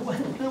 Sorry,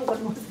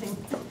 one more thing.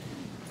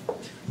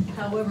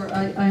 However,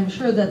 I'm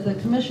sure that the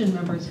commission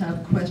members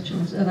have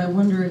questions, and I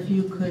wonder if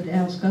you could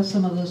ask us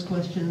some of those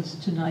questions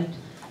tonight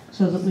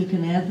so that we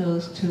can add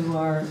those to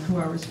our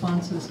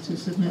responses to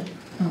submit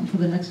for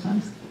the next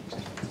time.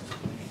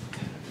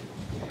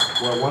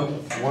 Well,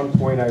 one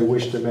point I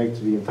wish to make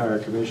to the entire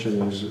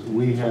commission is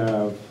we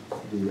have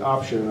the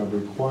option of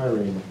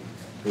requiring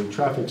a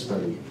traffic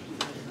study.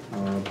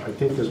 I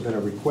think there's been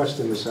a request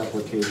in this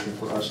application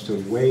for us to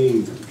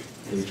waive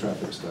a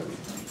traffic study,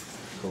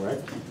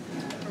 correct?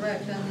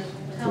 Correct, and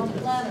the town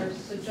planners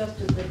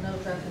suggested that no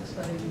traffic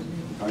study was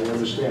needed. I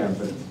understand,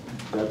 but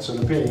that's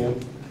an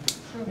opinion,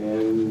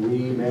 and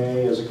we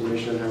may, as a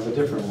commission, have a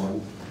different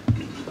one.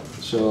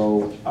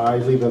 So I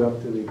leave it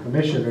up to the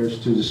commissioners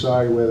to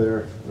decide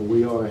whether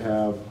we ought to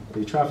have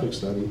a traffic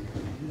study,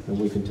 and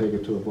we can take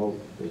it to a vote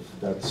if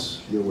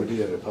that's your wish. Would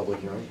you at a public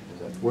hearing?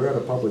 We're at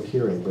a public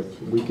hearing, but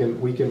we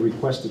can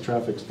request a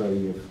traffic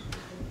study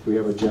if we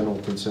have a general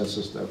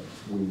consensus that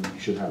we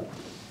should have.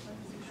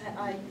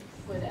 I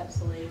would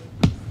absolutely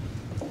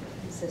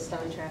insist on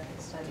a traffic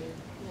study.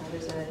 You know,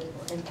 there's an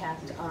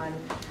impact on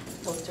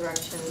both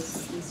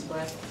directions,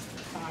 east-west,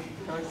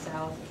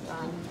 north-south,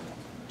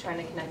 trying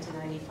to connect to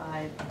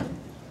 95,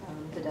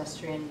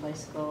 pedestrian,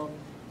 bicycle.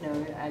 You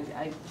know,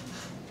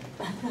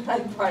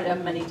 I've brought it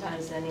up many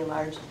times in any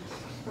large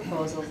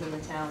proposals in the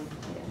town.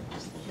 Yeah, I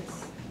just think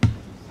it's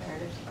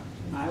imperative.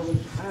 I would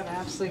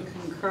absolutely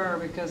concur,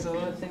 because the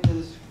other thing that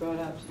was brought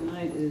up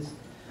tonight is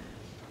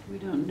we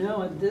don't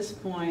know at this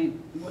point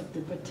what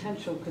the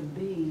potential could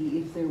be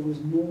if there was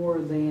more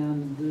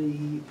than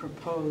the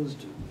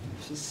proposed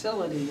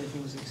facility if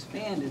it was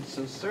expanded.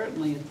 So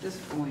certainly at this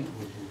point,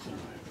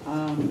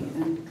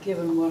 and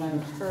given what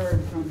I've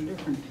heard from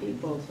different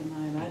people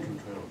tonight,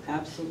 I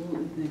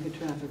absolutely think a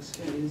traffic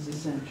study is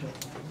essential.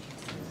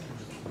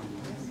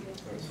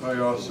 I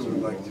also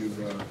would like to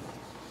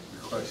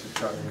request a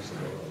traffic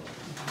study.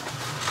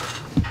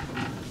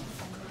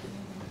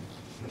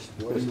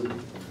 You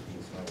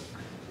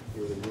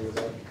would agree with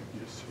that?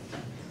 Yes.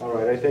 All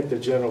right, I think the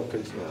general,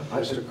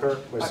 Mr.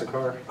 Kirk, Mr.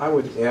 Carr? I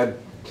would add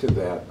to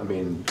that, I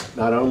mean,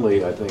 not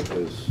only, I think,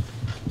 as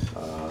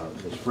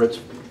Ms. Fritz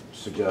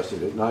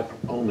suggested, it not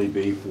only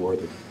be for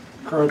the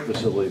current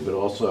facility, but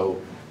also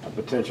a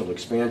potential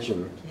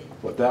expansion,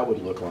 what that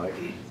would look like.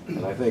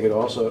 And I think it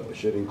also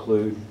should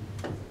include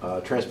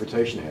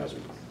transportation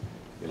hazard.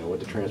 You know, what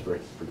the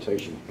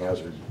transportation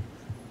hazard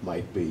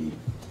might be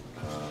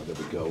that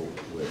would go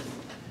with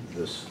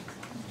this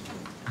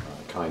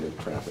kind of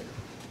traffic.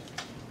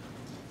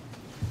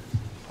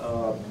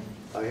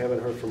 I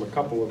haven't heard from a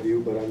couple of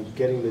you, but I'm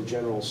getting the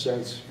general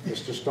sense.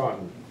 Mr.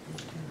 Staunton.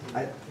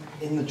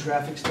 In the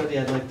traffic study,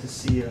 I'd like to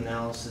see an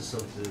analysis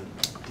of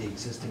the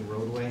existing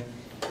roadway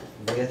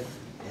width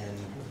and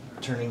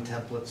turning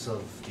templates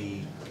of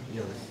the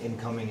the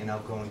incoming and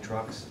outgoing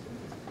trucks,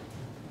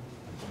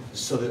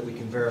 so that we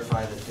can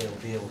verify that they'll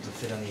be able to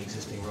fit on the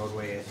existing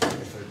roadway.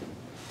 If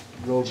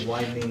a road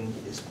widening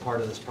is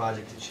part of this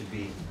project, it should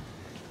be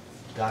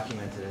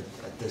documented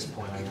at this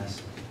point, I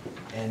guess.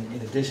 And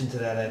in addition to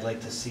that, I'd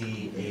like to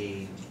see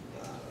a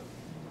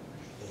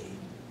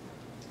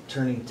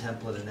turning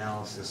template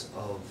analysis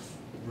of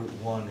Route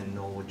 1 and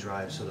Knollwood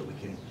Drive, so that we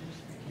can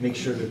make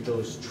sure that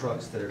those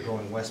trucks that are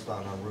going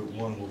westbound on Route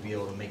 1 will be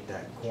able to make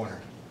that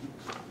corner.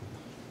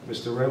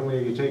 Mr. Remley,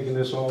 are you taking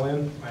this all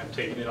in? I'm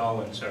taking it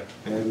all in, sir.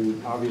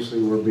 And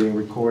obviously, we're being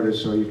recorded,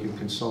 so you can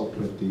consult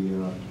with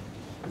the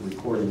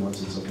recording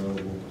once it's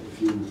available,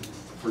 if you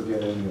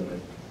forget any of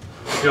it.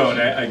 No, and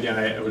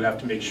I would have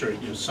to make sure,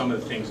 some of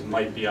the things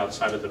might be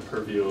outside of the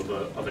purview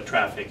of a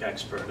traffic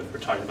expert, if we're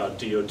talking about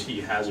DOT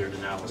hazard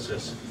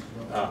analysis.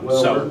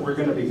 Well, we're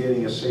going to be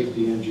getting a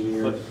safety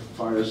engineer,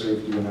 fire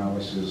safety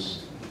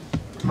analysis,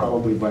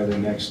 probably by the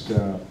next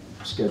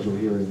scheduled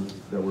hearing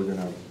that we're going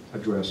to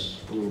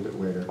address a little bit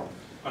later.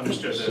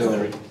 Understood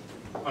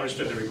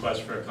the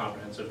request for a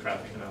comprehensive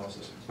traffic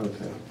analysis.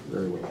 Okay,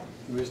 very well.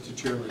 Mr.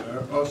 Chairman,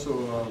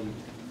 also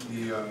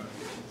the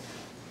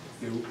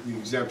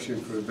exemption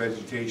for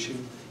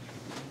vegetation,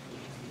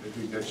 I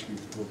think that should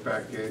be put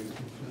back in,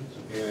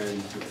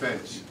 and the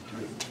fence.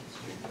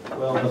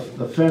 Well,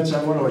 the fence,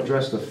 I want to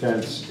address the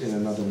fence in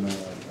another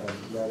manner.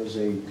 That is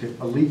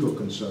a legal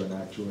concern,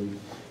 actually.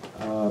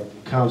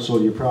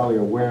 Council, you're probably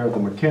aware of the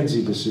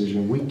McKenzie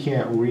decision. We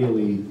can't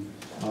really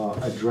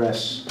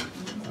address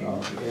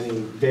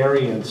any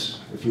variance,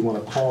 if you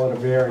want to call it a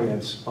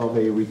variance, of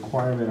a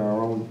requirement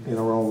in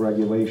our own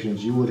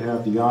regulations. You would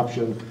have the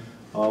option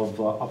of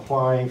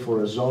applying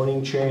for a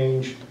zoning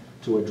change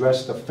to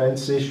address the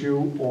fence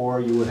issue, or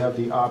you would have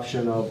the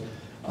option of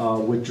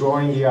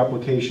withdrawing the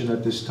application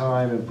at this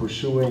time and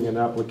pursuing an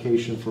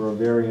application for a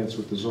variance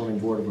with the Zoning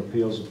Board of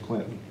Appeals of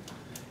Clinton.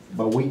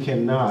 But we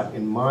cannot,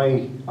 in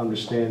my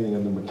understanding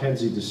of the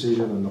McKenzie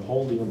decision and the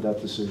holding of that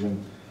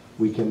decision,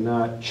 we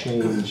cannot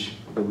change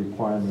the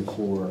requirement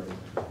for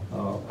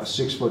a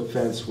 6-foot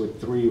fence with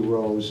 3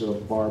 rows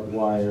of barbed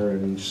wire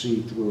and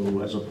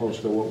see-through, as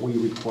opposed to what we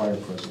require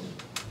presently.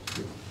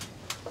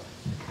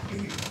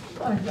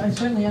 I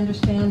certainly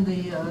understand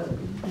the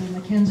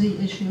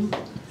McKenzie issue.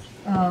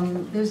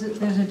 There's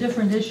a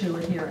different issue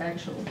here,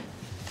 actually,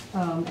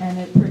 and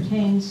it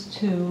pertains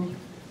to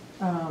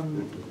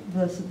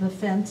the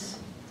fence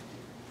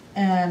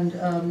and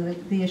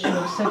the issue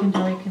of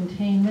secondary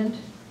containment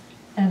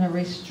and a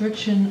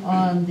restriction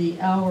on the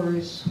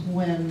hours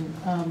when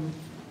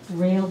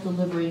rail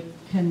delivery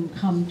can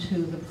come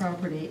to the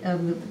property.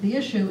 And the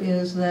issue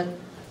is that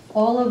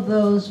all of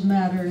those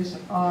matters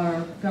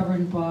are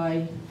governed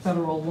by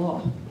federal law,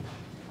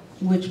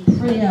 which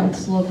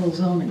preempts local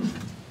zoning.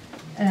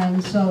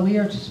 And so we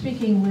are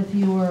speaking with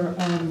your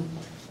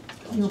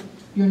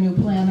new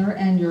planner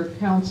and your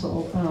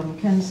counsel,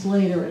 Ken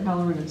Slater at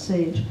Halloran and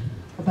Sage,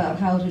 about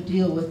how to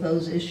deal with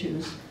those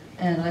issues.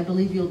 And I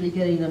believe you'll be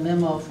getting a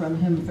memo from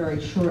him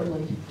very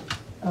shortly,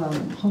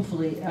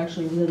 hopefully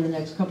actually within the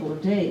next couple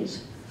of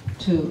days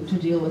to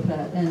deal with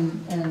that.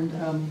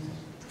 And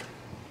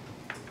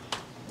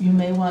you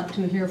may want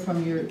to hear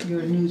from your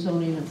new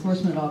zoning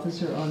enforcement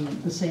officer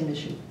on the same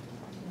issue.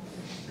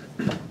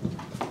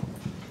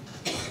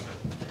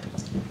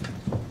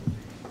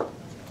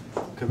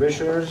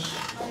 Commissioners,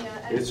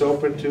 it's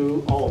open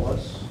to all of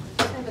us.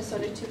 I have a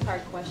sort of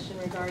two-part question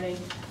regarding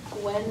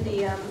when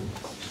the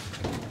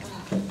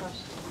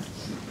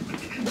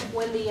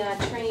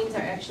trains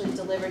are actually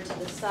delivered to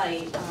the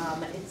site.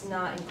 It's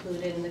not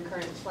included in the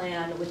current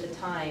plan with the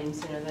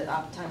times, you know, the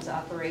times of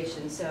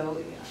operation. So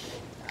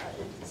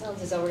it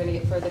sounds as though we're going to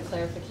get further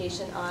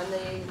clarification on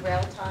the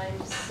rail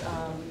times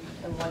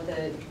and what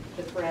the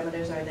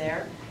parameters are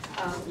there.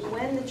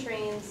 When the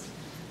trains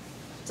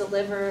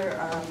deliver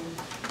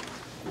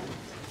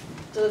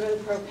the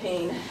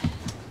propane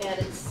and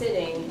it's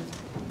sitting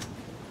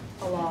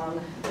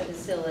along the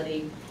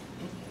facility,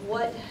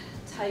 what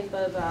type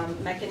of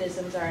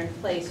mechanisms are in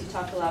place? You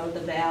talked a lot about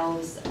the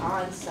valves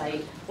on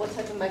site. What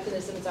type of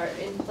mechanisms are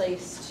in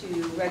place to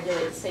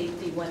regulate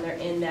safety when they're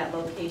in that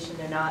location?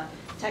 They're not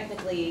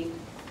technically,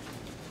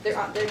 they're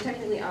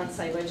technically on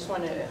site, but I just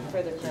want to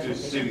further clarification.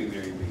 Just sitting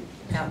there, you mean?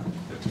 Yeah.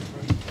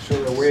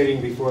 So they're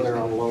waiting before they're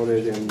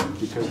unloaded, and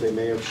because they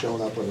may have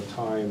shown up at a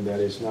time that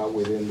is not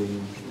within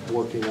the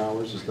working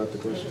hours, is that the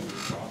question?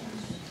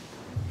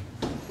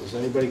 Does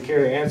anybody care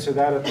to answer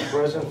that at the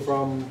present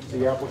from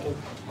the applicant?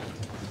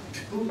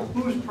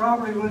 Whose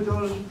property would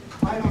those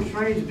idle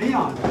trains be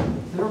on?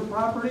 Their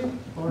property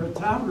or the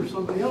town or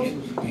somebody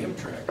else's?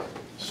 Amtrak.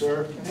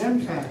 Sir?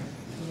 Amtrak.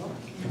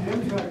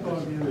 Amtrak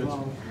ought to be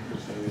involved.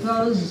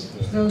 Those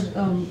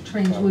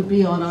trains would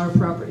be on our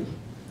property.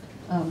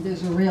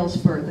 There's a rail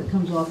spur that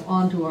comes off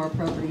onto our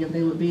property, and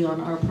they would be on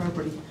our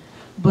property.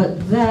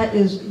 But that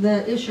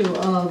issue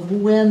of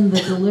when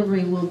the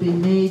delivery will be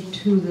made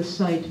to the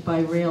site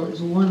by rail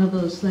is one of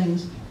those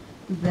things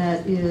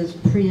that is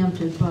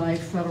preempted by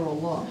federal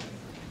law.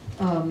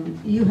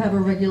 You have a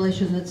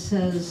regulation that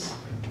says,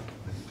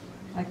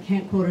 I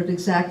can't quote it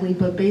exactly,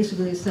 but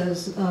basically it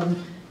says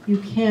you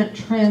can't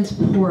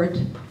transport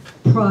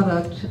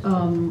product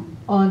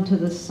onto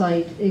the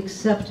site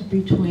except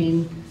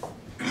between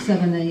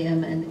 7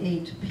 a.m. and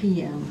 8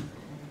 p.m.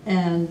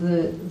 And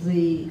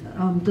the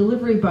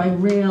delivery by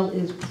rail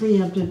is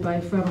preempted by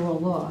federal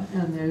law.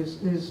 And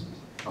there's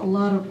a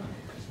lot of,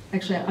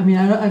 actually, I mean,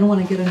 I don't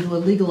want to get into a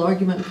legal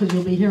argument because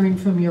you'll be hearing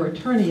from your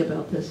attorney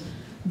about this,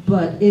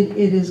 but it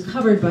is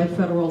covered by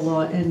federal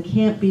law and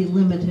can't be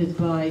limited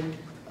by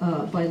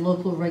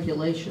local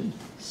regulation.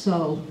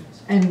 So,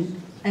 and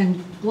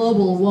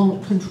Global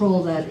won't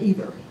control that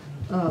either.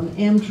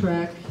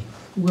 Amtrak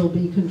will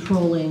be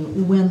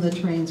controlling when the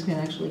trains can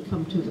actually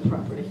come to the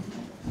property.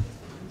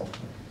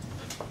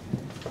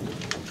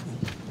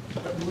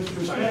 What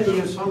you're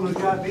saying is someone's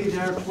got to be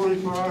there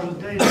 24 hours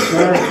a day.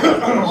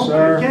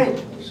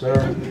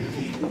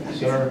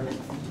 Sir,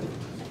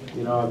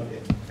 you know,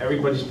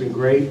 everybody's been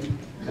great,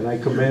 and I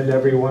commend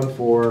everyone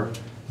for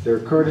their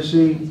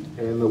courtesy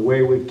and the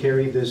way we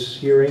carried this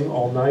hearing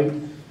all night.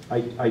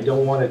 I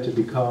don't want it to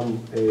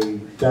become a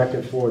back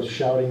and forth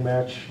shouting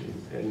match,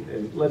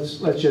 and let's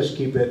just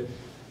keep it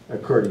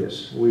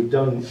courteous. We've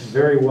done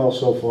very well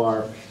so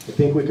far. I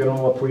think we can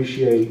all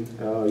appreciate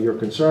your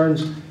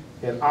concerns,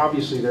 and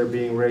obviously they're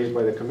being raised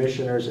by the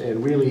commissioners,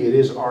 and really it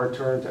is our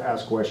turn to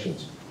ask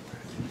questions.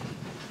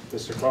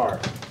 Mr. Carr.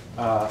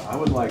 I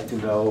would like to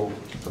know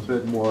a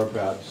bit more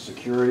about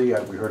security.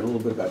 We heard a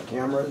little bit about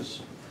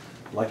cameras.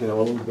 I'd like to know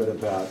a little bit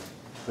about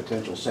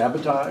potential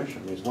sabotage. I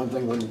mean, it's one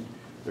thing when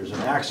there's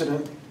an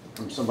accident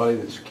from somebody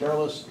that's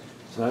careless.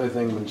 It's another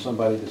thing when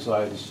somebody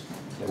decides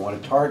they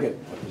want to target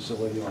a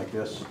facility like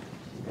this.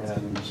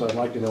 And so I'd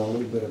like to know a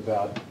little bit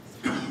about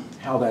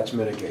how that's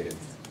mitigated.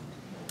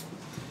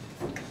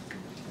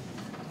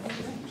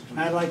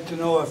 I'd like to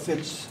know if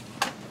it's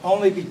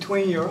only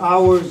between your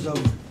hours of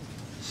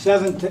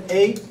 7 to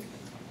 8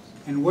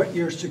 and what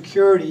your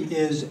security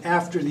is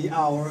after the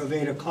hour of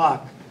 8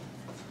 o'clock.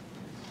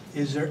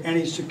 Is there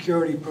any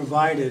security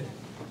provided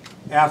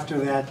after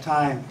that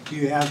time? Do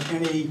you have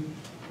any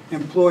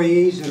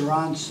employees that are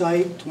on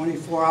site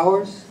 24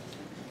 hours?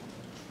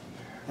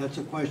 That's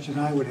a question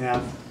I would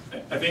have.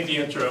 I think the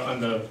answer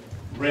on the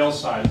rail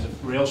sides,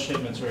 if rail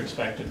shipments are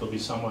expected, there'll be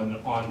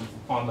someone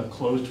on the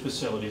closed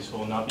facilities who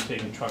will not be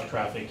taking truck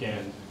traffic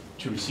in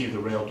to receive the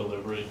rail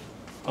delivery.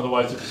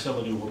 Otherwise, the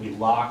facility will be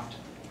locked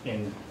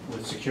in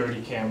with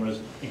security cameras,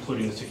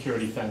 including the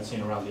security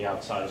fencing around the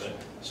outside of it.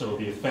 So it'll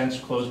be a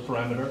fenced, closed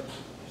perimeter,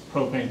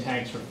 propane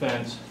tanks are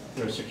fenced,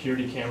 there are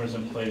security cameras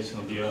in place, and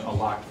it'll be a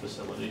locked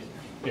facility.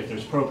 If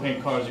there's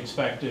propane cars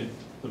expected,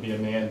 there'll be a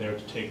man there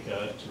to take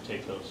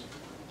those,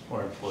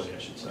 or employee, I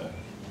should say.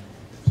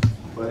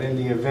 But in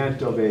the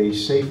event of a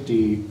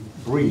safety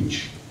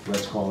breach,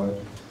 let's call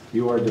it,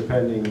 you are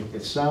depending,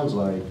 it sounds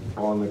like,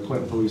 on the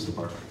Clinton Police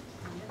Department.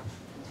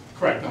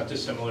 Correct, not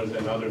dissimilar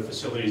than other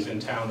facilities in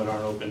town that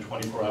aren't open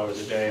 24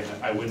 hours a day.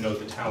 And I would note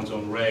the town's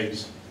own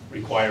regs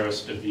require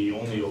us to be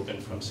only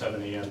open from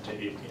 7 a.m. to 8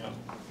 p.m.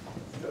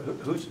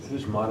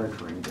 Who's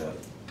monitoring that?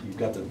 You've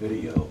got the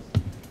video.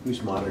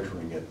 Who's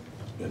monitoring it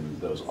in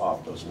those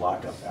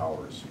lockup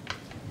hours?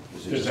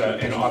 There's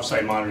an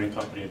off-site monitoring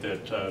company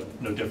that,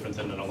 no different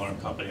than an alarm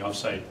company,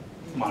 off-site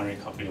monitoring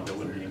company that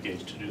would be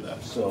engaged to do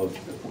that. So,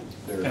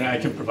 and I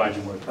can provide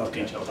you more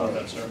details on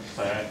that, sir.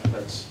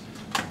 That's.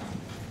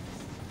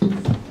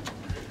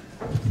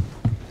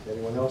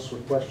 Anyone else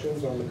with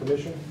questions on the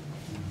commission?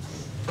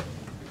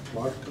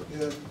 Mark?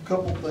 Yeah, a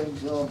couple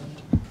things.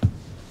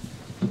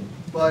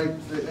 By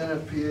the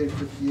NFPA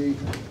 58,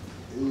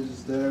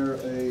 is there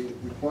a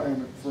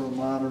requirement for a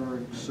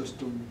monitoring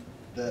system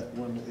that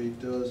when it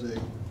does a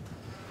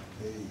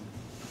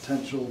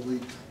potential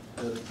leak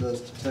that it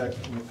does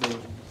detect and it goes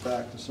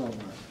back to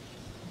somewhere?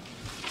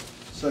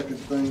 Second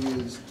thing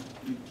is,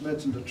 you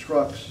mentioned the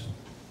trucks.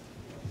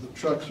 The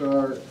trucks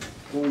are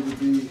going to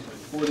be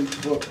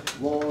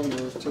 40-foot long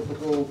or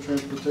typical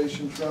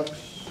transportation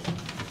trucks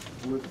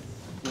with,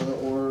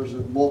 or is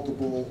it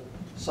multiple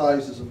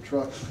sizes of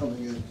trucks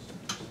coming in?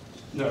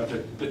 No,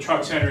 the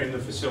trucks entering the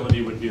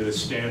facility would be the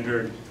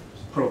standard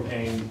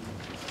propane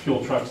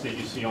fuel trucks that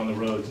you see on the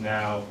roads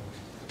now,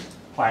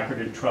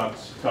 placarded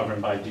trucks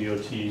governed by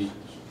DOT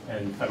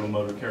and Federal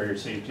Motor Carrier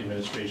Safety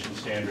Administration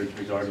standards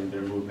regarding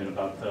their movement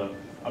about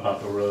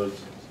the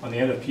roads. On the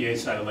NFPA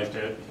side, I'd like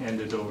to hand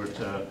it over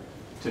to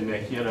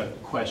Nick. He had a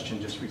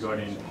question just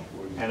regarding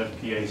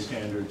NFPA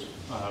standards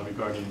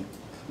regarding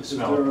the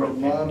smell of propane.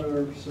 Is there a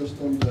monitor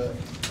system that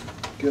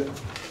gets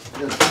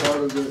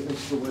part of the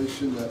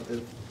installation that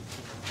if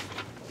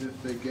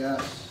a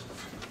gas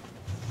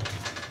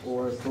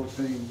or a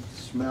propane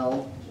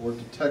smell or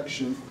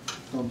detection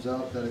comes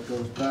out, that it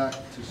goes back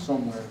to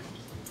somewhere?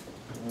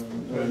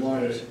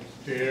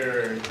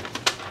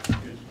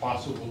 It's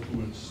possible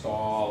to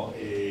install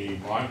a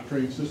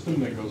monitoring system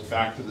that goes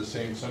back to the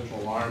same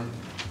central alarm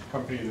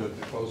company that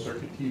the closed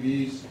circuit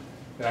TVs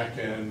that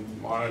can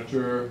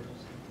monitor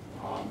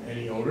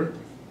any odor.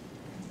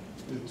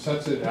 It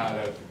sets it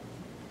at a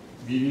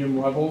medium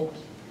level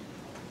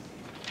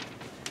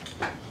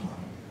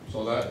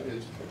so that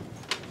it's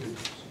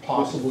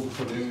possible to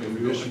put in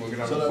addition. We're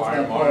going to have a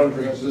fire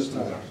monitoring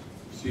system there.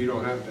 So you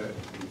don't have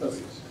that?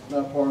 That's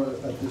not part of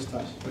it at this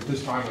time? At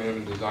this time, we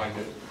haven't designed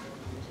it.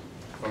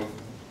 So,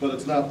 but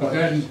it's not. But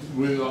then,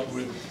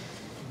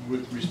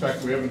 with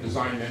respect, we haven't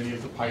designed any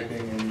of the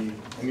piping,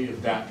 any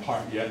of that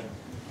part yet,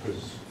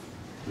 because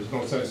there's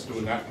no sense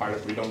doing that part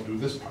if we don't do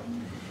this part.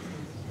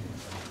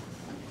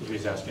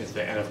 He's asking, does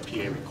the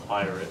NFPA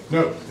require it?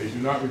 No, they do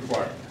not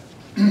require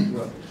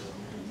it.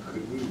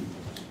 Could we?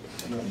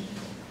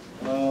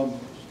 No.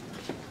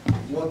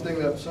 One thing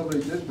that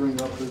somebody did bring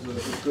up is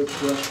a good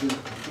question.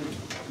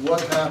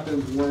 What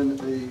happens when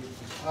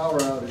a power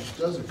outage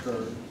does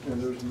occur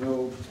and there's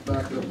no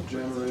backup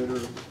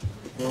generator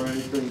or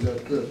anything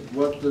that good?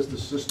 What does the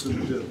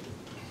system do?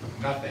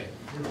 Nothing.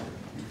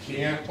 You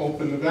can't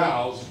open the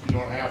valves if you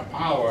don't have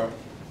power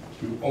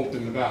to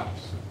open the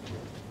valves.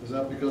 Is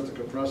that because the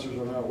compressors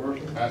are not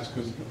working? That's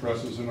because the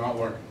compressors are not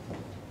working.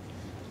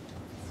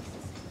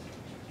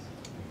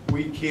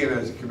 We can't,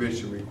 as a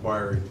commission,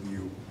 require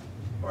you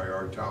by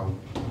our town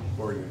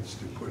ordinance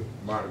to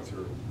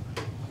monitor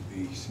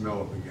the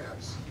smell of the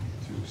gas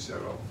to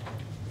set off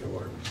the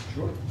alarms.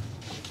 Sure.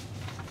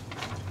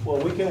 Well,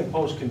 we can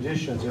impose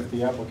conditions if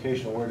the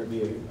application were to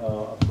be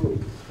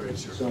approved. Right,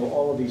 sir. So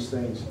all of these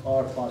things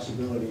are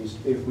possibilities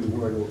if we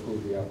were to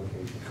approve the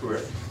application.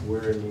 Correct.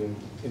 We're in the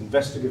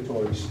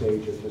investigatory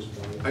stage at this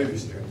point. I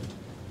understand.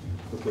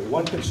 Okay,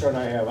 one concern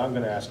I have, I'm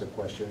going to ask a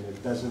question.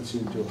 It doesn't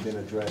seem to have been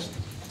addressed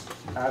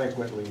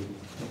adequately,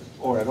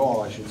 or at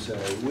all, I should say.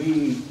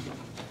 We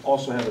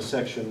also have a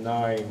section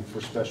 9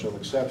 for special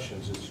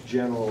exceptions. It's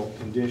general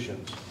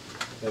conditions.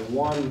 And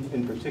one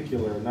in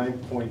particular,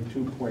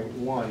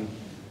 9.2.1,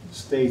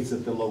 states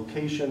that the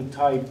location,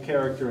 type,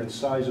 character, and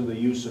size of the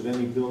use of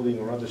any building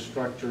or other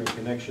structure in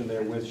connection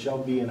therewith shall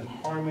be in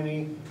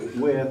harmony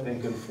with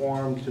and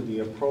conform to the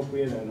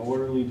appropriate and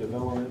orderly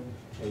development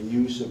and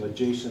use of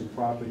adjacent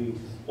property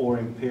or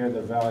impair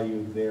the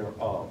value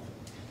thereof.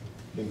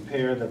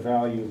 Impair the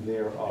value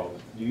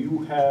thereof. Do you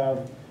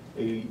have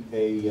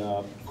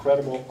a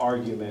credible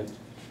argument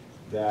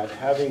that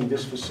having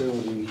this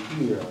facility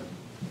here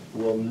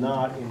will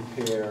not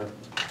impair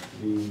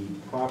the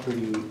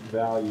property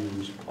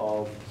values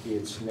of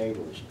its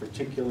neighbors,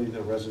 particularly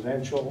the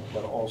residential,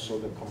 but also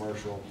the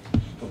commercial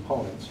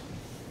components?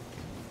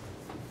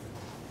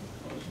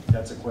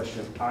 That's a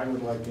question I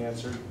would like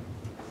answered,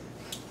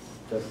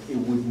 that it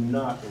would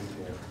not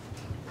impair.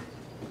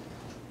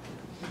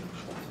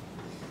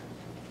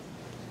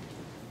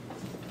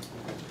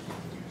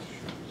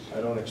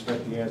 I don't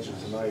expect the answer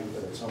tonight,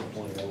 but at some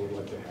point I would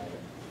like to have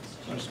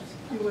it.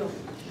 You will.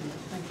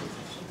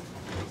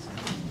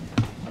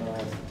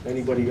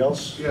 Anybody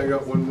else? Yeah, I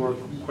got one more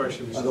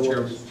question, Mr. Chairman.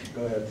 Otherwise,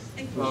 go ahead.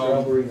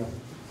 Mr. Alberino.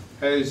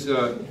 Has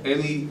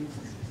any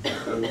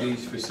of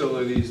these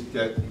facilities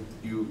that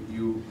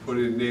you put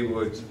in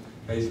neighborhoods,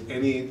 has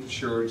any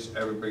insurance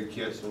ever been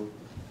canceled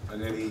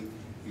on any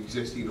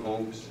existing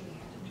homes?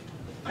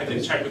 I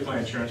can check with my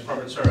insurance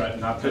partner, sir,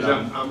 not that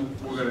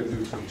Because we're gonna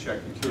do some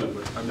checking too,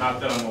 but. not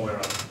that I'm aware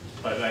of,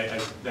 but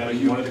that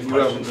is You one of the have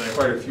questions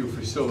quite a few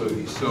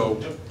facilities, so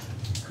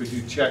could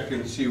you check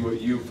and see what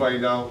you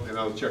find out, and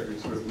I'll check and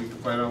see what we can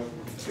find out?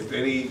 If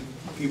any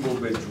people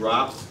have been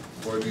dropped,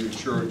 or the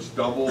insurance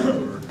doubled,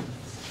 or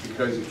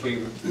because it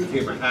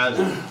became a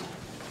hazard?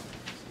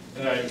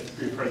 And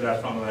we've heard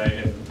that from,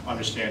 and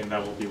understand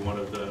that will be one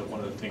of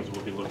the things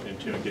we'll be looking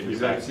into and getting you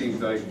Because back. that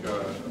seems like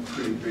a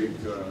pretty big,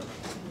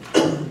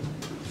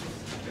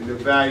 and the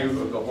value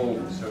of the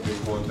homes have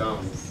been going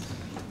down.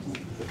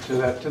 To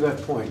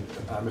that point,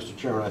 Mr.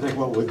 Chairman, I think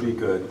what would be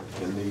good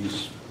in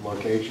these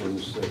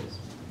locations that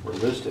were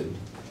listed,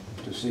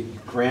 to see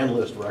grand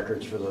list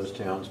records for those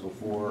towns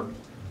before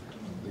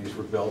these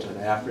were built and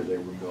after they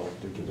were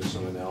built, to give us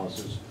some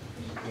analysis.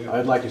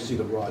 I'd like to see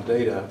the raw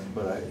data,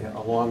 but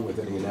along with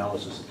any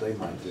analysis that they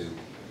might do.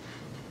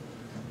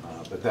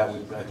 But that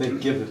would, I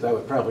think, that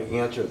would probably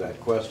answer that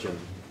question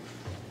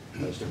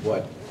as to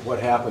what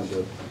happened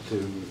to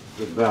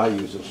the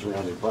values of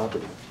surrounding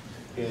property.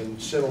 In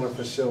similar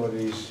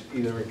facilities,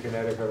 either in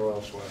Connecticut or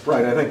elsewhere.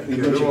 Right, I think you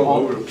mentioned all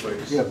over the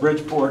place. Yeah,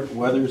 Bridgeport,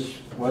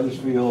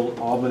 Weathersfield,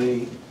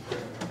 Albany,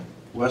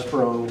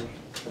 Westboro.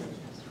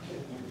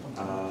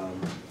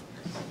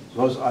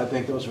 I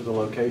think those are the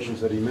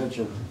locations that he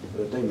mentioned,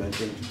 that they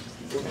mentioned.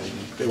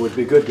 And it would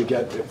be good to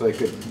get, if they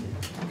could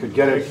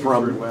get it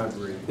from,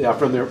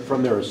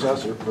 from their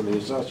assessor, from the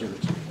assessors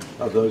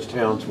of those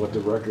towns, what the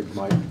record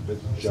might show.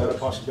 Is that a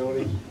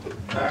possibility?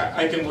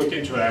 I can look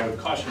into it. I would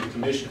caution the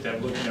commission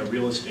that looking at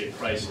real estate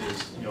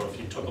prices, if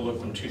you took a look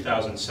from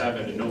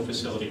 2007 and no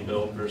facility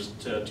built versus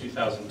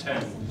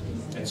 2010,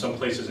 in some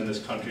places in this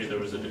country there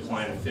was a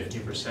decline of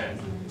 50%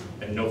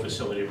 and no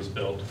facility was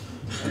built.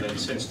 And then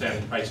since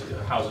then, prices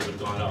of houses have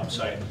gone up.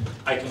 So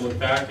I can look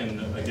back,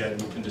 and again,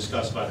 we can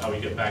discuss about how we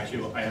get back to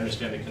you. I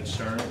understand the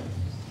concern.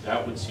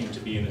 That would seem to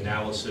be an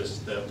analysis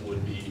that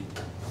would be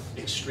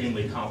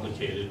extremely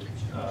complicated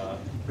But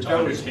to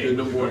that was undertake.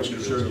 the number one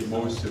concern of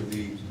most of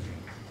the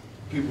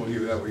people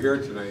here that were here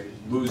tonight,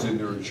 losing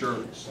their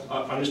insurance.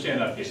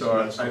 Understand that piece, So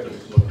that's something we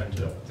can look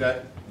into.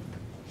 That,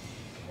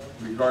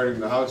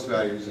 regarding the house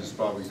values, is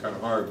probably kind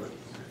of hard, but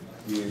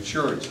the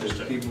insurance, has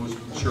people's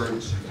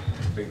insurance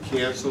been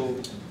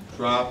canceled,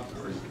 dropped,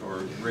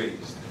 or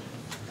raised?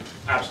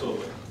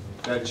 Absolutely.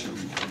 That should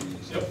be pretty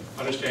easy. Yep,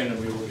 understand, and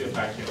we will get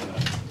back to you on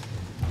that.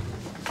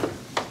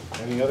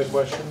 Any other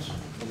questions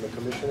from the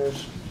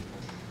commissioners?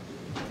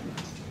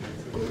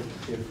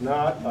 If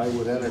not, I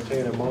would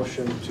entertain a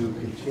motion to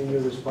continue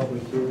this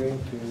public hearing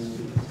to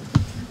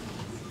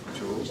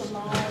July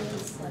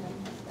 7th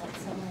at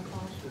 7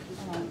 o'clock.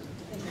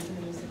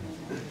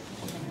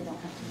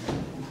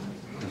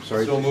 I'm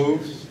sorry? So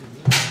moved.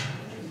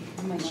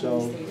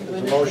 So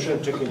there's a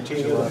motion to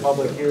continue the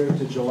public hearing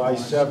to July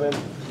 7th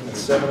at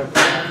 7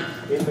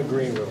 o'clock in the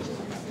green room.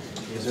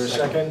 Is there a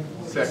second?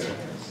 Second.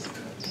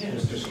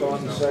 Mr.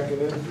 Staunton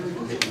seconded.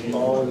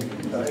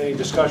 Any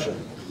discussion?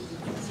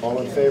 All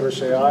in favor,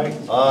 say aye.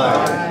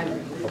 Aye.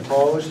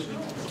 Opposed?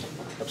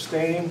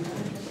 Abstaining?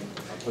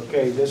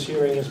 Okay, this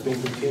hearing has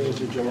been continued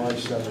to July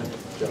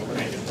 7th, gentlemen.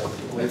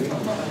 Lady?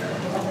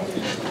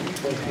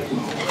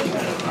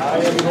 I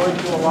am going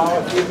to allow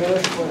a few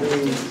minutes for the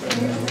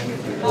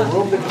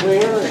room to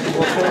clear, and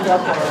we'll pick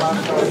up on our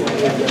last time.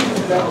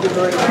 Thank you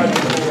very much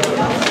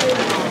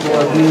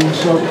for being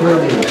so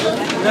courteous.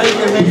 Now you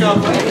can hang out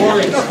the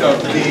boring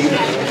stuff,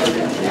 Dee.